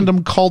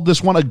fandom called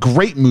this one a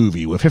great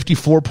movie with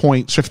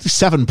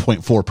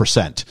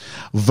 57.4%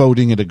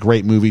 voting it a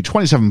great movie,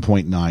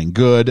 27.9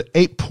 good,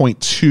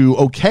 8.2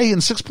 okay,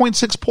 and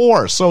 6.6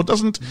 poor. So it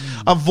doesn't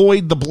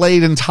avoid the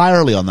blade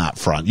entirely on that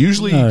front.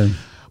 Usually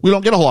we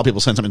don't get a whole lot of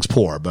people saying something's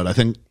poor, but I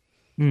think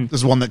this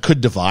is one that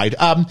could divide.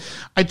 I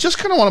just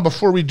kind of want to,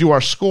 before we do our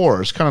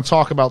scores, kind of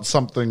talk about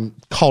something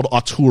called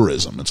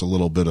auteurism. It's a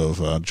little bit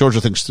of, Georgia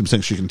thinks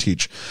she can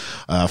teach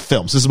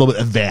films. This is a little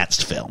bit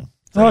advanced film,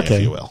 Okay.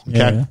 if you will. Okay.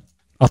 Yeah.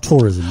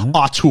 Auteurism. Yeah?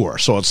 Auteur.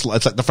 So it's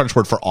like the French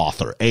word for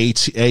author.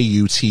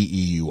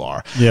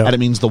 A-U-T-E-U-R. Yeah. And it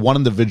means the one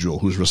individual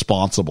who's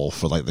responsible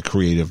for like the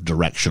creative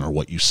direction or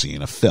what you see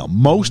in a film.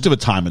 Most of the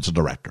time it's a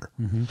director.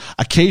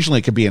 Occasionally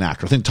it could be an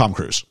actor. Think Tom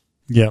Cruise.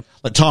 Yeah.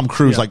 Like Tom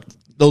Cruise, like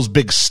those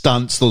big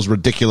stunts, those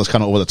ridiculous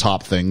kind of over the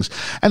top things.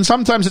 And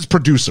sometimes it's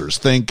producers.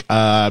 Think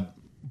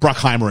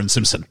Bruckheimer and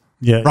Simpson.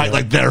 Yeah. Right? Yeah.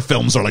 Like their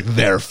films are like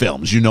their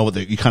films. You know what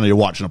you're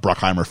watching a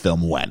Bruckheimer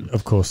film when.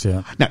 Of course,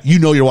 yeah. Now, you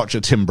know you're watching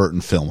a Tim Burton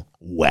film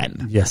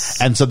when.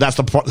 Yes. And so that's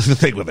the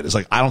thing with it. It's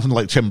like, I don't think I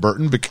like Tim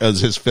Burton because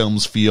his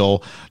films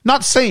feel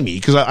not samey,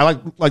 because I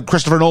like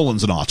Christopher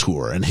Nolan's an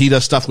auteur and he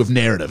does stuff with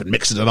narrative and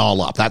mixes it all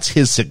up. That's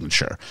his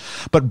signature.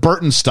 But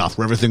Burton stuff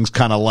where everything's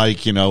kind of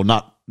like,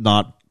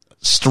 not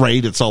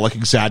straight. It's all like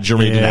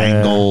exaggerated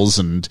angles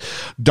and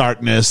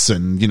darkness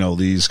and,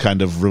 these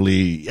kind of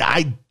really,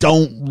 I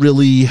don't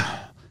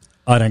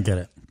get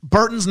it.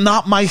 Burton's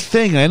not my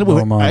thing.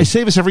 I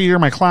say this every year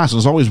in my class, and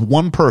there's always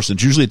one person,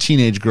 it's usually a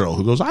teenage girl,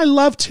 who goes, I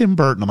love Tim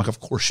Burton. I'm like, of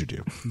course you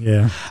do.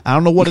 Yeah. I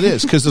don't know what it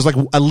is, because there's like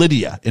a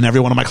Lydia in every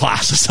one of my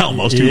classes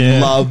almost who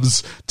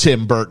loves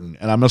Tim Burton.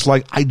 And I'm just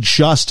like,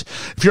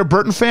 if you're a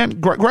Burton fan,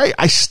 great.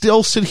 I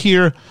still sit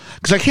here,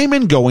 because I came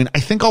in going, I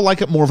think I'll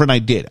like it more than I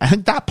did. I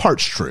think that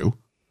part's true.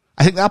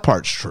 I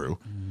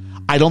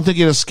don't think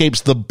it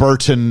escapes the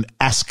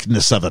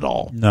Burton-esqueness of it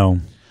all. No.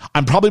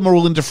 I'm probably more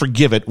willing to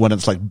forgive it when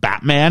it's like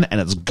Batman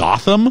and it's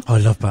Gotham. I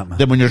love Batman.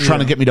 Than when you're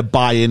trying to get me to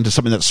buy into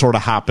something that sort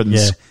of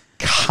happens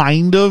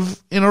kind of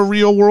in a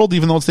real world,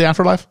 even though it's the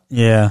afterlife.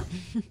 Yeah.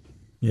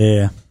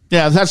 Yeah.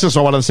 Yeah, that's just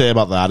all I want to say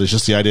about that. It's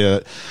just the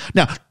idea.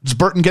 Now, does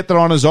Burton get there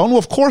on his own? Well,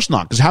 of course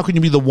not. Because how can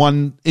you be the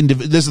one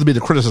this is the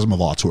criticism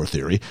of auteur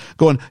theory.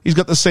 He's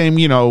got the same,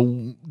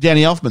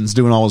 Danny Elfman's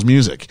doing all his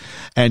music.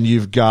 And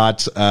you've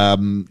got,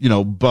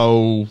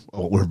 Bo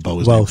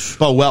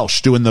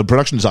Welch doing the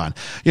production design.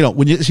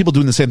 When you see people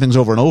doing the same things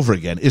over and over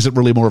again, is it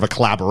really more of a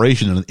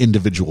collaboration and an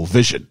individual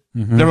vision?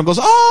 And everyone goes,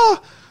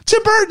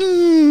 Tim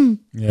Burton!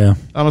 Yeah.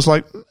 I was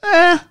like,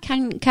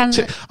 Can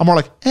I'm more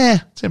like,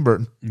 Tim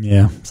Burton.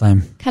 Yeah,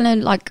 same.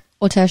 Can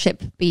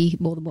authorship be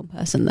more than one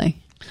person though,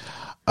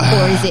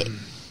 or is it?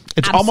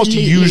 It's almost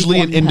absolutely usually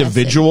one an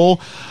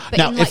individual. But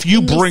Now, in, like, if you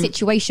in this bring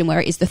situation where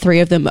it is the three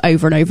of them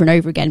over and over and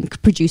over again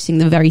producing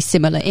the very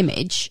similar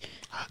image,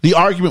 the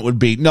argument would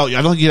be, no,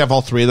 I don't think you'd have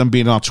all three of them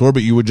being on tour,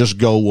 but you would just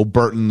go, well,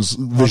 Burton's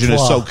vision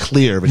is so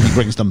clear, but he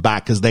brings them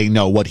back because they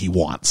know what he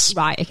wants.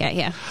 right? Okay,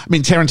 yeah. I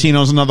mean,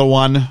 Tarantino's another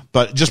one,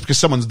 but just because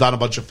someone's done a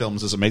bunch of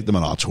films doesn't make them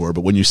an auteur.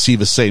 But when you see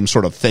the same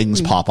sort of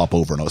things pop up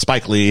over and over,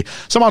 Spike Lee,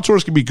 some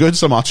auteurs can be good,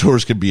 some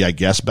auteurs can be, I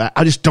guess, bad.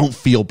 I just don't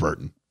feel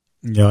Burton.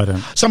 Yeah, I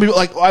don't. Some people,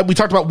 like, we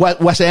talked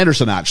about Wes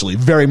Anderson, actually,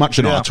 very much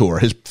an auteur.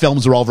 His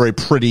films are all very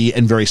pretty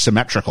and very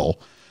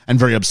symmetrical and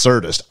very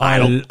absurdist. I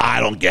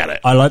don't get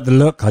it. I like the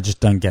look, I just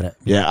don't get it.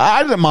 Yeah,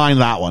 I didn't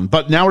mind that one.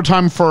 But now we're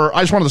time for,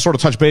 I just wanted to sort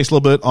of touch base a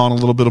little bit on a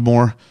little bit of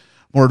more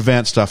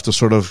advanced stuff to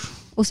sort of.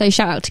 Also,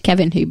 shout out to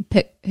Kevin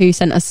who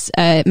sent us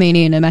me and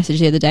Ian a message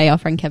the other day. Our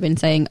friend Kevin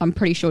saying, "I'm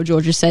pretty sure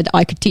George has said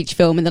I could teach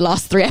film in the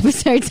last 3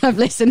 episodes I've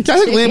listened to." I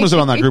think Liam was in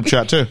on that group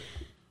chat too.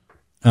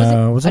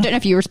 Was I don't know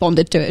if you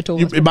responded to it at all.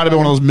 It might have been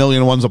one of those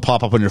million ones that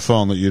pop up on your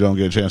phone that you don't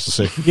get a chance to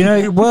see. You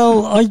know,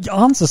 well, I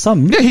answer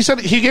some. Yeah, he said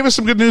he gave us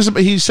some good news.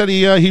 But he said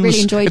he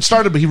was enjoyed. It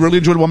started, but he really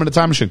enjoyed 1 Minute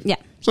Time Machine. Yeah.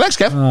 So thanks,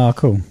 Kev. Oh,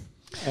 cool.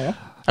 I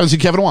haven't seen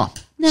Kevin in a while.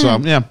 No. So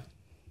yeah.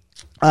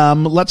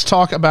 Let's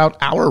talk about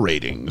our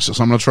ratings. So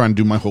I'm going to try and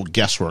do my whole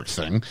guesswork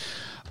thing.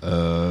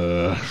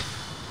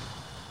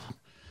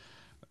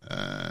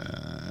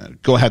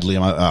 Go ahead,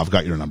 Liam. I've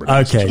got your number.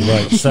 Okay,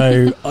 right.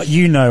 So,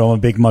 you know I'm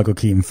a big Michael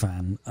Keaton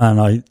fan, and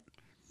I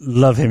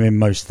love him in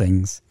most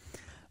things.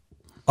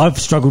 I've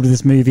struggled with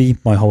this movie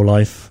my whole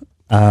life.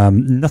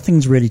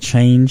 Nothing's really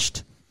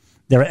changed.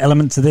 There are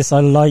elements of this I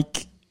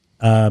like,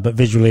 but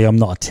visually I'm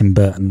not a Tim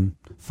Burton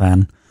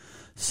fan.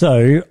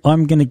 So,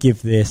 I'm going to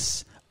give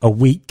this a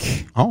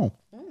week.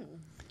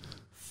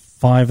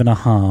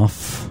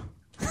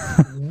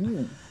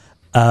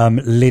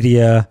 5.5.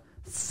 Lydia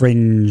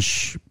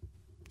Fringe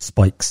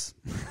Spikes.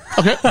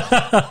 Okay.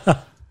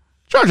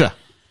 Georgia.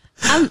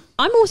 I'm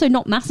also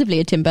not massively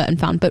a Tim Burton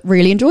fan, but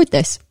really enjoyed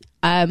this.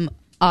 I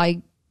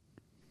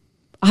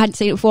hadn't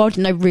seen it before. I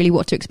didn't know really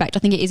what to expect. I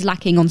think it is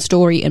lacking on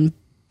story and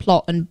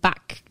plot and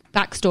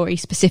backstory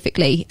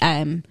specifically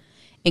in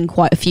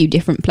quite a few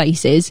different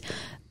places.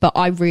 But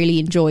I really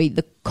enjoy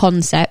the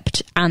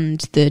concept and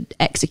the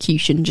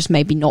execution, just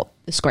maybe not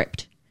the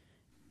script.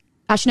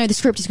 Actually, no, the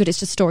script is good. It's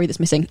just story that's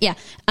missing. Yeah,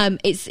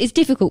 it's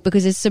difficult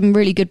because there's some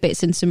really good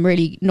bits and some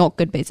really not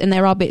good bits. And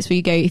there are bits where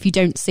you go, if you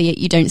don't see it,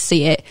 you don't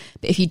see it.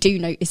 But if you do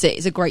notice it,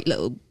 it's a great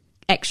little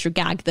extra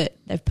gag that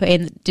they've put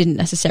in that didn't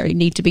necessarily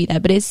need to be there.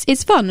 But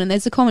it's fun, and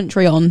there's a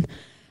commentary on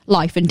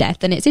life and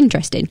death, and it's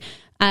interesting.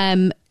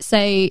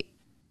 So,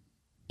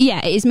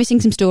 yeah, it is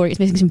missing some story. It's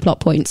missing some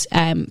plot points.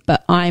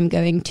 But I'm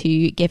going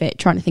to give it,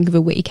 trying to think of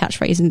a witty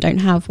catchphrase and don't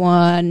have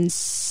one,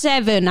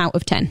 7 out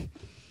of 10.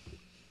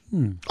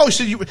 Oh,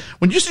 so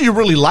when you said you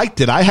really liked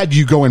it, I had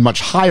you going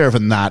much higher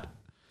than that.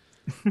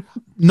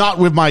 Not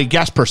with my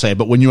guess per se,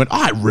 but when you went,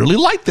 I really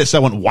like this, I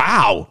went,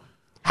 wow.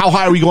 How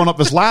high are we going up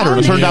this ladder?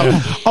 And it turned out,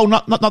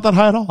 not that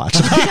high at all,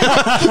 actually.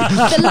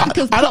 The lack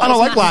of plot I don't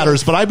like massive.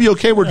 ladders, but I'd be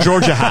okay where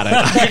Georgia had it.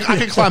 I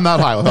can climb that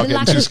high without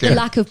getting too scared. The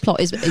lack of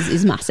plot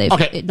is massive.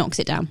 Okay. It knocks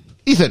it down.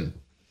 Ethan.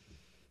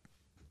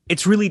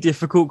 It's really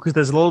difficult because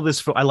there's a lot of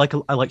this. I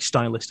like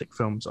stylistic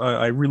films.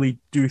 I really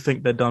do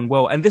think they're done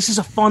well, and this is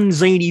a fun,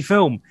 zany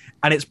film,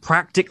 and it's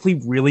practically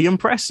really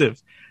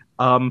impressive.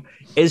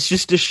 It's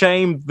just a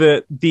shame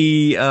that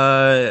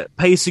the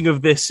pacing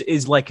of this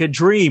is like a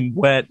dream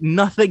where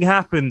nothing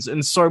happens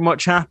and so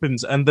much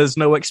happens, and there's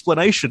no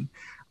explanation.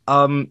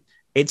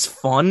 It's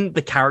fun.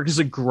 The characters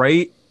are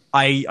great.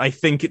 I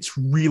think it's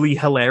really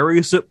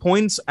hilarious at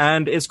points,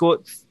 and it's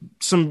got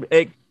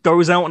it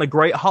goes out on a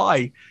great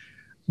high.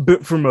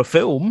 But from a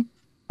film,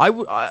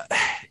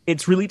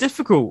 it's really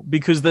difficult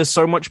because there's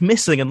so much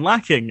missing and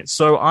lacking.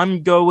 So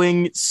I'm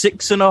going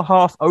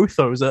 6.5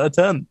 Othos out of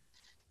 10.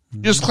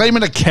 You're just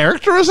claiming a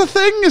character as a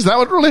thing? Is that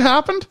what really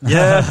happened?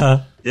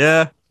 Yeah.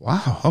 Yeah.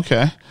 Wow.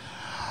 Okay.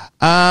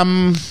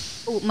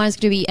 Mine's going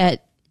to be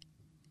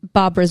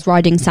Barbara's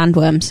riding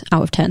sandworms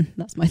out of 10.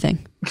 That's my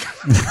thing.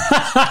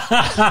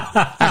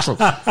 Excellent.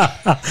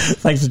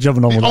 Thanks for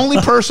jumping on with The that. only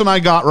person I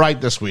got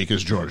right this week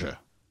is Georgia.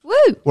 Woo!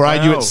 Where I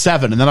had you at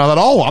 7, and then I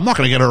thought, I'm not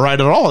going to get her right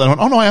at all. Then I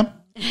went, no, I am.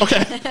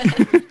 Okay.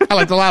 I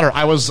like the latter.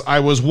 I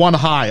was 1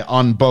 high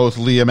on both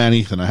Liam and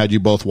Ethan. I had you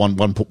both one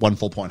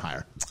full point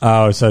higher.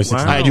 Oh, so 6.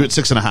 I had you at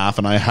 6.5,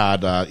 and I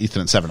had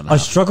Ethan at 7.5. I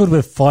struggled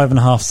with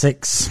 5.5,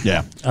 6.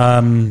 Yeah.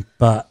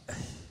 But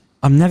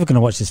I'm never going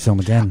to watch this film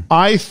again.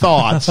 I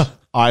thought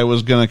I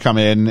was going to come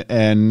in,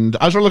 and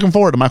I was really looking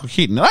forward to Michael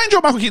Keaton. And I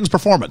enjoyed Michael Keaton's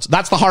performance.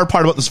 That's the hard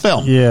part about this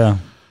film. Yeah.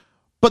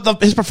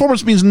 But his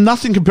performance means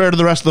nothing compared to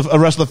the rest of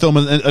the film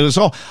as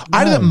well. No.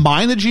 I didn't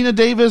mind the Gina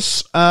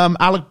Davis,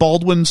 Alec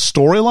Baldwin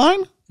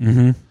storyline.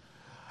 Mm-hmm.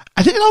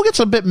 I think it all gets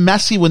a bit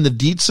messy when the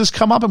Dietzes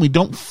come up and we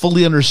don't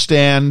fully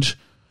understand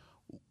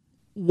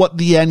what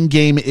the end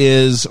game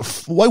is.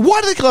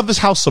 Why do they love this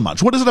house so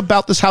much? What is it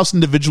about this house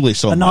individually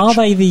so and much?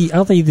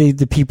 Are they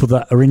the people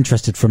that are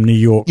interested from New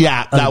York?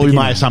 Yeah, that would be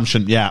my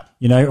assumption. Yeah.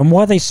 You know, and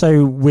why are they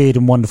so weird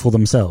and wonderful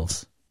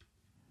themselves?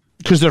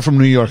 Because they're from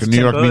New York, and New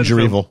Tim York means Burton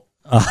you're film. evil.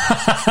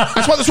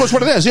 That's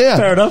what it is, yeah.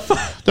 Fair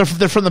enough.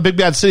 They're from the big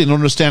bad city and don't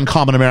understand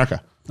common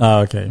America.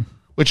 Oh, okay.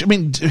 Which, I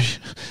mean,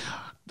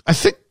 I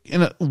think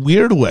in a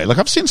weird way, like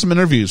I've seen some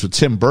interviews with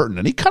Tim Burton,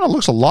 and he kind of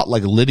looks a lot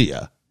like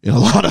Lydia in a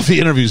lot of the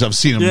interviews I've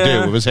seen him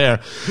do with his hair.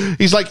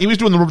 He's like, he was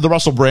doing the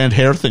Russell Brand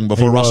hair thing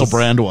before Russell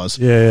Brand was.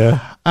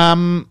 Yeah.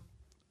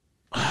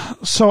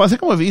 So I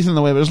think I'm with Ethan in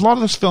the way, but there's a lot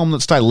of this film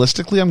that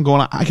stylistically I'm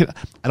going, I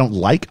don't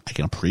like, I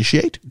can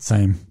appreciate.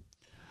 Same.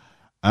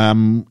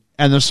 And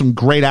there's some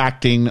great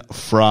acting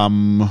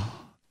from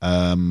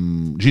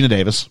Gina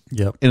Davis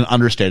in an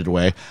understated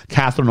way.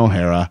 Catherine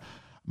O'Hara,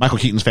 Michael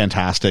Keaton's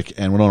fantastic,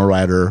 and Winona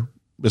Ryder.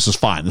 This is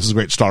fine. This is a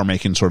great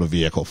star-making sort of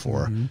vehicle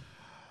for her.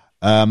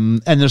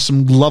 And there's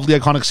some lovely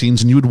iconic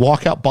scenes, and you would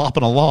walk out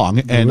bopping along.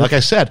 And like I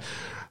said,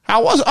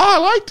 how was it? Oh, I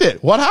liked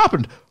it. What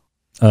happened?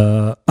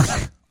 I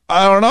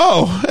don't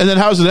know. And then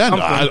how does it end?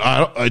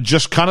 I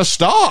just kind of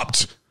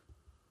stopped.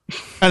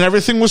 And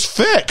everything was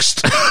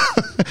fixed. So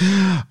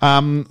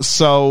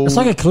it's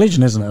like a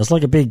collision, isn't it? It's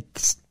like a big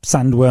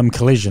sandworm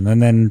collision,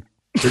 and then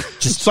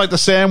it's like the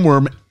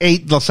sandworm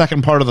ate the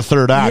second part of the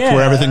third act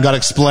where everything got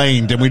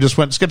explained, and we just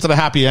skip to the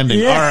happy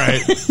ending. All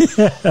right.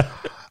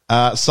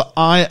 So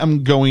I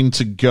am going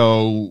to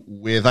go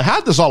with, I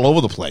had this all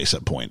over the place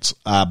at points,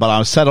 but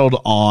I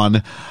settled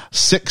on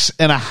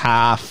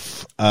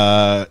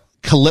 6.5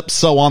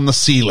 Calypso on the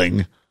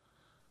ceiling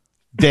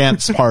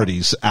dance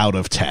parties out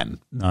of 10.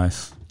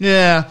 Nice.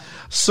 Yeah.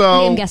 So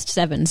Liam guessed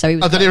 7, so he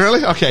was. Oh, did he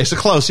really? Okay, so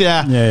close.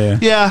 Yeah.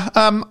 Yeah.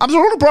 I'm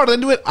sort of brought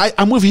into it.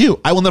 I'm with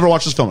you. I will never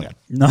watch this film again.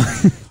 No.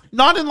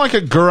 Not in like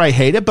a I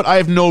hate it, but I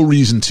have no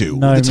reason to.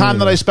 No, the time really.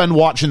 that I spend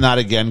watching that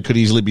again could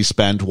easily be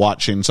spent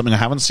watching something I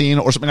haven't seen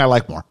or something I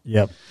like more.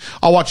 Yep.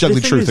 I'll watch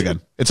Ugly thing Truth is-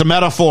 again. It's a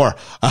metaphor.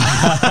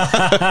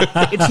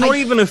 It's not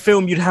even a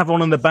film you'd have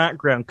on in the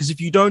background, because if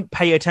you don't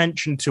pay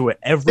attention to it,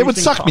 everything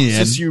suck me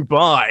passes in. you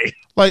by.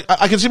 Like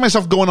I can see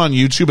myself going on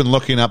YouTube and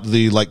looking up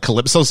the like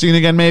Calypso scene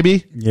again,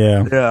 maybe.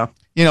 Yeah. Yeah.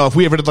 You know, if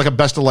we ever did like a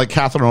best of like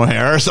Catherine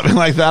O'Hara or something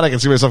like that, I can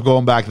see myself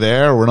going back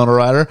there, or Winona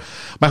Ryder,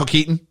 Michael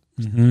Keaton.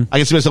 I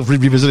can see myself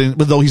revisiting,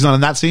 though he's not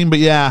in that scene. But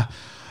yeah,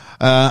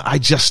 I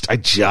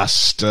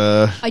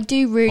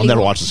do really I'll never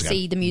want watch to this again.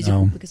 see the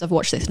musical because I've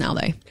watched this now,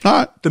 though. All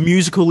right. The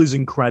musical is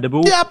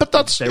incredible. Yeah, but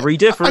that's very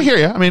different. I hear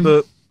you. I mean,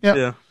 But,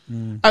 yeah.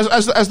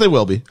 As they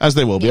will be, as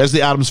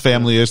the Addams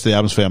Family is the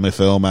Addams Family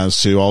film,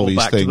 as to all these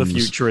Back things. to the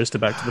Future is to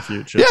Back to the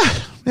Future.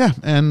 Yeah,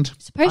 and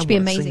It's supposed to be I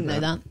wanna amazing, see though,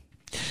 that.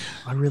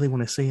 I really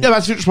want to see it. yeah, Back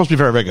to the Future is supposed to be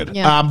very, very good.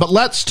 Yeah. But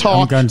let's I'm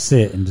talk. going to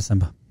see it in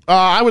December.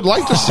 I would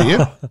like to see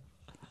it.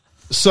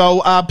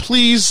 So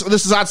please,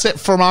 that's it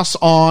from us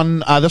on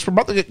this. We're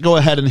about to go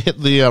ahead and hit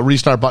the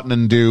restart button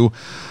and do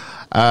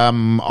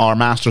our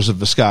Masters of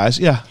Disguise.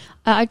 Yeah.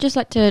 I'd just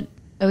like to.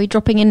 Are we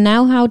dropping in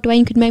now how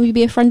Dwayne could maybe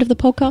be a friend of the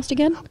podcast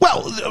again?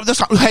 Well,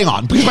 hang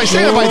on, because by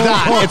saying it like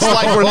that, it's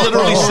like we're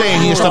literally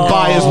saying he has to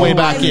buy his way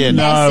back in.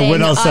 No, we're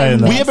not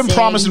saying that. We have been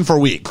promising for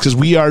weeks because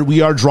we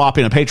are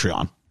dropping a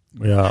Patreon.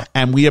 Yeah.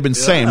 And we have been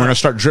saying we're going to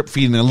start drip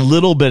feeding a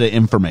little bit of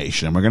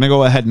information. And we're going to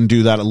go ahead and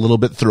do that a little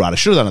bit throughout. I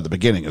should have done it at the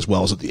beginning as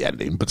well as at the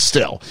ending, but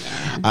still.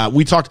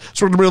 We talked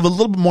sort of a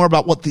little bit more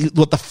about what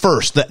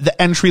the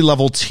entry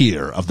level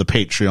tier of the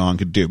Patreon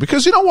could do.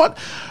 Because you know what?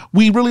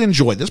 We really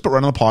enjoyed this, but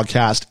running the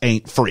podcast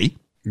ain't free.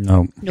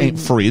 No. Ain't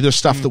free. There's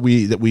stuff that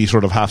we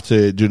sort of have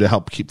to do to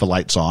help keep the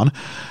lights on.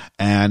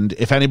 And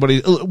if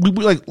anybody, we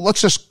like,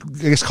 let's just,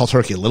 I guess, call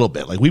turkey a little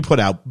bit. Like we put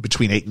out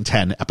between 8 and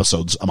 10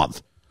 episodes a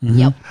month.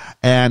 Yep.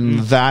 And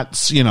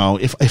that's, you know,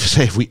 if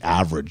we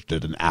averaged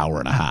it an hour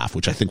and a half,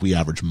 which I think we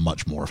average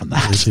much more than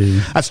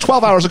that, that's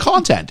 12 hours of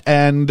content.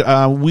 And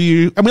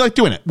we like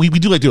doing it. We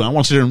do like doing it. I don't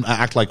want to sit here and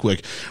act like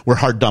we're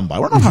hard done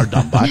by. We're not hard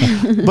done by.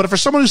 But for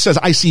someone who says,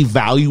 I see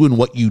value in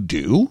what you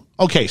do,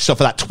 okay, so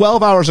for that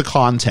 12 hours of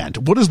content,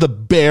 what is the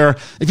bare,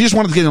 if you just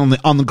wanted to get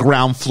on the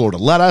ground floor to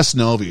let us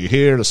know if you're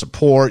here to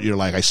support, you're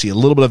like, I see a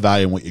little bit of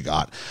value in what you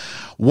got.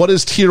 What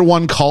is tier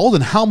 1 called,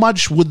 and how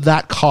much would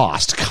that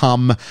cost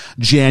come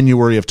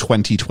January of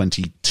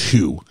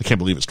 2022? I can't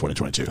believe it's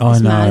 2022. Oh,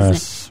 no. mad,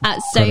 isn't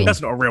it? So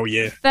That's not a real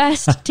year.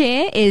 first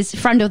tier is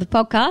friend of the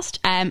podcast,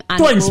 and Dwayne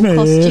it will Smith.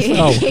 cost you.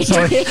 Oh,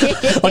 sorry.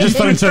 I just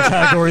fell into a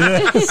category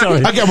there.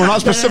 Sorry. Again, we're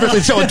not specifically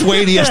telling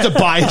Dwayne he has to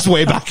buy his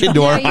way back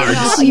into our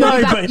hearts.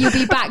 You'll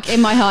be back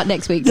in my heart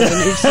next week. Dwayne.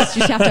 You just have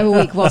to have a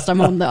week whilst I'm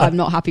on that I'm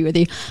not happy with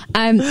you.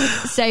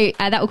 So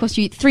that will cost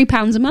you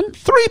 £3 a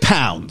month,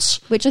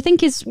 £3 which I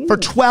think is for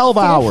 12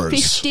 hours.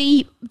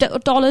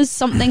 $50,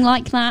 something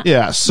like that.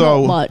 Yeah,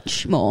 so not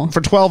much more. For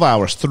 12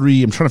 hours, I'm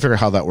trying to figure out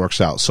how that works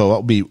out. So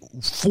that'll be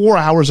 4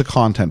 hours of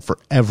content for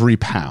every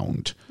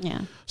pound. Yeah,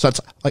 So that's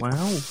like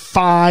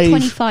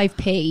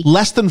 25p.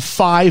 less than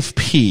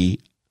 5p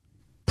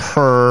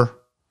per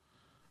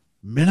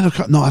minute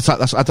of no, that's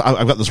I've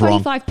got this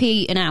wrong.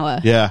 25p an hour.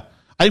 Yeah.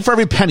 I think for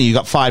every penny, you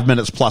got 5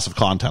 minutes plus of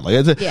content.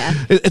 Like,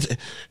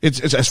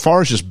 it's as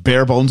far as just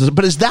bare bones.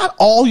 But is that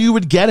all you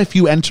would get if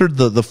you entered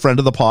the friend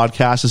of the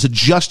podcast? Is it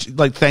just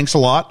like, thanks a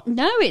lot?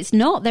 No, it's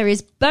not. There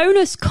is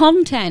bonus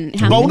content.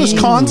 Bonus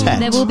content.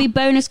 There will be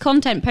bonus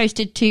content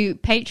posted to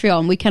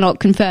Patreon. We cannot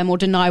confirm or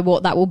deny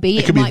what that will be.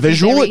 It could be might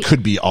visual. very- It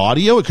could be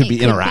audio. It could be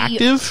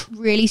interactive.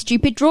 Really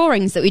stupid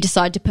drawings that we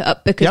decide to put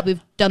up because Yep.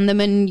 we've done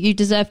them and you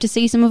deserve to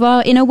see some of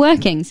our inner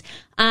workings.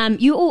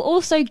 You will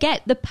also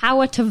get the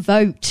power to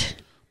vote.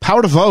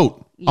 Power to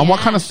vote. On what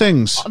Yeah. kind of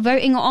things?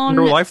 Voting on...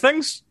 Real life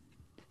things?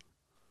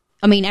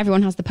 I mean,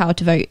 everyone has the power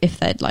to vote if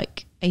they're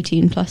like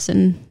 18 plus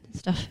and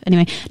stuff.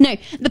 Anyway, no,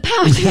 the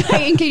power to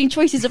vote, including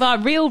choices of our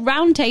real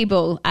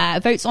roundtable,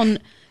 votes on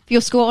for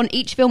your score on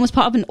each film as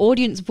part of an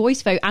audience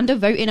voice vote, and a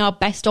vote in our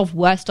best of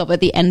worst of at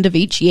the end of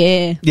each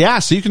year. Yeah,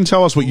 so you can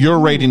tell us what your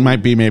rating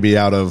might be, maybe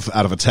out of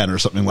a 10 or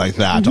something like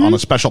that, on a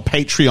special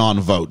Patreon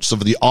vote. So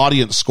for the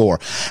audience score,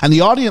 and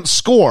the audience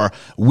score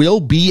will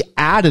be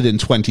added in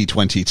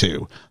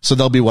 2022. So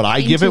there'll be what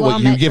I give it, Into what our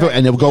you give it, metric.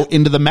 and it'll go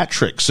into the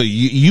metric. So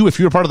you, if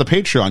you're part of the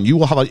Patreon, you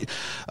will have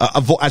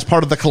a vote as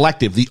part of the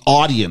collective. The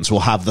audience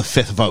will have the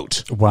 5th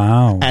vote.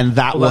 Wow. And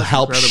that will that's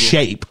help incredible.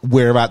 shape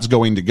where that's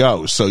going to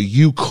go. So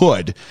you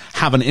could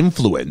have an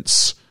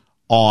influence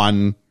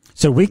on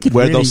So we could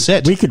where really, they'll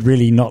sit. we could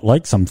really not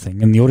like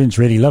something, and the audience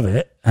really love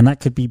it, and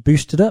that could be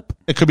boosted up.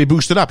 it could be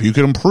boosted up. You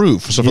could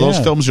improve. So for those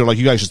Yeah. films, you're like,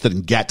 you guys just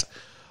didn't get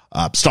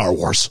Star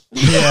Wars.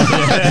 So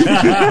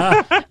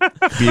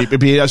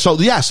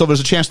there's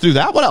a chance to do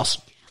that. What else?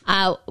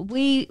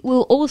 We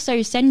will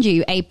also send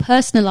you a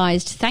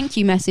personalized thank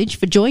you message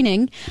for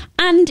joining.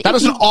 And That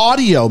is an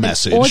audio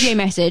message. audio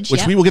message,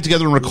 Which yeah. we will get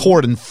together and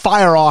record and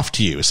fire off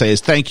to you. Say,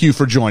 thank you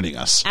for joining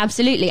us.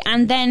 Absolutely.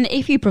 And then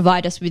if you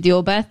provide us with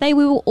your birthday,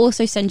 we will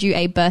also send you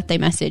a birthday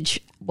message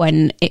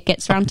when it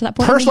gets around to that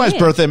point. Personalized of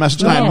the year. birthday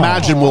message. And I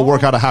imagine we'll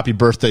work out a happy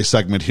birthday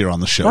segment here on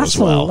the show That's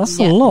as well. that's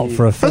Yeah. a lot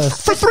for a For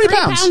first. £3.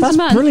 £3 a That's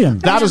month.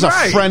 brilliant. That is a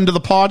friend of the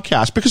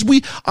podcast, because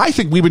I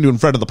think we've been doing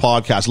friend of the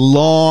podcast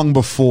long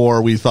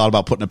before we thought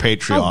about putting a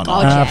Patreon Oh, on.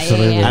 God, yeah,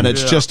 Absolutely. yeah. And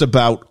it's just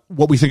about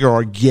what we think are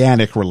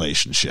organic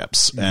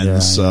relationships. And Yeah,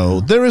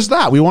 so there is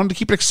that. We wanted to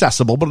keep it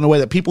accessible, but in a way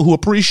that people who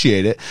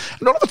appreciate it,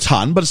 I don't have a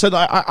ton, but it said,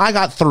 I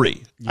got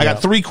 3. I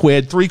got £3.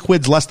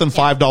 £3 less than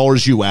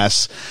 $5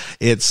 US.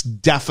 It's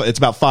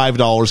about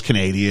 $5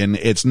 Canadian.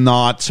 It's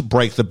not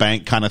break the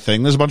bank kind of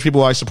thing. There's a bunch of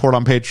people I support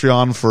on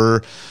Patreon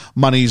for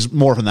monies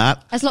more than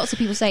that. As lots of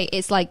people say,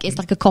 it's like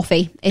a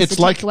coffee. It's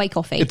a like takeaway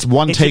coffee. It's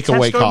one It's a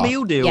takeaway Tesco coffee.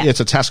 meal deal. Yeah.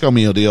 It's a Tesco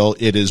meal deal.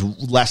 It is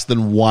less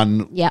than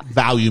one Yep.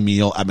 value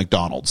meal at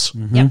McDonald's.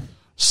 Yep.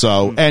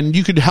 So, and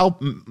you could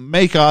help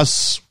make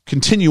us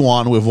continue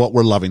on with what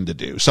we're loving to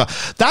do. So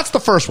that's the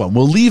first one.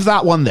 We'll leave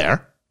that one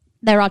there.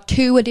 There are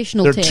 2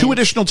 additional There are tiers. 2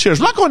 additional tiers.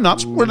 We're not going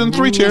nuts. We're in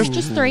 3 tiers.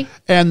 Just 3.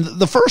 And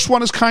the first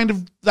one is kind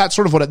of that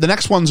sort of what the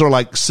next ones are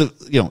like. So,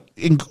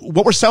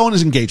 what we're selling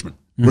is engagement.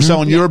 We're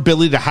selling your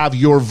ability to have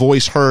your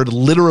voice heard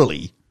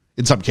literally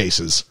in some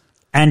cases.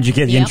 And you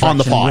get the Yep. interaction On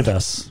the pod. with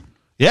us.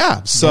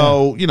 Yeah.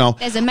 So,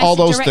 There's a all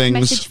those direct things.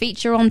 message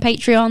feature on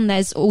Patreon.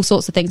 There's all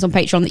sorts of things on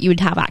Patreon that you would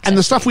have access And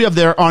the to. stuff we have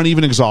there aren't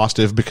even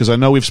exhaustive, because I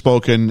know we've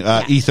spoken,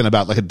 Ethan,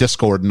 about like a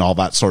Discord and all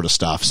that sort of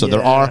stuff. So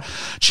there are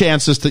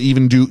chances to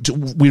even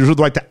we would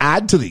like to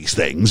add to these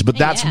things, but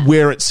that's Yeah.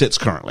 where it sits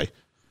currently.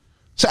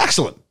 So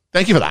excellent.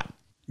 Thank you for that.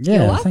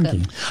 Yeah, welcome. thank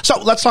you.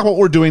 So let's talk about what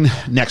we're doing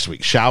next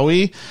week, shall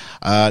we?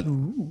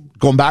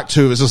 Going back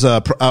to, this is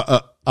a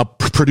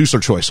producer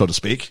choice, so to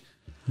speak.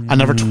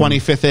 Another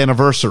 25th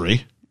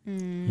anniversary.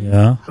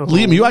 Yeah.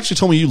 Liam, you actually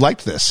told me you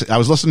liked this. I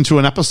was listening to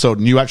an episode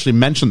and you actually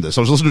mentioned this.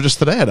 I was listening to it just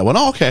today and I went,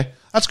 oh, okay,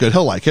 that's good.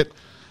 He'll like it.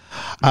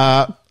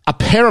 A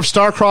pair of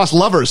star-crossed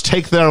lovers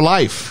take their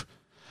life.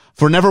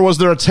 For never was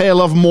there a tale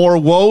of more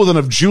woe than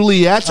of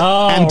Juliet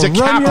and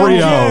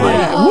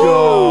DiCaprio.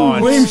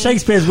 Woo! William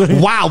Shakespeare's William.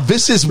 Wow,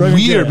 this is Romeo and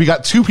weird. Juliet. We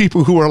got 2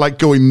 people who are like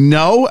going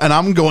no, and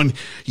I'm going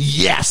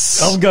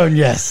yes. I'm going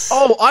yes.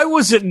 Oh, I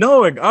wasn't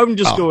knowing. I'm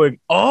just going,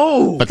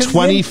 oh. The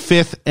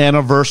 25th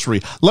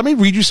anniversary. Let me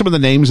read you some of the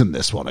names in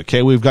this one,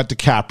 okay? We've got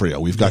DiCaprio.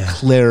 We've got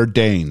Claire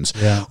Danes.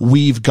 Yeah.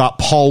 We've got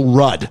Paul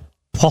Rudd.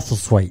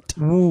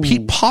 Postlethwaite.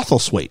 Pete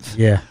Postlethwaite.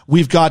 Yeah.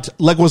 We've got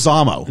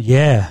Leguizamo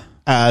Yeah.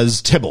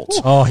 as Tybalt.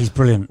 Oh, he's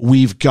brilliant.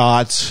 We've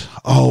got,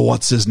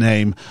 what's his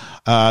name?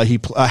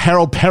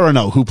 Harold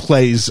Perrineau, who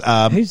plays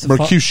Who's the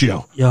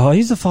Mercutio. Yeah,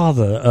 he's the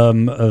father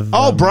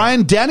of.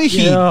 Brian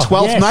Dennehy. yeah,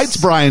 12th yes. Nights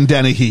Brian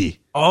Dennehy.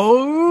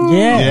 Oh.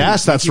 Yeah.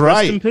 Yes, that's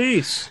Rest in right.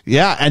 peace.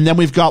 Yeah, and then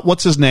we've got,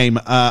 what's his name?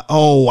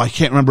 I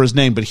can't remember his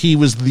name, but he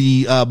was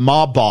the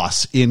mob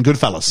boss in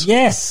Goodfellas.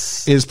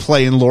 Yes. Is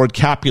playing Lord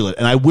Capulet.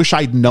 And I wish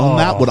I'd known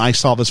that when I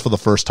saw this for the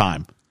first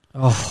time.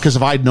 Because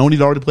if I'd known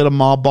he'd already played a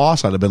mob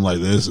boss, I'd have been like,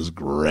 this is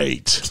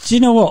great. Do you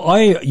know what?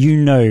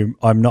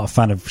 I'm not a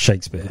fan of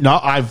Shakespeare. No,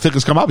 I think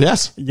it's come up,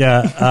 yes.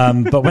 Yeah,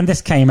 but when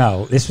this came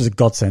out, this was a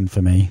godsend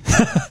for me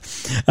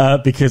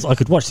because I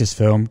could watch this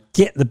film,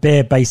 get the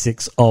bare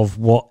basics of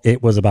what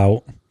it was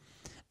about,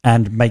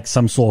 and make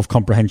some sort of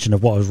comprehension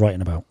of what I was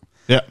writing about,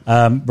 Yeah.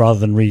 rather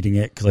than reading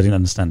it because I didn't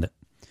understand it.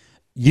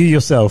 you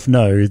yourself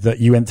know that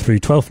you went through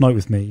 12th Night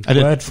with me, I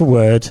did. word for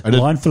word,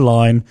 line for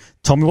line,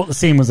 told me what the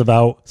scene was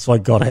about, so I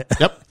got it.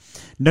 Yep.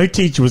 No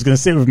teacher was going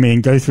to sit with me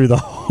and go through the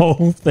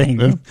whole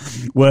thing,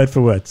 word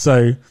for word.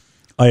 So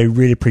I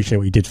really appreciate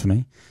what you did for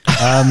me.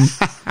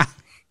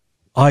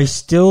 I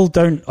still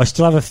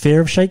have a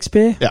fear of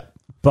Shakespeare. Yeah.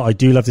 But I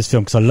do love this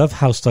film because I love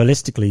how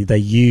stylistically they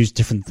use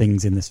different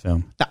things in this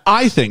film. Now,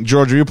 I think,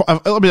 Georgia,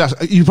 let me ask,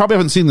 you probably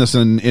haven't seen this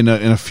in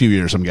a few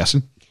years, I'm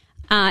guessing.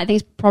 I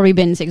think it's probably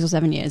been 6 or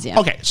 7 years, yeah.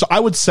 Okay, so I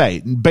would say,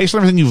 based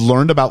on everything you've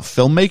learned about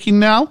filmmaking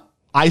now,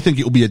 I think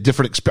it will be a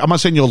different experience. I'm not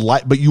saying you'll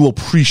like, but you will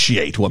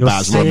appreciate what You'll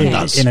Baz see Luhrmann it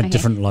does. in a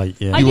different light,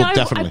 yeah. You will I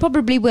definitely.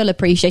 probably will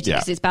appreciate it Yeah.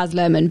 because it's Baz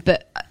Luhrmann,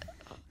 but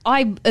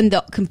I am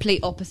the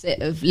complete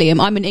opposite of Liam.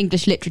 I'm an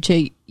English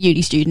literature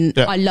uni student.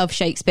 Yeah. I love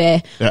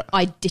Shakespeare. Yeah.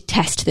 I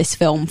detest this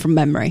film from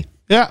memory.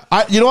 Yeah,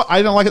 you know what?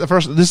 I don't like it the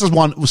first. This is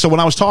one. So when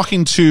I was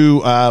talking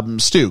to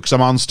Stu, because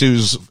I'm on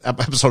Stu's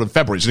episode in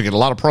February, he's going to get a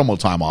lot of promo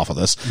time off of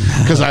this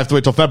because I have to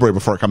wait till February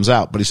before it comes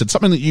out. But he said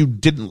something that you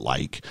didn't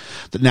like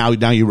that now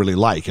you really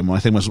like. And my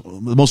thing was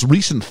the most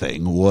recent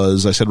thing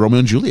was I said Romeo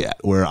and Juliet,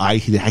 where I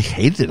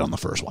hated it on the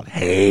first one,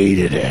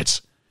 hated it,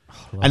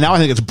 and now I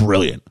think it's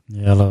brilliant.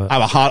 Yeah, I love it.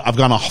 I've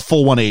gone a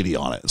full 180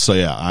 on it. So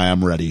yeah, I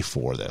am ready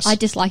for this. I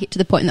dislike it to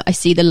the point that I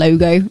see the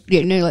logo,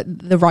 you know, like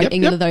the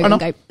writing Yep, of the I logo,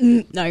 know.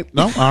 and go, no.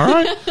 No, all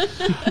right.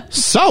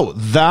 So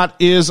that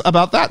is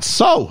about that.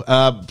 So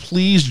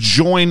please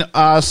join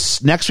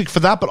us next week for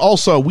that. But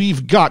also,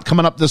 we've got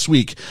coming up this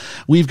week,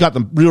 we've got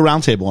the Real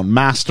Roundtable on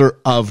Master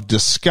of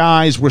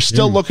Disguise. We're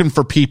still looking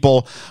for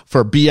people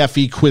for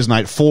BFE Quiz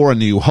Night 4 A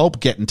New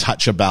Hope. Get in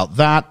touch about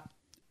that.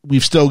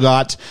 We've still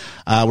got,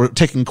 we're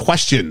taking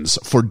questions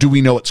for Do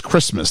We Know It's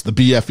Christmas, the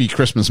BFE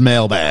Christmas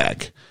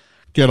mailbag.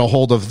 Get a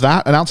hold of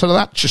that. And outside of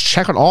that, just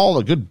check out all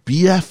the good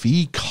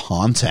BFE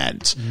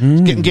content.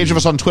 Get engaged with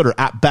us on Twitter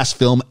at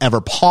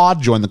BestFilmEverPod.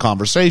 Join the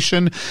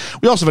conversation.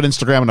 We also have an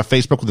Instagram and a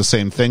Facebook with the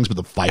same things,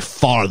 but by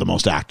far the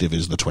most active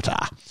is the Twitter.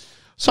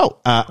 So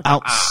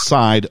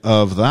outside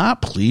of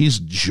that, please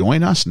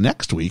join us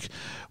next week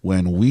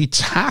when we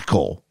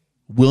tackle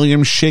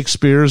William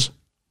Shakespeare's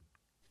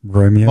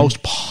Romeo.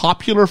 most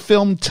popular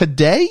film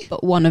today?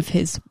 But one of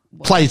his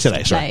Play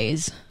today, sorry.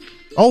 plays.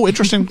 Oh,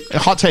 interesting. A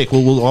hot take.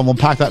 We'll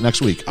unpack that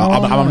next week.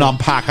 I'm going to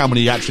unpack how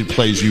many actually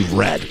plays you've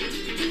read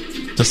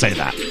to say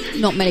that.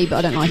 Not many,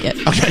 but I don't like it.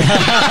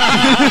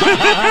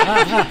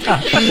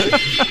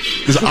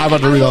 Because I've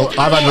had to read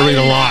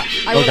a lot.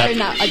 I will Okay. own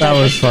that. I That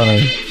don't was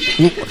funny.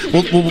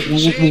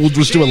 We'll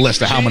just do a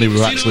list of how many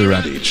we've actually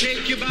read each.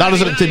 Now,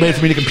 does it made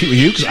for me to compete with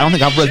you? Because I don't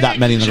think I've read that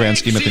many in the grand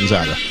scheme of things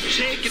either.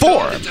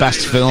 For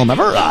Best Film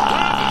Ever,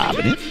 I've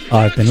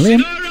been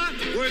Liam.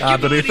 I've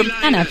been Ethan.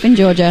 And I've been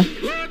Georgia.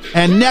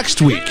 and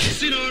next week,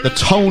 the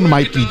tone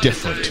might be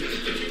different.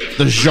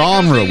 The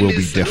genre will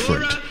be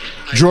different.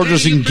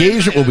 Georgia's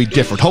engagement will be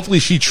different. Hopefully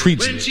she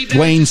treats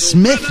Dwayne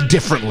Smith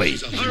differently.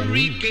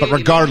 But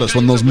regardless,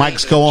 when those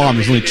mics go on,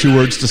 there's only two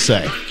words to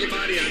say.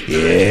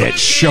 It's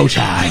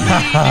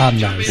showtime.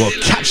 Nice. We'll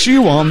catch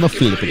you on the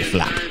flippity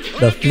flap.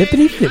 The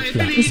flippity flip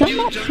flap. Is that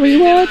not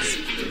 3 words?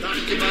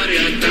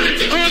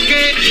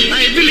 Okay,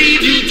 I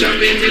believe you.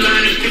 Jump in the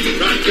line,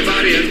 rock your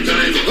body and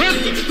time.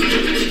 Whoop.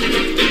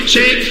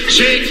 Shake,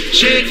 shake,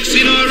 shake,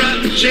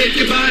 Sinora, shake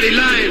your body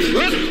line.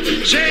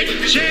 Whoop. Shake,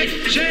 shake,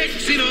 shake,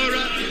 Sinora.